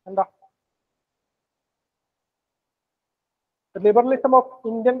 എന്താ liberalism of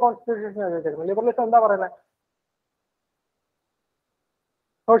Indian constitution? Liberalism എന്താ പറയുന്നത്?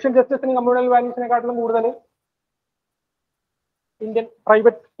 സോഷ്യൽ ജസ്റ്റിസിനും കമ്മ്യൂണൽ വാല്യൂസിനെക്കാട്ടിലും കൂടുതൽ ഇന്ത്യൻ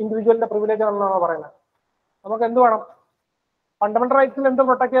പ്രൈവറ്റ് ഇൻഡിവിജ്വലിന്റെ പ്രിവിലേജ് ആണെന്നാണോ പറയുന്നത്? നമുക്ക് എന്ത് വേണം? Fundamental റൈറ്റ്സിൽ എന്ത്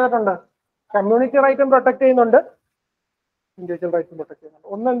പ്രൊട്ടക്ട് ചെയ്തിട്ടുണ്ട്? കമ്മ്യൂണിറ്റി റൈറ്റും പ്രൊട്ടക്ട് ചെയ്യുന്നുണ്ട്, ഇൻഡിവിജ്വൽ റൈറ്റ്സും പ്രൊട്ടക്ട് ചെയ്യുന്നുണ്ട്.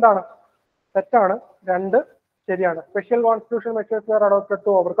 ഒന്ന് എന്താണ്? തെറ്റാണ്. രണ്ട് ശരിയാണ്. Special constitution measures R adopted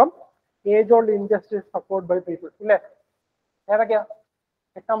to overcome age old injustice support by people. ഇല്ലേ? ഏതൊക്കെയാ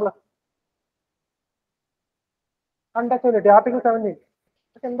എക്സാമ്പിൾ? Untouchability, article 17.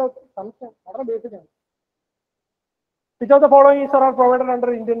 എന്തോ സംശയം, വളരെ ബേസിക് ആണ്. Which of the following is are provided under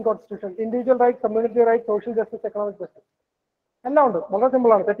Indian Constitution? Individual rights, community rights, social justice, economic justice. എല്ലാം ഉണ്ട്. വളരെ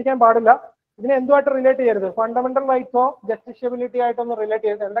simple ആണ്, തെറ്റിക്കാൻ പാടില്ല. ഇതിനെ എന്തുമായിട്ട് റിലേറ്റ് ചെയ്യരുത്? ഫണ്ടമെന്റൽ റൈറ്റ്സോ ജസ്റ്റിഷ്യബിലിറ്റി ആയിട്ടൊന്നും റിലേറ്റ്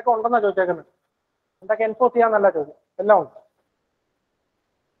ചെയ്യരുത്. എന്തൊക്കെ ഉണ്ടെന്നാണ് ചോദിച്ചേക്കുന്നത്? എന്തൊക്കെ എൻഫോഴ്സ് ചെയ്യാന്നല്ല ചോദ്യം, എല്ലാം ഉണ്ട്.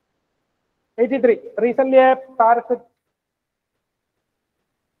 83. Recently a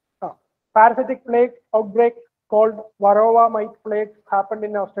parasitic plague outbreak called Varroa mite plague happened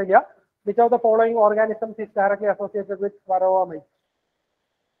in Australia. Which of the following organisms is directly associated with Varroa mite?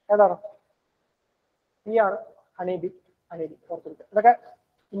 ഏതാണ്? ഈ ആണ് ഹണിബി. ഹണിബി ഓർത്തിരിക്കുക. ഇതൊക്കെ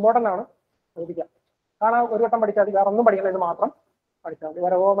ഇമ്പോർട്ടൻ്റ് ആണ്, ശ്രദ്ധിക്കാം. കാണാൻ ഒരു വട്ടം പഠിച്ചാൽ മതി, വേറെ ഒന്നും പഠിക്കണം, ഇത് മാത്രം പഠിച്ചാൽ മതി.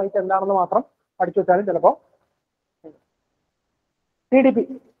 Varroa mite എന്താണെന്ന് മാത്രം പഠിച്ചു വെച്ചാലും ചിലപ്പോൾ. CDP,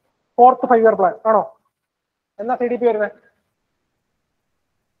 4th 5-year plan ആണോ? എന്നാ CDP വരുന്നത്?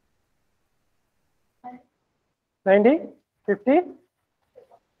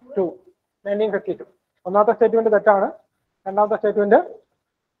 1952. ഒന്നാമത്തെ സ്റ്റേറ്റ്മെന്റ് തെറ്റാണ്. രണ്ടാമത്തെ സ്റ്റേറ്റ്മെന്റ്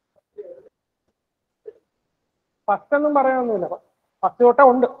ഫസ്റ്റ് ഒന്നും പറയാനൊന്നുമില്ല. ഫസ്റ്റ് തൊട്ടേ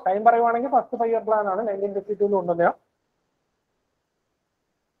ഉണ്ട്. ടൈം പറയുവാണെങ്കിൽ ഫസ്റ്റ് 5-year plan ആണ്. 1952 കൊണ്ടുവന്ന.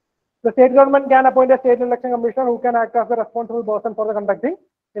 The state government can appoint a state election commissioner who can act as the responsible person for the conducting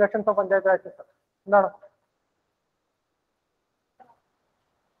elections of panchayat raj system. എന്താണ്?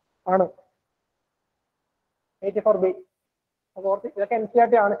 ആണ് 84B. അത് ഓർത്ത്, ഇതൊക്കെ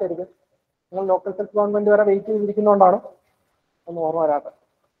NCERT ആണ് ശരിക്കും. നിങ്ങൾ ലോക്കൽ സെൽഫ് ഗവൺമെന്റ് വരെ വെയിറ്റ് ചെയ്തിരിക്കുന്നതുകൊണ്ടാണ് ഒന്നും ഓർമ്മ വരാത്തത്.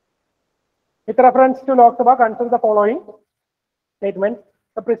 With reference to Lok Sabha, consider the following statement.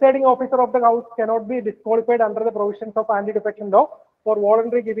 The presiding officer of the House cannot be disqualified under the provisions of anti-defection law for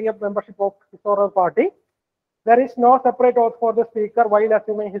voluntarily giving up membership of his or her party. There is no separate oath for the speaker while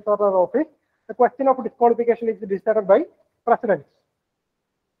assuming his or her office. The question of disqualification is decided by president.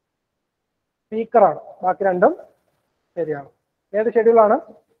 Speaker ആണ്. ബാക്കി രണ്ടും ശരിയാണ്. ഏത് ഷെഡ്യൂളാണ്?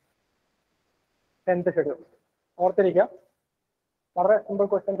 10th schedule. ഓർത്തിരിക്കുക, വളരെ simple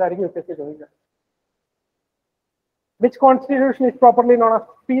questions ആയിരിക്കും UPSC ചോദിക്കുക. Which constitution is properly known as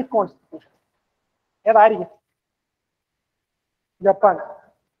peace constitution? ഏതായിരിക്കും? ജപ്പാൻ.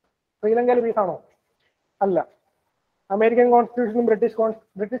 ശ്രീലങ്കയിൽ പീസ് ആണോ? അല്ല. അമേരിക്കൻ കോൺസ്റ്റിറ്റ്യൂഷനും ബ്രിട്ടീഷ്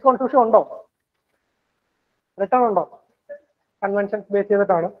കോൺസ്റ്റിറ്റ്യൂഷൻ ഉണ്ടോ? റിട്ടേൺ ഉണ്ടോ? കൺവെൻഷൻസ് ബേസ്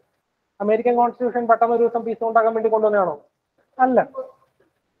ചെയ്തിട്ടാണ്. അമേരിക്കൻ കോൺസ്റ്റിറ്റ്യൂഷൻ പെട്ടെന്ന് ഒരു ദിവസം പീസ് ഉണ്ടാക്കാൻ വേണ്ടി കൊണ്ടുവന്നതാണോ? അല്ല.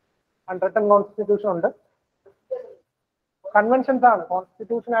 അൺറിട്ടൺ കോൺസ്റ്റിറ്റ്യൂഷൻ ഉണ്ട്. കൺവെൻഷൻസ് ആണ്,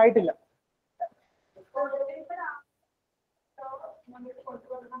 കോൺസ്റ്റിറ്റ്യൂഷൻ ആയിട്ടില്ല.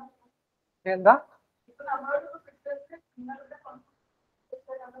 എന്താ?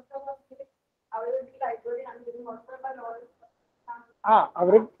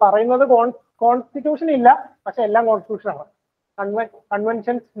 അവര് പറയുന്നത് കോൺസ്റ്റിറ്റ്യൂഷൻ ഇല്ല, പക്ഷെ എല്ലാം കോൺസ്റ്റിറ്റ്യൂഷൻ ആണ്.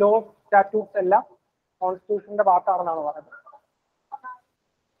 കൺവെൻഷൻസ്, ലോസ്, സ്റ്റാറ്റ്യൂട്ട്സ് എല്ലാം കോൺസ്റ്റിറ്റ്യൂഷന്റെ ഭാഗത്താണെന്നാണ് പറയുന്നത്.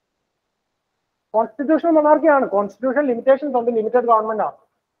 കോൺസ്റ്റിറ്റ്യൂഷൻ മൊണാർക്കിയാണ്. കോൺസ്റ്റിറ്റ്യൂഷൻ ലിമിറ്റേഷൻസ് ഉണ്ട്, ലിമിറ്റഡ് ഗവൺമെന്റ് ആണ്.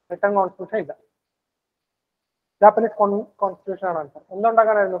 റിട്ടേൺ കോൺസ്റ്റിറ്റ്യൂഷൻ ഇല്ല. ജാപ്പനീസ് കോൺസ്റ്റിറ്റ്യൂഷൻ ആണ് ആൻസർ.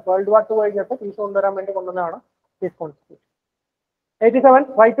 എന്തുണ്ടാക്കാനായിരുന്നു? World War II കഴിഞ്ഞപ്പോൾ പീസ് കൊണ്ടുവരാൻ വേണ്ടി കൊണ്ടുവന്നതാണ് piece constitution. 87.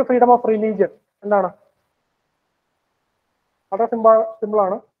 Right to freedom of religion എന്താണ്? വളരെ സിമ്പിൾ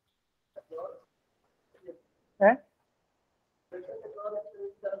ആണ്.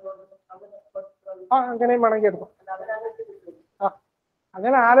 അങ്ങനെയും വേണമെങ്കിൽ എടുക്കും.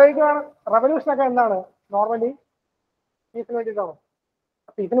 അങ്ങനെ ആലോചിക്കുകയാണ്. റവല്യൂഷൻ ഒക്കെ എന്താണ്? നോർമലി പീസിന് വേണ്ടിയിട്ടാണോ?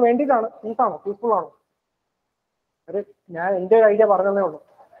 പീസിന് വേണ്ടിയിട്ടാണ്. പീസാണോ? പീസ്ഫുൾ ആണോ? ഞാൻ എൻ്റെ ഒരു ഐഡിയ പറഞ്ഞതേ ഉള്ളൂ.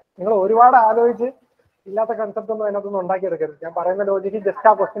 നിങ്ങൾ ഒരുപാട് ആലോചിച്ച് ഇല്ലാത്ത കൺസെപ്റ്റ് ഒന്നും അതിനകത്തൊന്നും ഉണ്ടാക്കിയെടുക്കരുത്. ഞാൻ പറയുന്ന ലോജിക്ക് ജസ്റ്റ്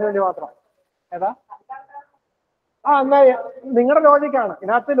ആ ക്വസ്റ്റിന് വേണ്ടി മാത്രം. ഏതാ? എന്നാ നിങ്ങളുടെ ലോജിക്കാണ്.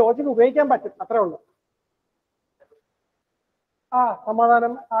 ഇതിനകത്ത് ലോജിക്ക് ഉപയോഗിക്കാൻ പറ്റും, അത്രേ ഉള്ളൂ.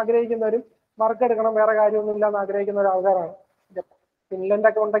 സമാധാനം ആഗ്രഹിക്കുന്നവരും വർക്ക് എടുക്കണം, വേറെ കാര്യമൊന്നും ഇല്ലാന്ന് ആഗ്രഹിക്കുന്ന ഒരു ആൾക്കാരാണ്. ഫിൻലൻഡ്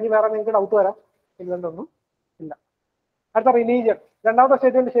ഒക്കെ ഉണ്ടെങ്കിൽ വേറെ നിങ്ങൾക്ക് ഡൗട്ട് വരാം. ഫിൻലൻഡ് ഒന്നും ഇല്ല. അടുത്ത റിലീജിയൻ. രണ്ടാമത്തെ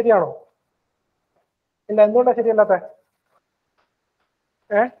സ്റ്റേറ്റ്മെന്റ് ശരിയാണോ? ഇല്ല. എന്തുകൊണ്ടാണ് ശരിയല്ലാത്ത?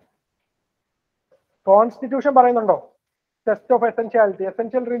 കോൺസ്റ്റിറ്റ്യൂഷൻ പറയുന്നുണ്ടോ test of essentiality?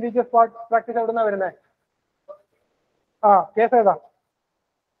 Essential religious practice എവിടുന്നാ വരുന്നത്? കേസ് ഏതാ?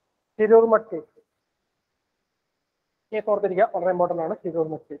 തിരൂർ മഠ് കേസ്. കേസ് ഓർത്തിരിക്കുക, വളരെ ഇമ്പോർട്ടൻ്റ് ആണ്. Tirur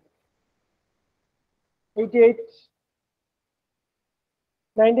Mutt case. 88.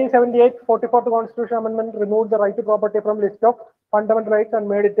 1978 44th Constitution Amendment removed the right to property from list of fundamental rights and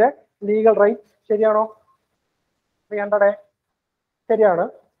made it a legal right. ശരിയാണോ? 300 ശരിയാണ്.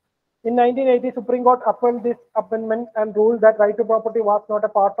 In 1980, Supreme Court upheld this amendment and ruled that right to property was not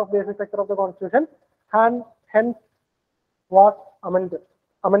a part of basic sector of the Constitution and hence was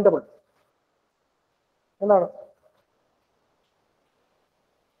amendable. എന്താണ്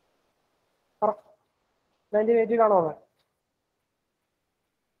 1980 വന്നേ?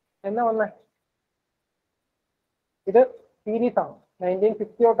 എന്നാ വന്നേ? ഇത് series ആണ്.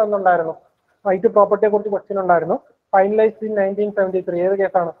 1950 തൊട്ട് എന്നുണ്ടായിരുന്നു റൈറ്റ് ടു പ്രോപ്പർട്ടിയെ കുറിച്ച് ക്വസ്റ്റ്യൻ ഉണ്ടായിരുന്നു. Finalised in 1973. ഏത്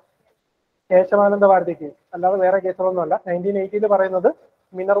കേസാണ്? കേശവാനന്ദ ഭാരതി കേസ്, അല്ലാതെ വേറെ കേസുകളൊന്നുമല്ല. 1980 പറയുന്നത്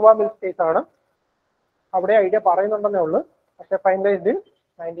മിനർവ മിൽസ് കേസ് ആണ്. അവിടെ ഐഡിയ പറയുന്നുണ്ടെന്നേ ഉള്ളൂ. പക്ഷെ ഫൈനലൈസ്ഡ് ഇൻ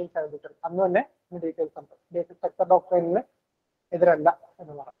 1973. അന്ന് തന്നെ ഡീറ്റെയിൽസ് ഉണ്ട്. ബേസിക് സെക്ടർ ഡോക്ട്രിനിന് എതിരല്ല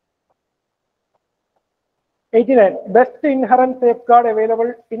എന്ന് പറഞ്ഞു. 89. Best inherent safeguard available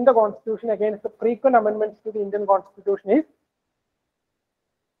in the Constitution against the frequent amendments to the Indian Constitution is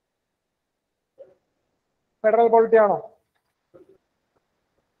federal polity ആണോ?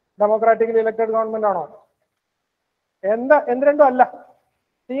 ഡെമോക്രാറ്റിക്കലി ഇലക്ടഡ് ഗവൺമെന്റ് ആണോ? എന്ത് രണ്ടും അല്ല.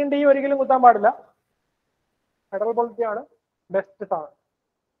 സിയും ഡിയും ഒരിക്കലും കുത്താൻ പാടില്ല. ഫെഡറൽ പോളിറ്റി ആണ് ബെസ്റ്റ് സാധനം.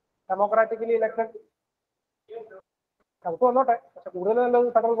 ഡെമോക്രാറ്റിക്കലി ഇലക്ടഡ് നമുക്ക് വന്നോട്ടെ, പക്ഷെ കൂടുതൽ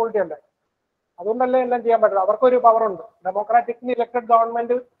നല്ലത് ഫെഡറൽ പോളിറ്റി അല്ലേ. അതുകൊണ്ടല്ലേ എല്ലാം ചെയ്യാൻ പറ്റില്ല. അവർക്കൊരു പവർ ഉണ്ട്. ഡെമോക്രാറ്റിക്കലി ഇലക്ടഡ്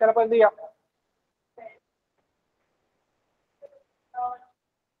ഗവൺമെന്റ് ചിലപ്പോൾ എന്ത് ചെയ്യാം?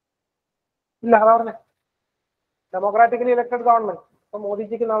 ഇല്ല, അതാ പറഞ്ഞേ, ഡെമോക്രാറ്റിക്കലി ഇലക്ടഡ് ഗവൺമെന്റ്. ഇപ്പൊ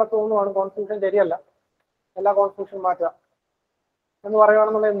മോദിജിക്ക് നാളെ തോന്നുവാണ് കോൺസ്റ്റിറ്റ്യൂഷൻ ശരിയല്ല, എല്ലാ കോൺസ്റ്റിറ്റ്യൂഷൻ മാറ്റുക എന്ന്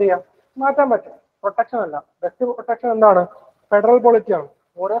പറയുകയാണെന്നുള്ളത് എന്ത് ചെയ്യാം? മാറ്റാൻ പറ്റും. പ്രൊട്ടക്ഷൻ അല്ല. ബെസ്റ്റ് പ്രൊട്ടക്ഷൻ എന്താണ്? ഫെഡറൽ പോളിറ്റി ആണ്.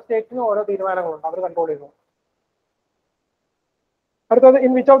 ഓരോ സ്റ്റേറ്റിനും ഓരോ തീരുമാനങ്ങളുണ്ട്, അവർ കൺട്രോൾ ചെയ്യുന്നു. അടുത്തത്,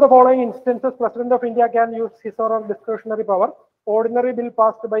 in which of the following instances president of India can use his or her discretionary power? Ordinary bill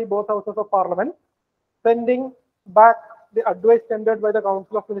passed by both houses of parliament, sending back the advice ടെൻഡേർഡ് by the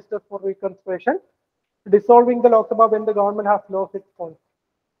council of ministers four reconsideration, dissolving the Lok Sabha when the government has lost its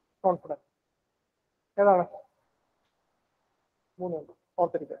confidence. ഏതാണ്? മൂന്നുണ്ട്,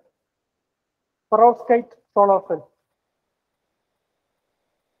 ഓർത്തിരിക്കുക. Perovskite solar cell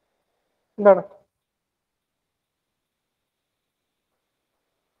എന്താണ്?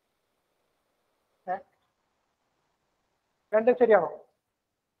 രണ്ടും ശരിയാണോ?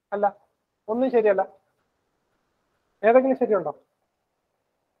 അല്ല, ഒന്നും ശരിയല്ല. ഏതെങ്കിലും ശരിയുണ്ടോ?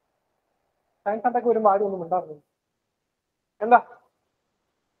 Science അണ്ടൊക്കെ വരുമ്പോൾ ആരും ഒന്നും ഉണ്ടായിരുന്നു. എന്താ?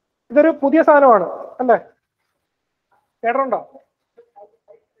 ഇതൊരു പുതിയ സാധനമാണ് അല്ലേ? കേട്ടിട്ടുണ്ടോ?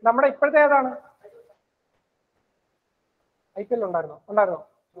 നമ്മുടെ ഇപ്പോഴത്തെ ഏതാണ്? IPL ഉണ്ടായിരുന്നോ?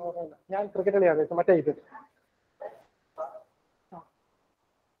 ഞാൻ ക്രിക്കറ്റ് കളിയാണ്, മറ്റേ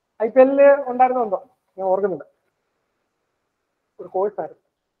IPL ഉണ്ടായിരുന്നോ? ഞാൻ ഓർക്കുന്നില്ല. ഒരു കോഴ്സായിരുന്നു.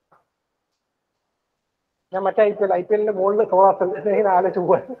 ഞാൻ മറ്റേ IPL മുകളിൽ സോളാർ ആലോചിച്ച്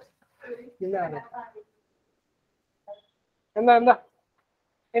പോവാൻ. എന്താ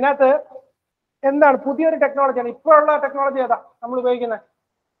ഇതിനകത്ത് എന്താണ് പുതിയൊരു ടെക്നോളജിയാണ്? ഇപ്പോഴുള്ള ടെക്നോളജി ഏതാ നമ്മൾ ഉപയോഗിക്കുന്നത്?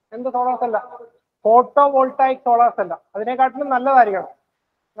 എന്ത് solar sella? Photo voltaic solar sella. അതിനെക്കാട്ടിലും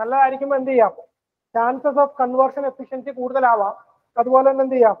നല്ലതായിരിക്കുമ്പോൾ എന്ത് ചെയ്യാം? Chances of conversion efficiency കൂടുതലാവാം. അതുപോലെ തന്നെ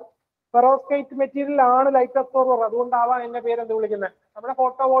എന്ത് ചെയ്യാം? പെറോസ്കൈറ്റ് മെറ്റീരിയൽ ആണ് ലൈറ്റ് അബ്സോർബർ. അതുകൊണ്ടാവാം എന്റെ പേര് എന്ത് വിളിക്കുന്നത്? നമ്മുടെ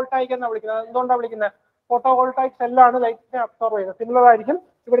ഫോട്ടോ വോൾട്ടായിക് എന്നാണ് വിളിക്കുന്നത്. എന്തുകൊണ്ടാണ് വിളിക്കുന്നത്? ഫോട്ടോ വോൾട്ടായിക് സെല്ലാണ് ലൈറ്റിനെ അബ്സോർബ് ചെയ്യുന്നത്. സിമിലർ ആയിരിക്കും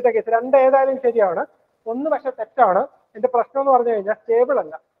ഇവിടുത്തെ കേസ്. രണ്ട് ഏതായാലും ശരിയാണ്. ഒന്ന് പക്ഷെ തെറ്റാണ്. എന്റെ പ്രശ്നം എന്ന് പറഞ്ഞു കഴിഞ്ഞാൽ സ്റ്റേബിൾ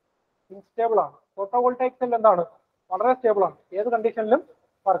അല്ല, ഇൻസ്റ്റേബിൾ ആണ്. ഫോട്ടോ വോൾട്ടായിക് സെൽ എന്താണ്? വളരെ സ്റ്റേബിൾ ആണ്, ഏത് കണ്ടീഷനിലും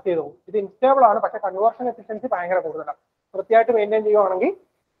വർക്ക് ചെയ്തു പോകും. ഇത് ഇൻസ്റ്റേബിൾ ആണ്, പക്ഷെ കൺവേർഷൻ എഫിഷ്യൻസി ഭയങ്കര കൂടുതലാണ്. വൃത്തിയായിട്ട് മെയിൻറ്റെയിൻ ചെയ്യുവാണെങ്കിൽ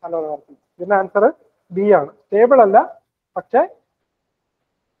നല്ലത് വർക്ക് ചെയ്യും. ഇതിന്റെ ആൻസർ ബി ആണ്. സ്റ്റേബിൾ അല്ല, പക്ഷെ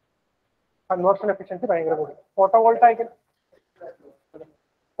കൺവേർഷൻ എഫിഷ്യൻസി ഭയങ്കര കൂടുതൽ.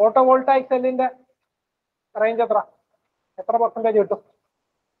 ഫോട്ടോ വോൾട്ടായിക് സെല്ലിന്റെ റേഞ്ച് എത്ര പെർസെന്റേജ് കിട്ടും?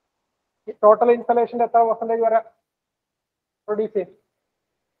 ടോട്ടൽ ഇൻസ്റ്റലേഷന്റെ എത്ര പെർസെന്റേജ് വരെ പ്രൊഡ്യൂസ് ചെയ്യും?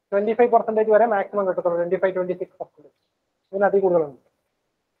 25% വരെ മാക്സിമം കിട്ടത്തുള്ളൂ. 25-26%. ഇതിന് അതി കൂടുതലുണ്ട്.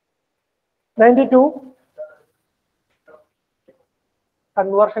 92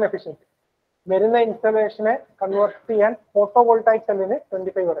 കൺവേർഷൻ എഫിഷ്യൻസി. വരുന്ന ഇൻസ്റ്റലേഷനെ കൺവേർട്ട് ചെയ്യാൻ ഫോട്ടോ വോൾട്ടായിക് സെല്ലിന്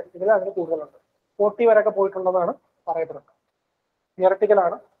 25 വരെ, ഇതിൽ അതിന് കൂടുതലുണ്ട്. 40 വരെയൊക്കെ പോയിട്ടുണ്ടെന്നാണ് പറയപ്പെടുന്നത്.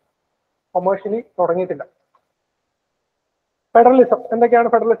 തിയററ്റിക്കലാണ്, കൊമേഴ്ഷ്യലി തുടങ്ങിയിട്ടില്ല. ഫെഡറലിസം എന്തൊക്കെയാണ്?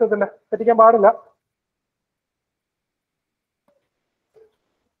 ഫെഡറലിസത്തിന്റെ തെറ്റിക്കാൻ പാടില്ല.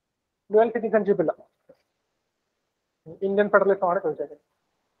 ഡ്യുവൽ സിറ്റിസൺഷിപ്പ് ഇല്ല. ഇന്ത്യൻ ഫെഡറലിസം ആണ് ചോദിച്ചത്.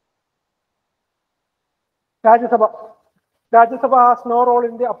 Rajya Sabha has no role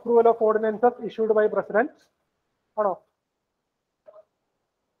in the approval of ordinances issued by president. ആണോ?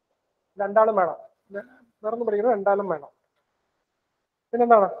 രണ്ടാളും വേണം. വേറൊന്നും പഠിക്കുന്നത്, രണ്ടാളും വേണം.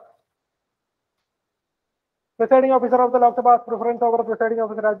 പിന്നെന്താണ്? Presiding officer of the Lok Sabha has preference over presiding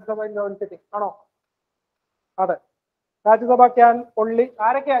officer Rajya Sabha in the sitting. ആണോ? അതെ. രാജ്യസഭ ക്യാൻ ഒൺലി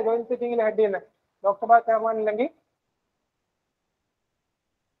ആരൊക്കെയാ ജോയിന്റ് സിറ്റിംഗിൽ ഹെഡ് ചെയ്യുന്നത്? ലോക്സഭാ ചെയർമാൻ ഇല്ലെങ്കിൽ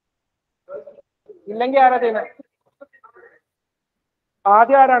ആരാ ചെയ്യുന്നത്?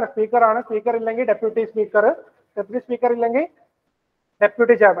 ആദ്യം ആരാണ്? സ്പീക്കറാണ്. സ്പീക്കർ ഇല്ലെങ്കിൽ ഡെപ്യൂട്ടി സ്പീക്കർ. ഡെപ്യൂട്ടി സ്പീക്കർ ഇല്ലെങ്കിൽ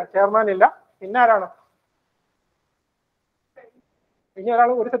ഡെപ്യൂട്ടി ചെയർമാൻ. ചെയർമാൻ ഇല്ല. പിന്നെ ആരാണ്? ഇനി ഒരാൾ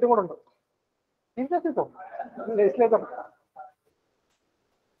ഒരു സെറ്റും കൂടെ ഉണ്ട്. ലെജിസ്ലേച്ചർ.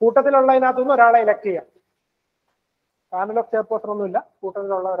 കൂട്ടത്തിലുള്ളതിനകത്തുനിന്ന് ഒരാളെ ഇലക്ട് ചെയ്യാം. പാനൽ ഓഫ് ചെയർപേഴ്സൺ ഒന്നുമില്ല.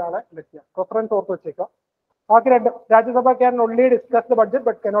 കൂട്ടത്തിലുള്ള ഒരാളെ ഇലക്ട് ചെയ്യാം. പ്രിഫറൻസ് ഓർത്ത് വെച്ചേക്കാം. ബാക്കി രണ്ട്. Rajya Sabha can only discuss the budget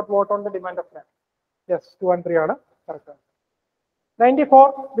but cannot vote on the demand of man. Yes, 2 and 3 ആണ് correct. 94.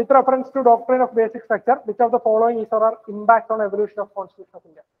 With reference to doctrine of basic structure, which of the following is or are impact on evolution of Constitution of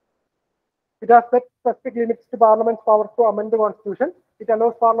India? It has set specific limits to Parliament's power to amend the Constitution. It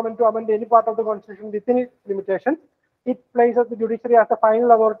allows Parliament to amend any part of the Constitution within its limitations. It places the judiciary as the final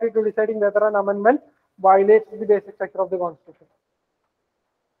authority to deciding whether an amendment violates the basic structure of the Constitution.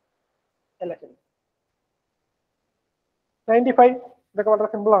 Election. 95. The വളരെ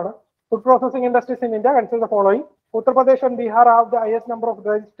simple ആണ്. Food processing industries in India consider the following. Uttar Pradesh and Bihar have the highest number of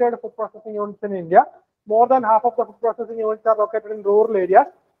registered food processing units in India. More than half of the food processing units are located in rural areas.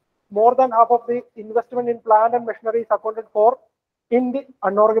 More than half of the investment in plant and machinery is accounted for in the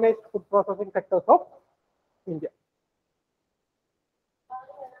unorganized food processing sectors of India.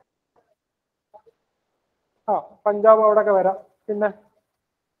 Punjab അവിടെയൊക്കെ വരാം. പിന്നെ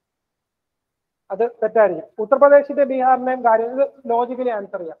അത് തെറ്റായിരിക്കും. ഉത്തർപ്രദേശിന്റെ ബീഹാറിന്റെയും കാര്യം ഇത് logically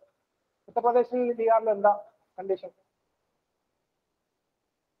answer ചെയ്യാം. ഉത്തർപ്രദേശിൽ ബീഹാറിൽ എന്താ കണ്ടീഷൻ?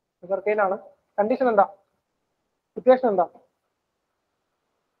 ആണ്. കണ്ടീഷൻ എന്താ? സിറ്റുവേഷൻ എന്താ?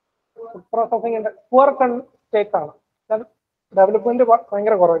 ഫുഡ് പ്രോസസിംഗ് പുവർ സ്റ്റേറ്റ് ആണ്. ഡെവലപ്മെന്റ്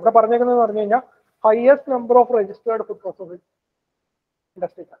ഭയങ്കര കുറവ്. ഇവിടെ പറഞ്ഞേക്കുന്നത് പറഞ്ഞു കഴിഞ്ഞാൽ highest number of registered food processing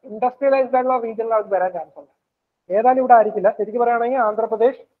industries. Industrialised ആയിട്ടുള്ള റീജിയനിൽ അത് വരാൻ ചാൻസ് ഉണ്ട്. ഏതായാലും ഇവിടെ ആയിരിക്കില്ല. ശരിക്കും പറയുകയാണെങ്കിൽ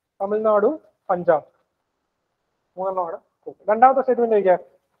ആന്ധ്രാപ്രദേശ്, തമിഴ്നാടു, പഞ്ചാബ് മൂന്നെണ്ണമാണ്. രണ്ടാമത്തെ സ്റ്റേറ്റ്മെന്റ് ചോദിക്കാം.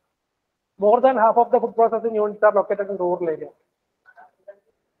 More than half of the food processing units are located in rural areas.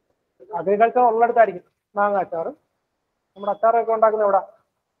 Agriculture ഉള്ളിടത്തായിരിക്കും. മാങ്ങ അച്ചാർ, നമ്മുടെ അച്ചാറൊക്കെ ഉണ്ടാക്കുന്ന എവിടെ?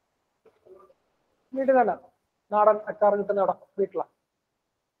 വീട്ടിൽ തന്നെ. നാടൻ അച്ചാർ കിട്ടുന്ന എവിടെ? വീട്ടിലാണ്.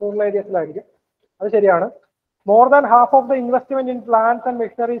 റൂറൽ ഏരിയസിലായിരിക്കും. അത് ശരിയാണ്. More than half of the investment in plants and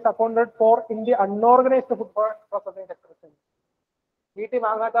machinery is accounted for in the unorganized food processing sector. വീട്ടിൽ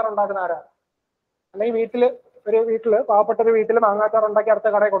മാങ്ങാച്ചാർ ഉണ്ടാക്കുന്ന ആരാ? അല്ലെങ്കിൽ വീട്ടില് പാവപ്പെട്ട ഒരു വീട്ടിൽ മാങ്ങാച്ചാർ ഉണ്ടാക്കി അടുത്ത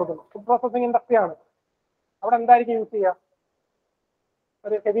കടയിൽ കൊടുക്കുന്നു. ഫുഡ് പ്രോസസിംഗ് ഇൻഡസ്ട്രി ആണ്. അവിടെ എന്തായിരിക്കും യൂസ് ചെയ്യുക?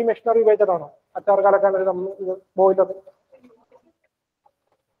 ഒരു ഹെവി മെഷീനറി ഉപയോഗിച്ചിട്ടാണോ അച്ചാർ കലക്കാൻ ഒരു ബോയിലർ?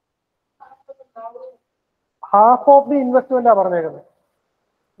 ഹാഫ് ഓഫ് ദി ഇൻവെസ്റ്റ്മെന്റാ പറഞ്ഞേക്കുന്നത്.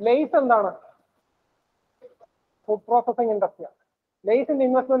 ലെയ്സ് എന്താണ്? Food processing ഇൻഡസ്ട്രിയാണ്. ലെയ്സിന്റെ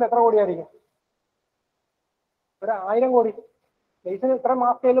ഇൻവെസ്റ്റ്മെന്റ് എത്ര കോടിയായിരിക്കും? ഒരു 1000 കോടി. ലെയ്സിന് ഇത്ര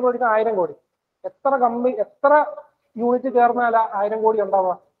മാസ് സ്കെയിലിൽ പഠിച്ച 1000 കോടി. എത്ര യൂണിറ്റ് ചേർന്നാൽ 1000 കോടി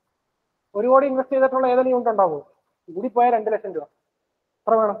ഉണ്ടാവുക? 1 കോടി ഇൻവെസ്റ്റ് ചെയ്തിട്ടുള്ള ഏതെങ്കിലും യൂണിറ്റ് ഉണ്ടാവുമോ? കൂടിപ്പോയാൽ 2 ലക്ഷം രൂപ.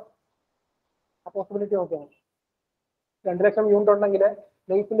 എത്ര വേണം? ആ പോസിബിലിറ്റി നോക്കിയാൽ 2 ലക്ഷം യൂണിറ്റ് ഉണ്ടെങ്കിൽ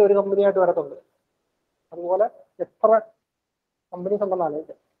ലെയ്സിന്റെ ഒരു കമ്പനിയായിട്ട് വരത്തുള്ളൂ. അതുപോലെ എത്ര കമ്പനീസ് ഉണ്ടെന്ന്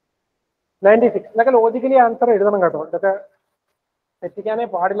ആലോചിക്കാം. 96. ഇതൊക്കെ ലോജിക്കലി ആൻസർ എഴുതണം കേട്ടോ. ഇതൊക്കെ തെറ്റിക്കാനേ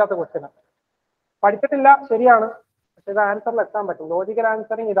പാടില്ലാത്ത ക്വസ്റ്റ്യനാണ്. പഠിച്ചിട്ടില്ല ശരിയാണ്, പക്ഷെ ഇത് ആൻസറിൽ എത്താൻ പറ്റും. ലോജിക്കൽ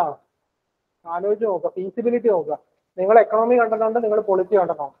ആൻസറിങ് ഇതാണ്. ആലോചിച്ച് നോക്കുക, ഫീസിബിലിറ്റി നോക്കുക. നിങ്ങൾ എക്കണോമി കണ്ടെന്നുണ്ട്, നിങ്ങൾ പൊളിറ്റി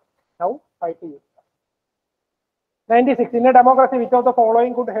കണ്ടെന്നാണ്. നൗ ഫൈറ്റ് ചെയ്യും. 96. In a democracy, which of the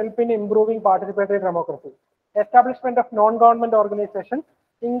following could help in improving participatory democracy? Establishment of non-government organizations,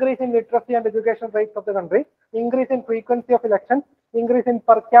 increase in literacy and education rates of the country, increase in frequency of elections, increase in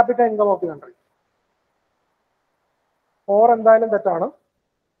per capita income of the country. 4 എന്തായാലും തെറ്റാണ്.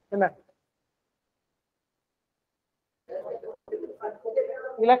 പിന്നെ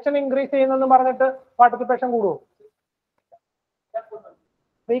election increase ചെയ്യുന്നെന്ന് പറഞ്ഞിട്ട് participation കൂടുമോ?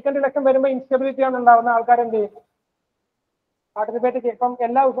 Frequent election വരുമ്പോൾ instability ആണ് ഉണ്ടാവുന്ന. ആൾക്കാർ എന്ത് ചെയ്യും? പാർട്ടിസിപ്പേറ്റ് ചെയ്യും. ഇപ്പം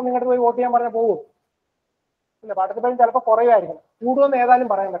എല്ലാ ദിവസവും നിങ്ങളുടെ പോയി വോട്ട് ചെയ്യാൻ പറഞ്ഞാൽ പോകും ഇല്ല. പാർട്ടിസിപ്പേഷൻ ചിലപ്പോൾ കുറയുമായിരിക്കും. കൂടുമെന്ന് ഏതായാലും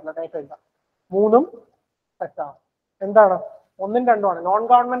പറയാൻ പറ്റില്ല. ഡേറ്റ 3 തെറ്റാണ്. എന്താണ്? 1ഉം 2ഉമാണ്. നോൺ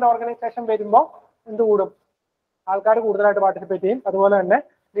ഗവൺമെന്റ് ഓർഗനൈസേഷൻ വരുമ്പോൾ എന്ത് കൂടും? ആൾക്കാർ കൂടുതലായിട്ട് പാർട്ടിസിപ്പേറ്റ് ചെയ്യും. അതുപോലെ തന്നെ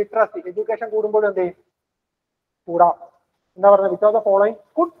ലിറ്ററസി, എഡ്യൂക്കേഷൻ കൂടുമ്പോഴും എന്ത് ചെയ്യും? കൂടാം. എന്താ പറയുന്നത്? Which of the following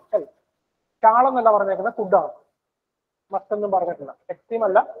could help. ചാളെന്നല്ല പറഞ്ഞേക്കുന്നത്, ഫുഡാണ്. മസ്റ്റ് ഒന്നും പറഞ്ഞിട്ടില്ല. എക്സ്ട്രീം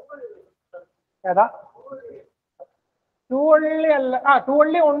അല്ല. ഏതാ? ടൂവള്ളി അല്ല.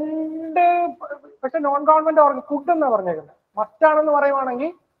 ടൂവള്ളി ഉണ്ട്, പക്ഷെ നോൺ ഗവൺമെന്റ് ഫുഡ് എന്നാ പറഞ്ഞേക്കുന്നത്. മസ്റ്റ് ആണെന്ന്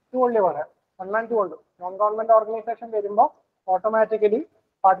പറയുവാണെങ്കിൽ ടൂവള്ളി പറയാം. 1 and 2 ഉണ്ട്. നോൺ ഗവൺമെന്റ് ഓർഗനൈസേഷൻ വരുമ്പോൾ automatically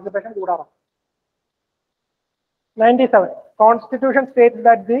participation കൂടാറാണ്. 97. Constitution states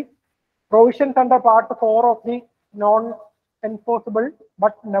that the provisions under Part 4 of the non-enforceable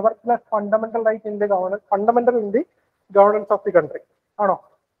but nevertheless fundamental right in the governance, fundamental in the governance of the country. ആണോ?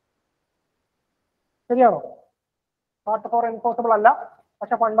 ശരിയാണോ? Not four enforceable അല്ല,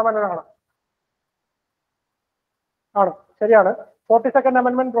 പക്ഷെ fundamental ആണ്. ആണ്, ശരിയാണ്. 42nd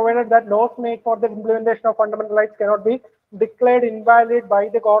Amendment provided that laws made for the implementation of fundamental rights cannot be declared invalid by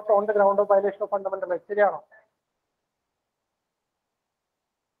the court on the ground of violation of fundamental rights. ശരിയാണോ?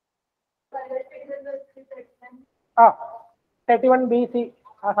 ആ 31BC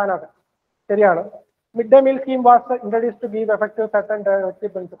ആ സാധനമാണ്. ശരിയാണ്. Mid day meal scheme was introduce to give effective certain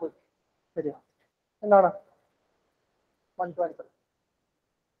directive principles. ശരിയാണ്. എന്താണ്?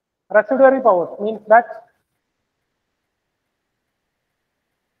 Residuary powers means that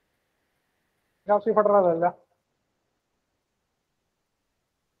federal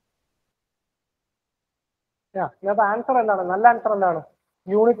ഇതിനകത്ത് answer എന്താണ്? നല്ല ആൻസർ എന്താണ്?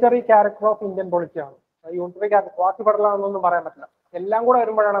 Unitary character of Indian polity ആണ്. യൂണിറ്ററി ക്യാരക്ടർ ക്വാസി ഫെഡറൽ ആണെന്നൊന്നും പറയാൻ പറ്റില്ല. എല്ലാം കൂടെ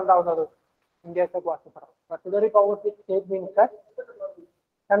വരുമ്പോഴാണ് എന്താവുന്നത്? ഇന്ത്യത്തെ quasi federal. റെസിഡറി powers state means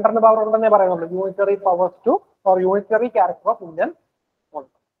സെൻട്രലിന് power ഉണ്ടെന്നേ പറയുന്നുള്ളൂ. Unitary powers two or unitary character of Indian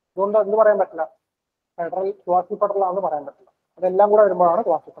polity. അതുകൊണ്ട് എന്ത് പറയാൻ പറ്റില്ല? ഫെഡറൽ ക്വാസി ഫെഡറൽ ആണെന്ന് പറയാൻ പറ്റില്ല. അതെല്ലാം കൂടെ വരുമ്പോഴാണ്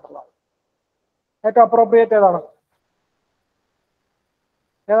ക്വാസി ഫെഡറൽ ആവുന്നത്. ഏറ്റവും അപ്രോപ്രിയേറ്റ് ഏതാണ്?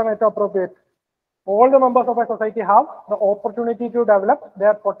 ഏറ്റവും appropriate? All the members of a society have the opportunity to develop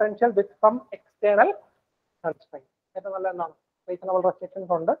their potential with some external constraints. ഏറ്റവും നല്ല എന്താണ്? റീസണബിൾ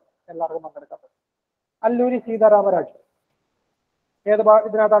റെസ്ട്രിക്ഷൻസ് ഉണ്ട്, എല്ലാവർക്കും പങ്കെടുക്കാൻ പറ്റും. അല്ലൂരി സീതാരാമരാജ് ഏത്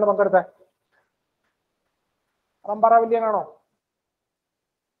ഇതിനകത്താണ് പങ്കെടുത്തത്? റംബാറ വില്യൻ ആണോ?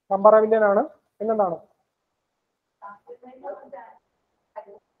 റംബാറ വില്യൻ ആണ്. പിന്നെന്താണ്?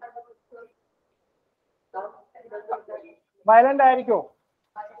 വയലന്റ് ആയിരിക്കുമോ?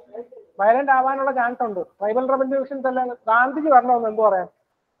 വയലന്റ് ആവാനുള്ള ചാൻസ് ഉണ്ട്. ട്രൈബൽ റെവല്യൂഷൻസ് എല്ലാം ഗാന്ധിജി വരണമെന്ന് എന്ത് പറയാം?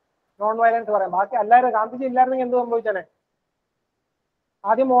 നോൺ വയലൻസ് പറയാം. ബാക്കി എല്ലാവരും ഗാന്ധിജി ഇല്ലായിരുന്നെങ്കിൽ എന്ത് സംഭവിച്ചേനെ?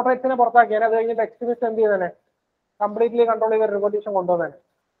 ആദ്യം മോഡറേറ്റ്സിനെ പുറത്താക്കിയാൽ അത് കഴിഞ്ഞിട്ട് എക്സ്ട്രീമിസ്റ്റ് എന്ത് ചെയ്തേനെ? കംപ്ലീറ്റ്ലി കൺട്രോൾ ചെയ്ത റിവല്യൂഷൻ കൊണ്ടുവന്നേനെ.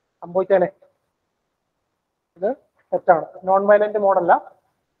 സംഭവിച്ചേനെ. ഇത് തെറ്റാണ്. Non violent മോഡല്ല,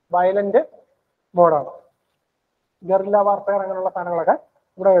 violent മോഡാണ്. Guerrilla warfare അങ്ങനെയുള്ള സാധനങ്ങളൊക്കെ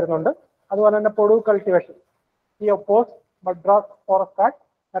ഇവിടെ വരുന്നുണ്ട്. അതുപോലെ തന്നെ പൊടു കൾട്ടിവേഷൻ. ഈ oppose Madras forest act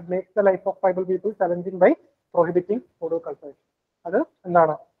that makes the life of tribal people challenging by prohibiting photo cultivation. അത്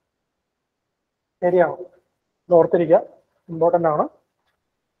എന്താണ്? ശരിയാണ്. ഓർത്തിരിക്കുക, ഇമ്പോർട്ടന്റ് ആണ്.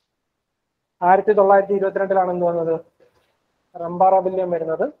 1922 എന്ത് വന്നത്? റംബാറ ബില്യം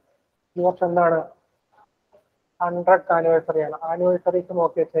വരുന്നത്. ഈ വർഷം എന്താണ്? 100th ആനിവേഴ്സറി ആണ്. ആനിവേഴ്സറീസ്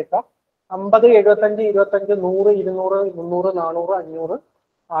നോക്കി വെച്ചേക്കാം. 50, 75, 25, 100, 200, 300, 400, 500,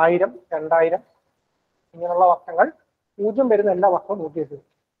 1000, 2000 ഇങ്ങനെയുള്ള വർഷങ്ങൾ 0 വരുന്ന എല്ലാ വർഷവും നോക്കി വെച്ചത്.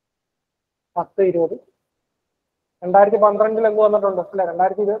 10, 20. 2012 എന്ത് വന്നിട്ടുണ്ട്? അല്ലെ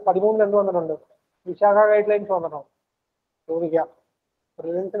 2013 എന്ത് വന്നിട്ടുണ്ട്? വിശാഖ ഗൈഡ് ലൈൻസ് വന്നിട്ടുണ്ട്. ചോദിക്കാം.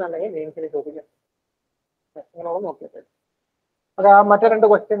 പ്രിലിംസിന് അല്ലെങ്കിൽ മെയിൻസിന് ചോദിക്കാം. ഇങ്ങനെയുള്ള നോക്കിയിട്ട് അത് ആ മറ്റേ 2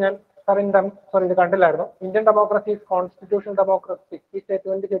 ക്വസ്റ്റ്യൻ ഞാൻ ഇത് കണ്ടില്ലായിരുന്നു. ഇന്ത്യൻ ഡെമോക്രസി കോൺസ്റ്റിറ്റ്യൂഷൻ ഡെമോക്രസി ഈ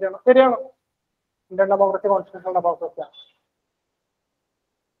സ്റ്റേറ്റ്മെന്റ് ശരിയാണോ? ശരിയാണോ? ഇന്ത്യൻ ഡെമോക്രസി കോൺസ്റ്റിറ്റ്യൂഷൻ ഡെമോക്രസി ആണ്.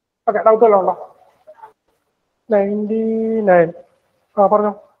 ഓക്കെ, ഡൗട്ട് വല്ലതും ഉണ്ടോ? 99 ആ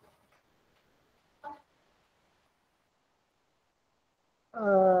പറഞ്ഞോ.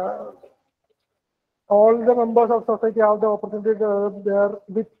 All the members of society have the opportunity to their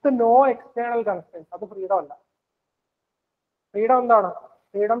with no external constraints. അത് ഫ്രീഡം അല്ല. ഫ്രീഡം എന്താണ്?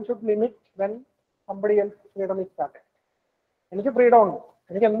 Freedom should limit when somebody else freedom is started. എനിക്ക് freedom ഉണ്ട്,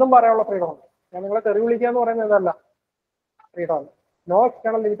 എനിക്ക് എന്തും പറയാനുള്ള ഫ്രീഡം ഉണ്ട്. ഞാൻ നിങ്ങളെ തെറി വിളിക്കുക എന്ന് പറയുന്നത് ഇതല്ല, ഫ്രീഡം അല്ല. നോ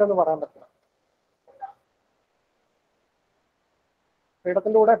എക്സ്റ്റേണൽ ലിമിറ്റ് എന്ന് പറയാൻ പറ്റില്ല.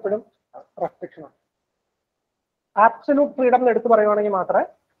 ഫ്രീഡത്തിന്റെ കൂടെ എപ്പോഴും റെസ്ട്രിക്ഷൻ ആണ്. ആബ്സല്യൂട്ട് ഫ്രീഡം എടുത്ത് പറയുവാണെങ്കിൽ മാത്രമേ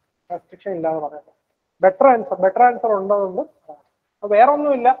റെസ്ട്രിക്ഷൻ ഇല്ല എന്ന് പറയാം. Better answer ഉണ്ടോന്നുണ്ട്. വേറെ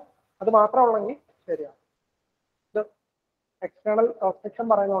ഒന്നുമില്ല, അത് മാത്രമേ ഉള്ളെങ്കിൽ ശരിയാണ്. ഇത് എക്സ്റ്റേണൽ റെസ്ട്രിക്ഷൻ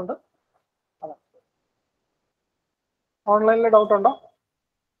പറയുന്നതുകൊണ്ട് അതാണ്. ഓൺലൈനിൽ ഡൗട്ട് ഉണ്ടോ?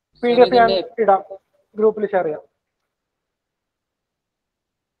 PDF ഞാൻ ഇടാം, ഗ്രൂപ്പിൽ ഷെയർ ചെയ്യാം.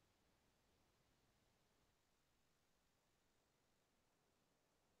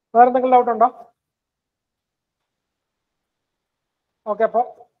 വേറെ എന്തെങ്കിലും ഡൗട്ട് ഉണ്ടോ? ഓക്കെ, അപ്പോൾ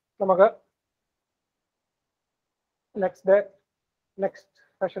നമുക്ക് നെക്സ്റ്റ്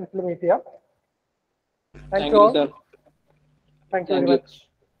സെഷൻസിൽ മീറ്റ് ചെയ്യാം. Thank you very much.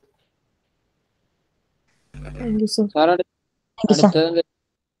 Thank you, sir.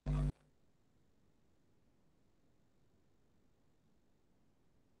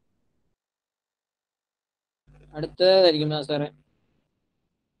 അടുത്തതായിരിക്കും സാറേ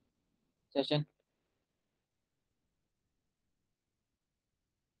സെഷൻ.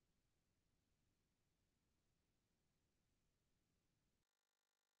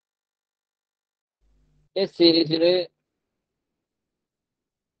 ടെസ്റ്റ് സീരീസിൽ